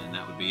dude, and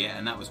that would be it.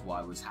 And that was what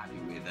I was happy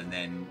with. And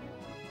then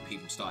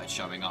people started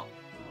showing up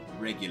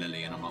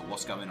regularly, and I'm like,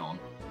 what's going on?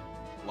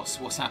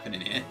 What's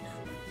happening here?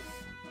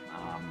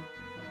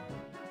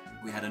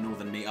 We had a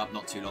Northern meetup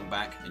not too long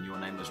back, and your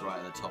name was right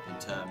at the top in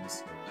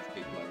terms of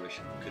people I wish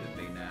could have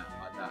been there.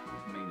 Like, that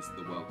means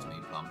the world to me,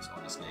 Plums,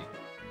 honestly.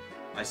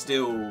 I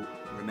still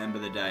remember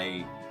the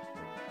day,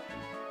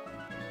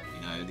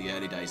 you know, the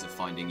early days of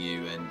finding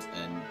you and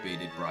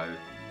Bearded Bro.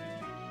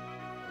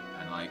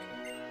 And like,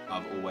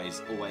 I've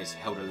always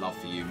held a love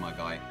for you, my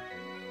guy.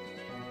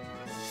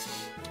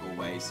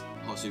 Always.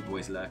 Hot Soup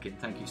Boy's lurking.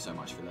 Thank you so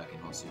much for lurking,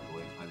 Hot Soup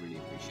Boy. I really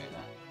appreciate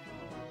that.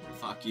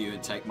 Fuck you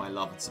and take my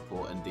love and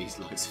support and these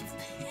loads of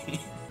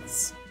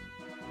beans.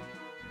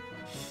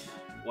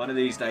 One of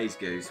these days,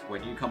 Goose,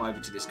 when you come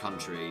over to this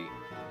country,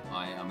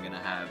 I am going to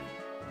have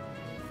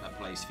a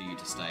place for you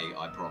to stay,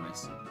 I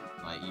promise.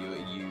 Like, you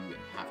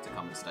have to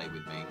come and stay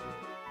with me.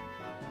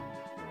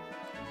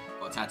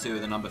 Got a tattoo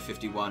of the number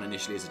 51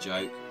 initially as a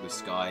joke with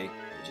Sky,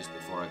 but just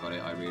before I got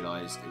it, I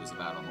realised it was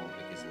about a more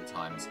because of the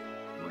times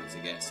I wanted to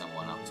get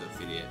someone up to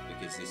affiliate,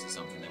 because this is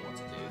something they want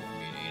to do, the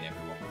community, and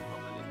everyone will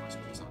probably live my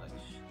spirit someday.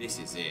 This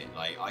is it.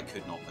 Like, I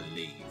could not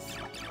believe,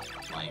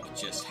 like,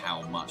 just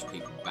how much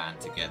people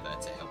band together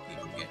to help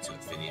people get to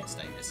affiliate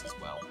status as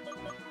well.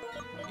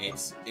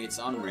 It's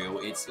unreal.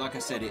 It's, like I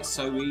said, it's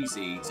so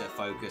easy to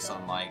focus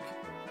on, like,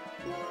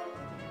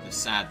 the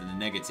sad and the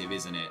negative,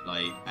 isn't it?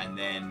 Like, and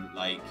then,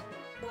 like,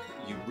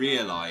 you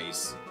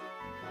realise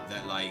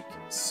that, like,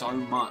 so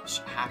much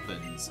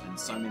happens and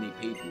so many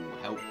people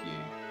help you.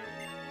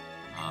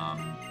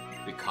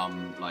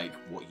 become like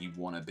what you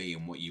want to be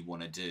and what you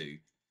want to do,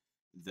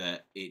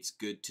 that it's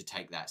good to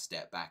take that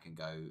step back and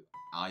go,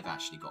 I've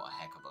actually got a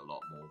heck of a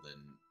lot more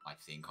than I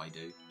think I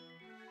do.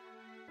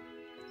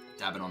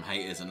 Dabbing on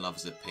haters and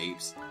lovers of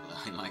peeps.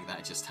 I like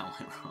that, just how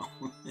I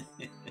roll.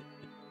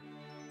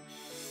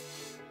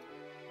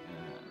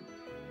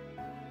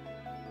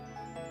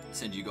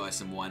 Send you guys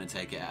some wine and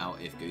take it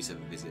out if Goose ever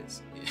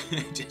visits.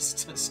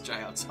 Just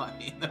straight outside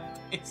me in the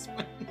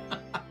basement.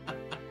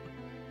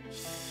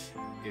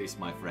 Goose,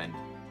 my friend,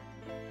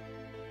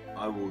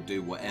 I will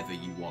do whatever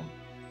you want.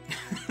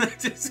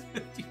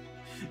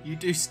 You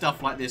do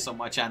stuff like this on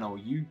my channel,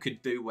 you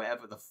could do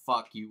whatever the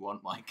fuck you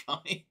want, my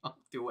guy. I'll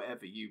do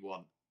whatever you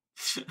want.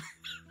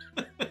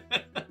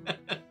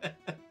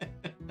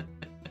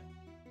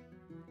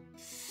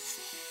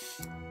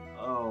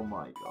 Oh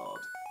my god.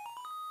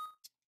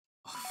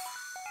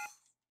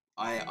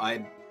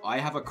 I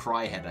have a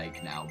cry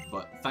headache now,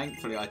 but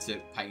thankfully I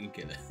took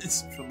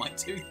painkillers for my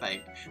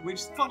toothache,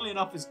 which funnily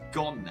enough is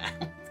gone now.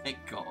 Thank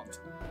God.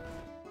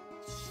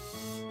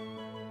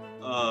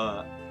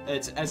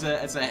 It's as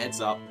a heads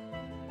up,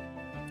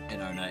 you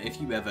know, if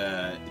you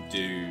ever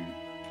do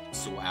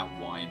sort out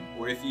wine,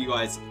 or if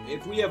I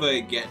ever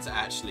get to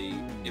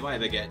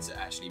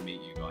actually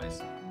meet you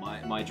guys,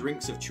 my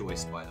drinks of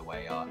choice, by the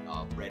way, are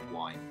red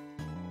wine,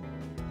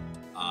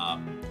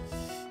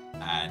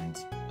 and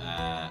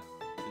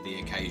the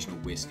occasional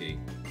whiskey.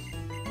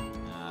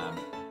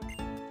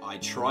 I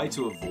try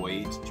to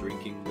avoid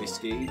drinking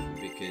whiskey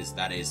because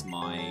that is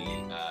my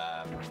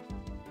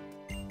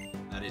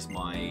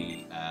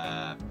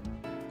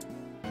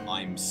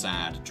I'm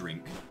sad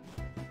drink.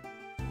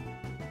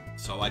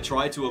 So I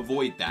try to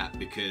avoid that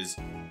because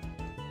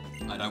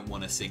I don't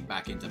want to sink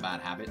back into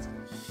bad habits.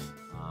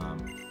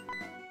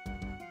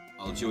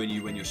 I'll join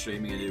you when you're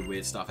streaming and do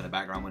weird stuff in the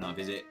background when I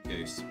visit.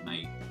 Goose,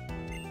 mate.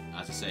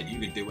 As I said, you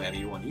can do whatever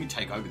you want. You can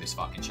take over this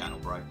fucking channel,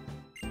 bro.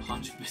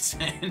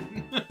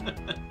 100%.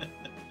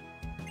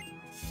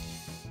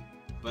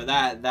 But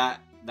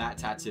that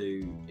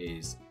tattoo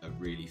is a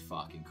really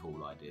fucking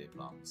cool idea,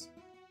 Plums.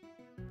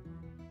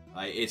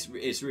 Like,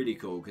 it's really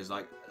cool because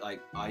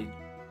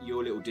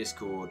your little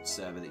Discord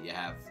server that you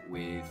have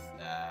with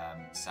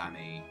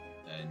Sammy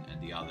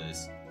and the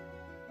others,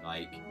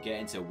 like,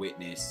 getting to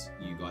witness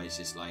you guys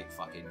just like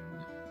fucking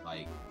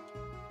like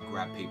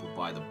grab people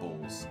by the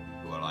balls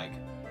who are like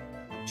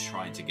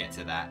trying to get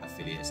to that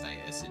affiliate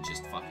status and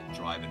just fucking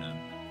driving them.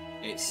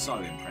 It's so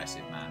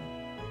impressive, man.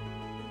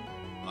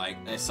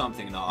 Like, there's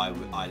something that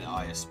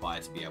I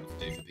aspire to be able to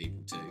do for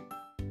people too.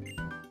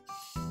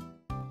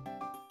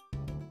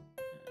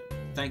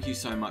 Thank you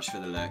so much for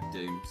the lurk,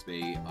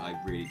 Doomsby. I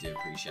really do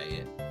appreciate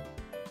it.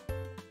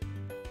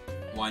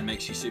 Wine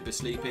makes you super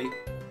sleepy.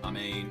 I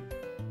mean,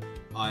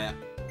 I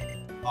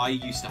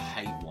used to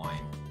hate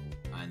wine,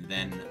 and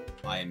then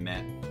I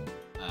met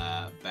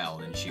Belle,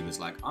 and she was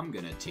like, I'm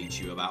gonna teach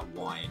you about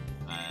wine,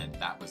 and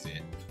that was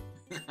it.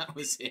 That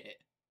was it.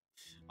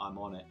 I'm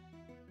on it.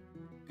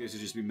 Goose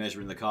will just be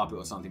measuring the carpet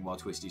or something while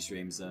Twisty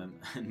streams and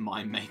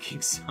mime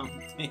making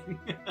something.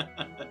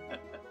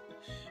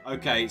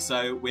 Okay,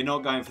 so we're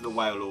not going for the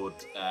Whale Lord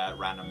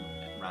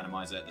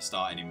randomizer at the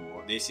start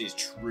anymore. This is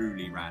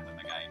truly random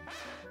again.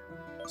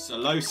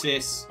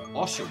 Solosis,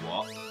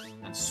 Oshawott,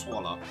 and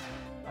Swallow.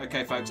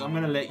 Okay, folks, I'm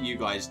going to let you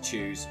guys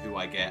choose who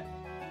I get.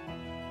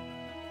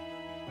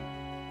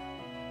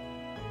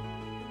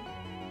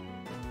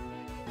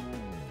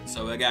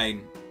 So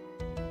again,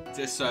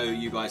 just so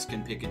you guys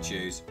can pick and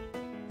choose,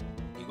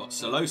 you've got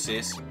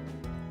Solosis,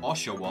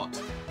 Oshawott,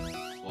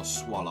 or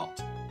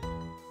Swallot.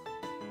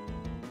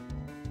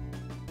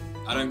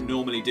 I don't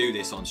normally do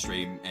this on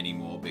stream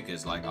anymore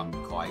because, like, I'm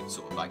quite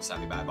sort of like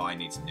savvy about it, but I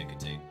need some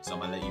nicotine. So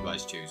I'm gonna let you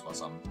guys choose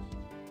whilst I'm...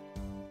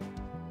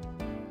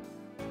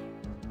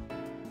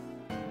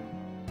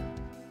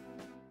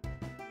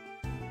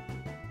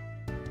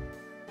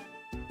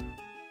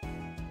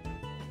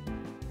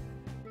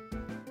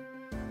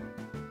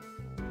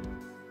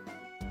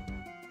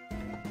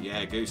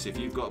 Yeah, Goose, if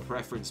you've got a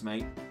preference,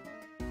 mate,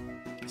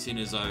 seeing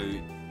as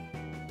though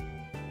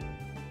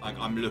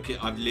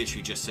I've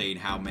literally just seen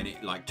how many,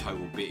 like,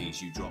 total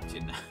bitties you dropped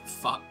in.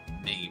 Fuck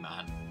me,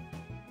 man.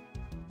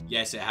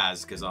 Yes, it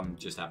has, because I'm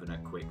just having a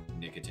quick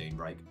nicotine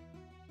break.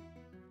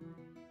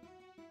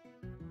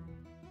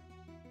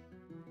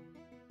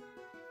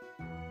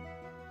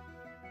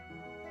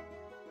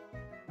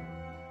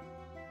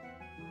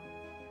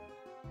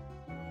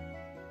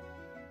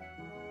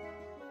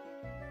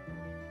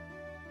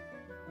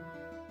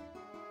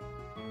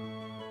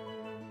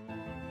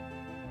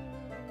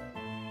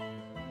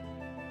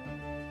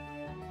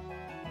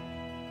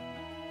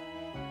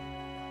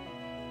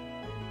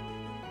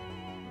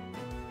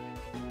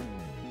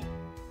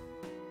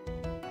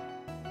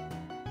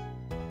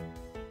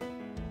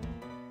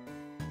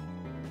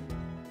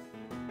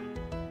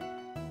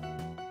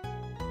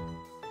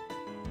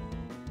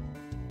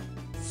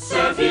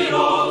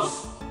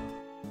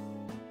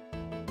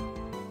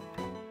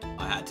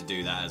 I had to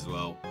do that as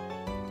well.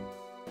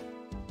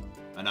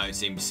 I know it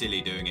seems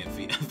silly doing it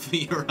for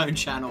your own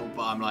channel,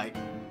 but I'm like,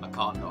 I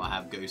can't not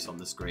have Goose on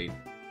the screen.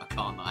 I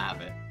can't not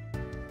have it.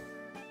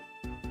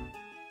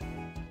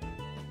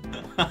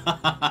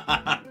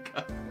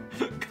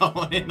 Go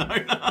on in,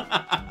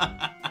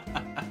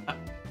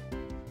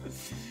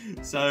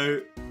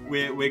 So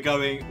we're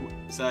going.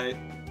 So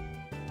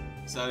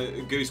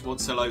Goose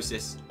wants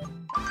Solosis.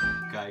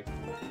 Okay.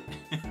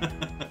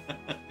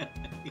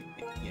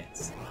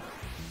 Yes.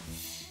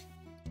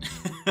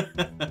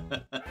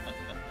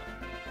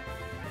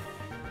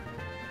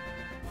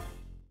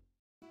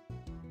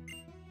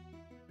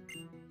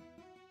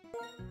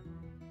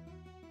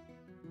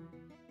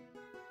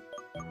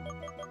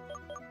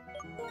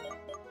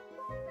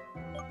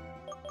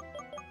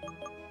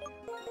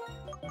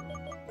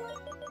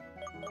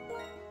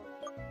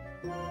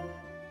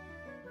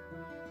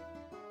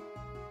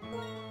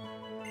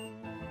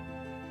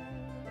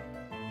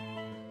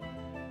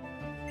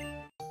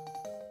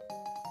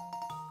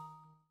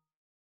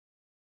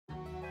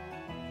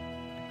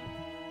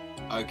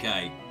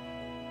 Okay.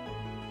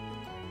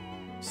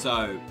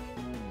 So,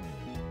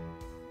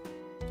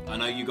 I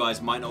know you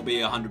guys might not be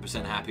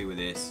 100% happy with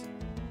this.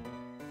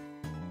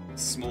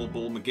 Small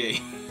Ball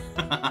McGee.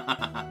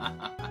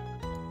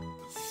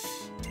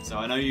 So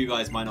I know you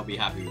guys might not be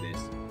happy with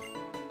this.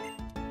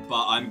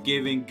 But I'm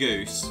giving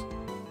Goose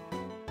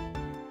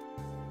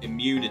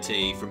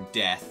immunity from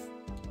death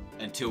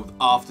until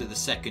after the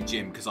second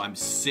gym because I'm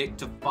sick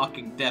to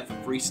fucking death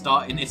of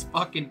restarting this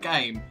fucking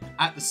game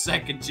at the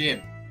second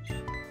gym.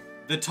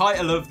 The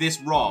title of this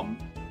ROM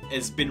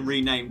has been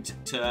renamed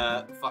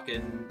to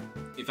fucking...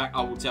 In fact,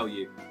 I will tell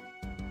you.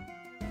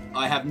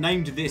 I have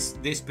named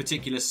this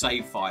particular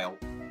save file.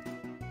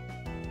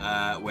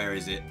 Where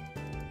is it?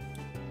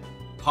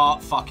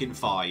 Part fucking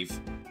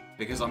 5.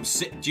 Because I'm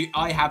sick...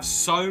 I have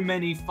so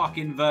many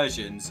fucking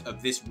versions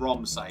of this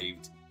ROM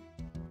saved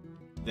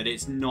that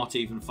it's not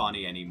even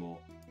funny anymore.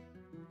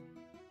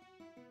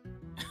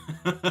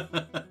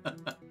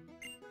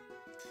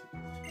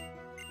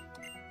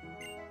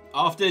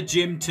 After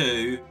Gym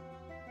 2,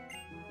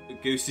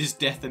 Goose's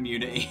death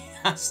immunity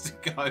has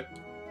to go.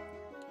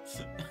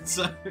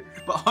 So,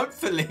 but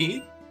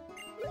hopefully,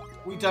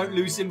 we don't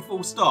lose him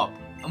full stop,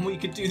 and we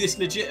could do this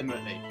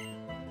legitimately.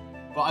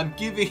 But I'm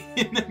giving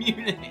him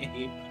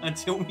immunity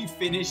until we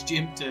finish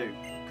Gym 2,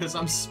 because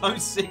I'm so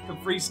sick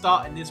of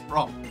restarting this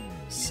ROM.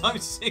 So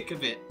sick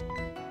of it.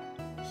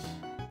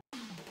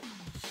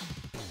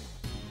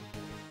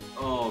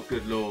 Oh,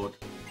 good lord.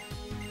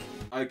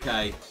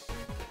 Okay.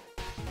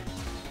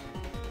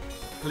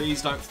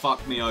 Please don't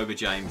fuck me over,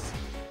 James.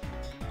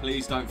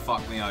 Please don't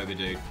fuck me over,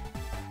 dude.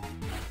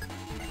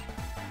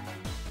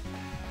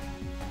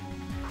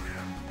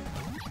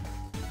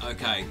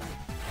 Okay.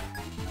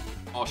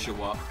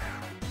 Oshawa.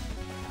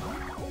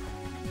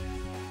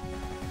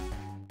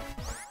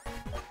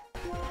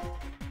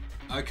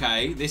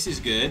 Okay, this is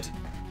good.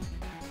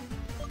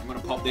 I'm gonna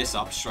pop this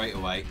up straight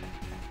away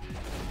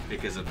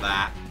because of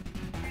that.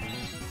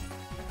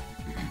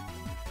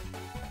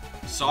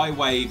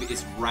 Psywave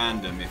is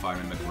random, if I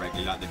remember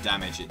correctly, like the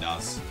damage it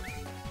does.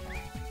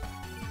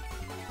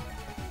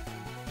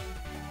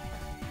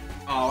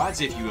 Oh,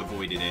 as if you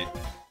avoided it.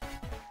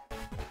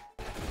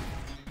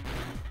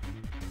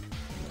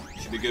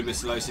 Should be good with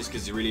Solosis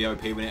because it's really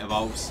OP when it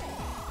evolves.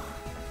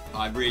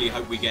 I really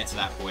hope we get to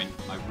that point.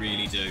 I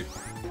really do.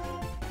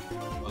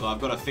 Although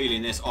I've got a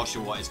feeling this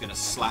Oshawott is going to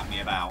slap me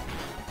about.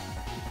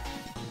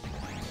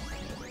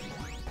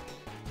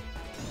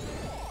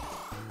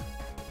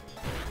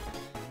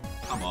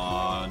 Come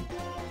on.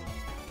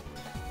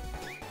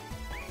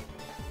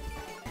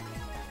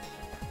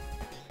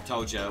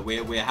 Told you,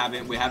 we're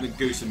having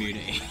Goose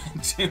immunity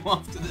until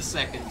after the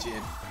second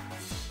gym.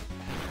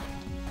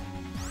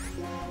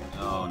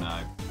 Oh no.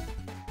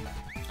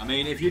 I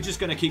mean, if you're just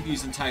going to keep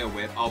using Tail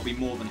Whip, I'll be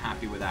more than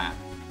happy with that.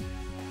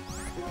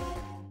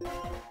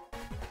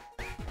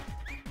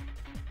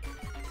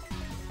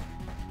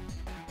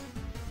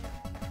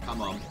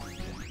 Come on.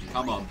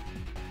 Come on.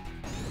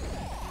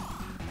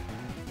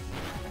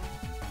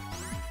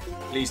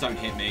 Please don't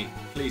hit me.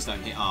 Please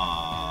don't hit.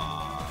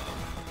 Ah.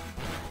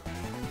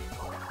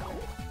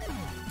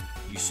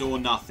 You saw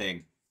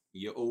nothing.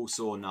 You all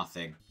saw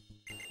nothing.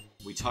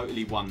 We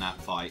totally won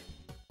that fight.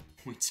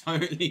 We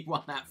totally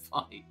won that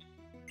fight.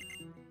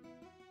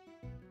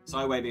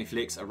 Psywave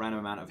inflicts a random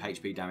amount of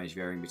HP damage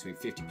varying between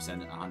 50%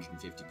 and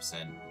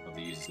 150% of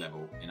the user's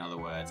level. In other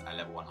words, at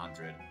level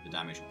 100, the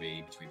damage will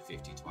be between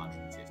 50 to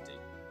 150.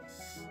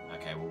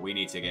 Okay, well, we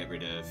need to get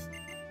rid of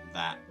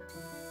that.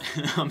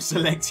 I'm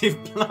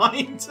selective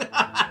blind.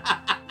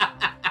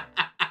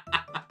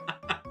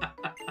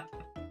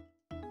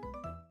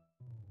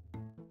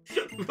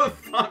 For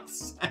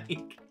fuck's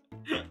sake.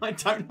 I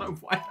don't know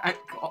why that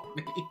got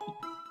me.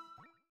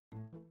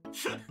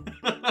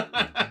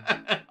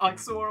 I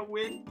saw a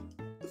win.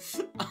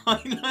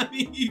 I know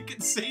you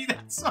can see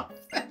that's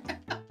unfair.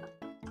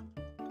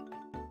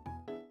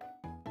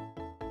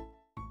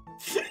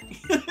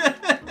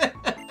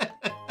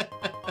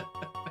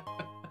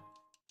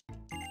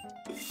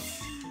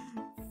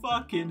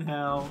 Fucking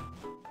hell.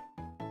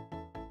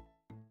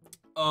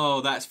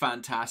 Oh, that's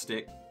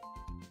fantastic.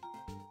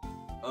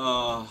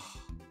 Oh.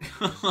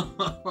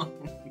 God.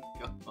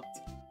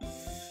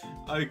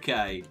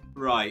 Okay,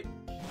 right.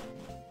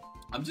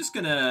 I'm just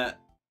gonna...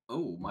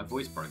 Oh, my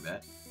voice broke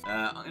there.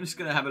 I'm just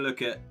gonna have a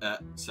look at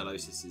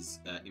Solosis's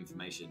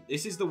information.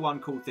 This is the one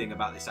cool thing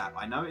about this app.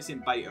 I know it's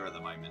in beta at the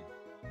moment.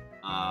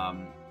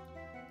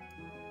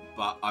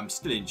 But I'm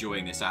still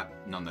enjoying this app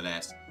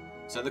nonetheless.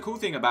 So the cool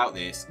thing about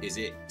this is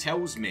it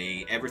tells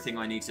me everything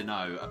I need to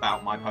know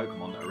about my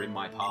Pokemon that are in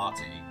my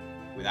party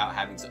without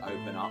having to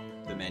open up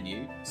the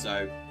menu.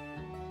 So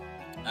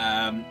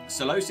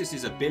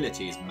Solosis's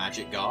ability is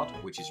Magic Guard,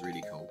 which is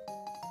really cool.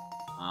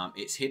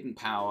 Its hidden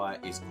power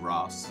is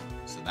Grass,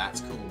 so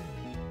that's cool.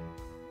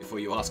 Before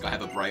you ask, I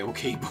have a Braille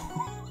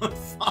keyboard.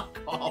 Fuck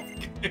off,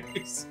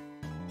 Goose.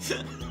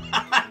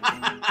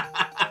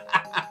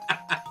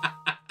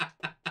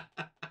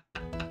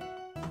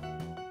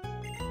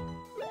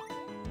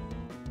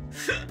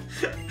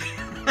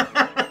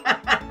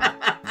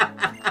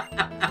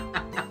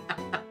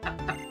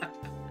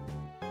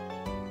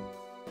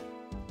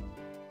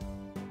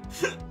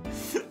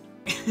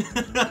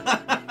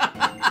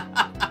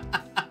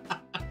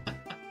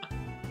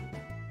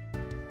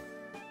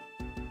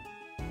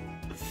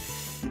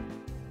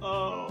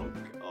 Oh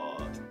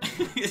God.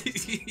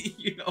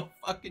 You know,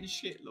 fucking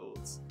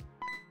shitlords.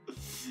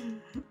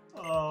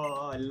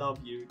 Oh, I love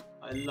you.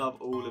 I love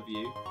all of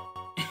you.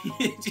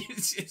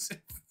 Just for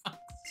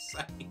fuck's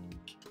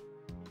sake.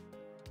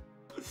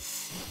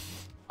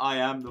 I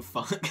am the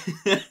fuck.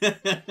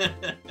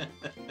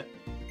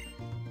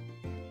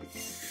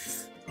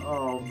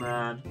 Oh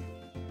man.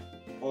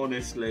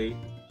 Honestly.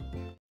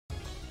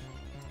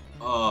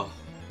 Oh,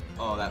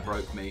 that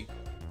broke me.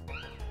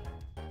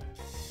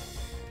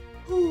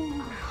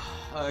 Whew.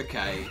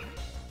 Okay.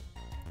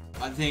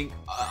 I think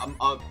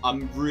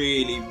I'm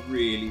really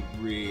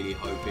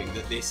hoping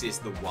that this is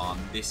the one.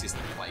 This is the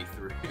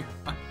playthrough.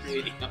 I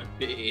really hope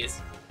it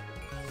is.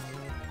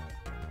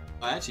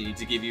 I actually need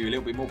to give you a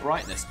little bit more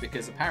brightness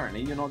because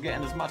apparently you're not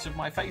getting as much of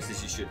my face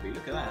as you should be.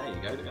 Look at that. There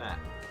you go. Look at that.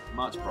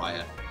 Much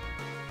brighter.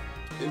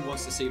 Who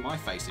wants to see my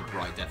face in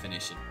bright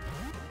definition?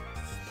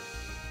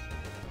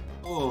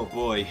 Oh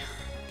boy.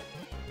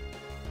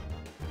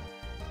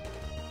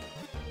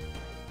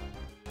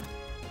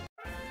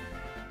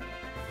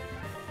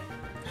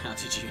 How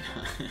did you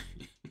know?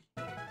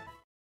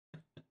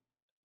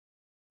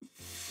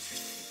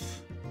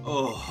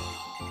 Oh.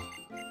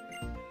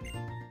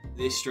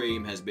 This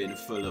stream has been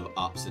full of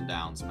ups and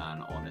downs,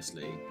 man,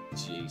 honestly.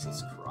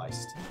 Jesus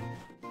Christ.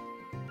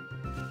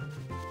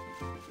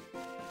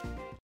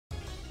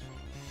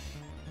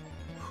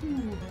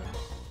 Whew.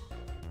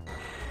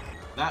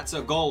 That's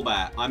a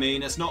Golbat. I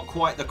mean, it's not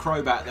quite the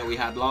Crobat that we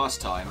had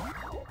last time.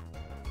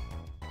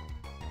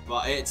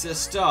 But it's a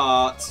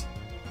start.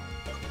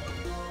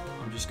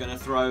 I'm just going to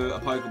throw a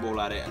Pokeball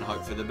at it and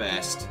hope for the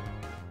best.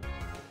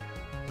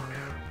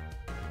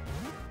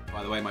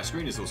 By the way, my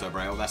screen is also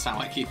Braille. That's how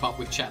I keep up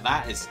with chat.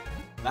 That is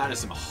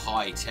some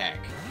high tech.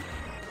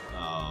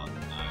 Oh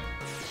no.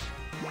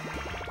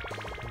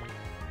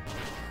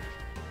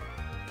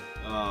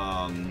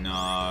 Oh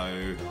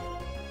no.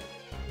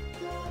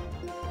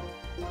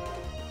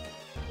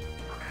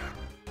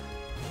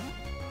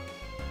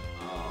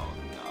 Oh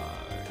no.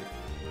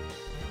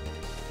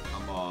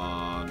 Come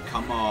on,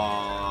 come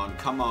on,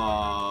 come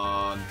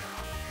on.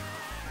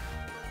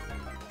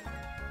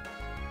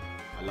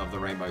 I love the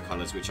rainbow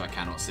colours, which I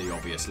cannot see,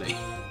 obviously.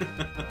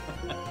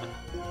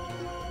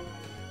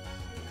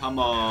 Come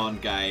on,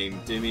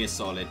 game. Do me a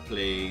solid,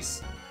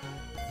 please.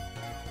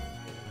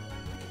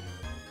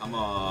 Come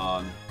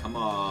on. Come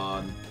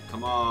on.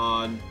 Come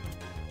on.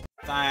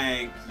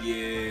 Thank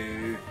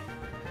you.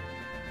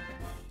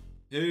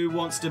 Who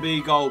wants to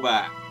be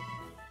Golbat?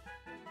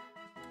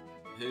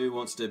 Who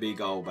wants to be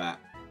Golbat?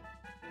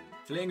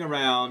 Fleeing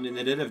around in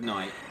the dead of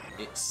night,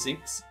 it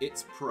sinks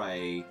its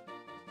prey.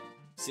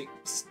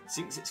 Sinks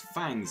its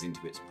fangs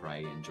into its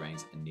prey and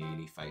drains a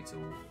nearly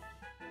fatal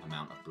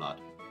amount of blood.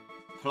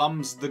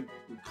 Plums the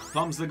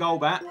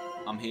Golbat.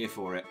 I'm here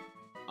for it.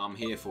 I'm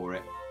here for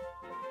it.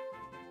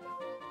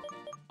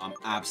 I'm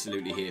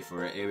absolutely here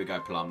for it. Here we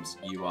go, Plums.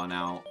 You are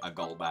now a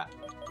Golbat.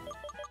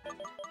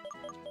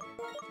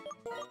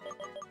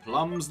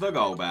 Plums the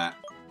Golbat.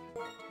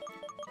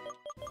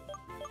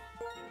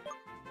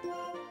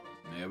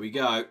 There we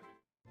go.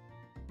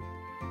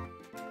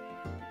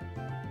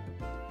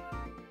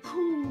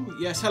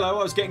 Yes, hello,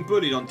 I was getting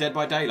bullied on Dead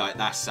by Daylight.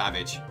 That's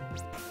savage.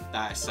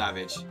 That is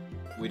savage.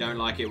 We don't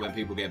like it when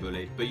people get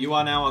bullied. But you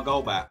are now a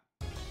Golbat.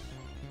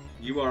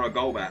 You are a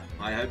Golbat.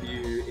 I hope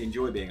you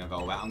enjoy being a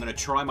Golbat. I'm going to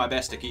try my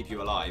best to keep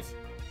you alive.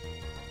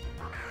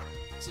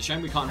 It's a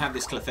shame we can't have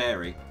this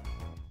Clefairy.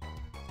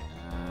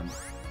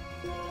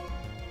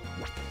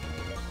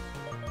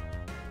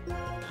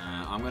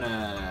 I'm going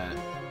to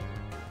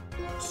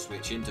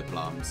switch into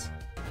Plums.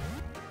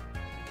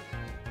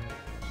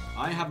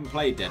 I haven't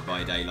played Dead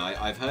by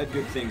Daylight. I've heard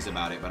good things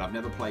about it, but I've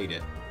never played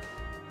it.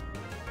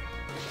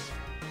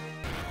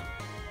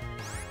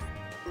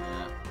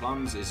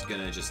 Plums is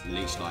going to just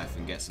leech life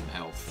and get some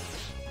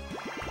health.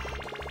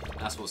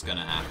 That's what's going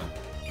to happen.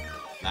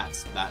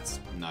 That's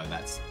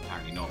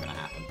apparently not going to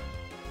happen.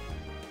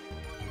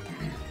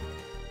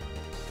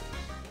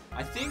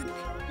 I think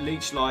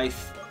Leech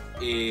Life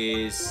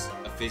is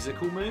a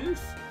physical move,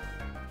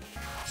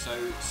 so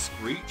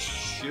Screech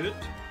should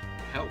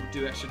help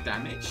do extra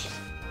damage.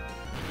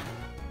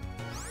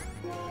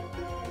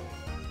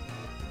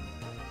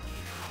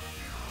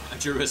 I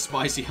drew a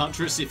Spicy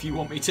Huntress if you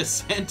want me to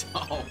send.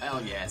 Oh,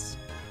 hell yes.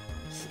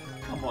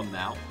 Come on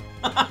now.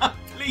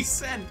 Please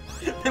send.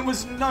 There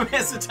was no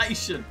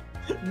hesitation.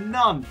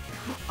 None.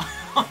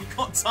 I've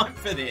got time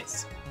for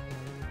this.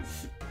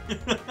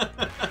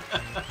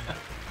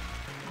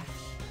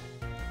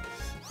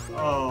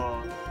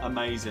 Oh,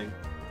 amazing.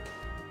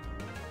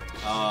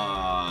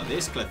 Ah,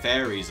 this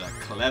Clefairy's a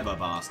clever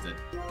bastard.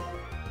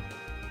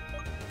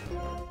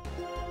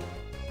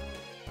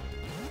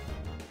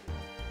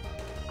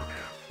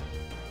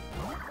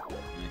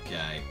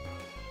 Okay.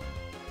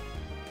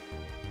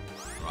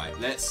 Right,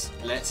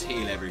 let's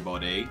heal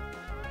everybody.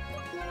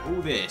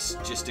 All this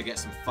just to get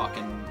some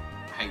fucking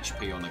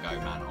HP on the go,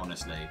 man,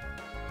 honestly.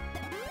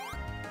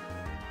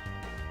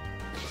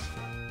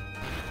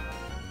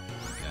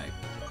 Okay.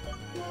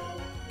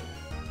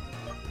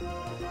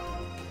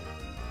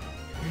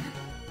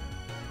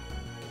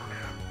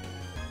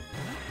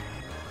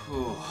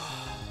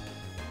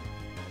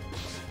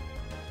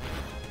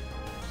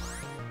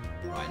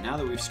 Right, now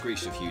that we've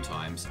screeched a few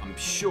times, I'm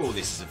sure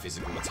this is a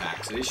physical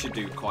attack, so this should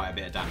do quite a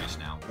bit of damage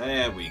now.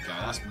 There we go,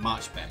 that's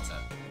much better.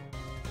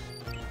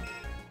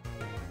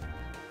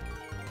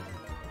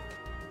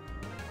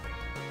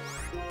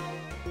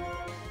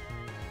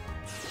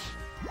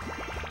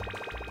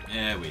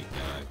 There we go.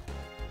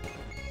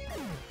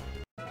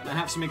 Can I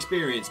have some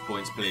experience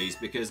points, please?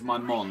 Because my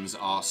mons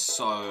are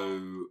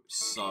so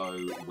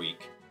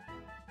weak.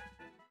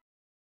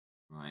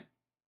 Right.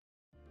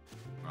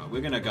 Right, we're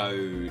going to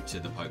go to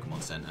the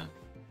Pokemon Center.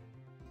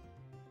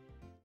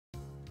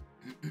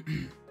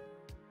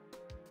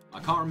 I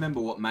can't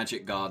remember what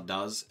Magic Guard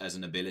does as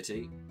an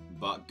ability,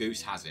 but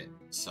Goose has it,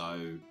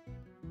 so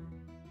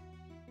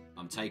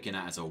I'm taking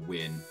that as a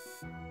win.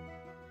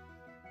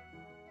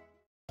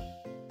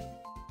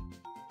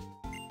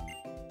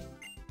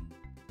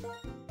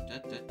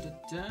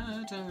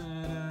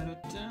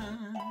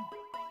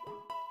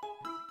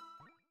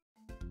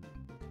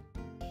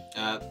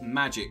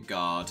 Magic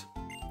Guard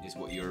is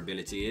what your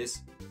ability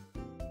is.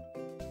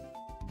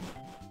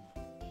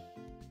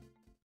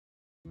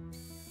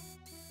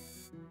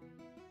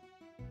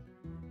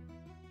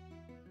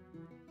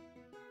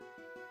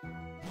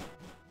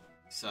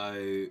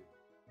 So,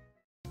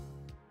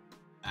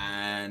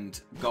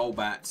 and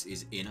Golbat's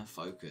is Inner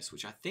Focus,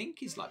 which I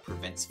think is like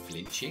prevents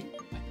flinching,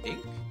 I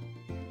think.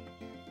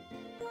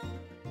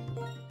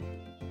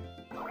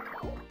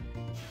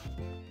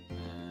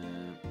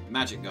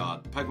 Magic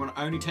Guard. Pokemon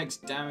only takes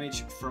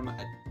damage from a...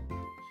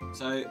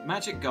 So,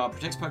 Magic Guard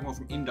protects Pokemon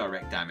from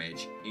indirect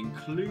damage,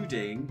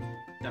 including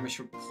damage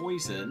from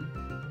Poison,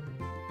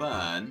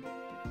 Burn,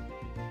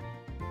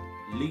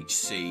 Leech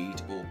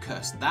Seed, or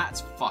Curse.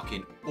 That's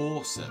fucking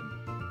awesome.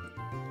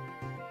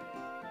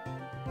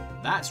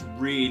 That's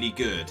really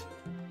good.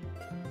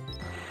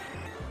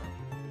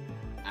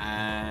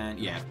 And,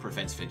 yeah,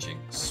 prevents flinching.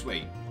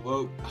 Sweet.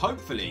 Well,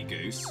 hopefully,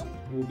 Goose,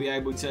 we'll be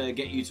able to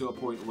get you to a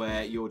point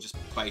where you're just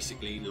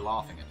basically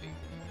laughing at people.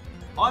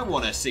 I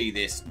want to see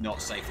this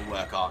not safe for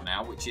work art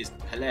now, which is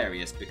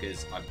hilarious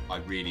because I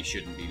really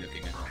shouldn't be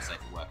looking at not safe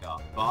for work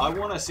art. But I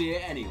want to see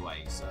it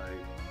anyway, so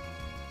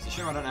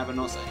sure I don't have a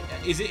not safe.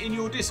 Is it in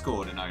your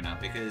Discord, Anona?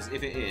 Because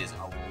if it is,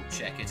 I will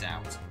check it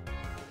out.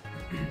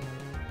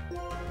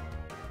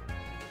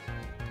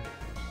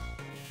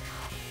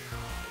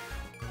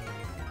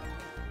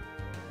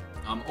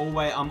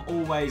 I'm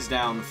always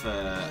down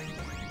for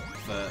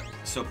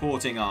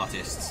supporting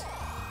artists.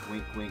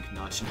 Wink, wink,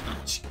 nudge,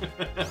 nudge.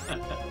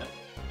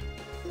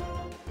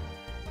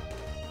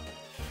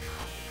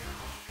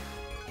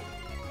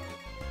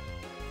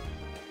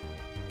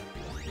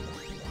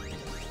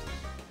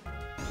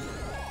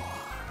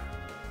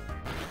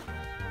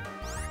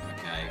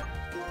 Okay.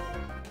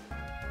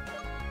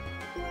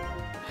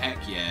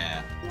 Heck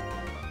yeah.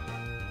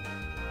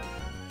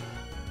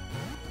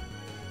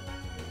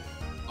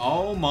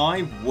 Oh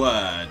my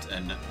word!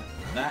 And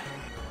that,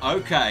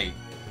 okay.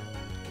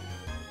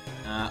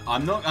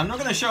 I'm not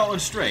going to show it on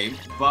stream,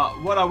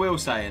 but what I will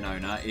say,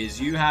 Anona,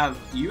 is you have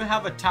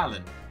a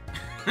talent.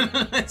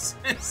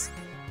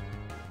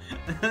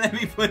 Let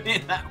me put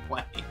it that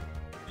way.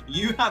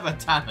 You have a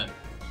talent.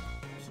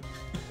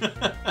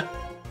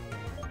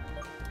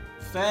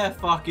 Fair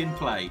fucking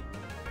play.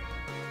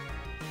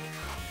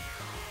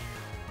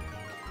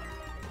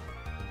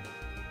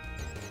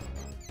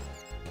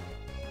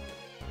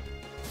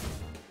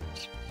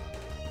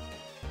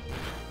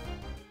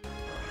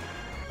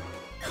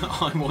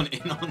 I want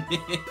in on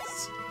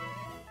this.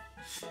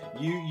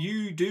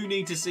 You do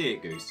need to see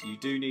it, Goose. You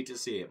do need to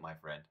see it, my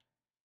friend.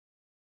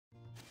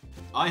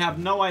 I have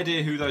no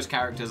idea who those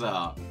characters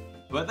are,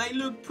 but they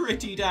look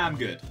pretty damn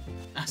good.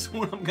 That's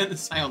all I'm going to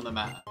say on the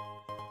matter.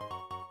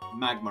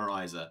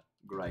 Magmarizer.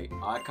 Great.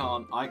 I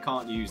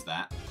can't use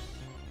that.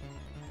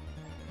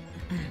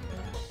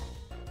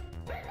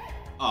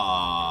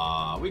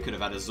 Ah, we could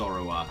have had a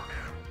Zorua.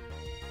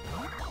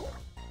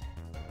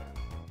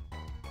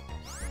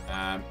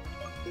 I'm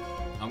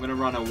gonna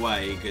run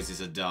away because it's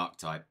a dark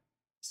type.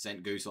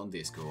 Sent Goose on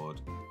Discord.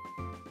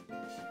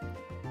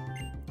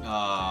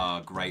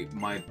 Ah, great.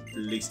 My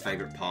least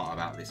favourite part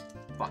about this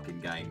fucking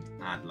game.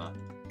 Adler.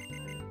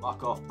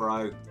 Fuck off,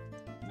 bro.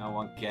 No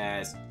one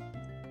cares.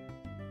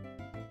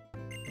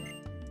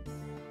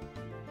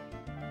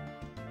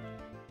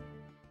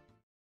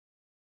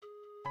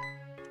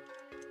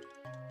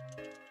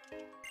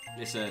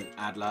 Listen,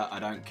 Adler, I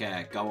don't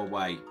care. Go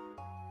away.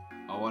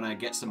 I want to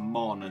get some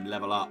Mon and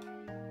level up.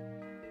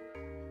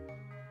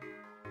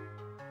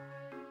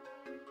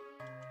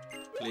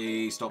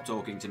 Please stop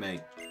talking to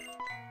me.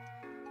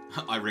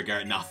 I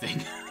regret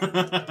nothing.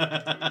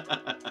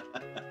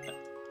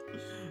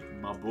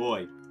 My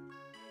boy.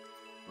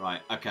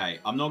 Right, okay.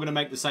 I'm not going to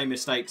make the same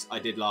mistakes I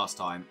did last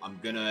time. I'm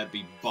going to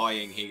be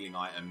buying healing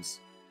items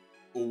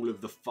all of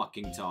the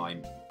fucking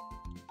time.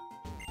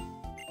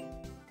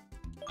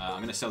 I'm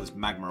going to sell this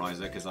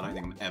Magmarizer because I don't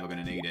think I'm ever going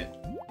to need it.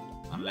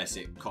 Unless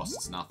it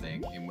costs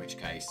nothing, in which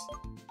case...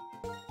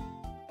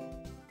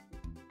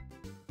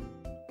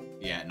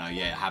 Yeah, no,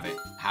 yeah, have it.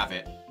 Have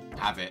it.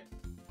 Have it.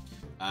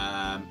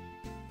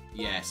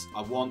 Yes,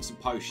 I want some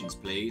potions,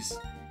 please.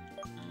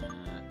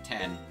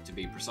 10 to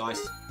be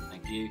precise.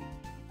 Thank you.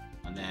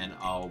 And then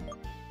I'll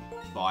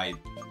buy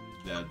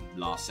the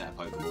last set of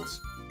Pokeballs.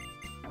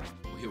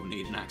 We'll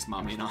need an Axe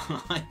Mummy in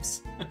our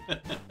lives.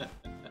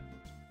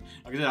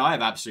 Like I said, I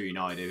have absolutely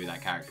no idea who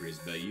that character is,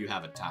 but you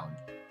have a talent.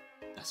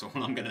 That's all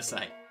I'm going to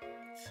say.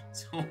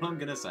 That's all I'm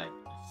going to say.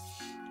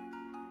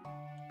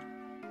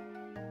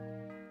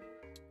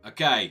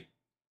 Okay.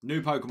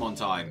 New Pokemon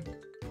time.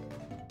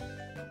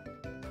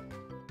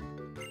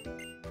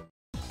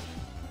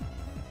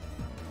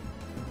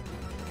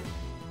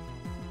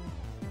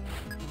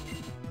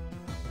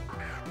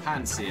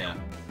 Pansear.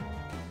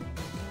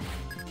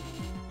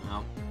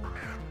 Well,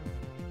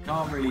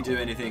 can't really do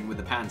anything with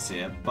the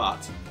Pansear,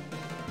 but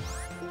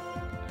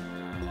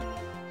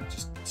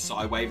just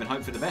Psywave and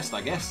hope for the best,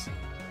 I guess.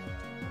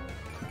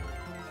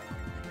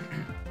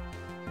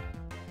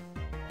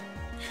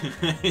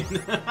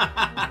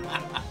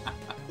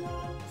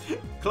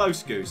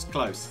 Close, Goose.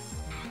 Close.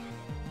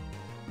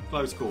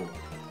 Close call.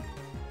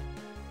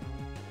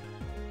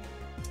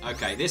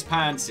 Okay, this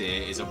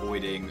Pansear is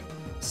avoiding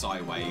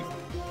Psywave,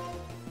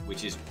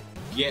 which is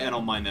getting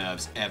on my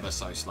nerves ever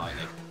so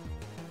slightly.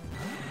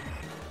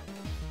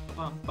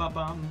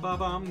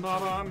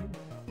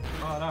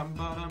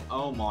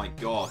 Oh my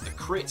god, the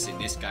crits in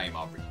this game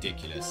are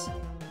ridiculous.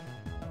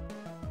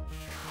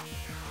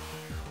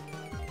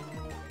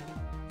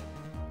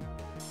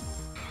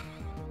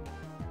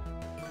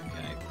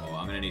 Okay, well,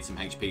 I'm going to need some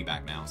HP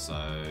back now, so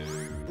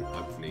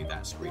hopefully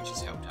that Screech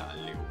has helped out a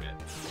little bit.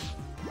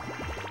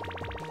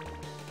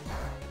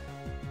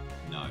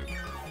 No.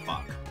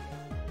 Fuck.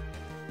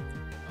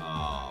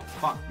 Oh,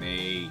 fuck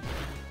me.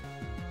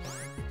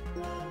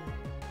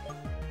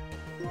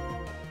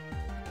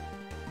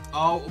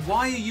 Oh,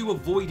 why are you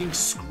avoiding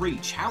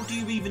Screech? How do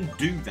you even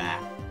do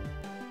that?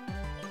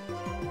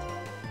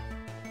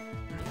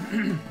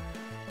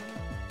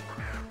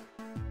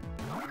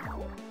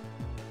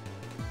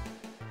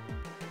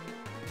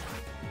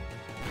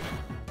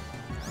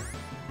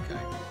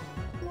 Okay.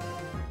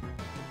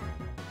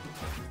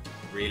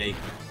 Really?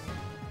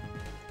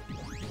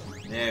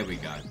 There we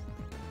go.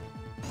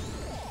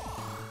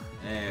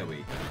 There we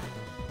go.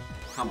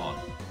 Come on.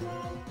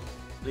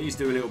 Please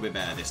do a little bit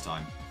better this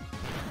time.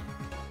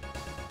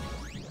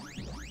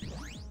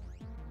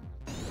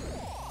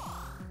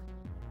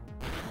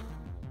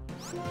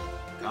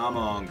 Come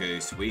on,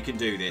 Goose. We can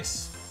do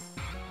this.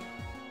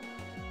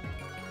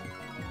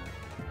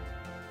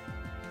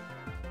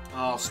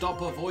 Oh,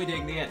 stop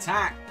avoiding the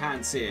attack,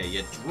 Pansear.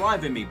 You're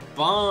driving me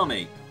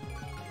balmy.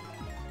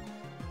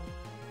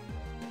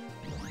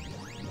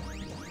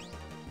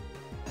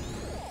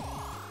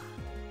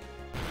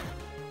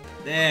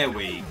 There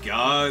we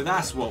go.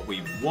 That's what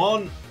we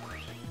want.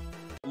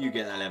 You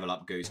get that level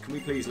up, Goose. Can we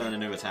please learn a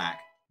new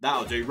attack?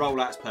 That'll do.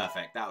 Rollout's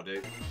perfect. That'll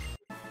do.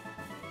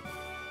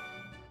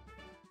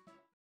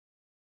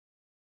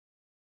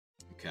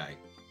 Okay.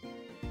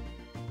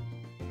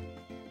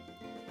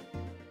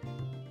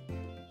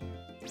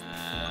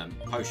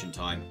 Potion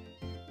time.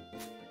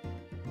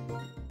 No,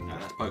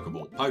 that's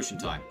Pokeball. Potion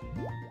time.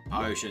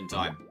 Potion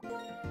time.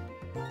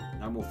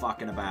 No more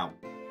fucking about.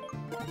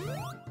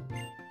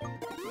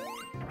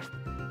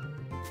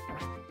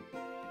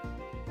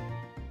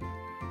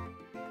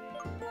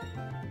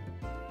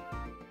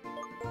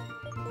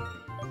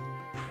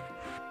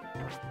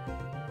 Alright,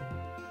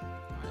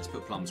 let's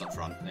put plums up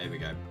front. There we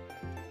go.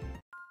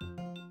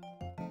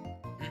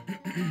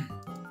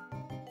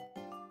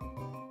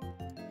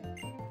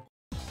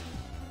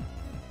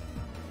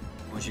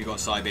 Once you've got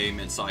Psybeam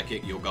and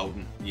Psychic, you're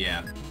golden.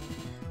 Yeah.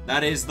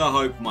 That is the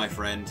hope, my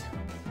friend.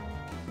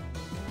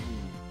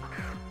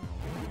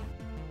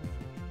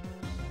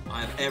 I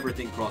I have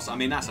everything crossed. I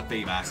mean, that's a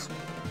Feebas.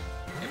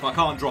 If I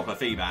can't drop a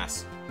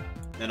Feebas,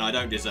 then I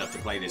don't deserve to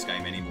play this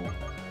game anymore.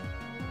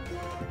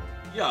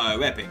 Yo,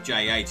 Epic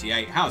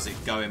J88, how's it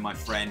going, my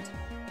friend?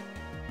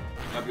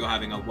 Hope you're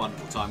having a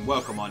wonderful time.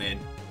 Welcome on in.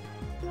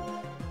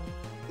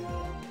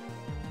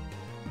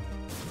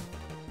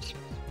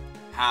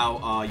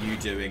 How are you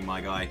doing, my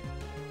guy?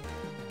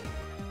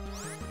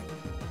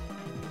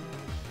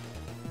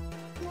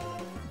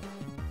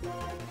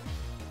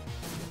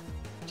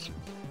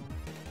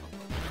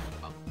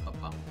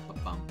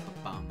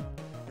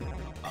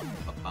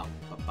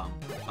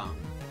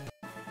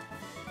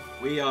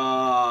 We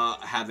are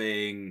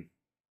having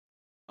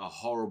a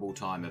horrible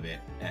time of it,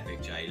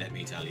 Epic J, let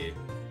me tell you.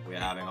 We're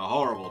having a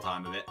horrible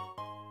time of it.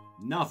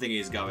 Nothing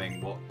is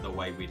going the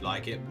way we'd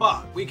like it,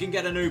 but we can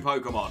get a new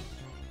Pokemon.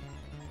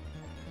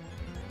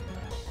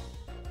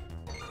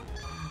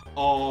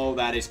 Oh,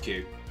 that is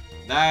cute.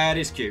 That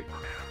is cute.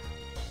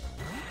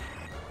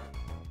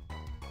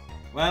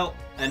 Well,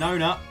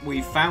 Anona,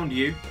 we found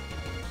you.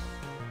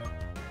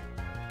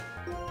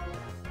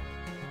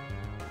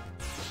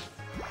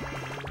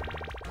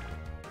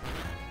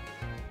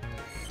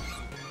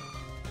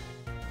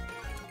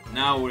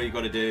 Now all you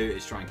got to do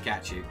is try and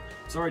catch you.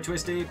 Sorry,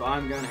 Twisty, but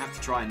I'm going to have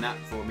to try and nap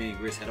before me and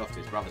Gris head off to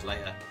his brother's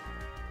later.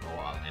 Or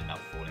I'll end up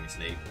falling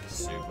asleep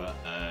super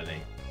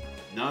early.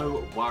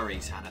 No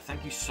worries, Hannah.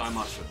 Thank you so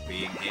much for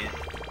being here.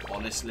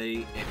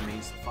 Honestly, it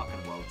means the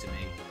fucking world to me.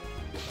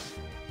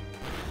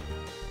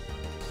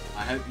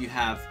 I hope you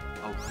have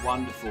a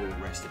wonderful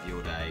rest of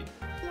your day.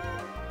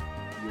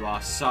 You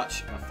are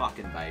such a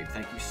fucking babe.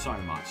 Thank you so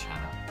much,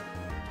 Hannah.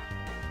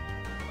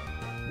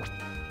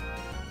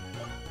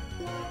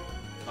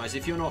 Guys,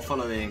 if you're not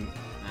following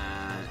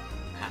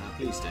Hannah,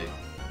 please do.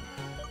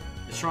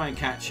 Let's try and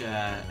catch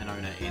an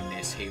owner in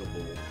this heal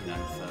ball, you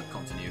know, for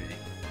continuity.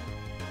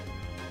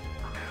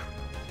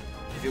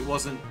 If it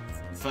wasn't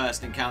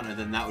first encounter,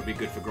 then that would be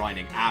good for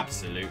grinding.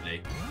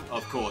 Absolutely.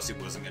 Of course it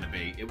wasn't going to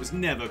be. It was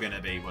never going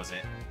to be, was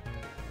it?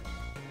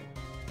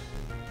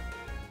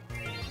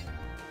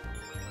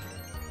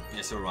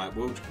 It's alright.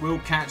 We'll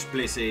catch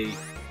Blissey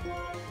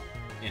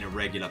in a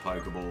regular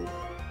Pokeball.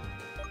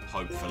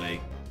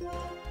 Hopefully.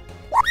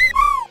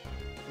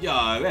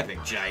 Yo,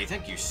 Epic J,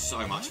 thank you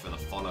so much for the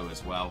follow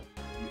as well.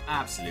 You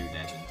absolute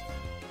legend.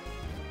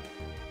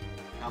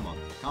 Come on,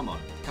 come on,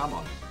 come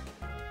on.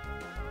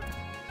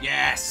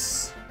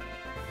 Yes!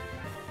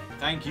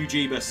 Thank you,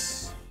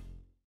 Jeebus.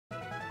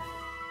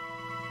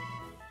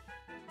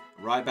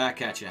 Right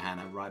back at you,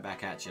 Hannah. Right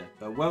back at you.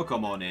 But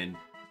welcome on in.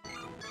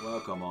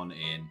 Welcome on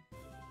in,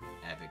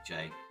 Epic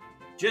J.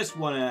 Just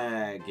want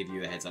to give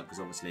you a heads up, because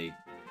obviously,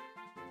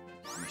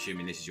 I'm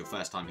assuming this is your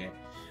first time here.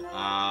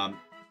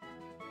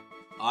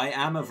 I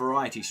am a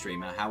variety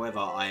streamer, however,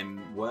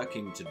 I'm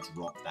working to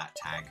drop that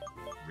tag,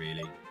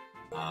 really.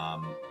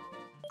 I'm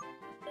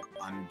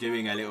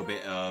doing a little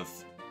bit of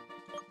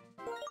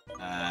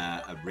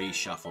a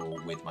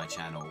reshuffle with my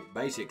channel.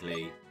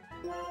 Basically,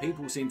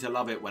 people seem to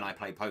love it when I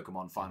play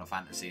Pokemon, Final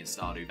Fantasy and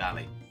Stardew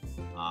Valley.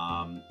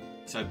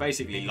 So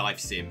basically life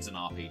sims and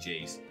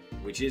RPGs,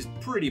 which is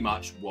pretty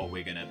much what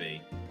we're going to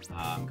be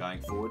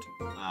going forward.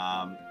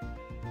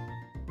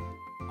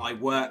 I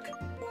work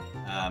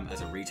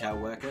as a retail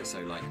worker,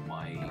 so like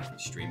my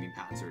streaming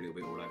patterns are a little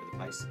bit all over the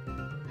place.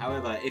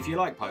 However, if you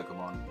like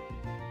Pokemon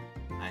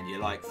and you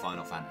like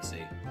Final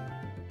Fantasy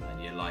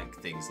and you like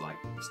things like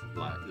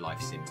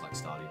life sims like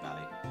Stardew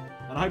Valley,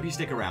 and I hope you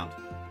stick around.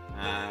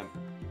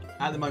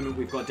 At the moment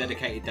we've got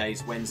dedicated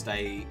days.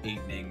 Wednesday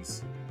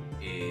evenings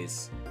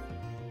is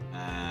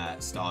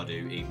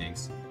Stardew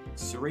evenings.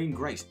 Serene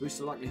Grace boosts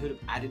the likelihood of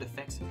added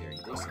effects appearing.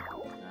 Decent.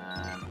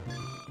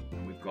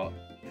 And we've got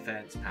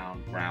defense,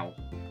 pound, growl.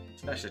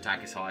 Special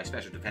attack is high,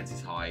 special defense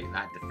is high.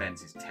 That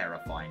defense is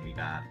terrifyingly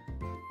bad.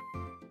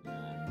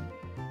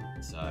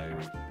 So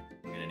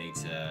we're going to need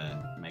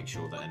to make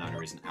sure that an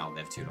owner isn't out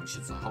there for too long.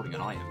 She's holding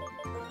an item.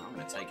 I'm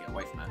going to take it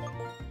away from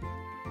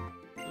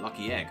her.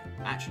 Lucky egg.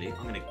 Actually,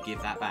 I'm going to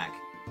give that back.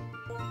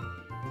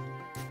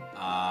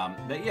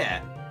 But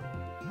yeah,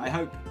 I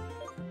hope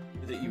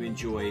that you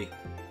enjoy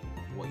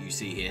what you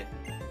see here.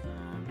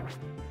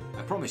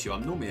 I promise you,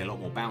 I'm normally a lot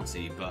more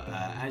bouncy, but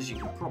as you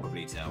can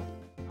probably tell,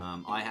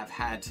 I have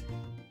had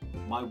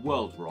my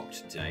world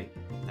rocked today.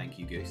 Thank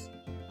you, Goose.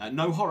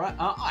 No horror?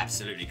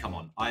 Absolutely, come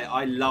on.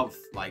 I love,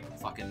 like,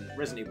 fucking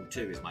Resident Evil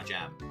 2 is my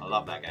jam. I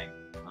love that game.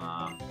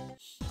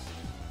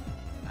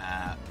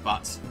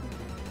 But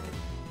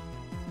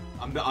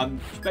I'm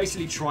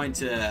basically trying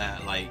to,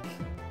 like,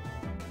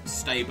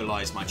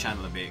 stabilize my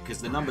channel a bit,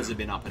 because the numbers have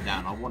been up and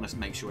down. I want to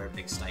make sure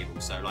everything's stable.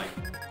 So, like,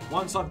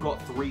 once I've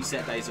got 3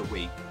 set days a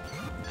week,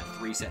 and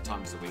 3 set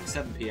times a week,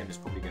 7 PM is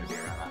probably going to be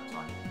around that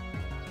time.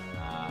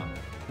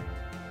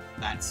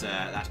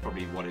 That's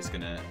probably what it's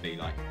going to be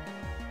like.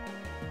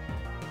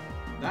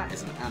 That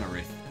is an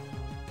Anorith.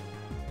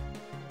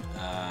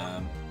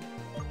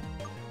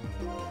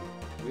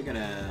 We're going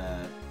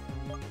to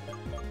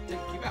take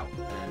you out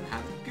and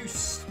have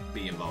Goose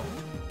be involved.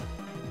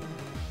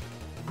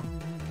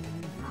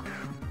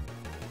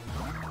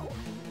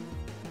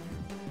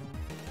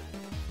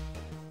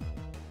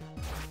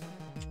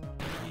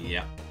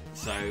 Yeah.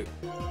 So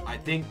I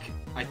think,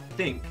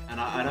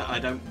 and I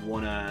don't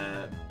want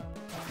to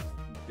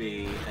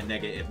be a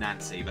negative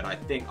Nancy, but I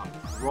think I'm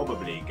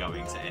probably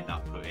going to end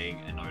up putting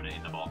a Nona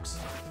in the box,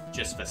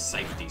 just for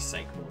safety's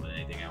sake more than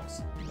anything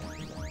else.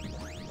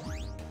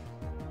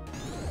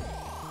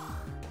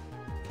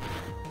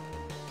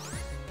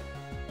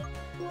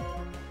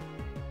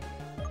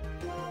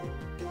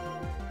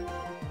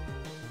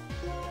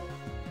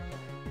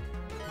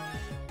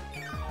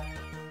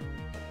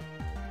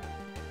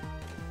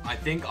 I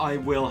think I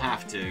will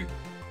have to.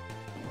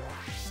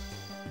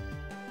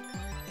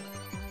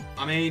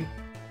 I mean,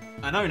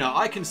 Anona,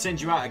 I can send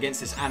you out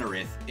against this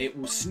Anorith. It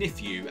will sniff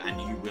you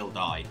and you will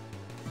die.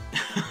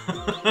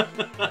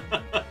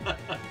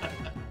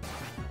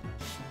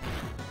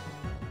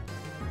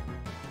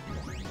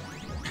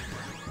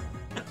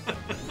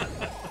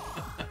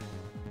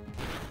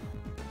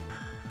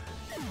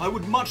 I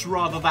would much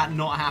rather that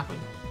not happen.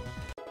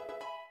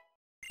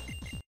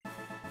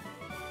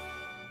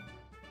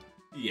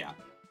 Yeah.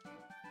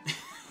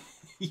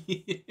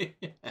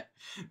 Yeah.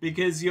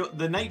 Because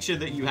the nature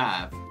that you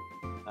have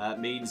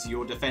means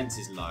your defense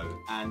is low,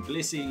 and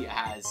Blissey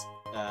has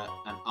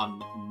an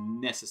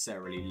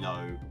unnecessarily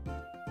low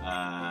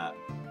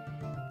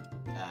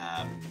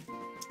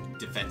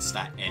defense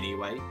stat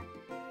anyway.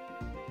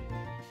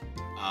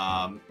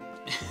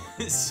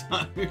 So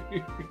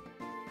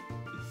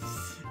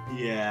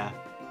yeah,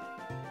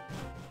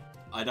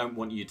 I don't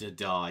want you to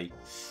die,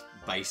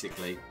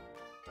 basically.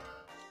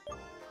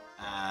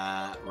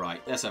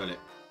 Right, let's have a look.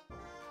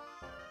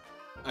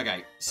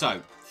 Okay,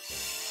 so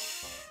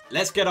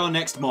let's get our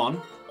next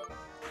Mon.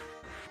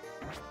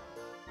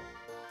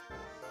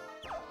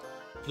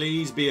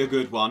 Please be a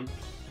good one.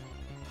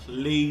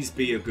 Please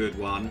be a good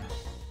one.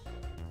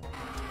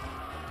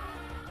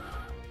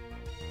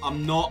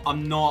 I'm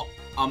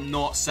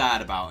not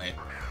sad about it.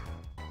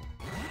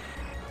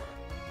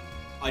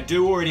 I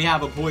do already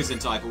have a poison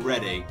type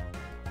already,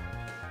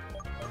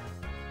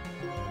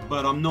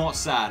 but I'm not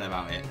sad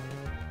about it.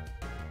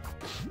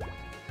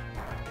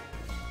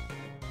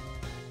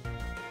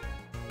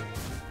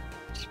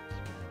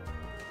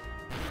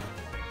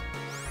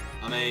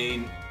 I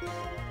mean,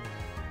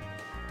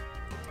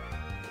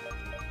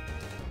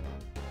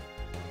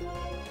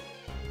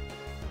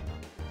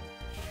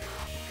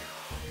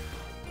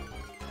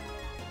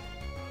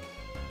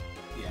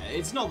 yeah,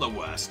 it's not the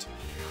worst.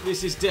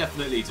 This is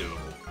definitely doable.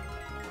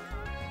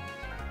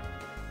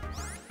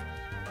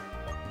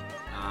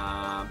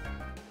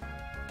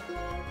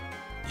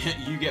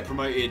 You get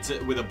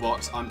promoted with a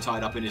box. I'm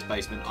tied up in his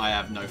basement. I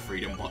have no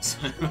freedom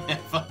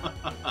whatsoever.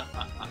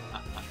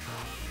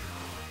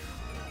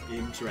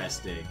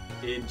 Interesting.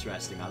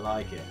 Interesting. I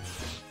like it.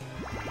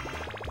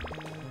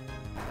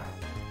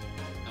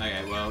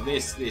 Okay, well,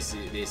 this is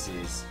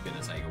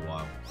gonna take a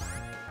while.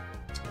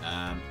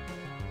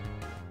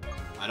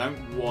 I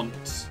don't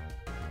want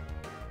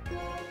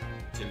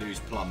to lose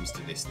plums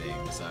to this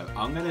thing, so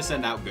I'm gonna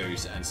send out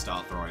Goose and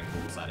start throwing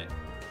balls at it.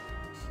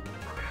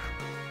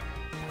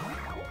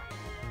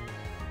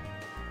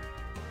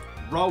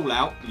 Roll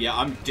out. Yeah,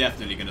 I'm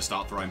definitely gonna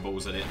start throwing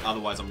balls at it.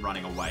 Otherwise, I'm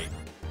running away.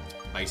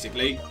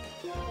 Basically.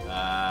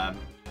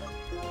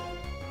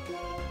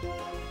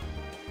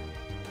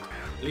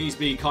 Please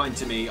be kind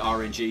to me,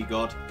 RNG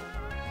God.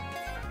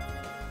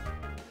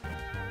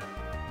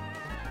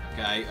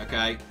 Okay,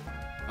 okay,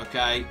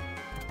 okay.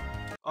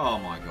 Oh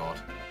my god.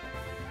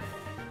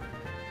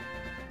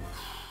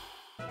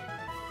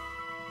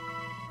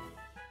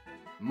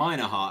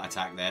 Minor heart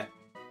attack there.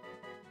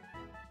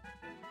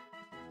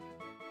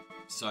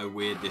 So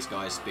weird, this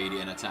guy's speedy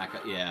and attacker.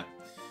 Yeah.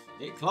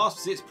 It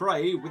clasps its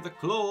prey with the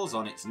claws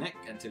on its neck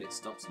until it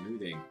stops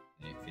moving.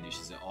 And it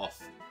finishes it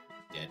off.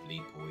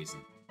 Deadly poison.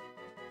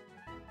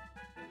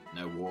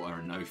 No water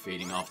and no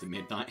feeding after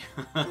midnight.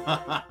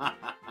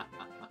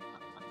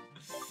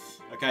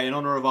 Okay, in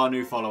honor of our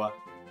new follower.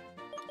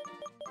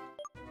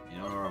 In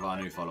honor of our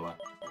new follower.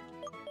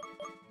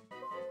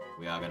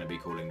 We are going to be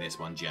calling this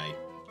one Jay.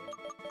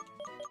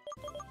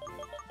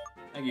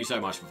 Thank you so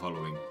much for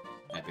following,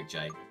 Epic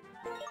Jay.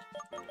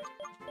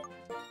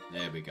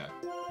 There we go.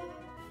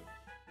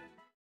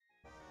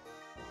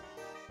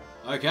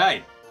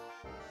 Okay.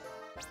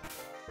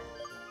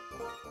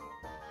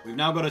 We've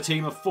now got a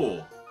team of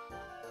 4.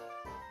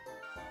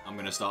 I'm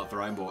going to start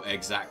throwing ball.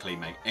 Exactly,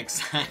 mate.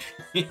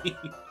 Exactly.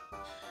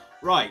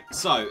 Right,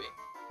 so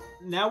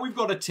now we've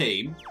got a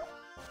team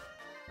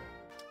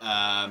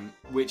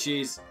which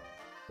is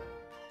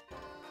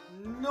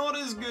not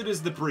as good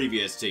as the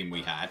previous team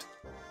we had.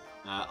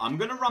 I'm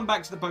going to run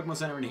back to the Pokemon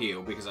Center and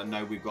heal because I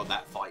know we've got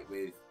that fight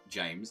with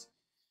James.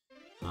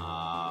 So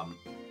I'm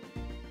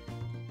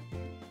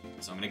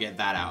going to get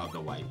that out of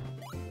the way.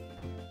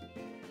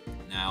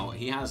 Now,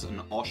 he has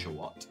an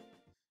Oshawott.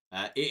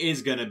 It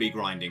is going to be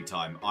grinding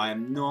time. I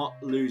am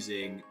not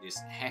losing this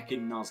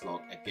heckin'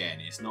 Nuzlocke again.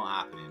 It's not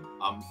happening.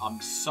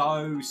 I'm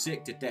so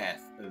sick to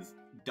death of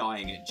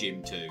dying at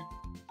Gym 2.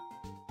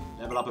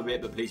 Level up a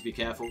bit, but please be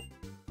careful.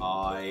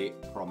 I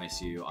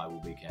promise you I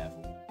will be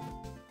careful.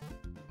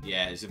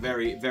 Yeah, it's a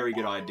very, very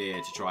good idea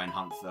to try and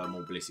hunt for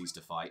more Blissies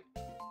to fight.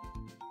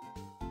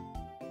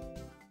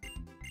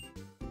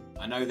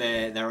 I know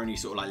they're only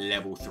sort of like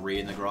level 3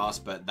 in the grass,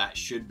 but that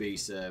should be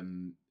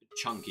some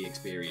chunky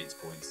experience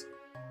points.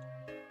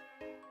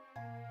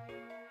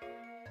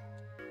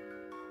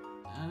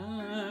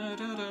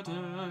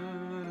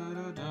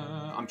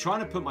 I'm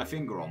trying to put my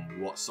finger on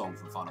what song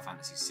from Final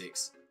Fantasy VI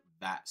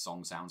that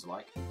song sounds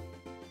like.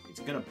 It's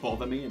going to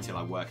bother me until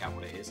I work out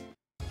what it is.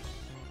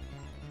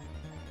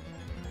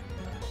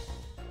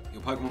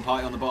 Your Pokemon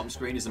Party on the bottom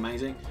screen is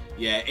amazing.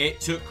 Yeah, it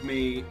took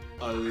me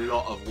a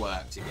lot of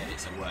work to get it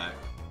to work.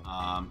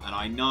 And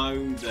I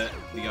know that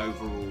the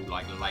overall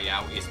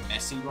layout is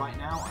messy right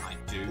now, and I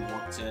do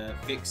want to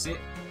fix it.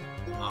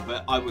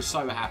 But I was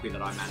so happy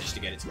that I managed to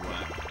get it to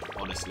work,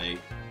 honestly.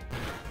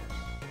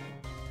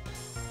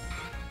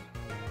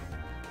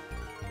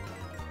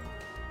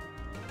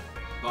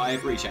 But I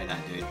appreciate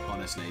that, dude,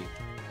 honestly.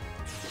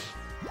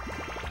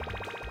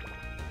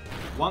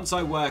 Once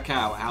I work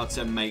out how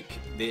to make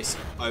this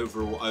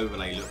overall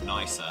overlay look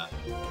nicer,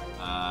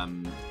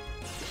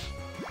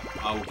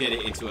 I'll get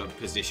it into a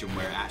position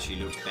where it actually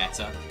looks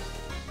better.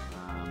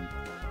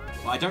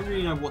 But I don't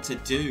really know what to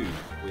do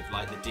with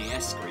like the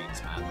DS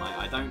screens, man. Like,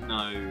 I don't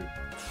know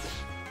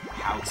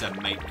how to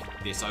make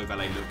this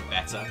overlay look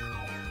better.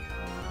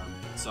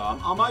 So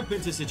I'm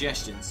open to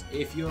suggestions.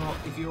 If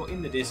you're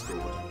in the Discord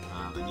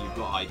and you've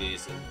got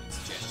ideas and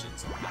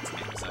suggestions on how to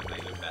make this overlay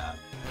look better,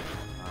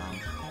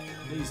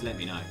 please let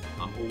me know.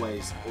 I'm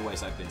always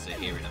open to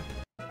hearing them.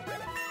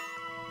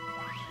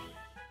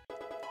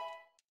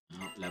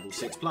 Oh, level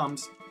 6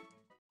 plums.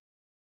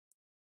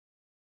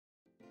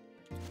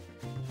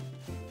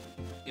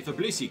 If a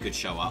Blissey could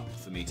show up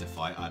for me to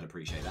fight, I'd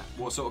appreciate that.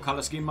 What sort of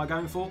colour scheme am I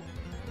going for?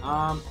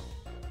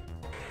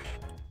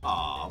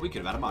 We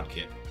could have had a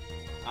Mudkip.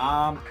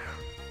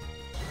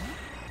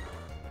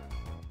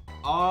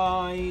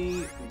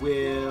 I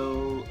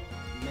will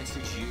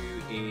message you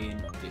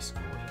in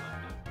Discord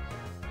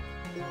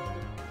in a moment.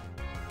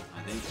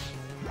 I think.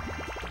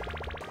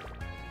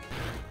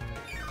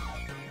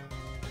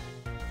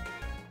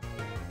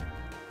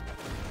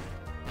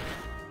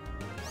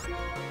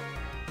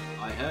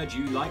 I heard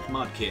you like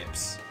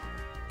Mudkips.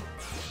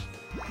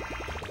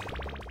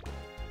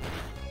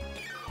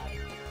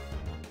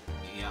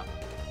 Yeah.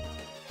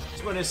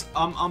 To be honest,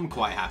 I'm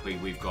quite happy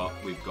we've got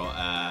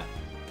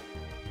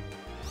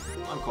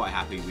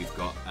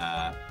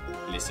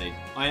Blissey.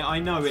 I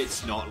know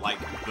it's not like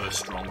the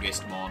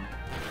strongest mon,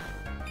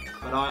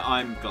 but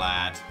I'm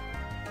glad.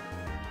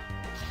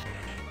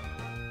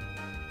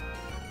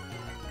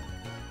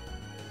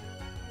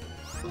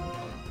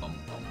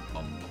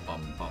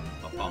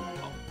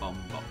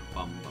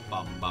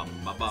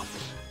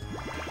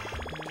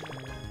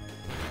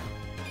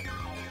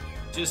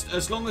 Just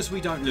as long as we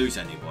don't lose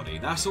anybody,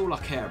 that's all I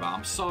care about.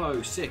 I'm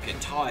so sick and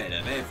tired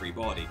of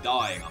everybody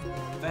dying. I'm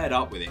fed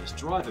up with it. It's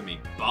driving me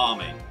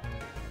balmy.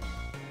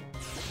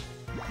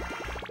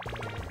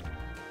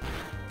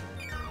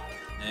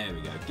 There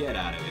we go. Get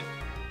out of it.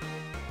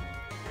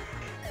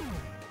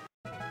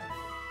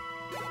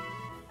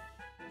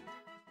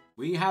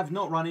 We have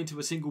not run into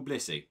a single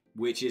Blissey,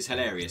 which is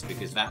hilarious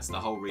because that's the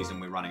whole reason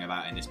we're running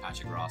about in this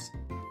patch of grass.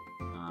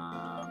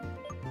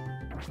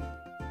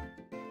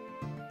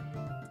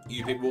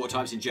 You pick water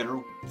types in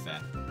general?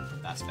 Fair.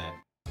 That's fair.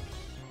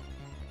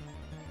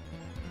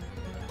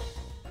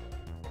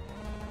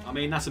 I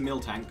mean, that's a mill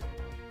tank.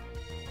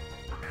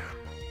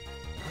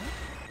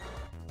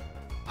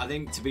 I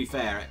think, to be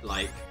fair,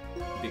 like,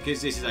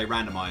 because this is a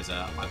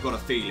randomizer, I've got a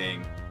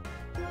feeling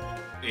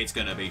it's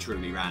going to be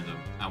truly random,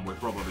 and we're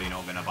probably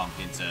not going to bump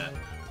into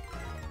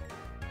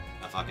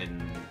a fucking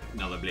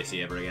another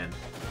Blissey ever again.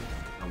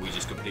 And we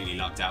just completely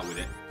lucked out with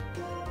it.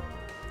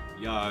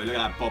 Yo, look at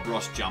that Bob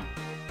Ross jump.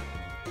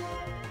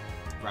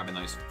 Grabbing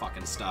those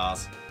fucking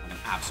stars like an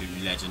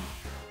absolute legend.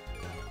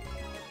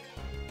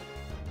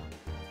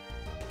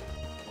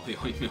 Oi,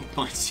 oi, milk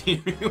my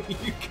cereal,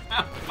 you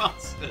cow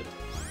bastard.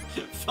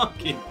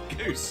 Fucking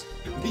goose.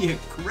 The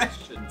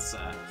aggression,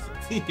 sir.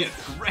 The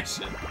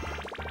aggression.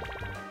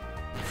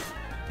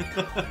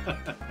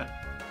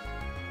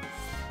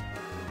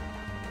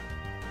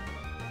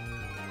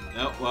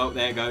 Oh, well,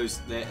 there goes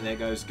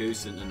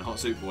Goose and Hot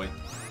Soup Boy.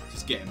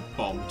 Just getting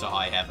bombed to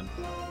high heaven.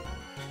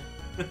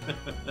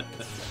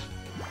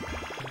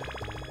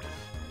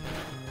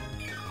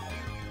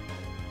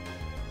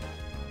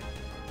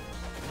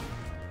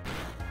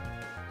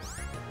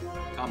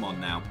 Come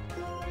on now.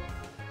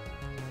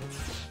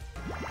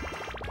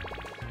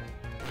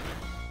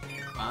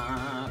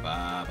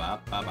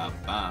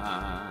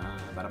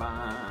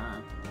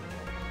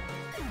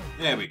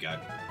 There we go.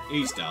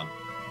 He's done.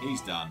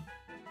 He's done.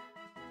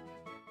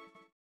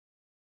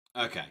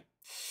 Okay.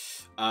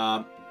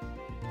 I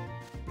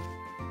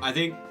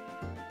think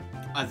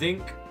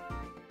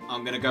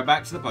I'm going to go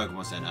back to the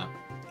Pokemon Center.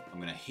 I'm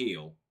going to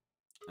heal.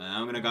 And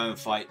I'm going to go and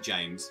fight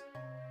James.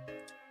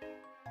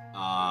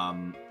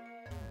 And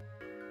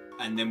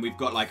then we've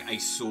got like a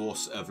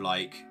source of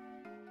like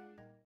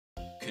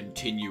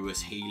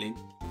continuous healing.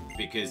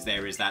 because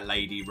there is that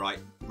lady right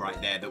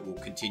there that will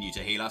continue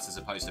to heal us, as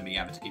opposed to me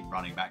having to keep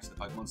running back to the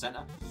Pokemon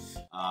Center,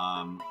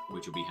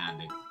 which will be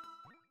handy.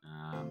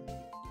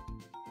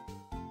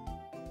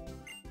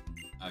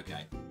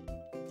 Okay,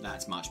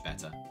 that's much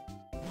better.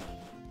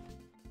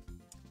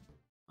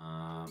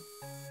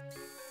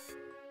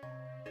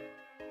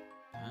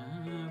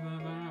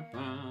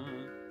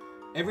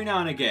 Every now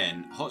and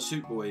again, Hot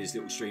Soup Boy's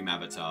little stream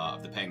avatar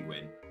of the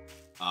penguin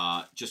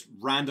just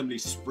randomly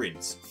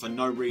sprints for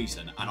no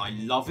reason, and I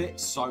love it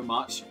so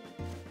much.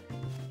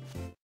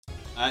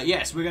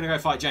 Yes, we're going to go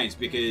fight James,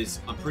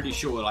 because I'm pretty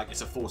sure like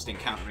it's a forced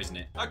encounter, isn't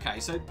it? Okay,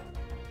 so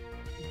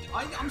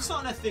I'm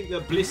starting to think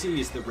that Blissey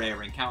is the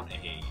rare encounter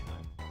here, you know.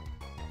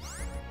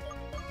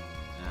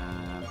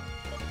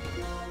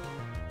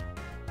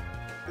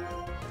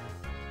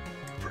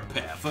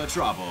 Prepare for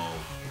trouble.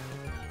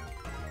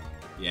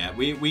 Yeah,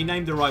 we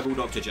named the rival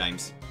Dr.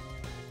 James.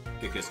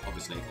 Because,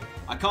 obviously,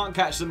 I can't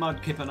catch the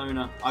Mudkip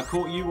owner. I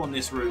caught you on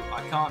this route.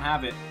 I can't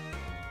have it.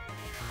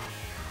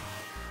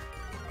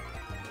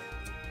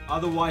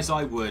 Otherwise,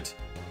 I would.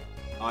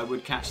 I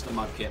would catch the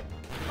Mudkip.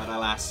 But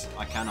alas,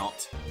 I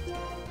cannot.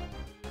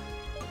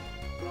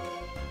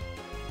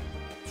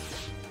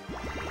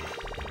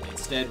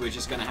 Instead, we're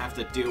just going to have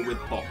to deal with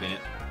bopping it.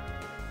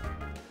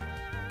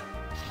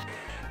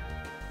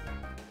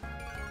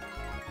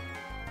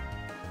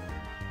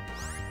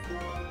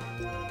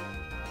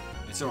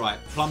 It's alright.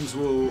 Plums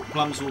will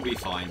be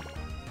fine.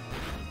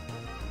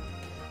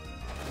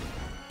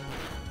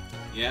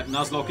 Yeah,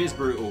 Nuzlocke is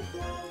brutal.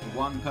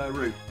 1 per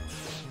route.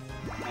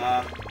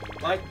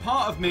 Like,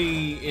 part of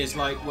me is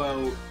like,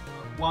 well,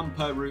 1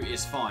 per route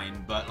is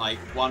fine, but like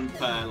 1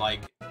 per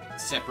like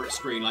separate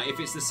screen. Like, if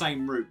it's the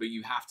same route, but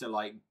you have to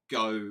like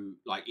go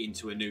like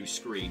into a new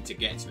screen to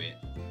get to it,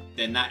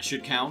 then that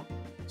should count.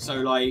 So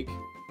like,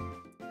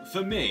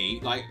 for me,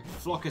 like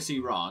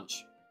Flockacy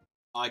Ranch,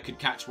 I could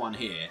catch one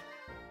here.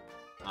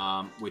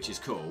 Which is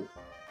cool.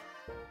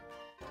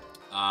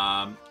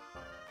 But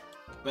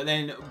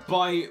then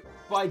by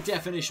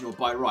definition or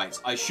by rights,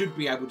 I should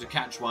be able to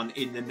catch one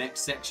in the next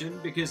section,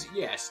 because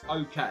yes,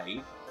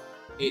 okay,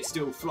 it's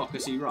still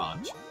Flockacy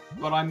Ranch,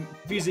 but I'm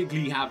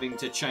physically having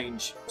to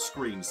change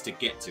screens to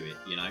get to it,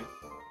 you know?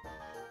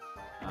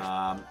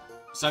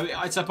 So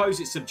I suppose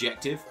it's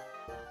subjective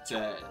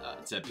to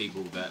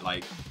people that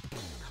like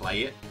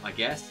play it, I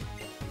guess.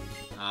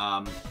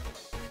 But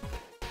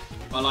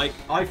like,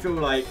 I feel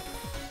like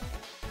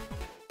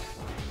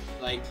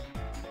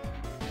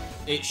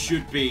it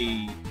shouldn't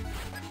be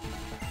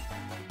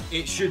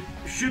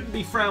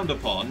frowned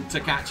upon to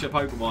catch a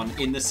Pokemon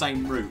in the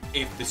same route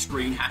if the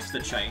screen has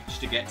to change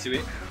to get to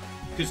it,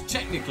 because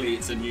technically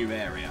it's a new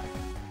area.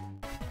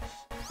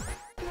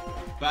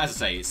 But as I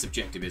say, it's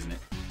subjective, isn't it?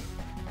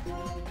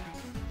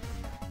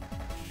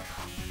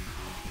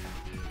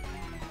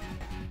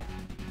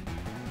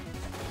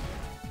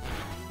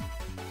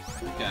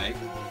 Okay.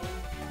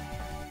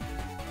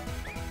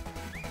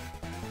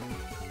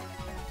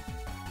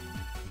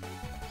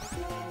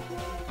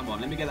 Come on,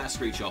 let me get that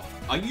Screech off.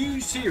 Are you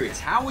serious?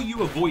 How are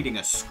you avoiding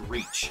a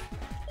Screech?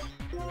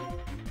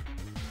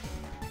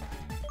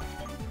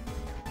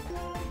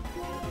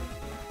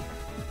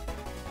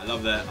 I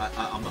love that.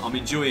 I'm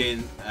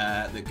enjoying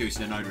that Goose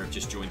and Nona have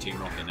just joined Team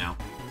Rocket now.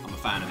 I'm a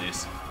fan of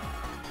this.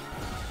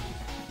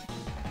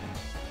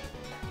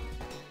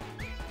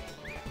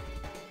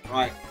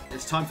 Right,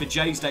 it's time for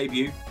Jay's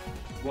debut.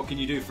 What can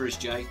you do for us,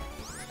 Jay?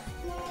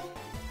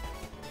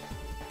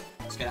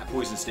 Let's get that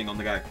Poison Sting on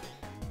the go.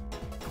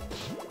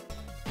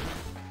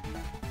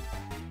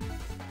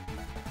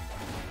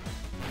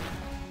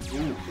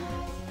 Ooh.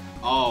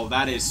 Oh,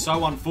 that is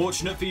so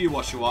unfortunate for you,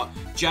 Oshawott.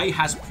 Jay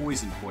has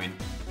Poison Point.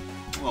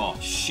 Oh,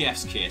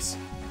 chef's kiss.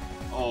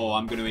 Oh,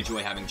 I'm going to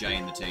enjoy having Jay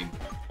in the team.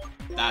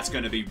 That's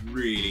going to be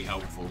really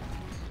helpful.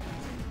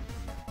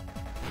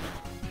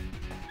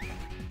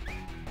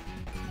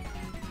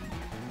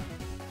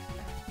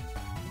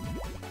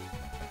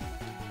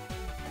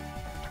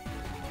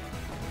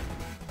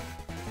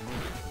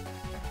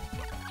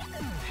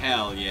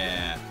 Hell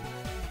yeah.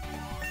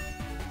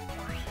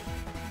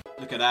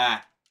 Look at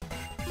that.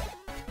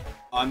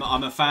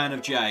 I'm a fan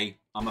of Jay.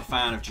 I'm a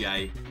fan of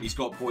Jay. He's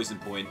got Poison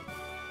Point.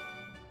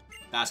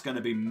 That's going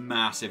to be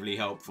massively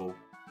helpful.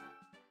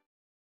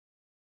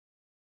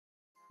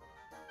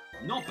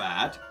 Not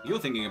bad. You're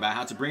thinking about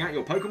how to bring out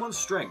your Pokemon's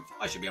strength.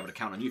 I should be able to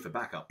count on you for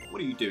backup.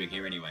 What are you doing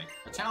here anyway?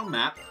 A town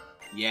map?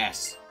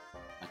 Yes.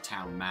 A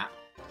town map.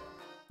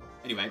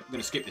 Anyway, I'm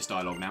going to skip this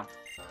dialogue now.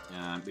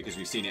 Because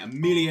we've seen it a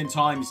million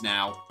times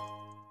now.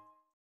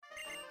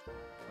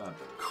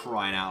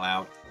 Crying out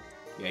loud.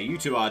 Yeah, you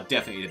two are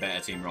definitely the better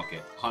Team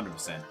Rocket.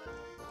 100%.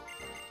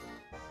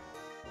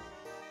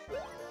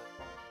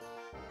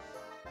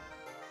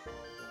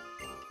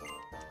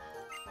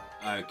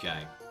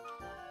 Okay.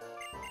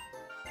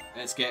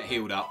 Let's get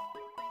healed up.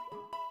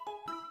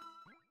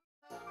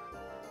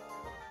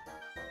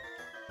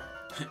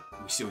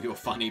 We steal your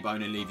funny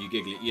bone and leave you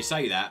giggling. You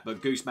say that,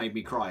 but Goose made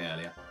me cry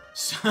earlier.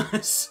 So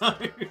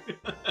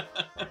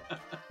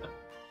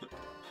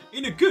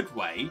in a good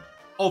way,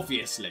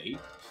 obviously,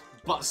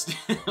 But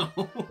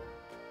still.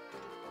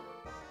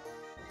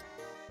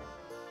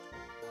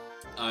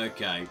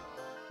 Okay.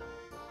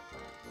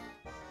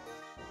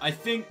 I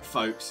think,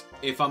 folks,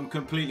 if I'm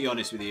completely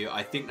honest with you,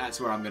 I think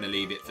that's where I'm going to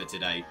leave it for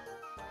today.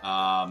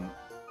 I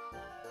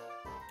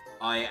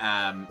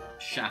am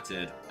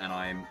shattered and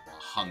I'm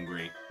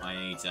hungry. I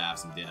need to have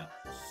some dinner.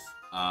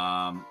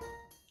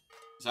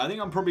 So I think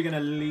I'm probably going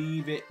to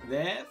leave it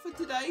there for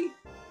today.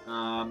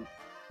 I'm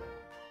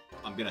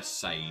going to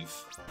save.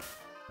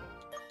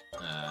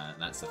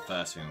 That's the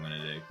first thing I'm going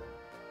to do.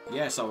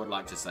 Yes, I would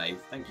like to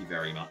save. Thank you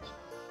very much.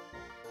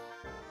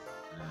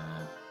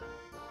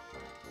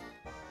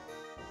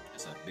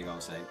 That's a big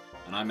old save.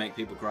 And I make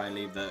people cry and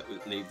leave the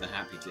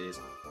happy tears.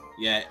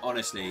 Yeah,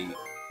 honestly,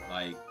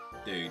 like,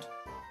 dude.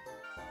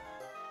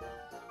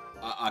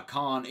 I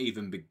can't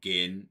even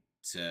begin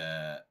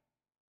to,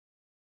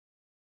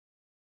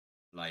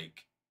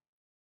 like,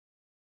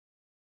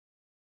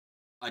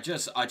 I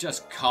just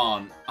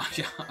can't.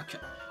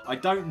 I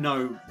don't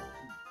know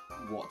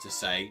what to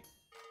say.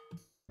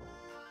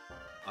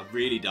 I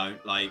really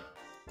don't. Like,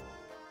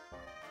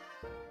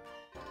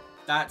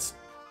 that's,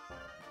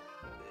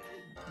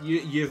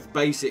 you've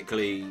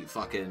basically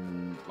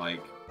fucking,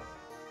 like,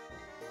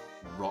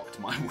 rocked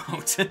my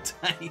world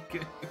today,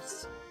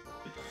 Goose.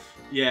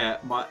 Yeah,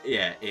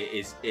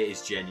 it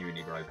is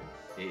genuinely broken.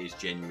 It is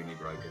genuinely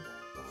broken.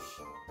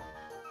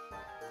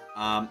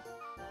 I'm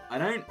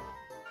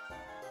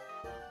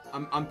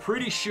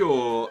pretty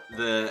sure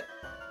that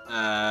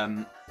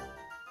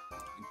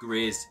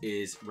Grizz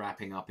is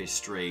wrapping up his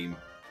stream,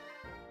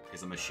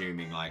 because I'm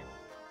assuming, like,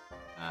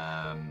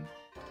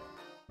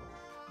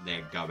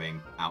 they're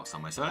going out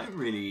somewhere. So I don't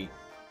really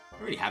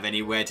have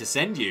anywhere to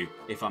send you,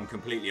 if I'm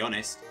completely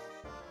honest.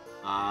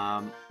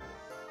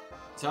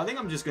 So I think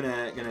I'm just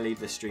gonna leave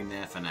this stream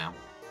there for now.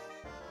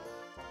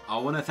 I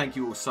want to thank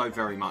you all so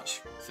very much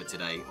for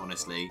today,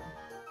 honestly,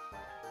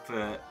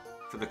 for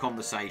the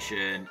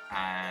conversation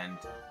and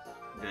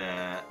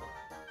the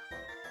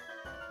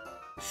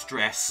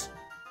stress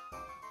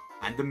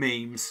and the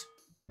memes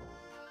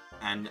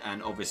and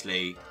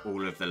obviously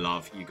all of the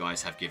love you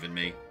guys have given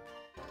me.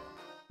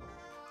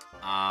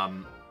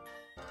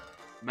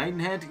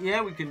 Maidenhead,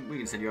 yeah, we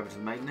can send you over to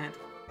the Maidenhead.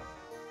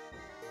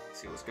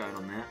 See what's going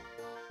on there.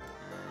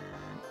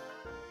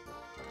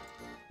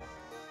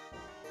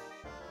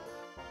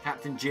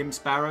 Captain Jim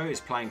Sparrow is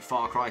playing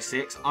Far Cry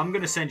 6. I'm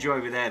going to send you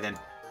over there then.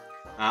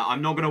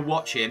 I'm not going to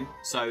watch him,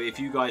 so if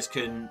you guys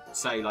can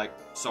say, like,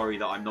 sorry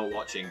that I'm not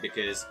watching,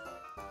 because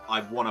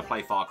I want to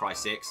play Far Cry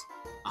 6,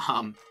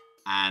 and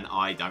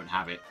I don't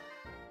have it,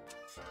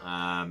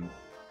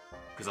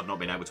 because I've not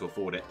been able to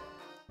afford it.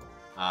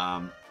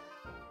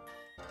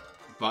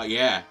 But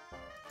yeah,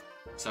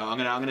 so I'm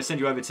gonna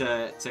send you over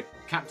to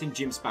Captain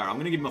Jim Sparrow. I'm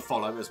gonna give him a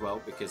follow as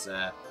well, because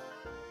I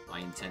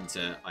intend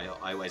to.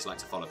 I always like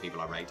to follow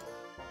people I raid.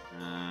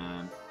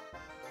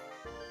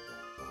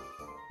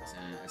 So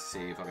let's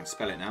see if I can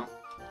spell it now.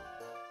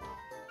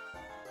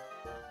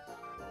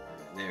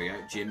 There we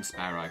go, Jim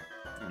Sparrow.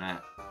 And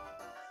that.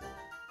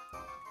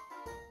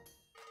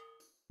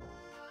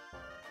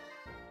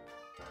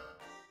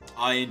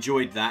 I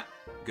enjoyed that,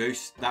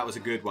 Goose. That was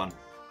a good one.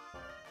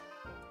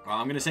 Right,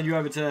 I'm going to send you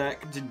over to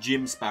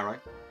Jim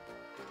Sparrow.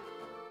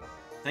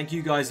 Thank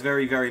you guys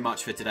very, very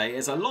much for today.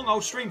 It's a long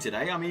old stream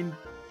today. I mean,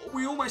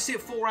 we almost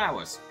hit 4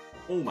 hours.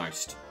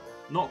 Almost.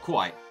 Not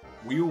quite.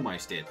 We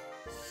almost did.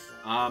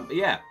 But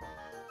yeah.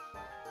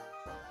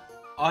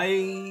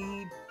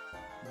 I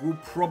will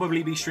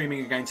probably be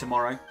streaming again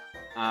tomorrow.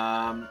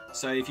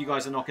 So if you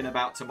guys are knocking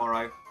about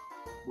tomorrow,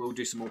 we'll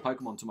do some more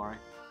Pokemon tomorrow.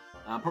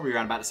 Probably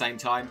around about the same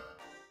time.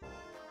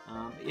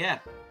 But yeah.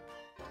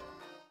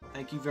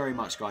 Thank you very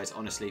much, guys.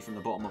 Honestly, from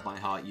the bottom of my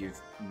heart, you've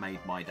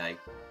made my day.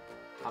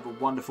 Have a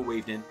wonderful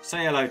evening.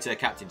 Say hello to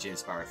Captain Jim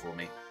Sparrow for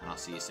me, and I'll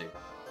see you soon.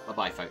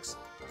 Bye-bye, folks.